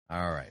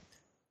 All right.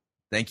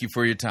 Thank you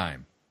for your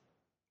time.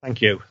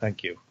 Thank you.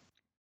 Thank you.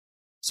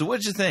 So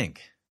what'd you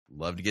think?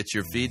 Love to get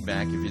your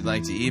feedback. If you'd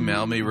like to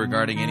email me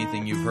regarding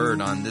anything you've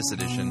heard on this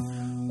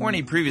edition or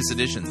any previous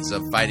editions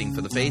of Fighting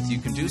for the Faith, you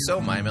can do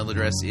so. My email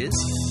address is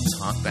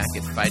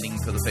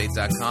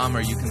talkback@fightingforthefaith.com,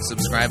 or you can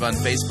subscribe on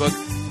Facebook,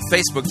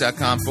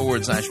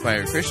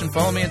 facebook.com/Pirate Christian.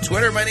 Follow me on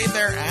Twitter. My name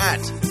there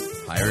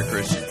 @Pirate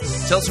Christian.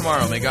 Till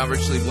tomorrow, may God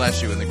richly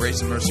bless you in the grace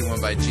and mercy won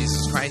by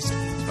Jesus Christ,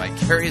 his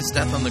vicarious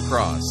death on the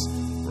cross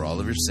for all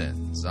of your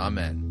sins.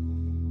 Amen.